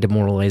 one part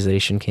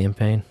demoralization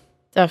campaign.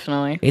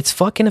 Definitely. It's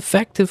fucking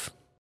effective.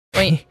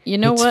 Wait, you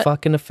know what? It's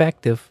fucking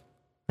effective.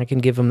 I can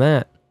give them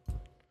that.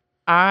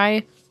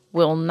 I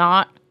will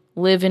not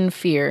live in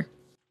fear.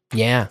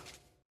 Yeah.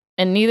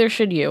 And neither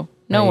should you.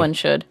 No one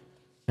should.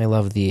 I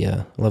love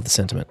the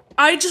sentiment.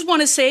 I just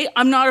want to say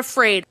I'm not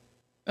afraid.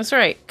 That's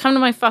right. Come to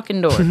my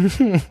fucking door.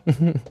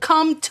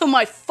 Come to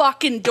my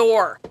fucking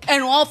door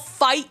and I'll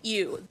fight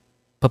you.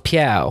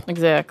 Pa-pow.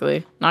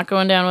 Exactly. Not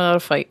going down without a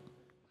fight.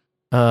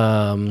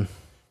 And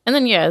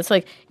then, yeah, it's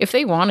like, if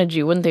they wanted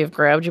you, wouldn't they have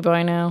grabbed you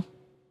by now?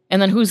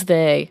 And then who's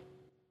they?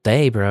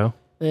 They, bro.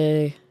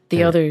 They.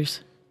 The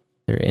others.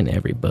 They're in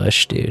every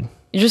bush, dude.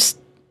 You just...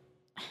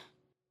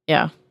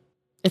 Yeah.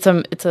 It's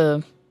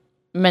a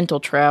mental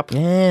trap.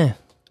 Yeah.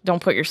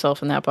 Don't put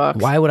yourself in that box.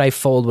 Why would I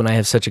fold when I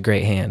have such a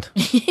great hand?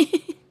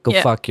 Go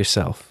fuck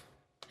yourself.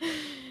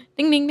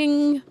 Ding, ding,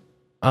 ding.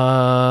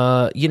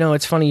 You know,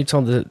 it's funny you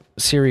told the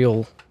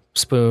cereal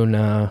spoon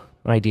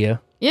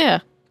idea. Yeah.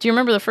 Do you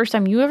remember the first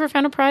time you ever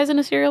found a prize in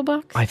a cereal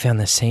box? I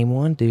found the same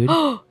one, dude.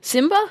 Oh,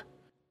 Simba?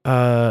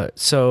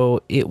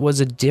 So it was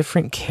a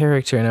different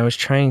character, and I was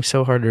trying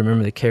so hard to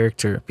remember the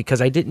character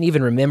because I didn't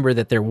even remember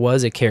that there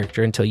was a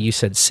character until you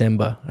said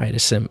Simba.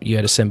 You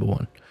had a Simba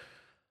one.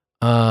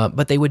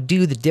 But they would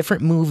do the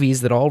different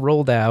movies that all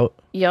rolled out.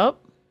 Yep.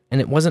 And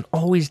it wasn't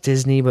always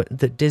Disney, but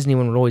the Disney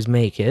one would always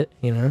make it,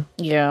 you know?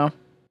 Yeah.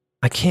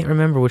 I can't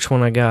remember which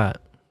one I got,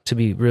 to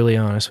be really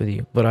honest with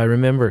you. But I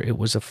remember it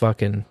was a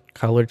fucking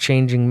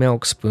color-changing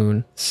milk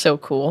spoon. So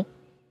cool.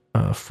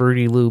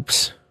 Fruity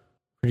Loops.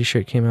 Pretty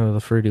sure it came out of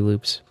the Fruity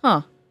Loops.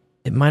 Huh.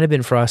 It might have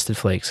been Frosted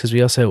Flakes, because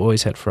we also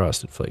always had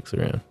Frosted Flakes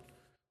around.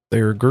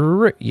 They're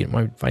great. You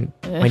know,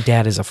 my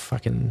dad is a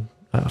fucking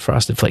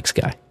Frosted Flakes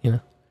guy, you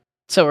know?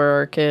 So are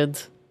our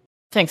kids.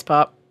 Thanks,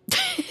 Pop.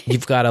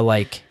 You've got to,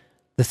 like...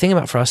 The thing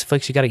about Frosted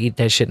Flakes, you got to eat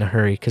that shit in a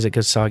hurry because it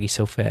goes soggy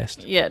so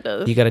fast. Yeah, it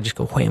does. You got to just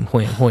go wham,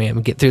 wham, wham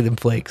and get through them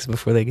flakes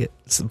before they get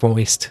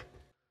moist.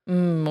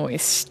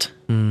 Moist.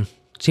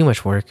 Too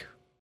much work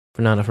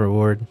for not enough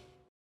reward.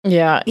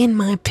 Yeah. In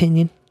my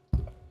opinion.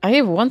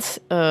 I once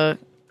got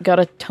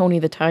a Tony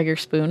the Tiger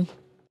spoon.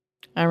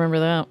 I remember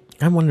that.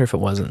 I wonder if it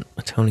wasn't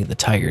a Tony the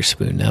Tiger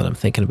spoon now that I'm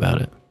thinking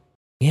about it.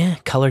 Yeah,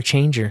 color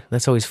changer.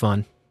 That's always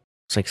fun.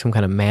 It's like some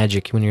kind of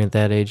magic when you're at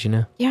that age, you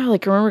know? Yeah,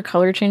 like remember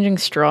color changing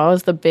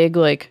straws? The big,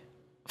 like,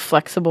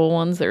 flexible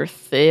ones that are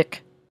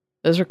thick.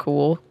 Those are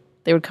cool.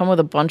 They would come with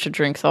a bunch of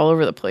drinks all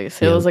over the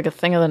place. It was like a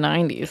thing of the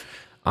 90s.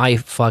 I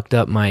fucked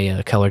up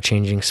my color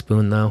changing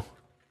spoon, though.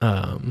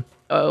 I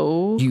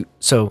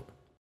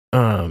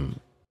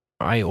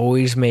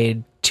always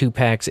made 2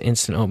 packs of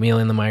instant oatmeal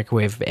in the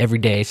microwave every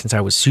day since I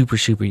was super,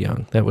 super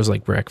young. That was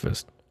like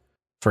breakfast.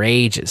 For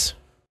ages.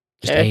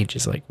 Just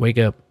ages. Like, wake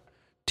up.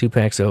 2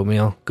 packs of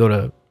oatmeal, go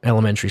to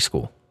elementary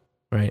school,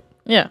 right?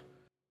 Yeah.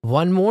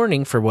 One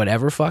morning, for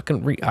whatever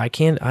fucking I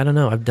don't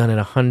know, I've done it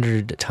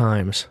 100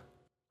 times.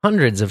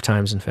 Hundreds of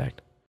times, in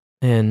fact.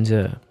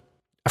 And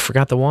I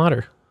forgot the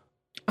water.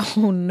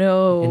 Oh,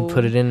 no. And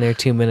put it in there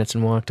 2 minutes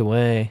and walked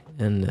away.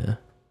 And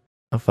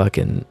I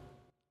fucking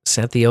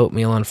set the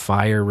oatmeal on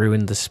fire,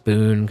 ruined the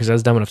spoon, because I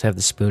was dumb enough to have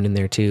the spoon in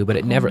there too, but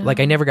it never,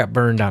 I never got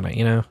burned on it,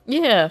 you know?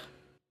 Yeah.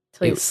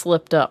 Until you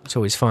slipped up. It's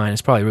always fine.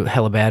 It's probably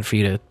hella bad for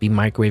you to be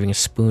microwaving a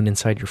spoon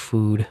inside your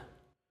food.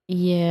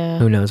 Yeah.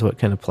 Who knows what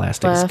kind of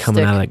plastic is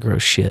coming out of that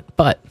gross shit.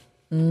 But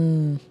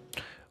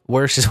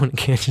worse is when it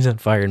catches on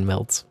fire and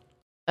melts.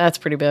 That's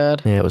pretty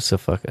bad. Yeah, it was so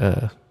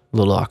a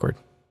little awkward.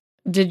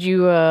 Did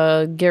you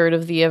get rid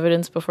of the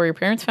evidence before your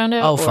parents found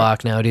out? Oh,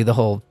 fuck no, dude. The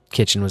whole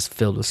kitchen was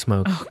filled with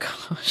smoke. Oh,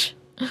 gosh.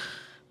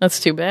 That's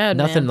too bad,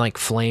 Nothing man. like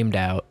flamed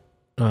out.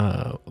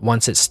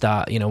 Once it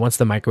stopped, once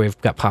the microwave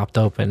got popped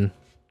open,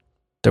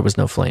 there was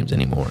no flames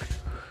anymore.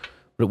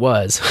 But it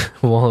was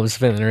while it was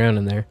spinning around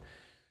in there.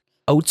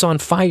 Oats on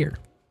fire.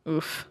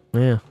 Oof.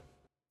 Yeah.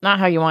 Not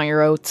how you want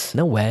your oats.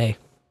 No way.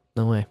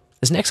 No way.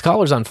 This next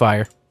caller's on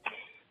fire.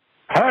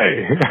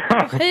 Hey.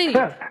 Hey.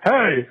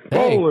 Hey,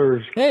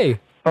 bowlers. Hey.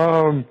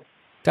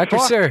 Dr.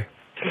 Sir.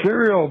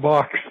 Cereal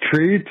box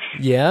treats.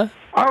 Yeah?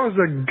 I was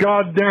a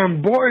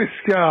goddamn Boy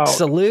Scout.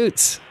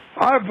 Salutes.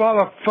 I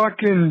bought a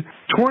fucking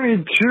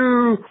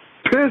 22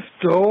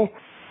 pistol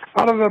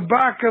out of the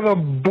back of the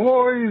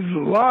Boys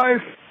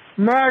Life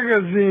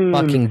magazine.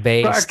 Fucking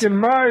based. Back in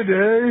my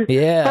day.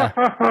 Yeah.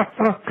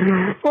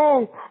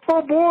 oh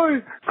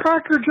boy,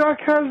 Cracker Jack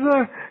has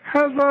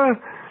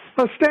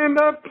a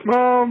stand-up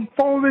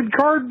folded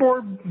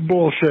cardboard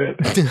bullshit.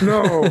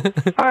 No,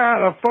 I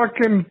had a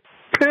fucking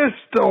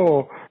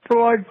pistol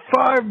for like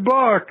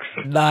 $5.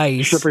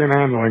 Nice. Shipping and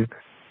handling.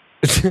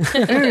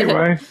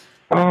 Anyway,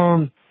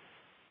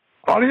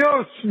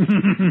 Adios,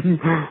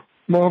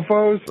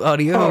 mofos.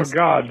 Adios. Oh,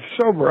 God,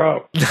 sober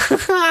up.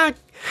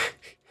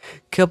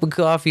 Cup of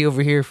coffee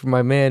over here for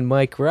my man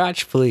Mike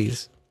Roch,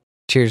 please.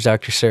 Cheers,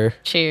 Dr. Sir.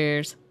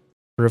 Cheers.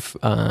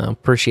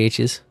 Appreciate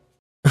you.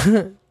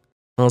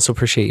 Also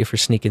appreciate you for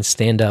sneaking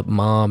stand-up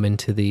mom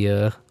into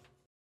the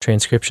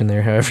transcription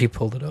there, however you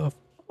pulled it off.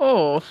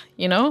 Oh,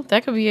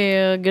 that could be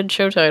a good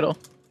show title.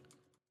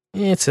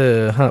 It's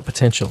a hot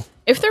potential.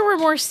 If there were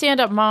more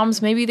stand-up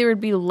moms, maybe there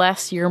would be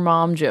less your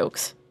mom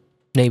jokes.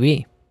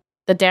 Maybe.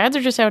 The dads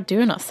are just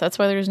outdoing us. That's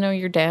why there's no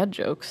your dad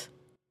jokes.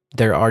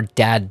 There are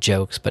dad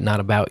jokes, but not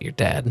about your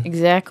dad.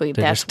 Exactly.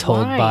 They're That's just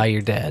told why. by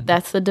your dad.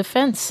 That's the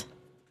defense.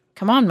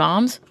 Come on,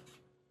 moms.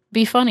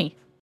 Be funny.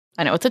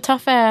 I know it's a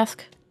tough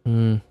ask.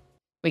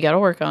 We got to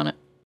work on it.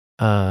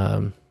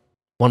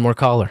 One more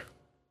caller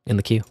in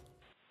the queue.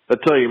 I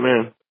tell you,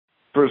 man,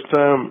 first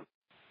time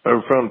I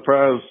ever found a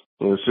prize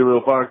in a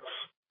cereal box,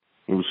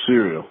 it was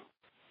cereal.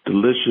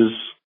 Delicious,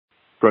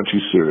 crunchy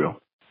cereal.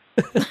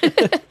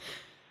 The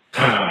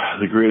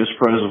greatest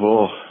prize of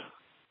all.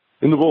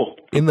 In the bowl.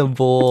 In the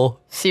bowl.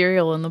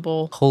 Cereal in the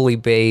bowl. Wholly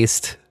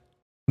based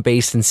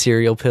and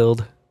cereal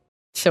pilled.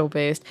 So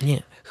based. Yeah.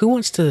 Who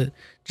wants to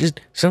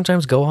just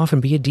sometimes go off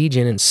and be a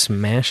degen and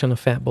smash on a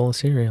fat bowl of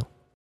cereal?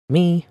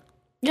 Me.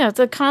 Yeah, it's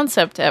a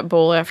concept at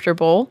bowl after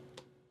bowl.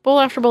 Bowl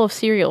after bowl of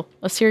cereal.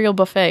 A cereal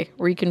buffet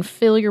where you can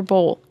fill your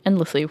bowl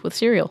endlessly with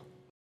cereal.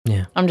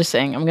 Yeah. I'm just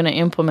saying, I'm going to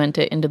implement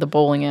it into the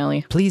bowling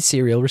alley. Please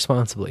cereal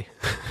responsibly.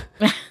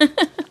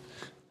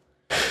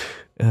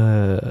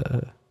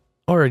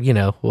 Or,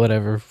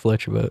 whatever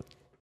floats your boat.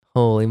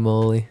 Holy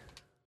moly.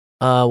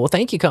 Well,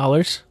 thank you,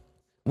 callers.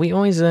 We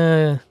always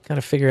got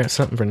to figure out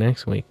something for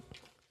next week.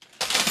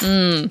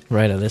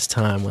 Right at this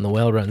time when the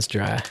well runs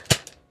dry.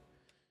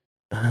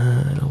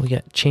 We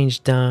got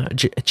changed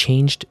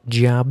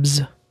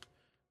jobs.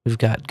 We've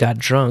got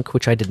drunk,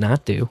 which I did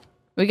not do.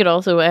 We could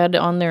also add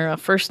on there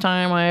first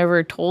time I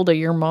ever told a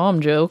your mom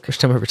joke.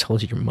 First time I ever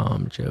told you your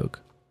mom joke.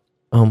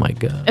 Oh my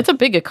God. It's a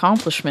big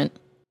accomplishment.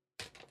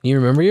 You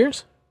remember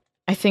yours?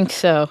 I think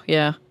so,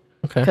 yeah.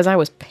 Okay. Because I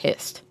was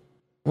pissed.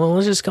 Well,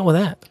 let's just go with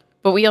that.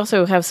 But we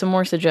also have some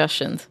more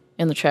suggestions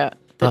in the chat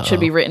that should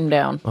be written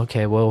down.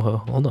 Okay, whoa,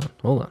 hold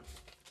on.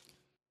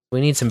 We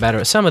need some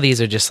better. Some of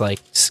these are just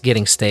like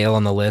getting stale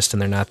on the list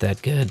and they're not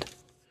that good.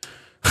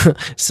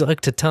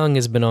 Suck to Tongue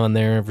has been on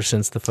there ever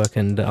since the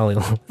fucking Dalai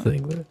Lama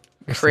thing.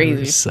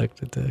 Crazy. Suck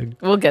to Tongue.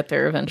 We'll get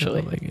there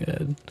eventually. Oh my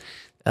God.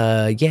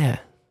 Yeah.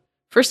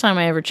 First time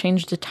I ever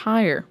changed a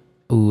tire.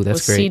 Ooh,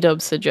 that's great.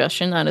 C-Dub's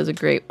suggestion. That is a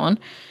great one.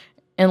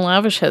 And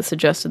Lavish has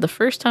suggested the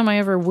first time I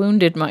ever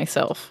wounded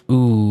myself.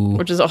 Ooh.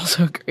 Which is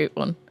also a great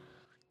one.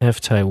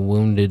 F-tie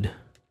wounded.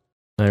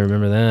 I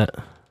remember that.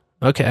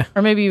 Okay.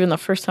 Or maybe even the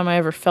first time I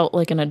ever felt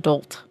like an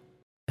adult.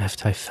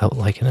 F-tie felt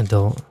like an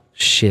adult.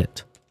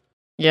 Shit.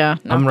 Yeah,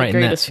 not the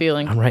greatest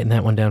feeling. I'm writing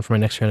that one down for my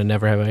next round of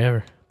Never Have I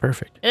Ever.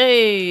 Perfect.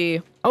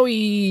 Hey.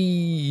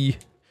 Oi.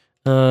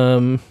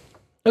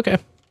 Okay.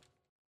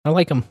 I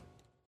like them.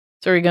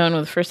 So are we going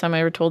with the first time I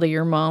ever told a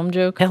your mom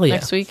joke? Hell yeah.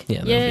 Next week?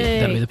 Yeah,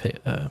 that'll be the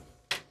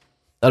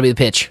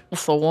pitch.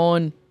 That's the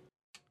one.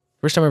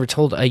 First time I ever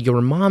told a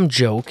your mom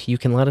joke, you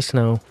can let us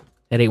know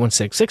at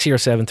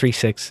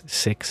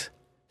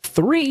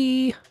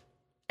 816-607-3663.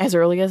 As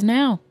early as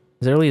now.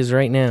 As early as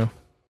right now.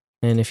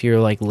 And if you're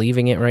like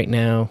leaving it right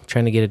now,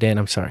 trying to get it in,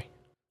 I'm sorry.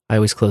 I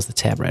always close the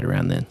tab right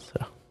around then,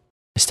 so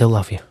I still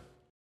love you.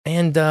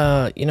 And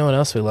you know what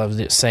else we love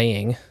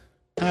saying?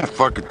 Ah,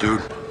 fuck it,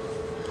 dude.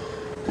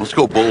 Let's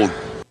go bowling.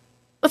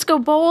 Let's go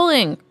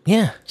bowling.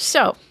 Yeah.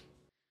 So,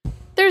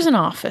 there's an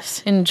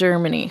office in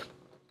Germany,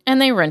 and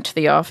they rent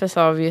the office,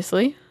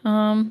 obviously.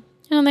 And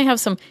they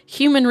have some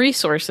human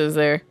resources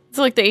there. It's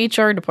like the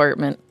HR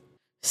department.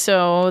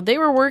 So, they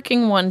were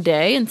working one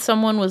day, and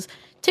someone was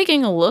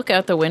taking a look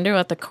out the window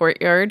at the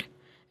courtyard,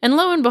 and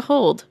lo and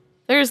behold,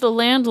 there's the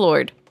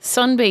landlord,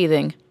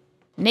 sunbathing,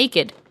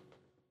 naked.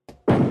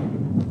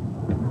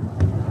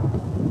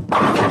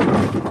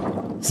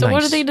 So Nice.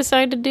 what do they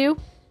decide to do?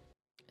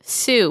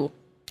 Sue.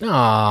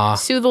 Aww.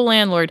 Sue the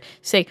landlord.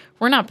 Say,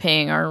 we're not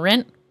paying our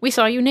rent. We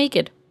saw you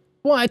naked.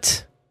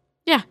 What?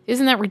 Yeah,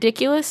 isn't that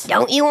ridiculous?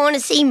 Don't you want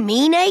to see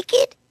me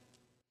naked?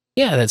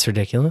 Yeah, that's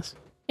ridiculous.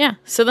 Yeah,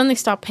 so then they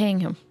stopped paying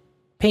him.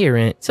 Pay your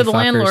rent. So you the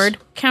fuckers. landlord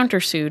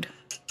countersued.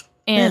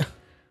 And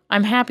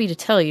I'm happy to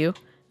tell you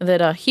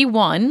that he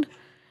won,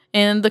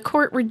 and the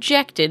court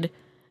rejected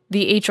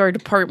the HR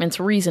department's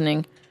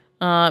reasoning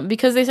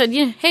because they said,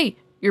 yeah, hey,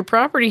 your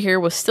property here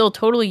was still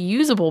totally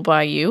usable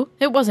by you.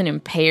 It wasn't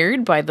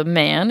impaired by the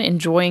man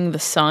enjoying the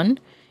sun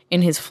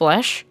in his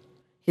flesh,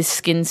 his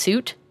skin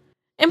suit.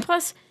 And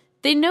plus,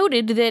 they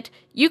noted that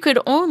you could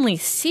only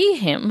see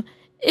him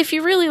if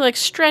you really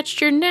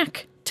stretched your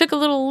neck, took a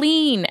little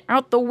lean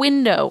out the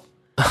window.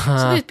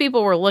 So these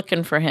people were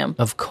looking for him.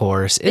 Of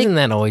course. Isn't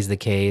that always the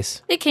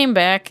case? They came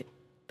back,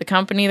 the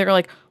company, they're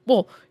like,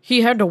 well,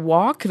 he had to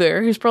walk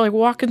there. He's probably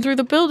walking through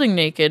the building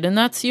naked, and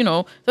that's,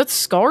 that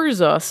scars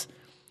us.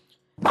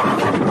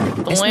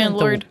 The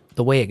landlord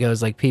the way it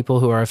goes. Like, people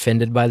who are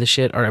offended by the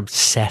shit are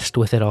obsessed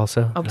with it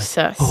also.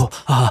 Obsessed. Like,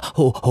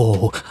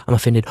 I'm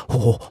offended.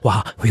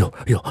 Wow. Yo.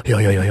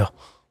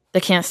 They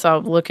can't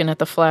stop looking at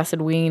the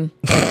flaccid ween.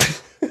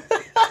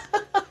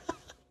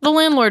 The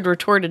landlord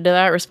retorted to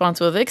that response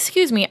with,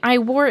 "Excuse me, I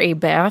wore a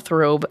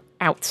bathrobe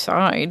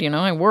outside.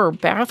 I wore a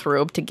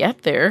bathrobe to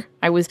get there.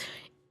 I was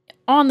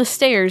on the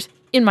stairs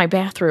in my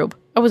bathrobe.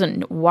 I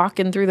wasn't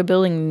walking through the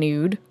building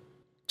nude.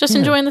 Just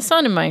enjoying the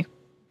sun in my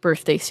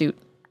birthday suit."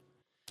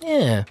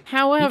 Yeah.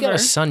 However, you gotta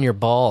sun your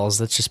balls.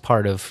 That's just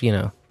part of,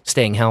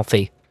 staying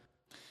healthy.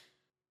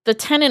 The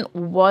tenant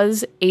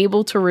was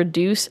able to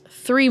reduce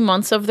 3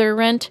 months of their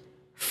rent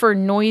for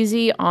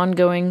noisy,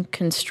 ongoing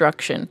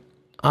construction.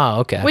 Oh,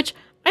 okay. Which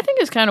I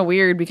think is kind of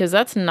weird because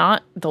that's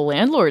not the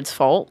landlord's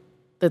fault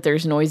that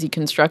there's noisy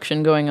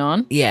construction going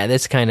on. Yeah,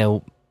 that's kind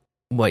of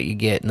what you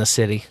get in the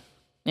city.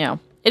 Yeah.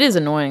 It is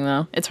annoying,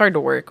 though. It's hard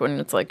to work when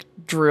it's like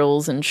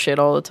drills and shit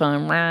all the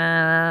time.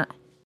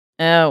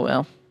 Oh,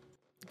 well.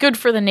 Good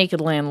for the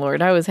naked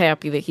landlord. I was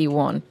happy that he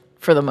won,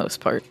 for the most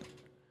part.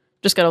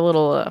 Just got a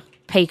little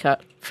pay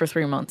cut for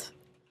 3 months.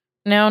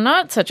 Now,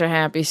 not such a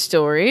happy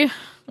story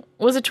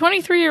was a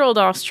 23-year-old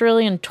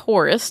Australian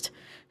tourist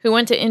who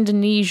went to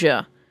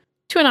Indonesia,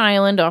 to an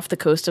island off the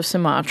coast of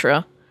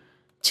Sumatra,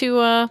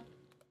 to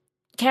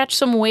catch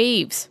some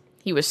waves.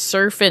 He was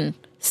surfing,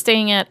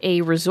 staying at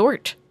a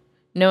resort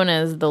known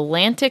as the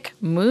Atlantic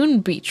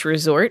Moon Beach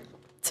Resort.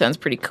 Sounds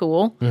pretty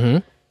cool. Mm-hmm.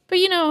 But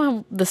you know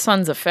how the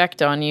sun's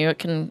effect on you, it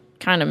can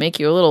kind of make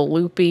you a little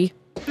loopy.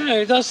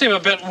 Yeah, he does seem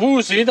a bit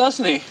woozy,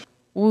 doesn't he?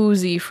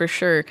 Woozy for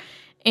sure.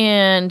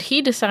 And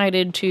he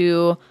decided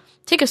to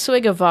take a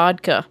swig of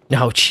vodka.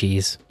 Oh,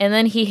 jeez. And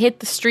then he hit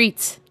the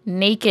streets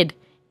naked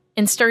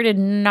and started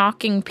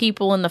knocking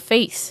people in the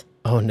face.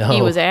 Oh, no.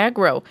 He was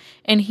aggro.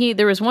 And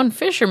there was one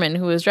fisherman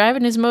who was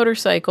driving his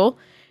motorcycle,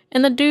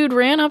 and the dude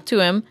ran up to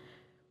him,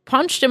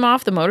 punched him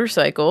off the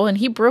motorcycle, and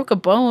he broke a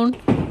bone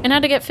and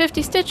had to get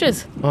 50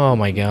 stitches. Oh,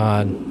 my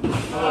God.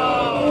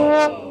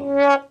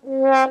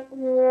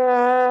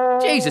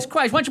 Jesus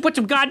Christ, why don't you put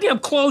some goddamn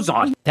clothes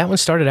on? That one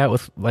started out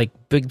with,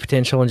 big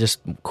potential and just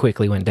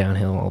quickly went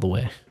downhill all the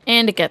way.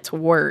 And it gets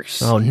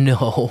worse. Oh,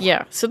 no.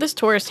 Yeah, so this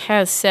tourist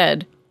has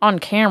said on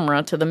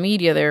camera to the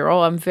media there,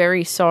 "Oh, I'm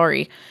very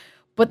sorry."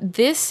 But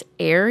this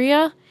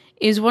area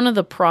is one of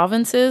the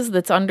provinces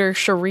that's under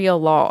Sharia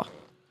law.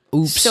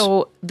 Oops.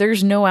 So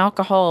there's no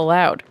alcohol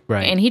allowed.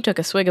 Right. And he took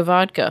a swig of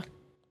vodka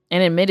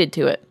and admitted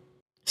to it.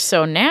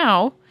 So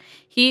now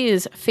he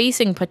is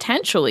facing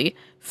potentially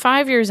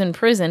 5 years in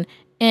prison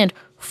and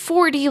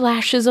 40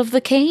 lashes of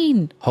the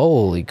cane.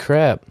 Holy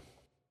crap.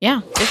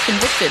 Yeah, he's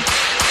convicted.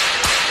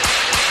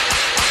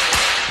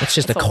 That's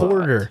just a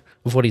quarter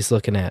of what he's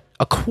looking at.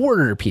 A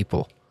quarter,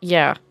 people.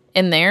 Yeah.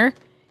 And there,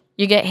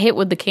 you get hit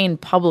with the cane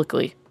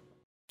publicly,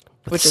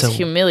 which is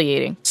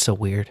humiliating. So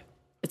weird.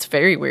 It's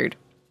very weird.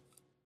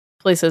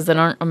 Places that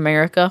aren't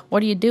America,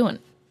 what are you doing?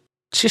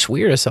 It's just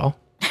weird as all.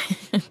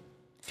 If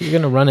you're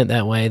going to run it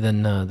that way,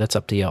 then that's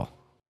up to y'all.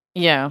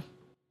 Yeah.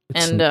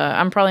 And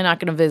I'm probably not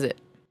going to visit.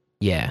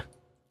 Yeah.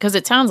 Because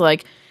it sounds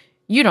like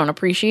you don't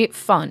appreciate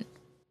fun.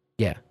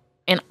 Yeah.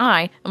 And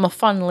I am a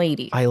fun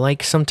lady. I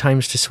like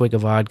sometimes to swig a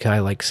vodka. I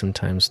like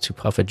sometimes to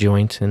puff a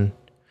joint. And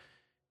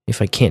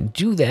if I can't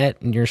do that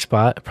in your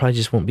spot, I probably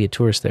just won't be a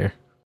tourist there.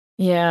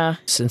 Yeah.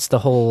 Since the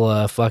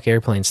whole fuck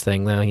airplanes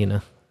thing, though,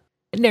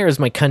 it narrows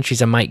my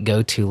countries I might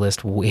go to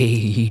list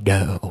way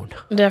down.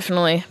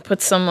 Definitely.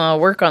 Put some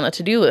work on the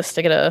to-do list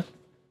to get a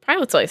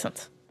pilot's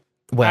license.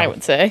 Well, I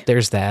would say.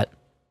 There's that.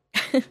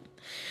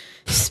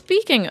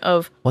 Speaking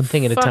of one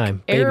thing at a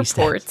time, baby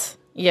airports. steps.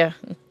 Yeah.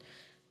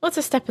 Well, it's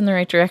a step in the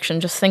right direction,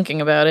 just thinking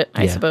about it,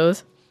 I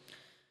suppose.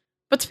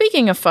 But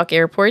speaking of fuck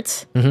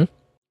airports,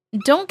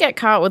 don't get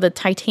caught with a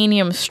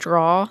titanium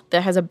straw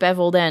that has a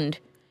beveled end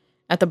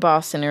at the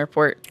Boston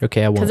airport.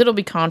 Okay, I won't. Because it'll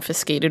be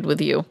confiscated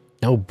with you.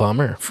 Oh,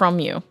 bummer. From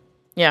you.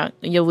 Yeah,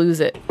 you lose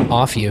it.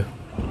 Off you.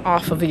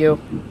 Off of you.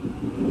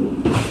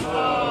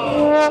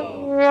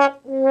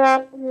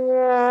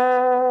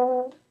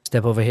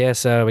 Step over here,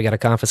 so we got to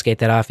confiscate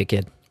that off you,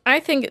 kid. I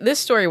think this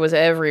story was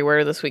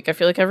everywhere this week. I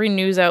feel like every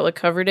news outlet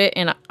covered it,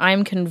 and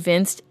I'm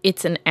convinced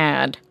it's an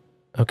ad.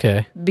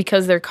 Okay.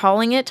 Because they're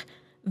calling it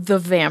the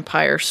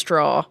vampire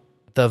straw.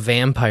 The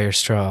vampire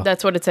straw.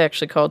 That's what it's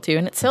actually called, too.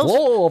 And it sells...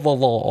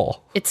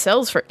 It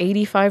sells for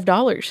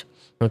 $85.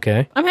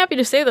 Okay. I'm happy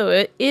to say, though,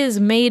 it is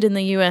made in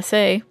the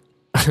USA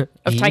of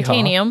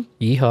titanium.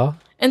 Yeehaw.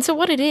 And so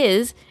what it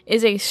is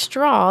a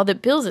straw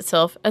that bills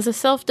itself as a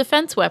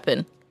self-defense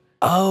weapon.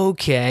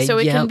 Okay. So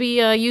it can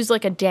be used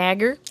like a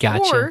dagger.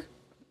 Gotcha. Or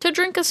to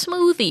drink a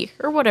smoothie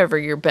or whatever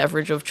your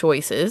beverage of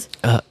choice is.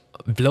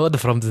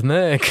 Blood from the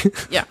neck.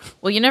 Yeah.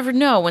 Well, you never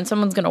know when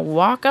someone's going to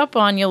walk up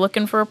on you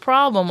looking for a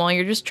problem while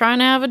you're just trying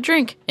to have a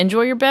drink.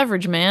 Enjoy your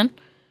beverage, man.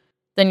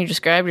 Then you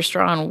just grab your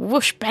straw and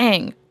whoosh,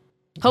 bang.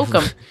 Poke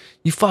them.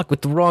 You fuck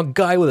with the wrong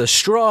guy with a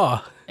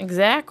straw.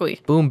 Exactly.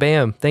 Boom,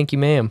 bam. Thank you,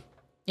 ma'am.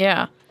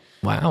 Yeah.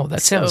 Wow,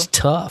 that sounds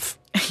tough.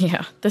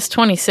 Yeah. This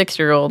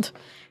 26-year-old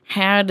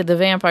had the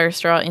vampire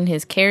straw in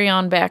his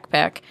carry-on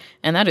backpack,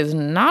 and that is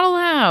not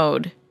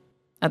allowed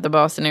at the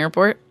Boston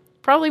airport.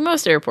 Probably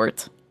most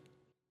airports.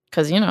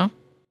 Because,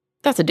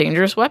 that's a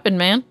dangerous weapon,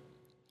 man.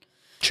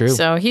 True.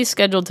 So he's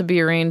scheduled to be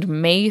arraigned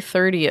May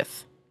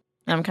 30th.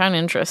 I'm kind of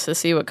interested to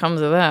see what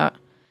comes of that.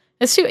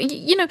 It's too,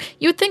 you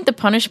would think the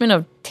punishment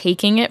of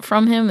taking it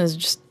from him is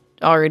just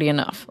already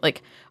enough.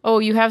 Like, oh,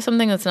 you have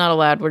something that's not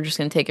allowed. We're just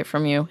going to take it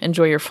from you.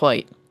 Enjoy your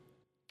flight.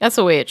 That's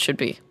the way it should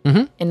be,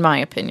 in my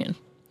opinion.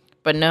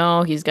 But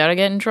no, he's got to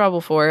get in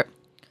trouble for it.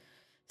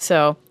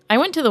 So I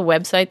went to the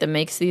website that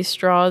makes these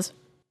straws,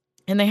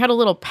 and they had a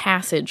little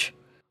passage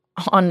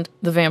on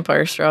the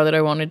vampire straw that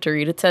I wanted to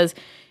read. It says,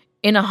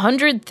 in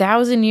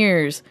 100,000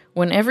 years,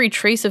 when every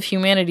trace of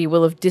humanity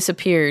will have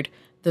disappeared,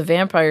 the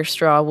vampire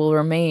straw will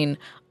remain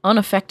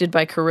unaffected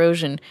by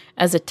corrosion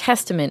as a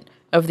testament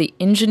of the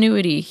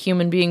ingenuity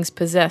human beings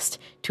possessed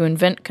to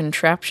invent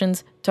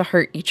contraptions to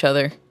hurt each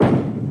other.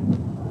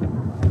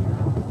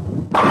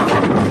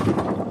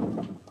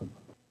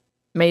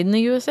 Made in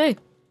the USA.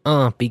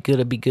 Be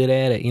good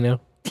at it,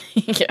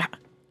 Yeah.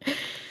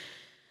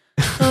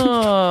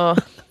 Oh.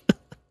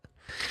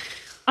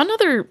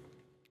 Another,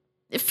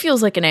 it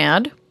feels like an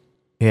ad.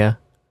 Yeah.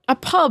 A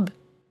pub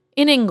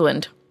in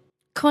England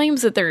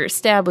claims that their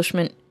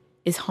establishment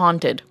is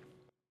haunted.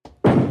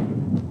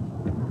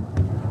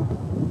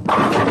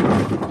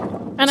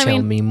 And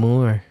Tell me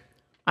more.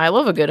 I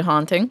love a good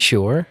haunting.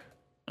 Sure.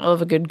 I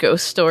love a good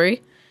ghost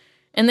story.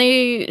 And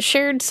they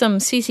shared some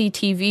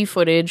CCTV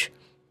footage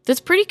that's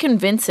pretty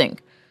convincing.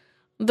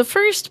 The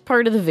first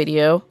part of the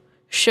video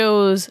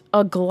shows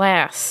a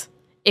glass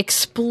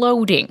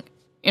exploding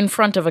in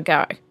front of a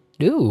guy.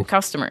 Ooh. A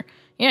customer.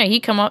 Yeah, he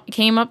came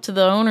up to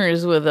the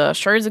owners with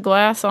shards of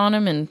glass on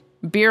him and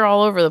beer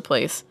all over the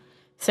place,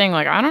 saying,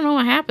 like, I don't know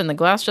what happened. The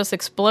glass just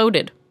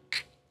exploded.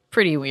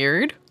 Pretty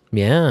weird.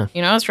 Yeah.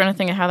 I was trying to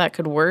think of how that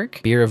could work.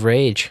 Beer of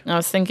rage. I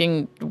was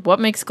thinking, what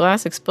makes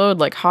glass explode?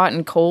 Like hot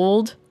and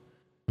cold?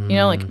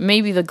 Like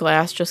maybe the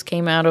glass just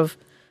came out of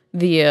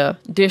the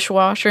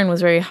dishwasher and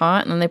was very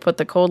hot, and then they put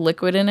the cold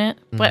liquid in it.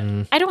 But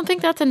I don't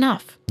think that's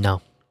enough.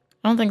 No.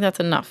 I don't think that's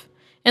enough.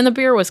 And the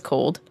beer was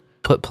cold.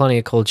 Put plenty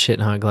of cold shit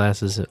in hot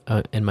glasses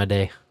in my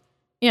day.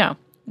 Yeah.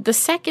 The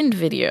second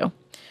video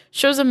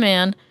shows a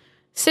man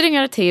sitting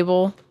at a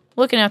table,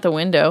 looking out the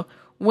window,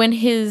 when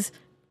his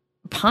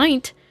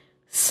pint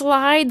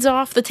slides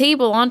off the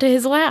table onto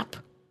his lap.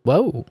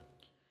 Whoa.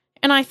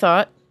 And I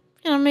thought,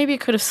 maybe it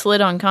could have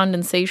slid on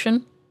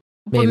condensation.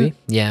 Maybe.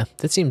 Yeah.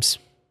 That seems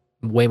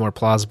way more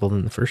plausible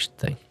than the first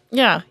thing.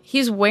 Yeah.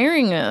 He's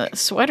wearing a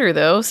sweater,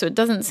 though, so it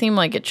doesn't seem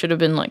like it should have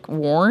been, like,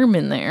 warm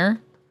in there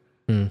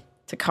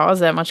to cause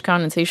that much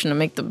condensation to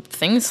make the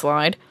thing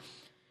slide.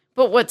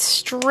 But what's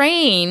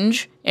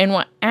strange and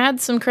what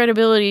adds some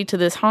credibility to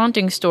this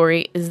haunting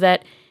story is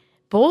that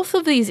both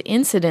of these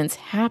incidents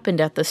happened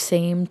at the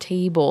same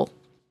table.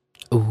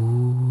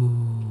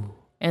 Ooh.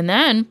 And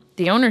then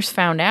the owners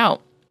found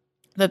out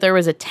that there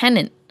was a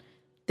tenant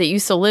that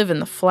used to live in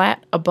the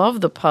flat above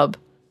the pub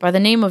by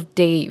the name of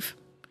Dave.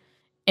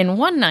 And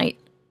one night,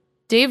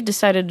 Dave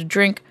decided to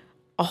drink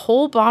a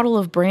whole bottle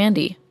of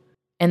brandy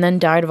and then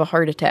died of a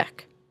heart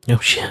attack. No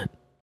shit.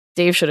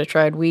 Dave should have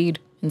tried weed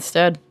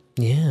instead.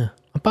 Yeah.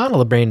 A bottle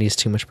of brandy is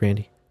too much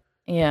brandy.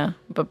 Yeah,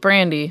 but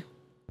Brandy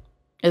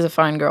is a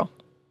fine girl.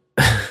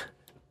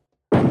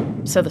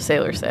 So the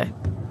sailors say.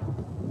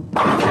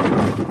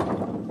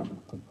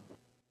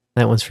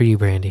 That one's for you,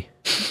 Brandy.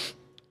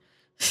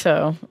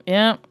 So,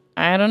 yeah,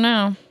 I don't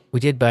know. We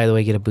did, by the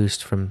way, get a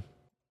boost from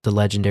the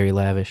legendary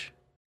Lavish.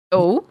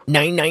 Oh?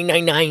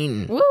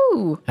 9999.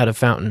 Woo! Out of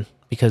Fountain.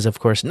 Because, of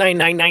course,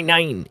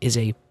 9999 is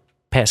a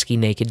pesky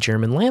naked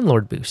German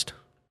landlord boost.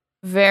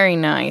 Very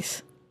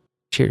nice.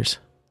 Cheers.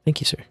 Thank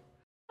you, sir.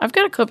 I've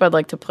got a clip I'd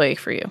like to play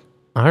for you.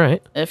 All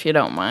right. If you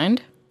don't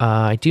mind.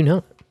 I do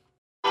not.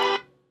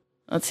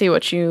 Let's see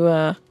what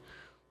you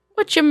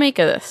make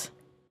of this.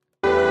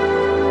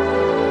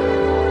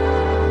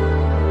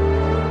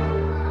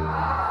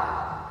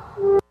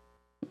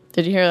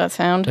 Did you hear that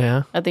sound?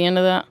 Yeah. At the end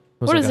of that?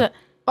 What is it?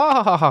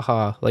 Ah ha ha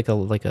ha. Like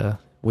a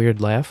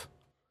weird laugh.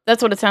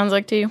 That's what it sounds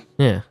like to you?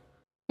 Yeah.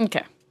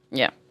 Okay.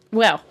 Yeah.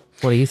 Well.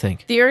 What do you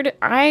think?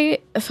 I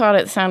thought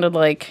it sounded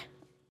like,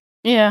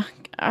 yeah,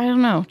 I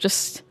don't know.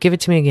 Just give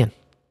it to me again.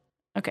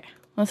 Okay.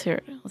 Let's hear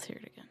it. Let's hear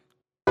it again.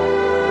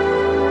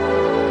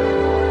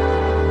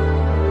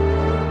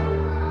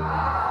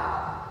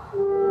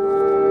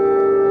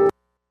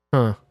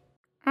 Huh.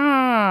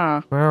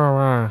 Ah.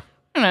 I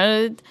don't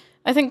know.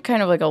 I think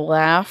kind of like a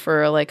laugh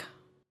or like.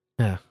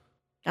 Yeah.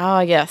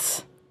 Oh,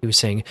 yes. He was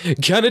saying,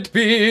 "Can it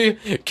be?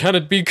 Can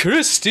it be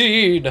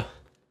Christine?"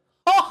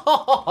 Ha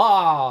ha ha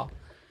ha.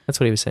 That's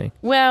what he was saying.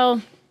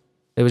 Well,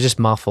 it was just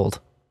muffled.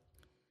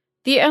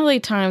 The LA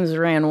Times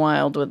ran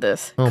wild with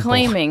this,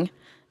 claiming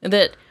boy.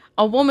 that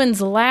a woman's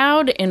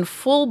loud and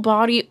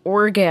full-body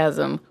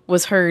orgasm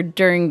was heard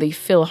during the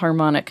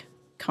Philharmonic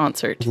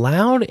concert.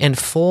 Loud and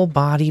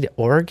full-bodied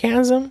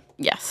orgasm?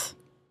 Yes.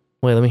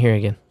 Wait, let me hear it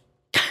again.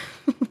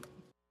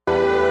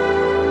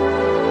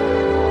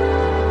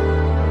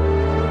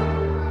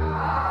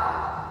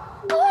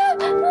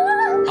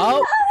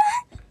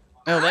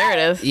 Oh, there it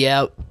is.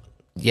 Yeah.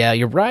 Yeah,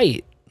 you're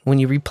right. When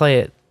you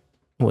replay it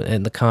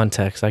in the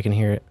context, I can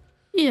hear it.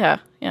 Yeah.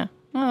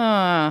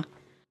 I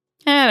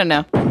don't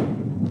know.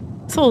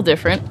 It's a little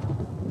different.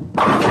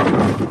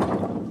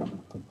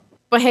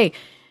 But hey,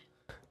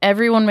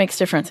 everyone makes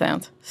different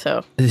sounds,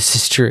 so... This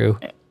is true.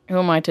 Who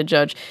am I to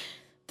judge?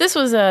 This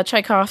was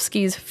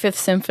Tchaikovsky's Fifth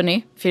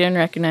Symphony, if you didn't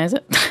recognize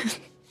it.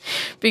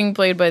 Being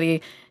played by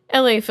the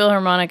LA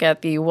Philharmonic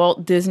at the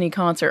Walt Disney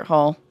Concert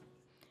Hall.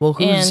 Well,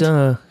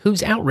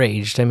 who's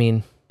outraged? I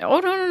mean... Oh,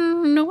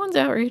 no one's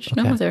outraged.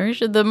 Okay. No one's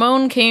outraged. The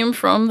moan came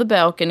from the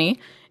balcony,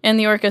 and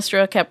the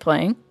orchestra kept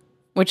playing,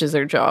 which is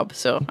their job,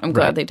 so I'm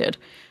glad they did.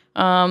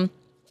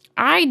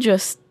 I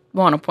just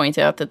want to point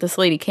out that this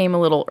lady came a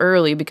little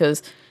early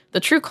because the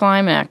true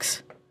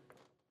climax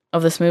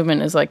of this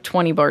movement is like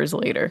 20 bars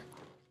later.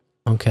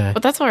 Okay.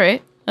 But that's all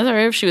right. That's all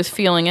right if she was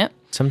feeling it.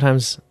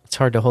 Sometimes it's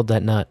hard to hold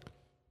that nut.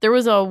 There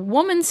was a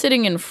woman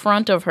sitting in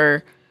front of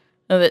her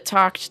that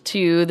talked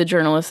to the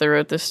journalist that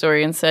wrote this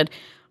story and said,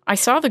 I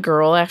saw the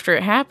girl after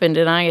it happened,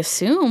 and I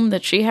assumed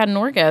that she had an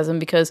orgasm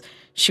because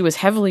she was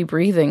heavily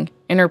breathing,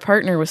 and her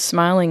partner was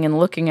smiling and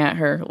looking at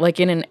her, like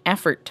in an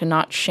effort to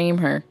not shame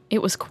her.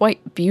 It was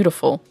quite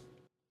beautiful.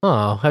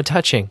 Oh, how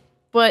touching.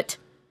 But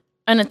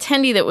an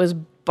attendee that was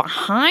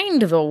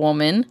behind the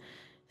woman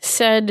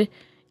said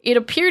it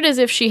appeared as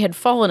if she had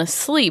fallen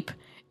asleep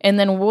and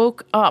then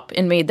woke up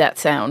and made that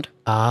sound.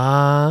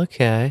 Ah,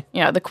 okay.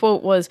 Yeah, the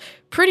quote was,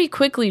 pretty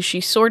quickly she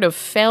sort of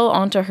fell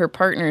onto her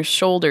partner's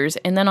shoulders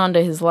and then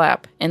onto his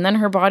lap, and then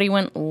her body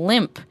went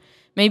limp.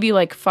 Maybe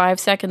like 5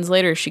 seconds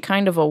later, she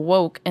kind of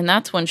awoke, and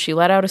that's when she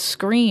let out a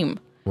scream.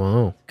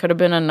 Whoa. Could have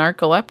been a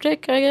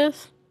narcoleptic, I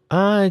guess?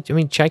 I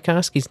mean,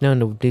 Tchaikovsky's known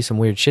to do some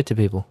weird shit to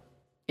people.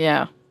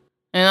 Yeah.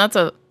 And that's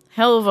a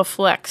hell of a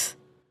flex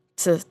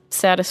to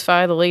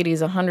satisfy the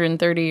ladies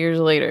 130 years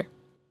later.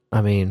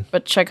 I mean...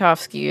 But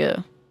Tchaikovsky,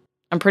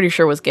 I'm pretty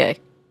sure was gay.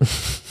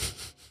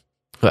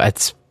 Well,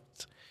 it's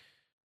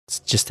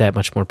just that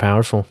much more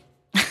powerful.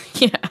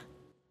 Yeah.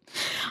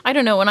 I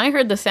don't know. When I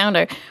heard the sound,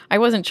 I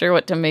wasn't sure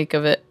what to make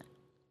of it.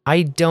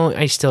 I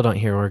still don't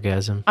hear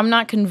orgasm. I'm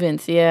not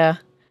convinced, yeah.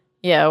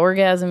 Yeah,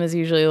 orgasm is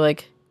usually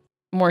like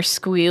more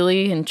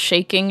squealy and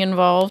shaking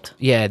involved.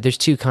 Yeah, there's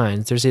two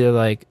kinds. There's either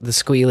like the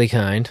squealy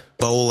kind.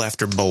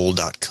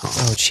 Bowlafterbowl.com.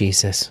 Oh,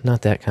 Jesus.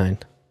 Not that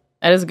kind.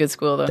 That is a good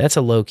squeal, though. That's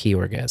a low-key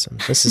orgasm.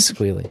 This is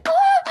squealy.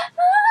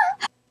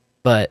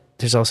 But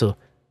there's also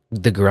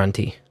the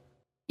grunty.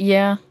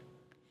 Yeah.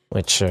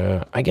 Which,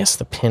 I guess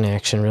the pin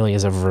action really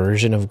is a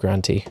version of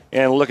grunty.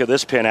 And look at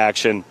this pin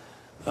action.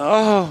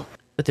 Oh.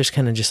 But there's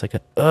kind of just like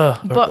a,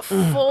 But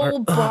full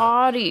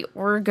body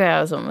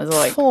orgasm is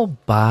like... Full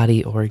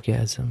body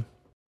orgasm.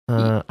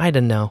 I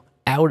don't know.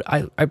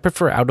 I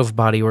prefer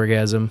out-of-body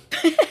orgasm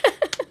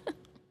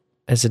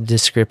as a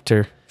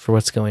descriptor for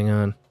what's going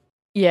on.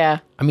 Yeah.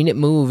 I mean, it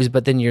moves,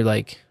 but then you're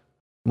like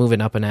moving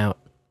up and out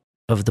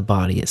of the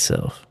body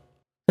itself.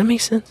 That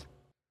makes sense?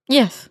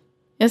 Yes.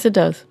 Yes, it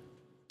does.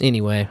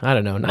 Anyway, I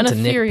don't know. Not to nitpick.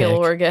 An ethereal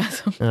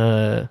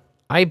orgasm.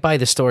 I buy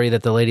the story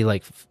that the lady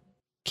like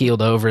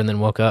keeled over and then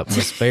woke up and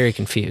was very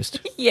confused.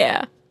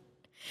 Yeah.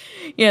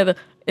 Yeah,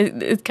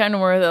 it's kind of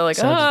more that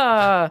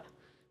like,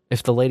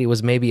 If the lady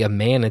was maybe a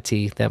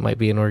manatee, that might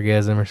be an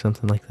orgasm or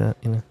something like that,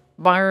 you know?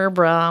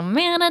 Barbara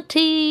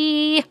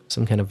Manatee.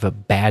 Some kind of a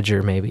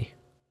badger, maybe.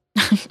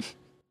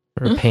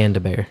 Or a panda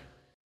bear.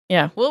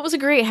 Yeah, well, it was a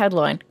great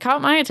headline.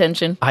 Caught my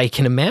attention. I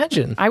can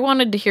imagine. I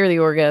wanted to hear the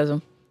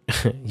orgasm.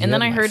 And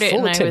then I heard it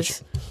and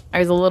I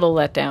was a little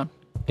let down.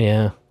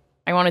 Yeah.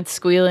 I wanted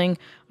squealing.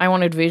 I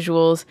wanted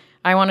visuals.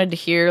 I wanted to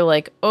hear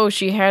like, oh,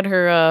 she had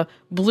her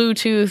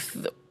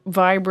Bluetooth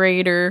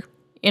vibrator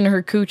in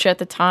her cooch at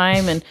the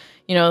time, and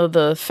you know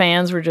the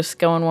fans were just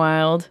going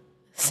wild,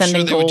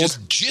 sending they gold. were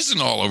just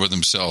jizzing all over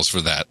themselves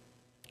for that.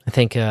 I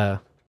think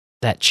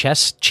that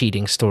chess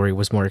cheating story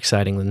was more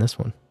exciting than this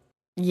one.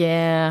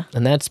 Yeah.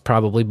 And that's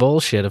probably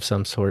bullshit of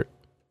some sort.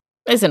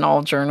 Isn't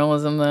all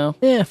journalism, though.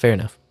 Yeah, fair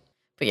enough.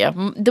 But yeah,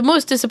 the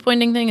most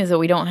disappointing thing is that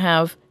we don't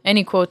have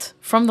any quotes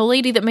from the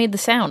lady that made the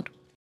sound.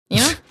 You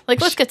know? Like,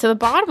 let's get to the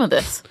bottom of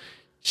this.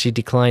 She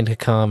declined to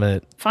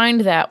comment.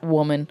 Find that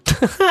woman.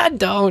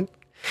 Don't.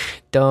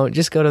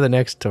 Just go to the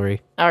next story.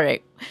 All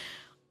right.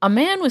 A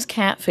man was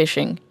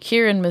catfishing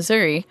here in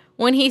Missouri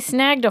when he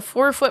snagged a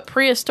 4-foot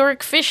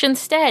prehistoric fish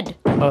instead.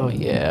 Oh,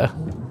 yeah.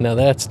 No,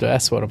 that's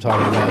what I'm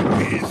talking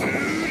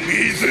about.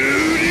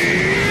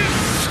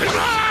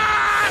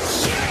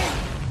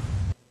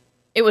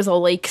 It was a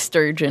lake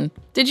sturgeon.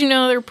 Did you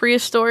know they're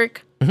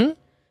prehistoric? Mm-hmm.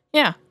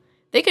 Yeah.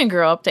 They can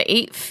grow up to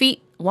 8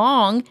 feet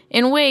long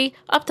and weigh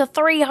up to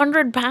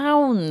 300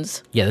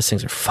 pounds. Yeah, these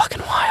things are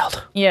fucking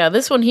wild. Yeah,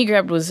 this one he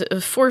grabbed was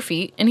 4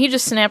 feet, and he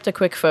just snapped a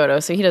quick photo,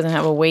 so he doesn't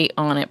have a weight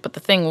on it, but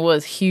the thing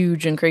was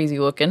huge and crazy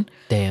looking.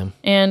 Damn.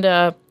 And,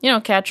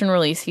 catch and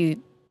release, he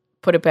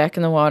put it back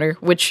in the water,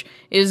 which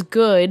is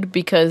good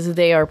because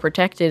they are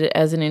protected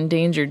as an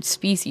endangered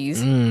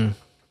species. Mm.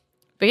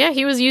 But yeah,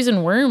 he was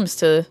using worms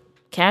to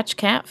catch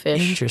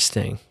catfish.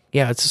 Interesting.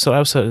 Yeah, that's what I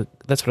was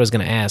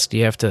going to ask. Do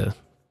you have to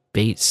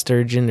bait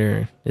sturgeon,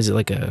 or is it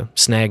like a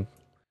snag?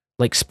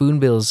 Like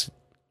spoonbills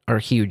are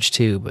huge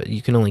too, but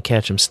you can only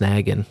catch them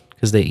snagging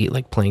because they eat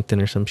like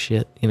plankton or some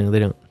shit. You know, they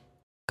don't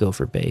go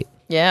for bait.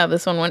 Yeah,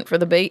 this one went for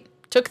the bait.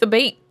 Took the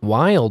bait.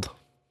 Wild.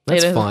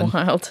 That's fun. It is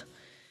wild.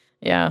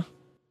 Yeah.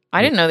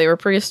 I didn't know they were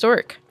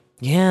prehistoric.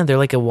 Yeah, they're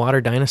like a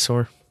water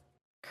dinosaur.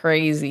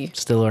 Crazy.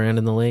 Still around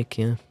in the lake,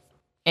 yeah.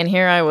 And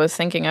here I was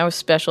thinking I was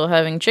special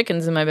having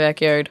chickens in my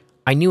backyard.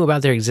 I knew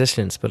about their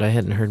existence, but I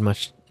hadn't heard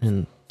much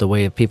in the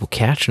way of people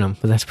catching them,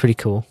 but that's pretty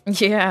cool.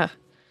 Yeah.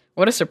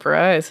 What a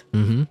surprise.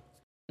 Mm-hmm.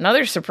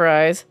 Another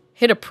surprise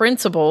hit a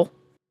principal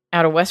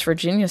out of West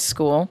Virginia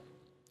school.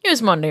 It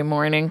was Monday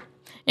morning,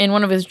 and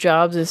one of his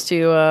jobs is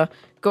to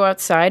go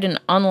outside and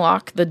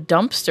unlock the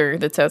dumpster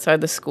that's outside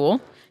the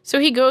school. So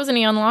he goes and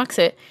he unlocks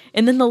it,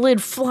 and then the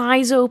lid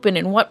flies open,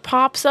 and what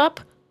pops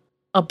up?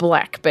 A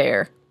black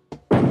bear.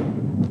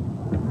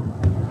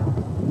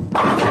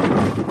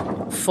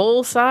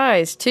 Full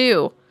size,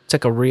 too. It's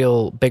like a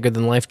real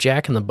bigger-than-life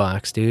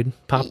Jack-in-the-Box, dude.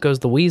 Pop goes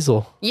the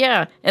weasel.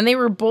 Yeah, and they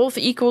were both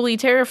equally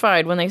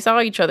terrified when they saw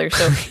each other,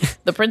 so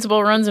the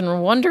principal runs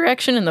in one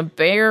direction and the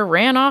bear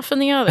ran off in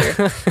the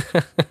other.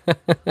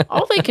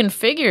 All they can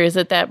figure is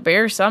that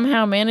bear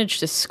somehow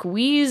managed to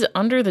squeeze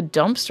under the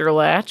dumpster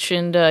latch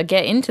and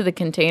get into the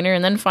container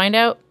and then find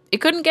out it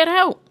couldn't get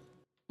out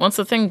once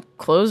the thing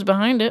closed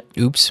behind it.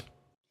 Oops.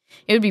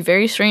 It would be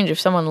very strange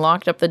if someone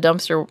locked up the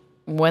dumpster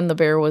when the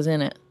bear was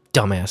in it.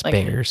 Dumbass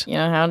bears. You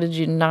know, how did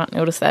you not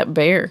notice that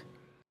bear?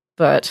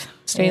 But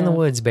stay in the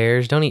woods,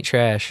 bears. Don't eat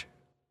trash.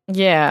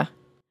 Yeah.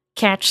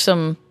 Catch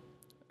some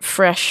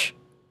fresh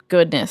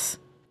goodness.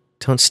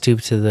 Don't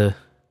stoop to the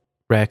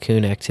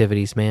raccoon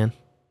activities, man.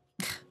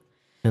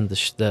 And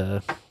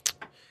the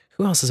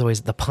who else is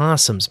always the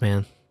possums,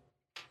 man?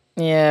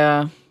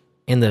 Yeah.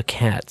 And the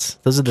cats.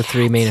 Those are the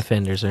three main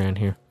offenders around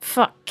here.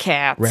 Fuck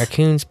cats.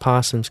 Raccoons,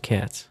 possums,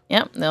 cats.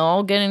 Yep, they'll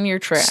all get in your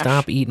trash.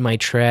 Stop eating my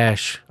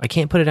trash. I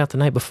can't put it out the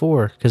night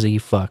before because of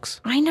you fucks.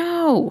 I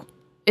know.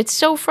 It's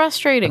so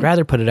frustrating. I'd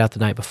rather put it out the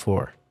night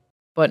before.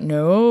 But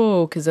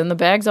no, because then the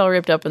bag's all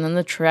ripped up and then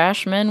the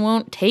trash men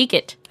won't take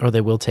it. Or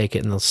they will take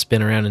it and they'll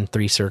spin around in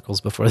 3 circles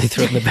before they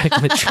throw it in the back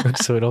of the truck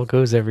so it all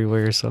goes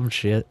everywhere or some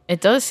shit.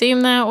 It does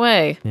seem that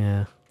way.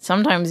 Yeah.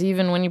 Sometimes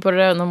even when you put it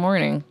out in the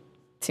morning.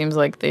 Seems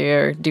like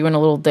they're doing a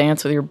little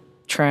dance with your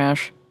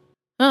trash.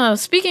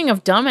 Speaking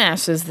of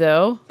dumbasses,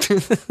 though,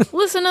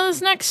 listen to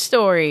this next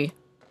story.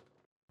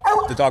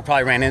 The dog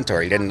probably ran into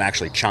her. He didn't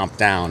actually chomp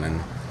down,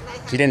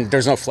 and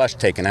there's no flesh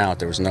taken out.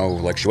 There was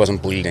no, she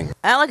wasn't bleeding.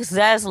 Alex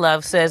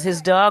Zaslov says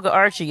his dog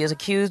Archie is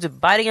accused of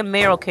biting a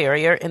mail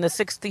carrier in the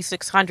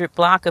 6600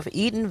 block of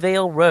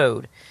Edenvale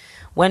Road.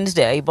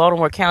 Wednesday,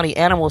 Baltimore County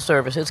Animal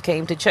Services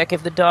came to check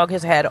if the dog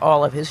has had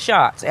all of his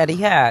shots, and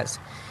he has.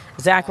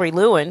 Zachary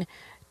Lewin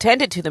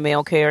tended to the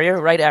mail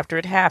carrier right after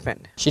it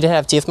happened. She did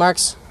have teeth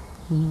marks.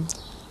 Mm-hmm.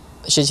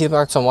 She had teeth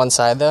marks on one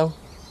side, though.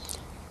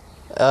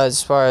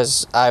 As far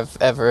as I've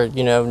ever,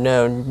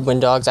 known, when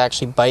dogs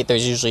actually bite,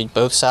 there's usually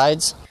both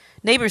sides.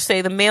 Neighbors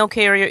say the mail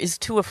carrier is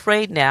too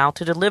afraid now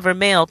to deliver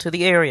mail to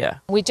the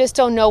area. We just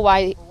don't know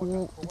why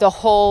the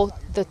whole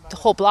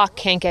block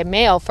can't get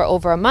mail for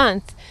over a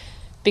month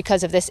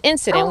because of this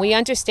incident. We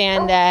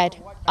understand that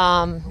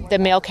the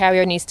mail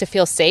carrier needs to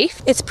feel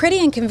safe. It's pretty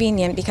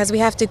inconvenient because we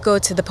have to go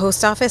to the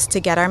post office to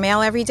get our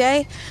mail every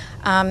day.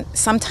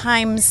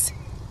 Sometimes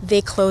they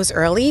close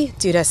early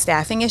due to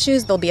staffing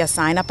issues. There'll be a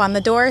sign up on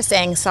the door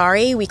saying,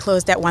 sorry, we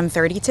closed at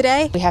 1:30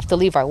 today. We have to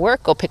leave our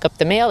work, go pick up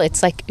the mail.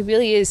 It's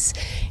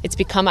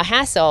become a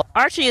hassle.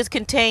 Archie is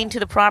contained to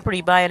the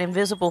property by an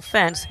invisible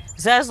fence.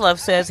 Zaslov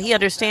says he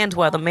understands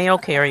why the mail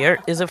carrier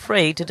is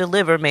afraid to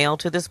deliver mail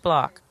to this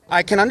block.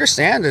 I can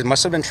understand. It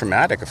must have been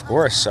traumatic, of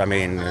course. I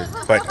mean,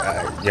 but,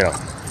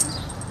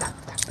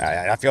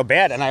 I feel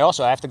bad. And I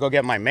have to go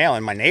get my mail.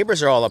 And my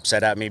neighbors are all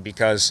upset at me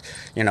because,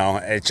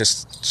 it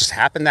just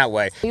happened that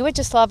way. We would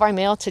just love our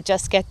mail to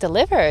just get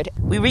delivered.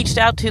 We reached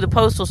out to the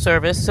Postal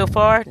Service. So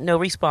far, no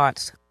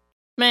response.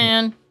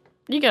 Man,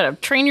 you gotta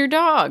train your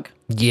dog.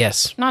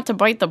 Yes. Not to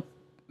bite the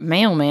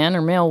mailman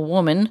or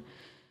mailwoman.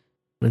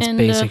 It's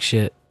basic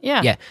shit.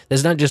 Yeah. Yeah.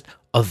 There's not just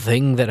a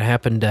thing that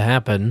happened to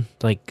happen.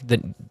 Like,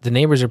 the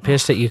neighbors are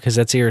pissed at you because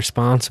that's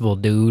irresponsible,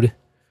 dude.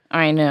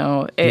 I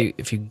know.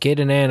 If you get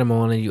an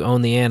animal and you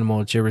own the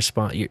animal, it's your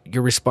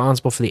you're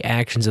responsible for the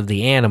actions of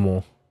the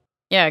animal.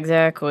 Yeah,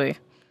 exactly.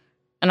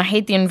 And I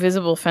hate the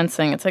invisible fence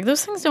thing. It's like,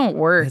 those things don't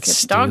work.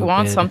 That's if a dog stupid.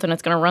 wants something,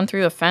 it's going to run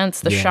through the fence.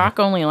 The shock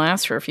only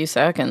lasts for a few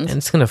seconds. And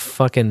it's going to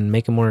fucking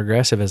make them more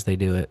aggressive as they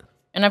do it.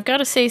 And I've got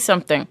to say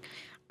something.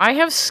 I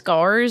have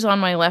scars on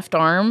my left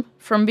arm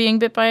from being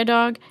bit by a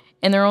dog,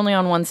 and they're only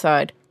on one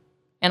side.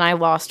 And I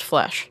lost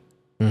flesh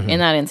in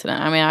that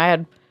incident. I mean, I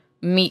had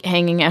meat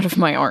hanging out of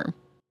my arm.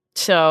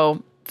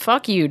 So,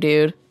 fuck you,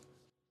 dude.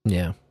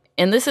 Yeah.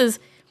 And this is,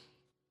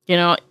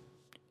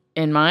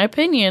 in my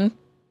opinion,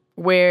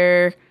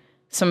 where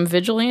some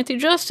vigilante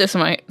justice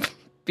might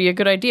be a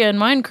good idea in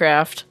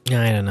Minecraft.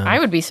 I don't know. I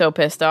would be so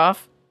pissed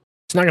off.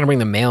 It's not going to bring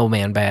the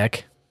mailman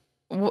back.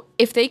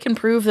 If they can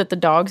prove that the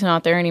dog's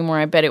not there anymore,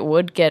 I bet it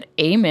would get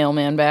a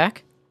mailman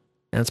back.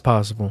 That's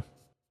possible.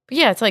 But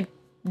yeah, it's like,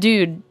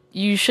 dude,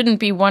 you shouldn't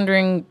be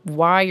wondering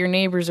why your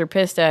neighbors are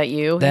pissed at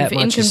you. That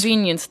You've much is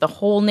inconvenienced the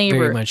whole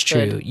neighborhood. Very much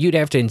true. You'd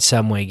have to in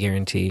some way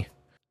guarantee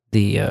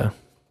the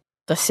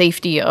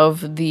safety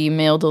of the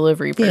mail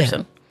delivery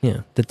person.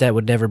 Yeah, that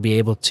would never be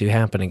able to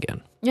happen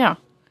again. Yeah.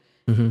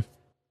 Mm-hmm.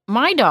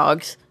 My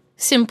dogs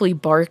simply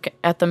bark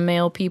at the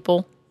mail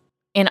people,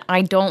 and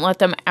I don't let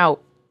them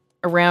out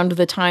around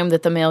the time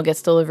that the mail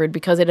gets delivered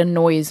because it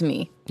annoys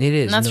me. It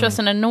is. And that's just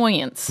an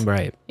annoyance.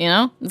 Right. You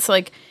know? It's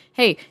like,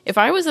 hey, if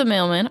I was a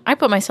mailman, I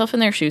put myself in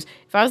their shoes.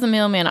 If I was the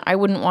mailman, I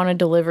wouldn't want to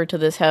deliver to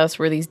this house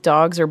where these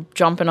dogs are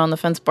jumping on the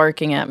fence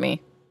barking at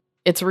me.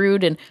 It's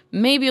rude and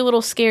maybe a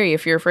little scary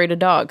if you're afraid of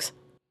dogs.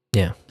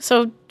 Yeah.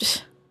 So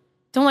just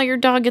don't let your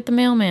dog get the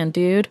mailman,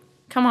 dude.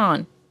 Come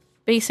on.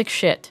 Basic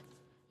shit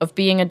of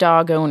being a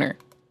dog owner.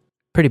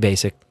 Pretty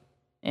basic.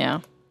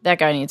 Yeah. That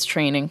guy needs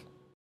training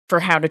for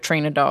how to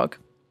train a dog.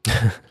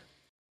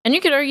 And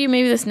you could argue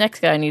maybe this next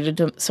guy needed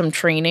some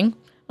training.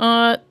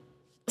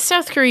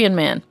 South Korean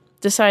man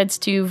decides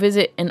to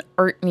visit an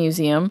art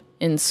museum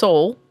in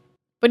Seoul,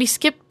 but he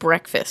skipped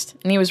breakfast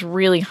and he was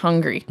really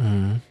hungry.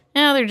 Mm-hmm.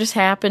 Now, there just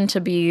happened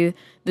to be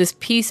this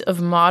piece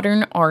of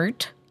modern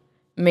art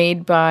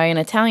made by an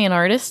Italian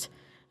artist,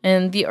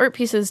 and the art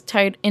piece is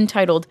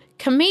entitled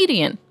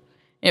Comedian.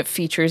 It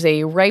features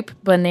a ripe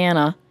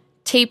banana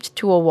taped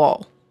to a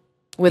wall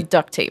with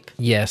duct tape.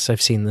 Yes,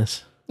 I've seen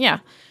this. Yeah.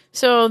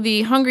 So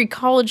the hungry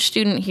college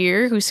student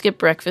here who skipped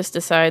breakfast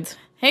decides,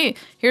 hey,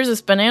 here's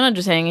this banana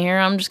just hanging here.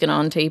 I'm just going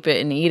to untape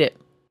it and eat it.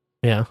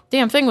 Yeah.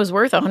 Damn thing was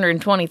worth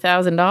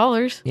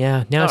 $120,000.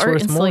 Yeah, now it's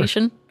worth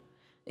installation. more.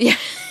 Yeah.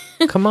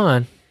 Come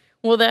on.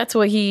 Well, that's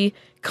what he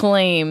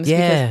claims.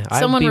 Yeah. Because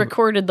someone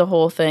recorded the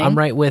whole thing. I'm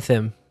right with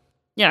him.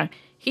 Yeah.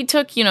 He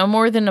took,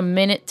 more than a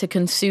minute to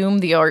consume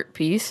the art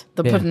piece,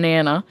 the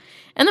banana,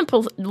 and then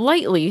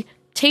politely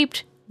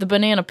taped the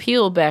banana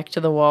peel back to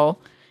the wall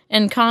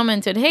and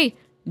commented, hey,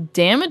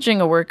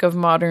 damaging a work of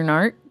modern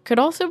art could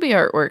also be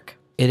artwork.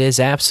 It is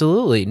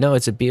absolutely. No,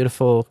 it's a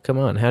beautiful, come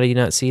on, how do you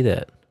not see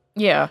that?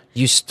 Yeah.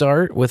 You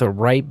start with a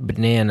ripe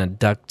banana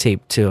duct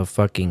taped to a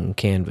fucking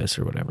canvas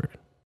or whatever.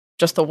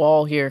 Just a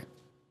wall here.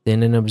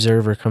 Then an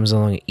observer comes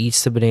along,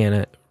 eats the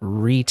banana,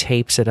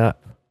 retapes it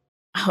up.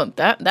 Oh,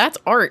 that's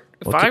art,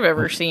 if I've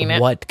ever seen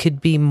it. What could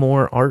be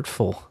more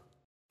artful?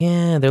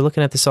 Yeah, they're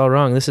looking at this all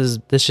wrong. This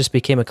just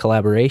became a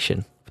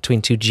collaboration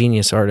between two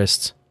genius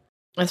artists.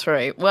 That's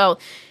right. Well,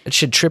 it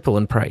should triple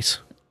in price.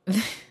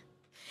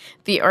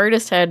 The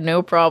artist had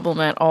no problem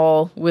at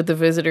all with the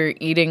visitor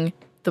eating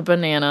the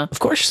banana. Of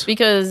course.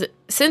 Because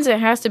since it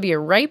has to be a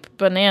ripe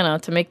banana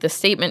to make the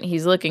statement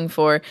he's looking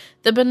for,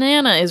 the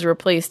banana is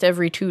replaced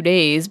every 2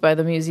 days by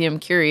the museum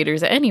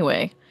curators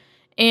anyway.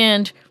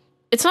 And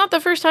it's not the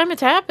first time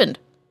it's happened.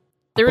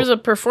 There was a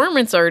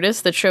performance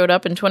artist that showed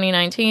up in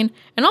 2019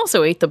 and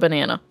also ate the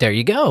banana. There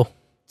you go.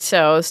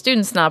 So,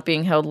 students not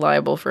being held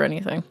liable for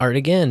anything. Art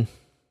again.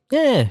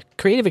 Yeah,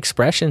 creative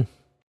expression.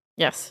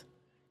 Yes.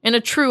 And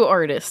a true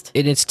artist.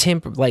 And it's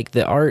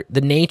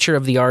the nature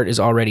of the art is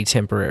already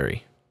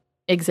temporary.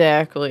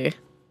 Exactly.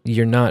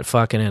 You're not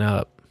fucking it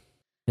up.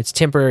 It's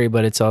temporary,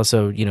 but it's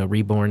also,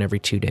 reborn every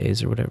 2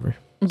 days or whatever.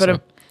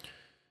 But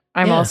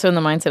I'm also in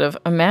the mindset of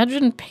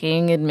imagine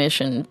paying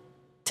admission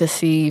to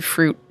see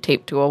fruit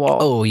taped to a wall.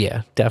 Oh,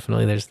 yeah,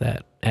 definitely. There's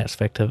that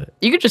aspect of it.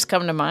 You could just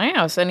come to my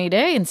house any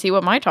day and see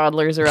what my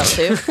toddlers are up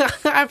to.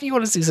 If you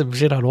want to see some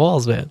shit on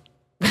walls, man.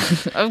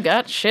 I've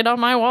got shit on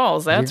my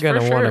walls, that's for sure. You're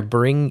going to want to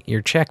bring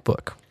your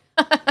checkbook.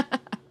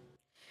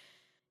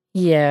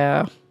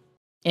 Yeah,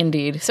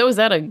 indeed. So is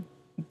that a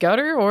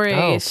gutter or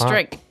a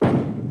strike?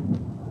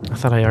 I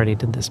thought I already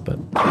did this, but...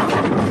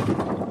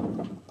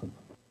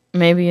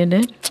 Maybe you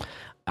did.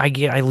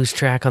 I lose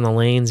track on the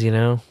lanes,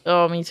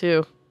 Oh, me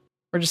too.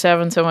 We're just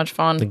having so much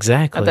fun.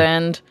 Exactly. At the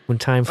end. When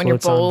time when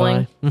floats you're bowling.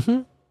 on by.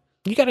 Mm-hmm.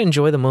 You got to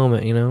enjoy the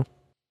moment,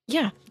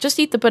 Yeah, just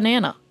eat the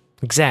banana.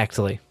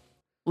 Exactly.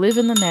 Live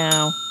in the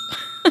now.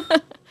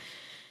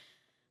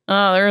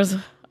 There's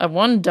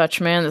one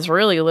Dutch man that's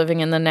really living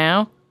in the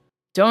now.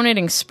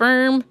 Donating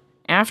sperm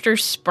after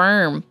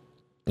sperm.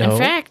 No. In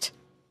fact,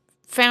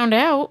 found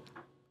out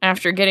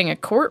after getting a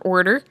court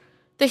order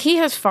that he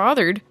has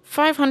fathered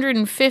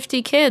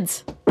 550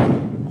 kids.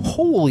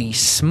 Holy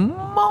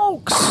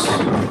smokes.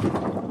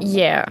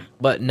 Yeah.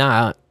 But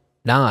not.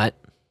 Oh,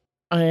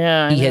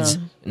 yeah. He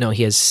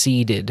has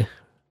seeded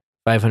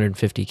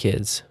 550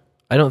 kids.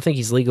 I don't think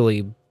he's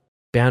legally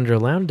bound or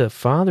allowed to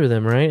father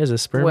them, right? As a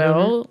sperm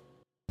donor?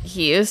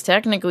 He is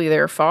technically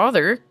their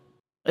father.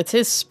 It's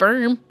his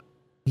sperm.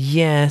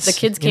 Yes. The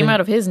kids came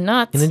out of his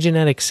nuts. In a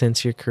genetic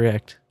sense, you're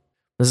correct.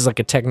 This is like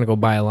a technical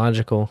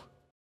biological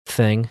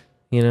thing,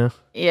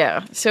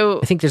 Yeah, so...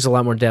 I think there's a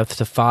lot more depth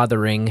to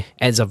fathering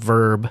as a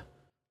verb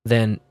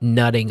than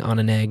nutting on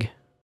an egg.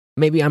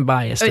 Maybe I'm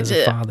biased as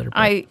a father. But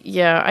I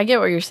get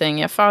what you're saying.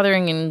 Yeah,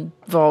 fathering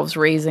involves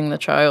raising the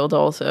child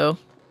also.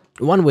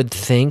 One would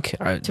think...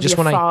 to be a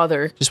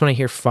father. Just when I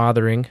hear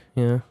fathering,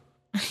 yeah.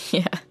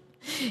 Yeah.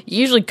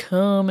 You usually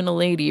come in a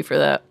lady for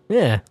that.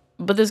 Yeah.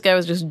 But this guy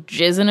was just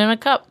jizzing in a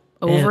cup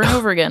over and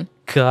over again.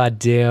 God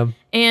damn.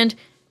 And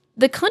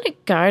the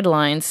clinic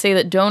guidelines say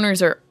that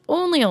donors are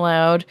only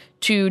allowed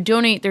to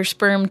donate their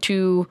sperm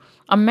to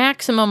a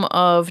maximum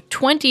of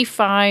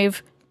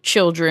 25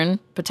 children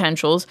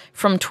potentials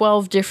from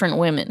 12 different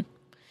women.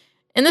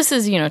 And this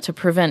is, to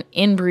prevent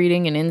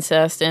inbreeding and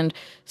incest and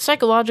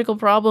psychological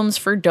problems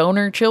for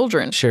donor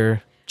children.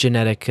 Sure.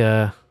 Genetic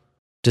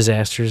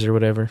disasters or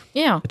whatever.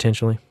 Yeah.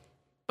 Potentially.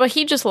 But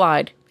he just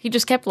lied. He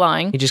just kept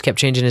lying. He just kept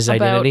changing his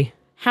identity.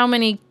 How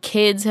many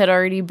kids had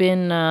already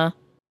been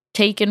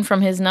taken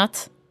from his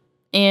nuts?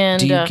 And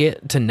do you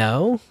get to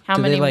know? How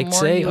Do many they more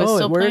say, he was it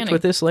still worked planning?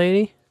 with this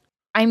lady?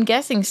 I'm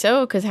guessing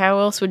so, because how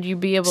else would you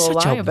be able to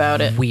lie about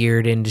it?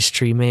 Weird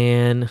industry,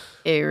 man.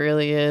 It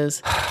really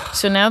is.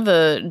 So now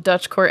the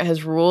Dutch court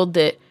has ruled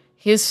that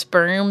his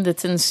sperm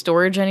that's in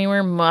storage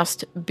anywhere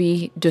must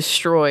be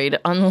destroyed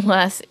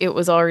unless it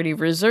was already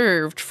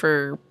reserved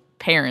for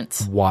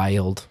parents.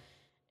 Wild.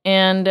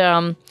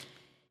 And,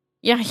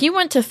 he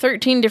went to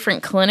 13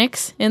 different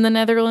clinics in the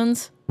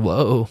Netherlands.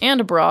 Whoa.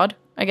 And abroad,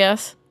 I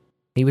guess.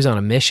 He was on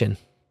a mission.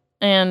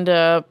 And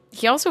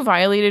he also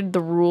violated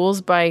the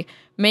rules by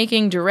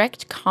making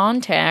direct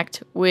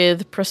contact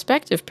with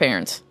prospective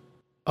parents.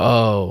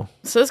 Oh.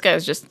 So this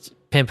guy's just...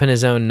 pimping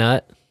his own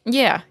nut?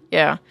 Yeah.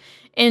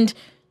 And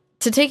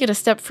to take it a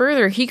step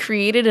further, he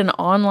created an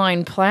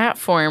online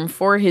platform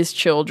for his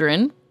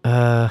children.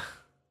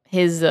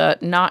 His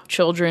not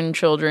children,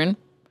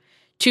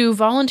 to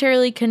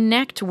voluntarily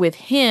connect with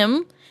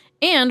him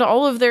and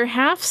all of their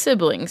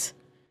half-siblings.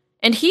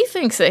 And he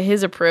thinks that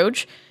his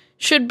approach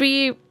should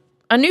be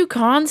a new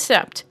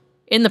concept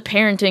in the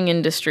parenting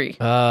industry.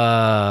 You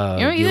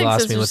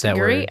lost me with that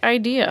word. Great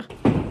idea.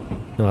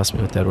 You lost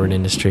me with that word,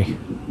 industry.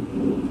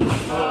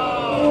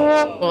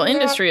 Well,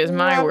 industry is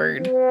my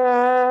word.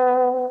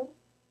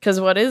 Because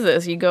what is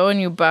this? You go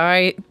and you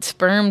buy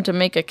sperm to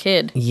make a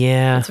kid.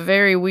 Yeah. It's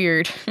very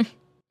weird.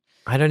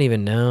 I don't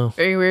even know.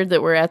 Very weird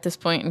that we're at this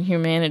point in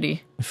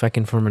humanity. If I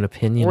can form an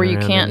opinion where you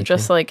around can't anything.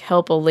 just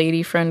help a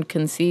lady friend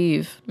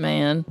conceive,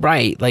 man.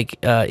 Right.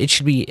 It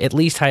should be at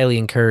least highly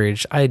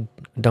encouraged. I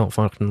don't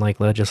fucking like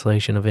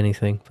legislation of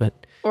anything, but...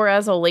 Or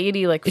as a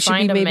lady, it should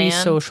find be a maybe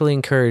man. socially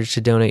encouraged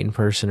to donate in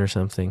person or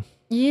something.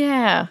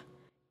 Yeah.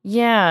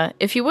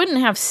 If you wouldn't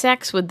have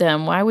sex with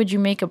them, why would you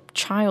make a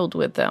child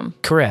with them?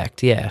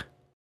 Correct, yeah.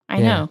 I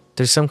know.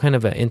 There's some kind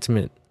of an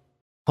intimate,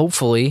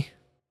 hopefully,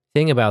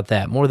 thing about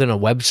that, more than a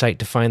website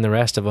to find the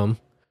rest of them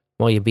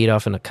while you beat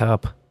off in a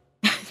cup.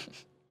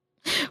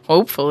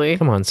 Hopefully.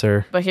 Come on,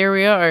 sir. But here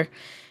we are.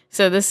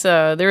 So there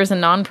is a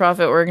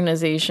nonprofit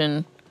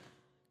organization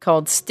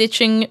called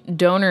Stitching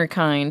Donor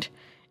Kind,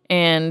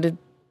 and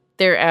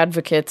they're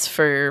advocates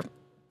for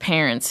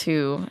parents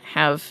who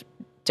have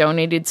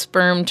donated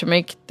sperm to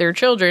make their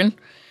children.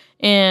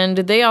 And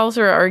they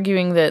also are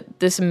arguing that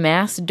this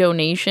mass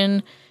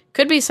donation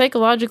could be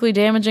psychologically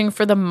damaging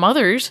for the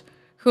mothers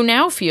who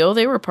now feel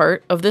they were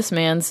part of this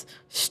man's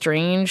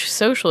strange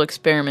social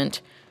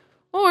experiment.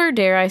 Or,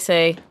 dare I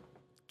say,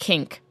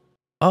 kink.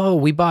 Oh,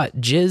 we bought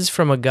jizz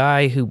from a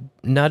guy who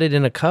nutted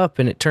in a cup,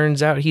 and it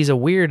turns out he's a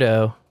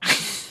weirdo.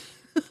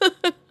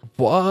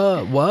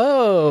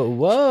 Whoa.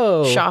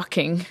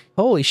 Shocking.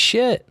 Holy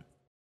shit.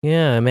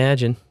 Yeah,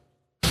 imagine.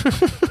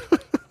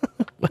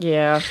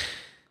 Yeah.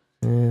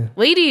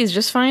 Ladies,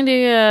 just find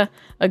a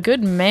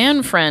good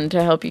man friend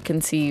to help you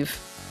conceive.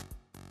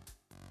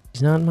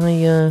 She's not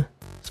my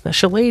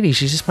special lady.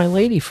 She's just my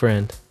lady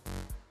friend.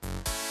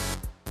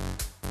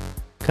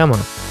 Come on.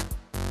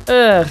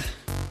 Ugh.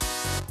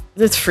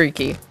 That's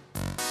freaky.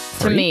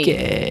 To me.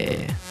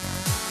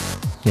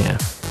 Yeah.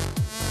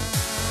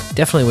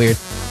 Definitely weird.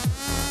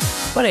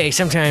 But hey,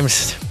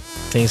 sometimes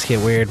things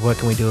get weird. What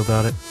can we do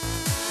about it?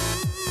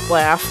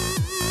 Laugh.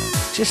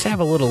 Just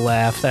have a little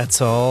laugh, that's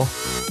all.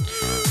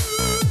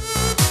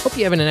 Hope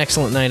you're having an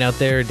excellent night out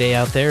there, day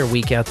out there,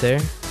 week out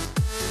there,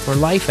 or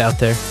life out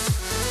there.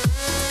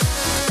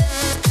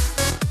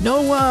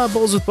 No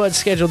Bowls with Bud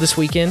scheduled this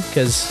weekend,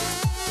 because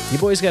your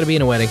boy's got to be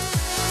in a wedding.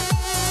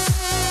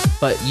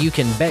 But you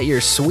can bet your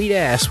sweet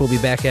ass we'll be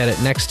back at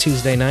it next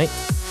Tuesday night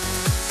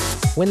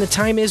when the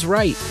time is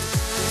right.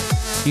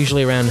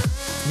 Usually around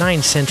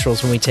 9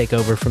 Centrals when we take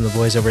over from the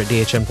boys over at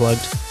DH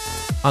Unplugged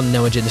on the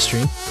No Agenda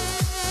stream.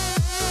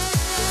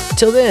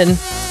 Till then,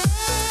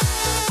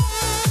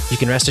 you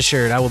can rest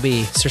assured I will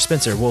be Sir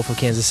Spencer, Wolf of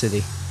Kansas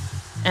City.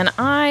 And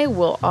I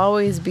will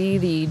always be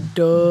the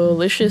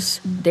delicious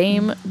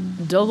Dame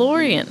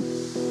DeLorean.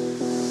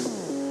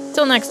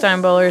 Till next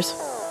time, bowlers.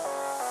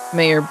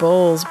 May your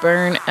bowls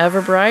burn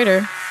ever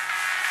brighter.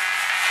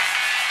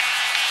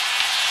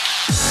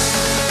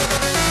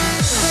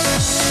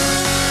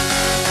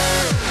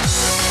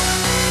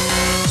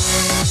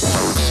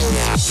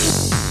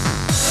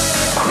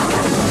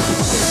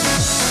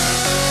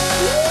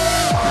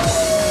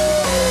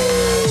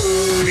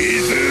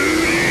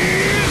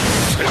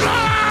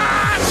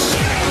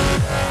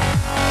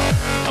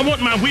 I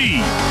want my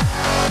weed.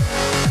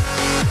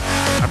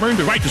 I've earned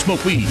the right to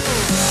smoke weed.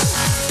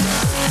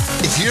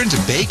 If you're into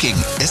baking,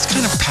 it's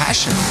kind of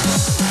passion.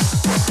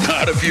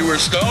 Not if you were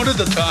stoned at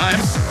the time.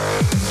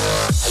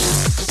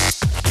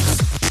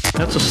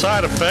 That's a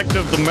side effect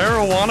of the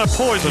marijuana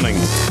poisoning.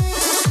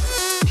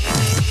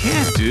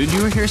 Yeah, dude,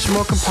 you were here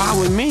smoking pot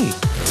with me.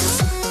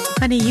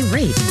 Honey, you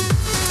raped.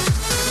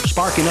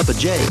 Sparking up a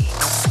J.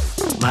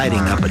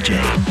 Lighting up a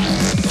J.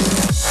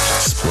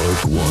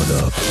 Smoke one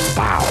up.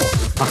 Wow,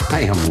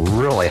 I am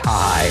really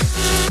high.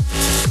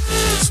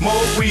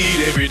 Smoke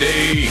weed every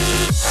day.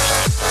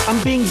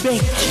 I'm being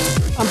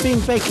baked. I'm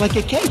being baked like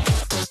a cake.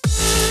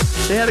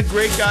 They had a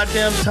great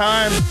goddamn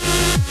time.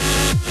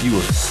 You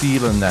were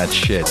feeling that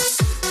shit.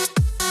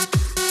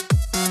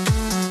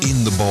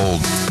 In the Bowl.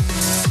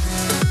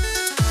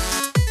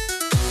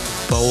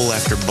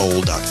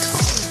 Bowlafterbowl.com.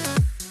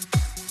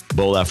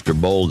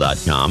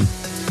 Bowlafterbowl.com.